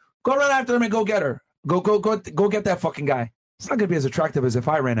 hey, go run after him and go get her. Go get that fucking guy. It's not gonna be as attractive as if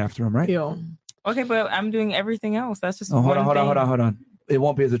I ran after him, right? Yeah. Okay, but I'm doing everything else. That's just Oh, hold one on. thing. It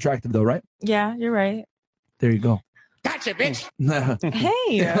won't be as attractive though, right? Yeah, you're right. There you go. Gotcha, bitch.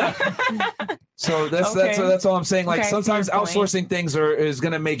 Hey. So that's Okay. that's all I'm saying. Like Okay, I see sometimes your point. outsourcing things is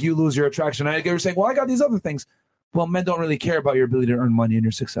going to make you lose your attraction. I get you're saying, well, I got these other things. Well, men don't really care about your ability to earn money and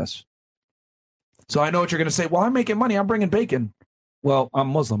your success. So I know what you're going to say. Well, I'm making money. I'm bringing bacon. Well, I'm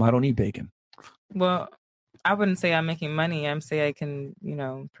Muslim. I don't eat bacon. Well, I wouldn't say I'm making money. I'm saying I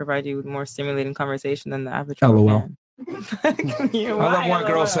can, provide you with more stimulating conversation than the average LOL. man. I love one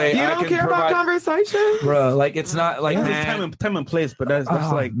girl say, You I don't can care about provide, conversation? bro. Like it's not like There's time and place, but that's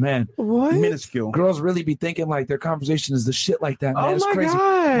oh, like man, what? minuscule. Girls really be thinking like their conversation is the shit like that, man. Oh It's my crazy.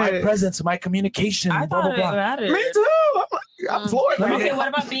 God. My presence, my communication, I blah thought blah it blah. mattered. Me too. I'm floored. Okay, what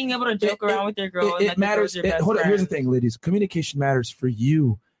about being able to joke around with your girl? and It let your girl matters. be your best Hold on, here's the friend? thing, ladies. Communication matters for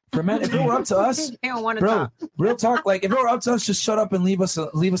you. For men, if it were up to us, They don't want to bro, talk. real talk. Like if it were up to us, just shut up and leave us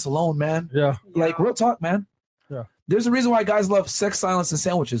alone, man. Yeah. Like real talk, man. Yeah. There's a reason why guys love sex, silence, and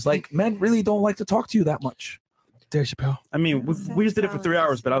sandwiches. Like men really don't like to talk to you that much. Dave Chappelle. I mean, we just did it for 3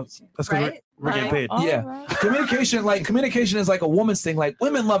 hours, but that's because Right? we're getting paid. Yeah. Communication is like a woman's thing. Like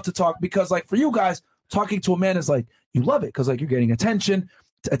women love to talk because like for you guys, talking to a man is like you love it because like you're getting attention.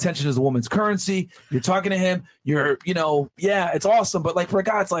 Attention is a woman's currency. You're talking to him. You're, it's awesome. But like for a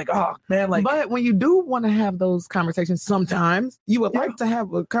guy, it's like, oh man, like. But when you do want to have those conversations, sometimes you would like to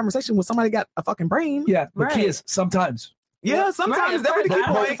have a conversation with somebody got a fucking brain. Yeah, but Right. kids sometimes. Yeah, sometimes Right, that's the key of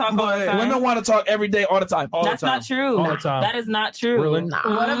course. point. I don't talk all the time. Women want to talk every day, all the time. That's not true. All the time. That is not true. Really? What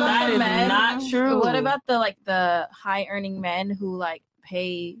about That the is men? not true. What about the high earning men who like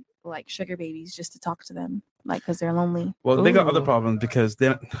pay like sugar babies just to talk to them, like because they're lonely? Well, they got Ooh. other problems because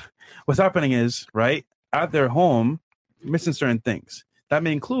what's happening is, right, at their home, missing certain things. That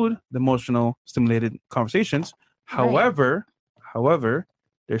may include the emotional, stimulated conversations. However,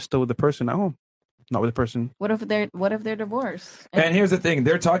 they're still with the person at home, not with the person. What if they're divorced? And here's the thing: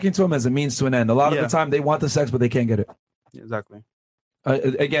 they're talking to him as a means to an end. A lot of Yeah. the time, they want the sex, but they can't get it. Exactly.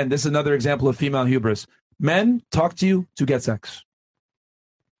 Again, this is another example of female hubris. Men talk to you to get sex.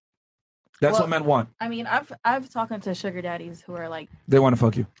 That's Well, what men want. I mean, I've talked to sugar daddies who are like They want to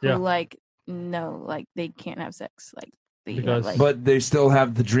fuck you. who like no, like they can't have sex, like they have, Because- like But they still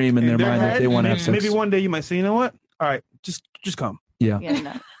have the dream in their their mind that head, they want to have sex. Maybe one day you might say, you know what? All right, just come. Yeah. yeah,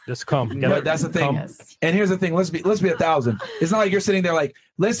 no. Just come. Get But it. that's the thing. Come. And here's the thing. Let's be 1,000. It's not like you're sitting there like,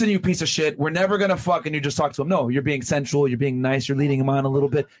 listen, you piece of shit. We're never gonna fuck, and you just talk to him. No, you're being sensual. You're being nice. You're leading him on a little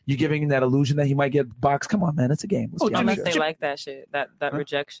bit. You're giving him that illusion that he might get boxed. Come on, man. It's a game. Let's be Unless honest. they like that shit, that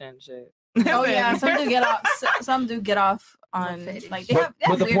rejection shit. Oh yeah, some do get off. Some do get off on like they have. They have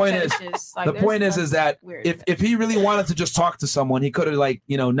But the weird point is, fetishes. Like, the there's point is stuff that weird. if he really wanted to just talk to someone, he could have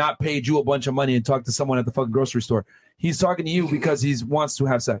not paid you a bunch of money and talked to someone at the fucking grocery store. He's talking to you because he wants to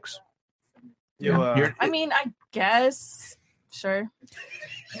have sex. You're- I mean, I guess sure.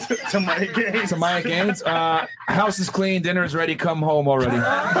 Tamaya Gaines. House is clean. Dinner is ready. Come home already.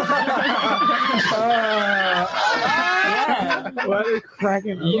 What is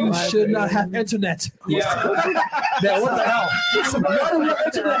cracking? You should not have internet. Yeah. What the hell? Why do you have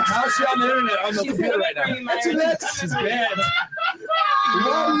internet? How's she on the internet on the computer right now? Internet is bad.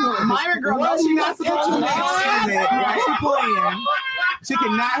 Myra girl, no, she not supposed to have internet while she playing. She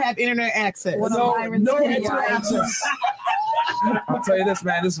cannot have internet access. No internet access. I'll tell you this,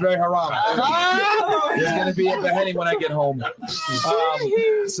 man. This is very haram. There's gonna be a beheading when I get home.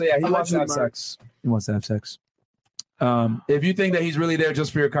 So yeah, he wants to have sex. He wants to have sex. If you think that he's really there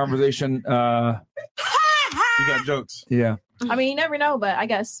just for your conversation, You got jokes. yeah. I mean, you never know, but I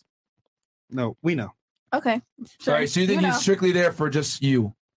guess No, we know. okay. Sure. Sorry. So you think know. he's strictly there for just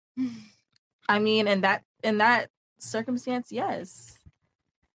you? I mean, in that circumstance, yes.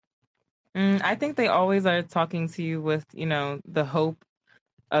 I think they always are talking to you with, the hope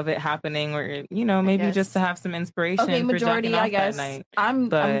of it happening, or maybe guess. just to have some inspiration. Okay, for majority, jacking off I guess. That night. I'm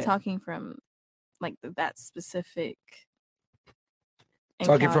But- talking from like that specific.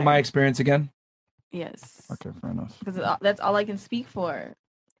 Talking from my experience again. Yes. Okay, fair enough. Because that's all I can speak for.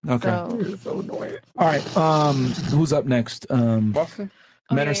 Okay. So All right. Who's up next?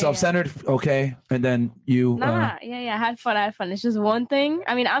 Men are self-centered. Okay, and then you. Nah, yeah, I had fun. It's just one thing.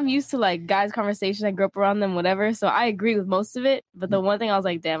 I mean, I'm used to like guys' conversation. I grew up around them, whatever. So I agree with most of it. But the one thing I was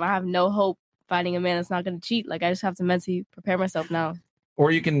like, damn, I have no hope finding a man that's not going to cheat. Like I just have to mentally prepare myself now.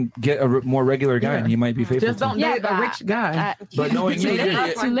 Or you can get a more regular guy, and he might be faithful. Just don't to you. date a rich guy. But knowing you,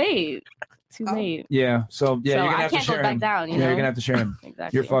 It's too late. too late. Yeah. So So yeah, you're gonna I have can't to go share back him. down, you yeah, you're know? gonna have to share him.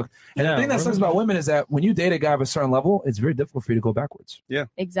 Exactly. You're fucked. And Yeah, the thing that sucks about women is that when you date a guy of a certain level, it's very difficult for you to go backwards. Yeah.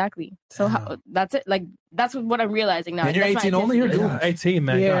 Exactly. So that's it. Like that's what I'm realizing now. And you're That's my 18 only? You're epiphany. doing 18,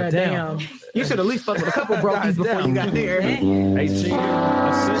 man. Yeah, God damn. You should at least fuck with a couple brokies before you got there. 18, a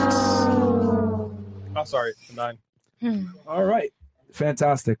 6. Oh, sorry, 9. All right.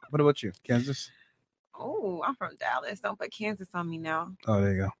 Fantastic. What about you, Kansas? Oh, I'm from Dallas. Don't put Kansas on me now. Oh,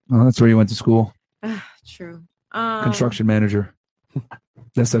 there you go. Oh, that's where you went to school. True. Construction manager.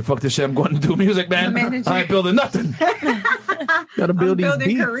 That said, fuck this shit. I'm going to do music, man. Manager. I ain't building nothing. Gotta build these building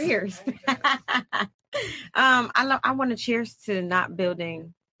beats. careers. I want to cheers to not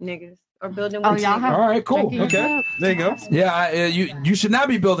building niggas or building. Oh, with y'all niggas. have All right, cool. drinking Okay. cup? There you go. Yeah, you should not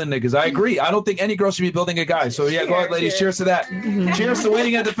be building niggas. I agree. I don't think any girl should be building a guy. So yeah, go ahead, ladies. Cheers to that. Cheers to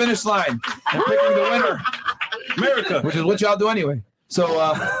waiting at the finish line and picking the winner, America, which is what y'all do anyway. So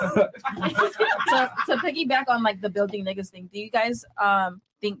to piggyback on like the building niggas thing, do you guys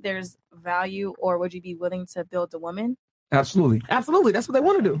think there's value, or would you be willing to build a woman? absolutely. Absolutely, that's what they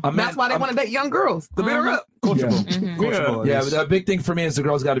want to do. That's why they want to date young girls to build her up. Coachable. Yeah. Coachable. Yeah, but the big thing for me is the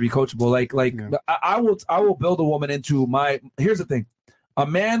girl's got to be coachable. I will build a woman into my. Here's the thing: a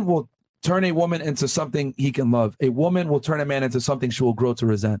man will turn a woman into something he can love. A woman will turn a man into something she will grow to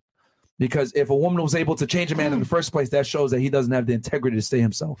resent. Because if a woman was able to change a man in the first place, that shows that he doesn't have the integrity to stay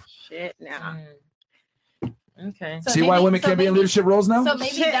himself. Shit now. Okay. See why women can't be in leadership roles now? So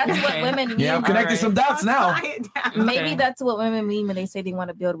maybe that's what women mean. Yeah, I'm connecting some dots now. Maybe that's what women mean when they say they want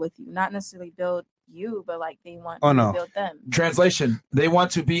to build with you. Not necessarily build you, but like they want Oh, you no. to build them. Translation: they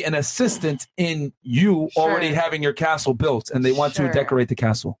want to be an assistant in you already having your castle built, and they want Sure. to decorate the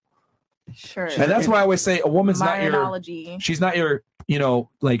castle. Sure. And that's why I always say a woman's My not your. analogy. She's not your,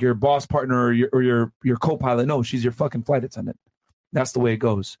 like your boss partner or your co-pilot. No, she's your fucking flight attendant. That's the way it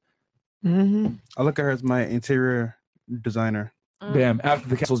goes. Mm-hmm. I look at her as my interior designer. Bam! After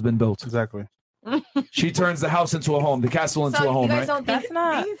the castle's been built, exactly. She turns the house into a home, the castle into So a home, you guys right? don't think That's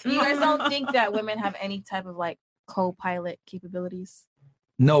not. you guys don't think that women have any type of like co-pilot capabilities?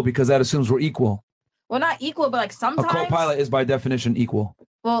 No, because that assumes we're equal. Well, not equal, but like A sometimes. co-pilot is by definition equal.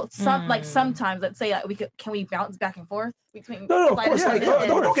 Well, like sometimes, let's say like can we bounce back and forth between? No, of flight course. Like, attendant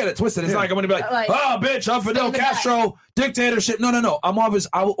don't get it twisted. It's Yeah. like I'm gonna be like, Like, oh, bitch, I'm Fidel stay in the back. Castro, dictatorship. No. I'm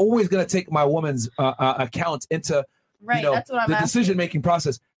always gonna take my woman's account into Right, that's what I'm the asking. decision making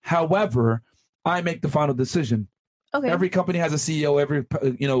process. However, I make the final decision. Okay. Every company has a CEO. Every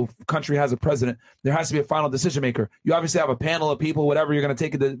country has a president. There has to be a final decision maker. You obviously have a panel of people. Whatever you're going to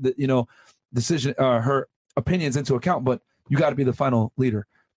take the decision, her opinions into account. But you got to be the final leader.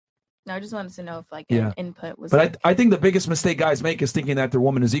 No, I just wanted to know if like Yeah. an input was. But like, I think the biggest mistake guys make is thinking that their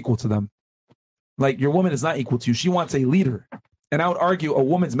woman is equal to them. Like your woman is not equal to you. She wants a leader. And I would argue a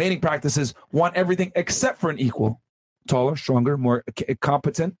woman's mating practices want everything except for an equal. Taller, stronger, more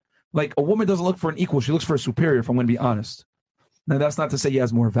competent. Like a woman doesn't look for an equal. She looks for a superior, if I'm going to be honest. Now, that's not to say he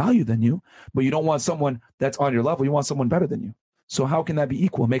has more value than you, but you don't want someone that's on your level. You want someone better than you. So how can that be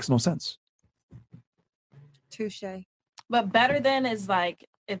equal? It makes no sense. Touche. but better than is like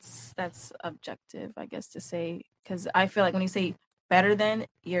that's objective, I guess, to say, because I feel like when you say better than,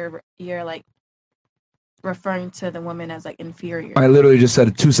 you're like referring to the woman as like inferior. I literally just said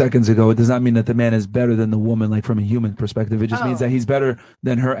it 2 seconds ago. It does not mean that the man is better than the woman, like from a human perspective. It just means Oh. that he's better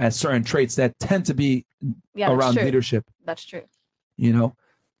than her at certain traits that tend to be Yeah, that's around true. leadership. That's true.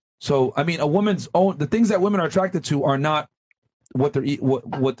 So I mean, a woman's own, the things that women are attracted to are not what they're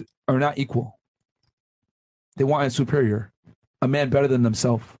what are not equal. They want a superior, a man better than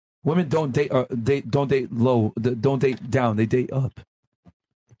themselves. Women don't date don't date low, don't date down, they date up.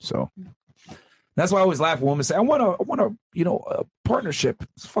 So that's why I always laugh when women say, I want a partnership.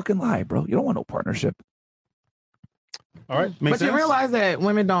 It's a fucking lie, bro. You don't want no partnership. All right. But you realize that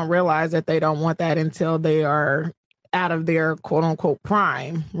women don't realize that they don't want that until they are out of their quote unquote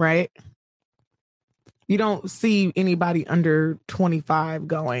prime, right? You don't see anybody under 25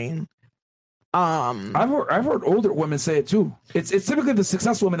 going. I've heard older women say it too. It's typically the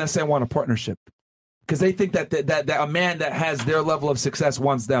successful women that say I want a partnership because they think that a man that has their level of success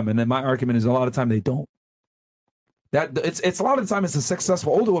wants them. And then my argument is a lot of time they don't. That it's a lot of the time it's the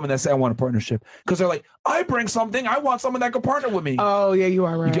successful older women that say I want a partnership because they're like, I bring something, I want someone that can partner with me. Oh yeah, you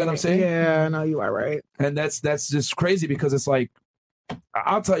are right. You get what I'm saying? Yeah, no, you are right. And that's just crazy because it's like,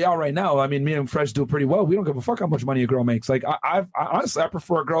 I'll tell y'all right now. I mean, me and Fresh do pretty well. We don't give a fuck how much money a girl makes. Like I honestly, I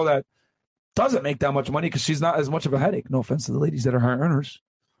prefer a girl that doesn't make that much money because she's not as much of a headache. No offense to the ladies that are high earners,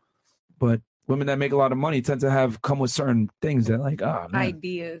 but women that make a lot of money tend to come with certain things that like, oh man.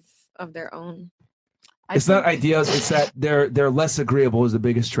 Ideas of their own. It's not ideas. It's that they're less agreeable is the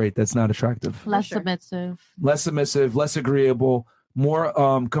biggest trait that's not attractive. Less submissive. Less submissive, less agreeable, more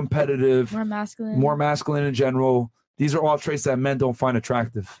competitive, More masculine. more masculine in general. These are all traits that men don't find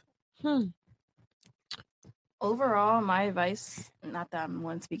attractive. Overall, my advice, not that I'm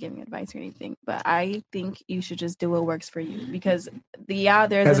one to be giving advice or anything, but I think you should just do what works for you because there's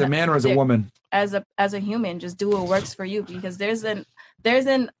As a man or as a woman? As a human, just do what works for you because there's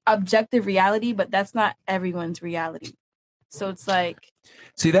an objective reality, but that's not everyone's reality. So it's like,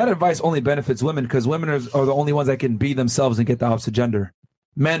 See, that advice only benefits women because women are the only ones that can be themselves and get the opposite gender.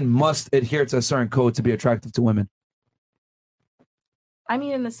 Men must adhere to a certain code to be attractive to women. I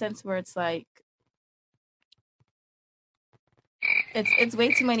mean, in the sense where it's like, it's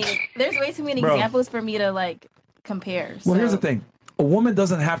way too many. There's way too many Bro. examples for me to like compare. Well, here's So- the thing. A woman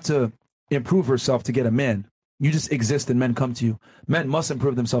doesn't have to improve herself to get a man. You just exist and men come to you. Men must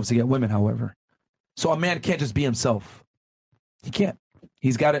improve themselves to get women, however. So a man can't just be himself. He can't.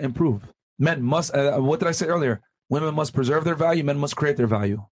 He's got to improve. Men must, what did I say earlier? Women must preserve their value. Men must create their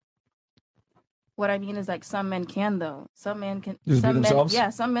value. What I mean is like some men can though. Some men can Just be some men, themselves? yeah,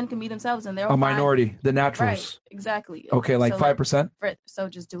 some men can be themselves and they're A minority, the naturals. Right, exactly. Okay, like So, 5%? So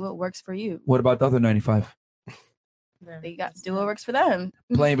just do what works for you. What about the other 95? They got to do what works for them.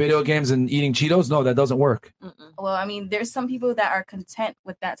 Playing video games and eating Cheetos? No, that doesn't work. Well, I mean, there's some people that are content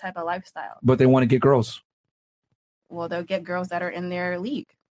with that type of lifestyle. But they want to get girls. Well, they'll get girls that are in their league.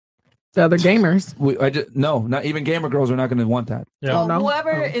 The other gamers. No, not even gamer girls are not going to want that. Well,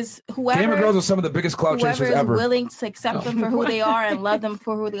 whoever Gamer girls are some of the biggest clout whoever chasers is ever. willing to accept them for who they are and love them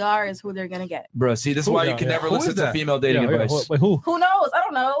for who they are is who they're gonna get. Bro, see, this is why you can never Who listen is to that? female dating Yeah, advice. wait, who? Who knows? I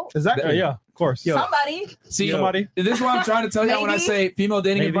don't know. Exactly. Yeah, of course. Somebody. See, Somebody. this is what I'm trying to tell you when I Maybe. say female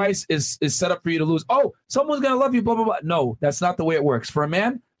dating advice is set up for you to lose. Oh, someone's going to love you, blah, blah, blah. No, that's not the way it works. For a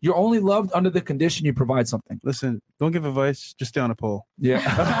man, you're only loved under the condition you provide something. Listen, don't give advice. Just stay on a pole. Yeah.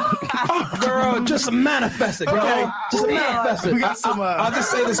 Girl, just manifest it, okay? Just manifest it. I'll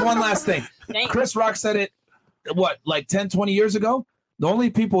just say this one last thing. Chris Rock said it, like 10, 20 years ago? The only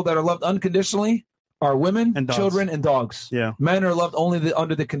people that are loved unconditionally are women, And dogs. children, and dogs. Yeah. Men are loved only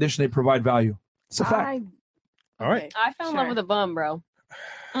under the condition they provide value. It's a fact. All right. I fell in love with a bum, bro.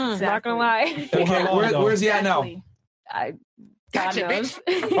 Not Exactly. gonna lie. Okay, where's he at now? God knows.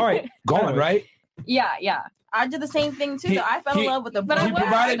 All right, gone, right? Yeah. I did the same thing too. He- though. I fell in he- love with the He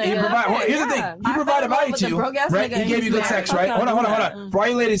provided. Well, here's the thing. He provided value to you, right? He gave you good sex, right? Hold on. For all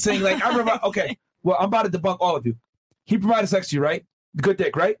you ladies saying like, I provide. Okay, well, I'm about to debunk all of you. He provided sex to you, right? Good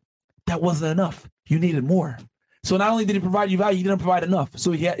dick, right? That wasn't enough. You needed more. So not only did he provide you value, he didn't provide enough.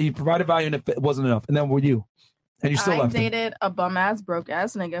 So he provided value and it wasn't enough. And then were you? And you still I left him. dated a bum ass, broke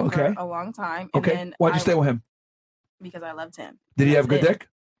ass nigga Okay. for a long time. And Okay. then Why'd you I- stay with him? Because I loved him. Did he have That's good it. dick?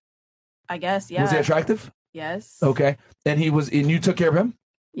 I guess, yeah. Was he attractive? Yes. Okay. And you took care of him?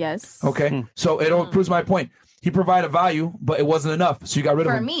 Yes. Okay. So it all proves my point. He provided value, but it wasn't enough. So you got rid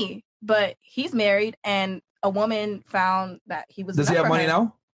of For him. me, but he's married and a woman found that he was Does he enough have for money her.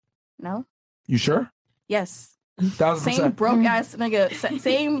 now? No. You sure? Yes. 1,000%. Same broke ass nigga,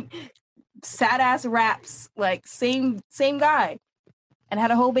 same sad ass raps, like same guy, and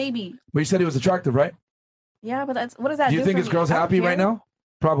had a whole baby. But you said he was attractive, right? Yeah, but that's what does that Do you think for his me? girl's I don't happy right care. now?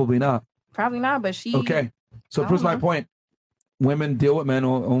 Probably not. Probably not, but she. Okay. So I it proves don't my know. point. Women deal with men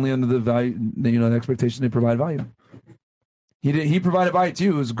only under the value, the expectation they provide value. He provided value to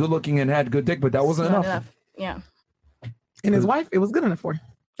you. He was good looking and had good dick, but that wasn't Not enough. Yeah, And his wife, it was good enough for.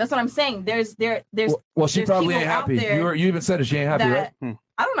 that's what I'm saying. There's Well, she there's probably ain't people out happy. there You even said it. She ain't happy, that- right?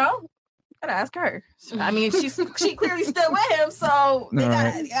 I don't know. Gotta ask her. I mean, she clearly still with him, so they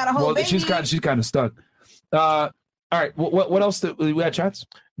got a whole Well, baby. she's kind of stuck. All right. What else? We had chats?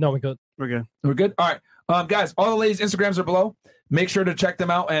 No, we're good. We're good. We're good. All right, guys. All the ladies' Instagrams are below. Make sure to check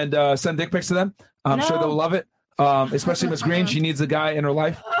them out and send dick pics to them. I'm sure they'll love it. Especially Miss Green. She needs a guy in her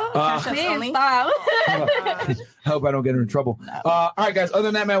life. Please stop. I hope I don't get her in trouble. All right, guys. Other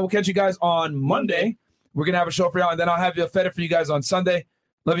than that, man, we'll catch you guys on Monday. We're gonna have a show for y'all, and then I'll have you fed it for you guys on Sunday.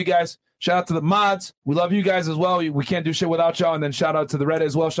 Love you guys. Shout out to the mods. We love you guys as well. We can't do shit without y'all. And then shout out to the Reddit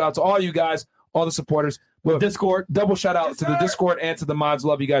as well. Shout out to all you guys, all the supporters. Discord. Double shout out to the Discord and to the mods.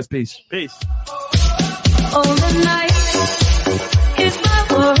 Love you guys. Peace. Peace. All the night is my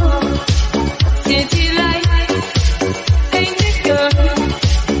world. City light, ain't it good?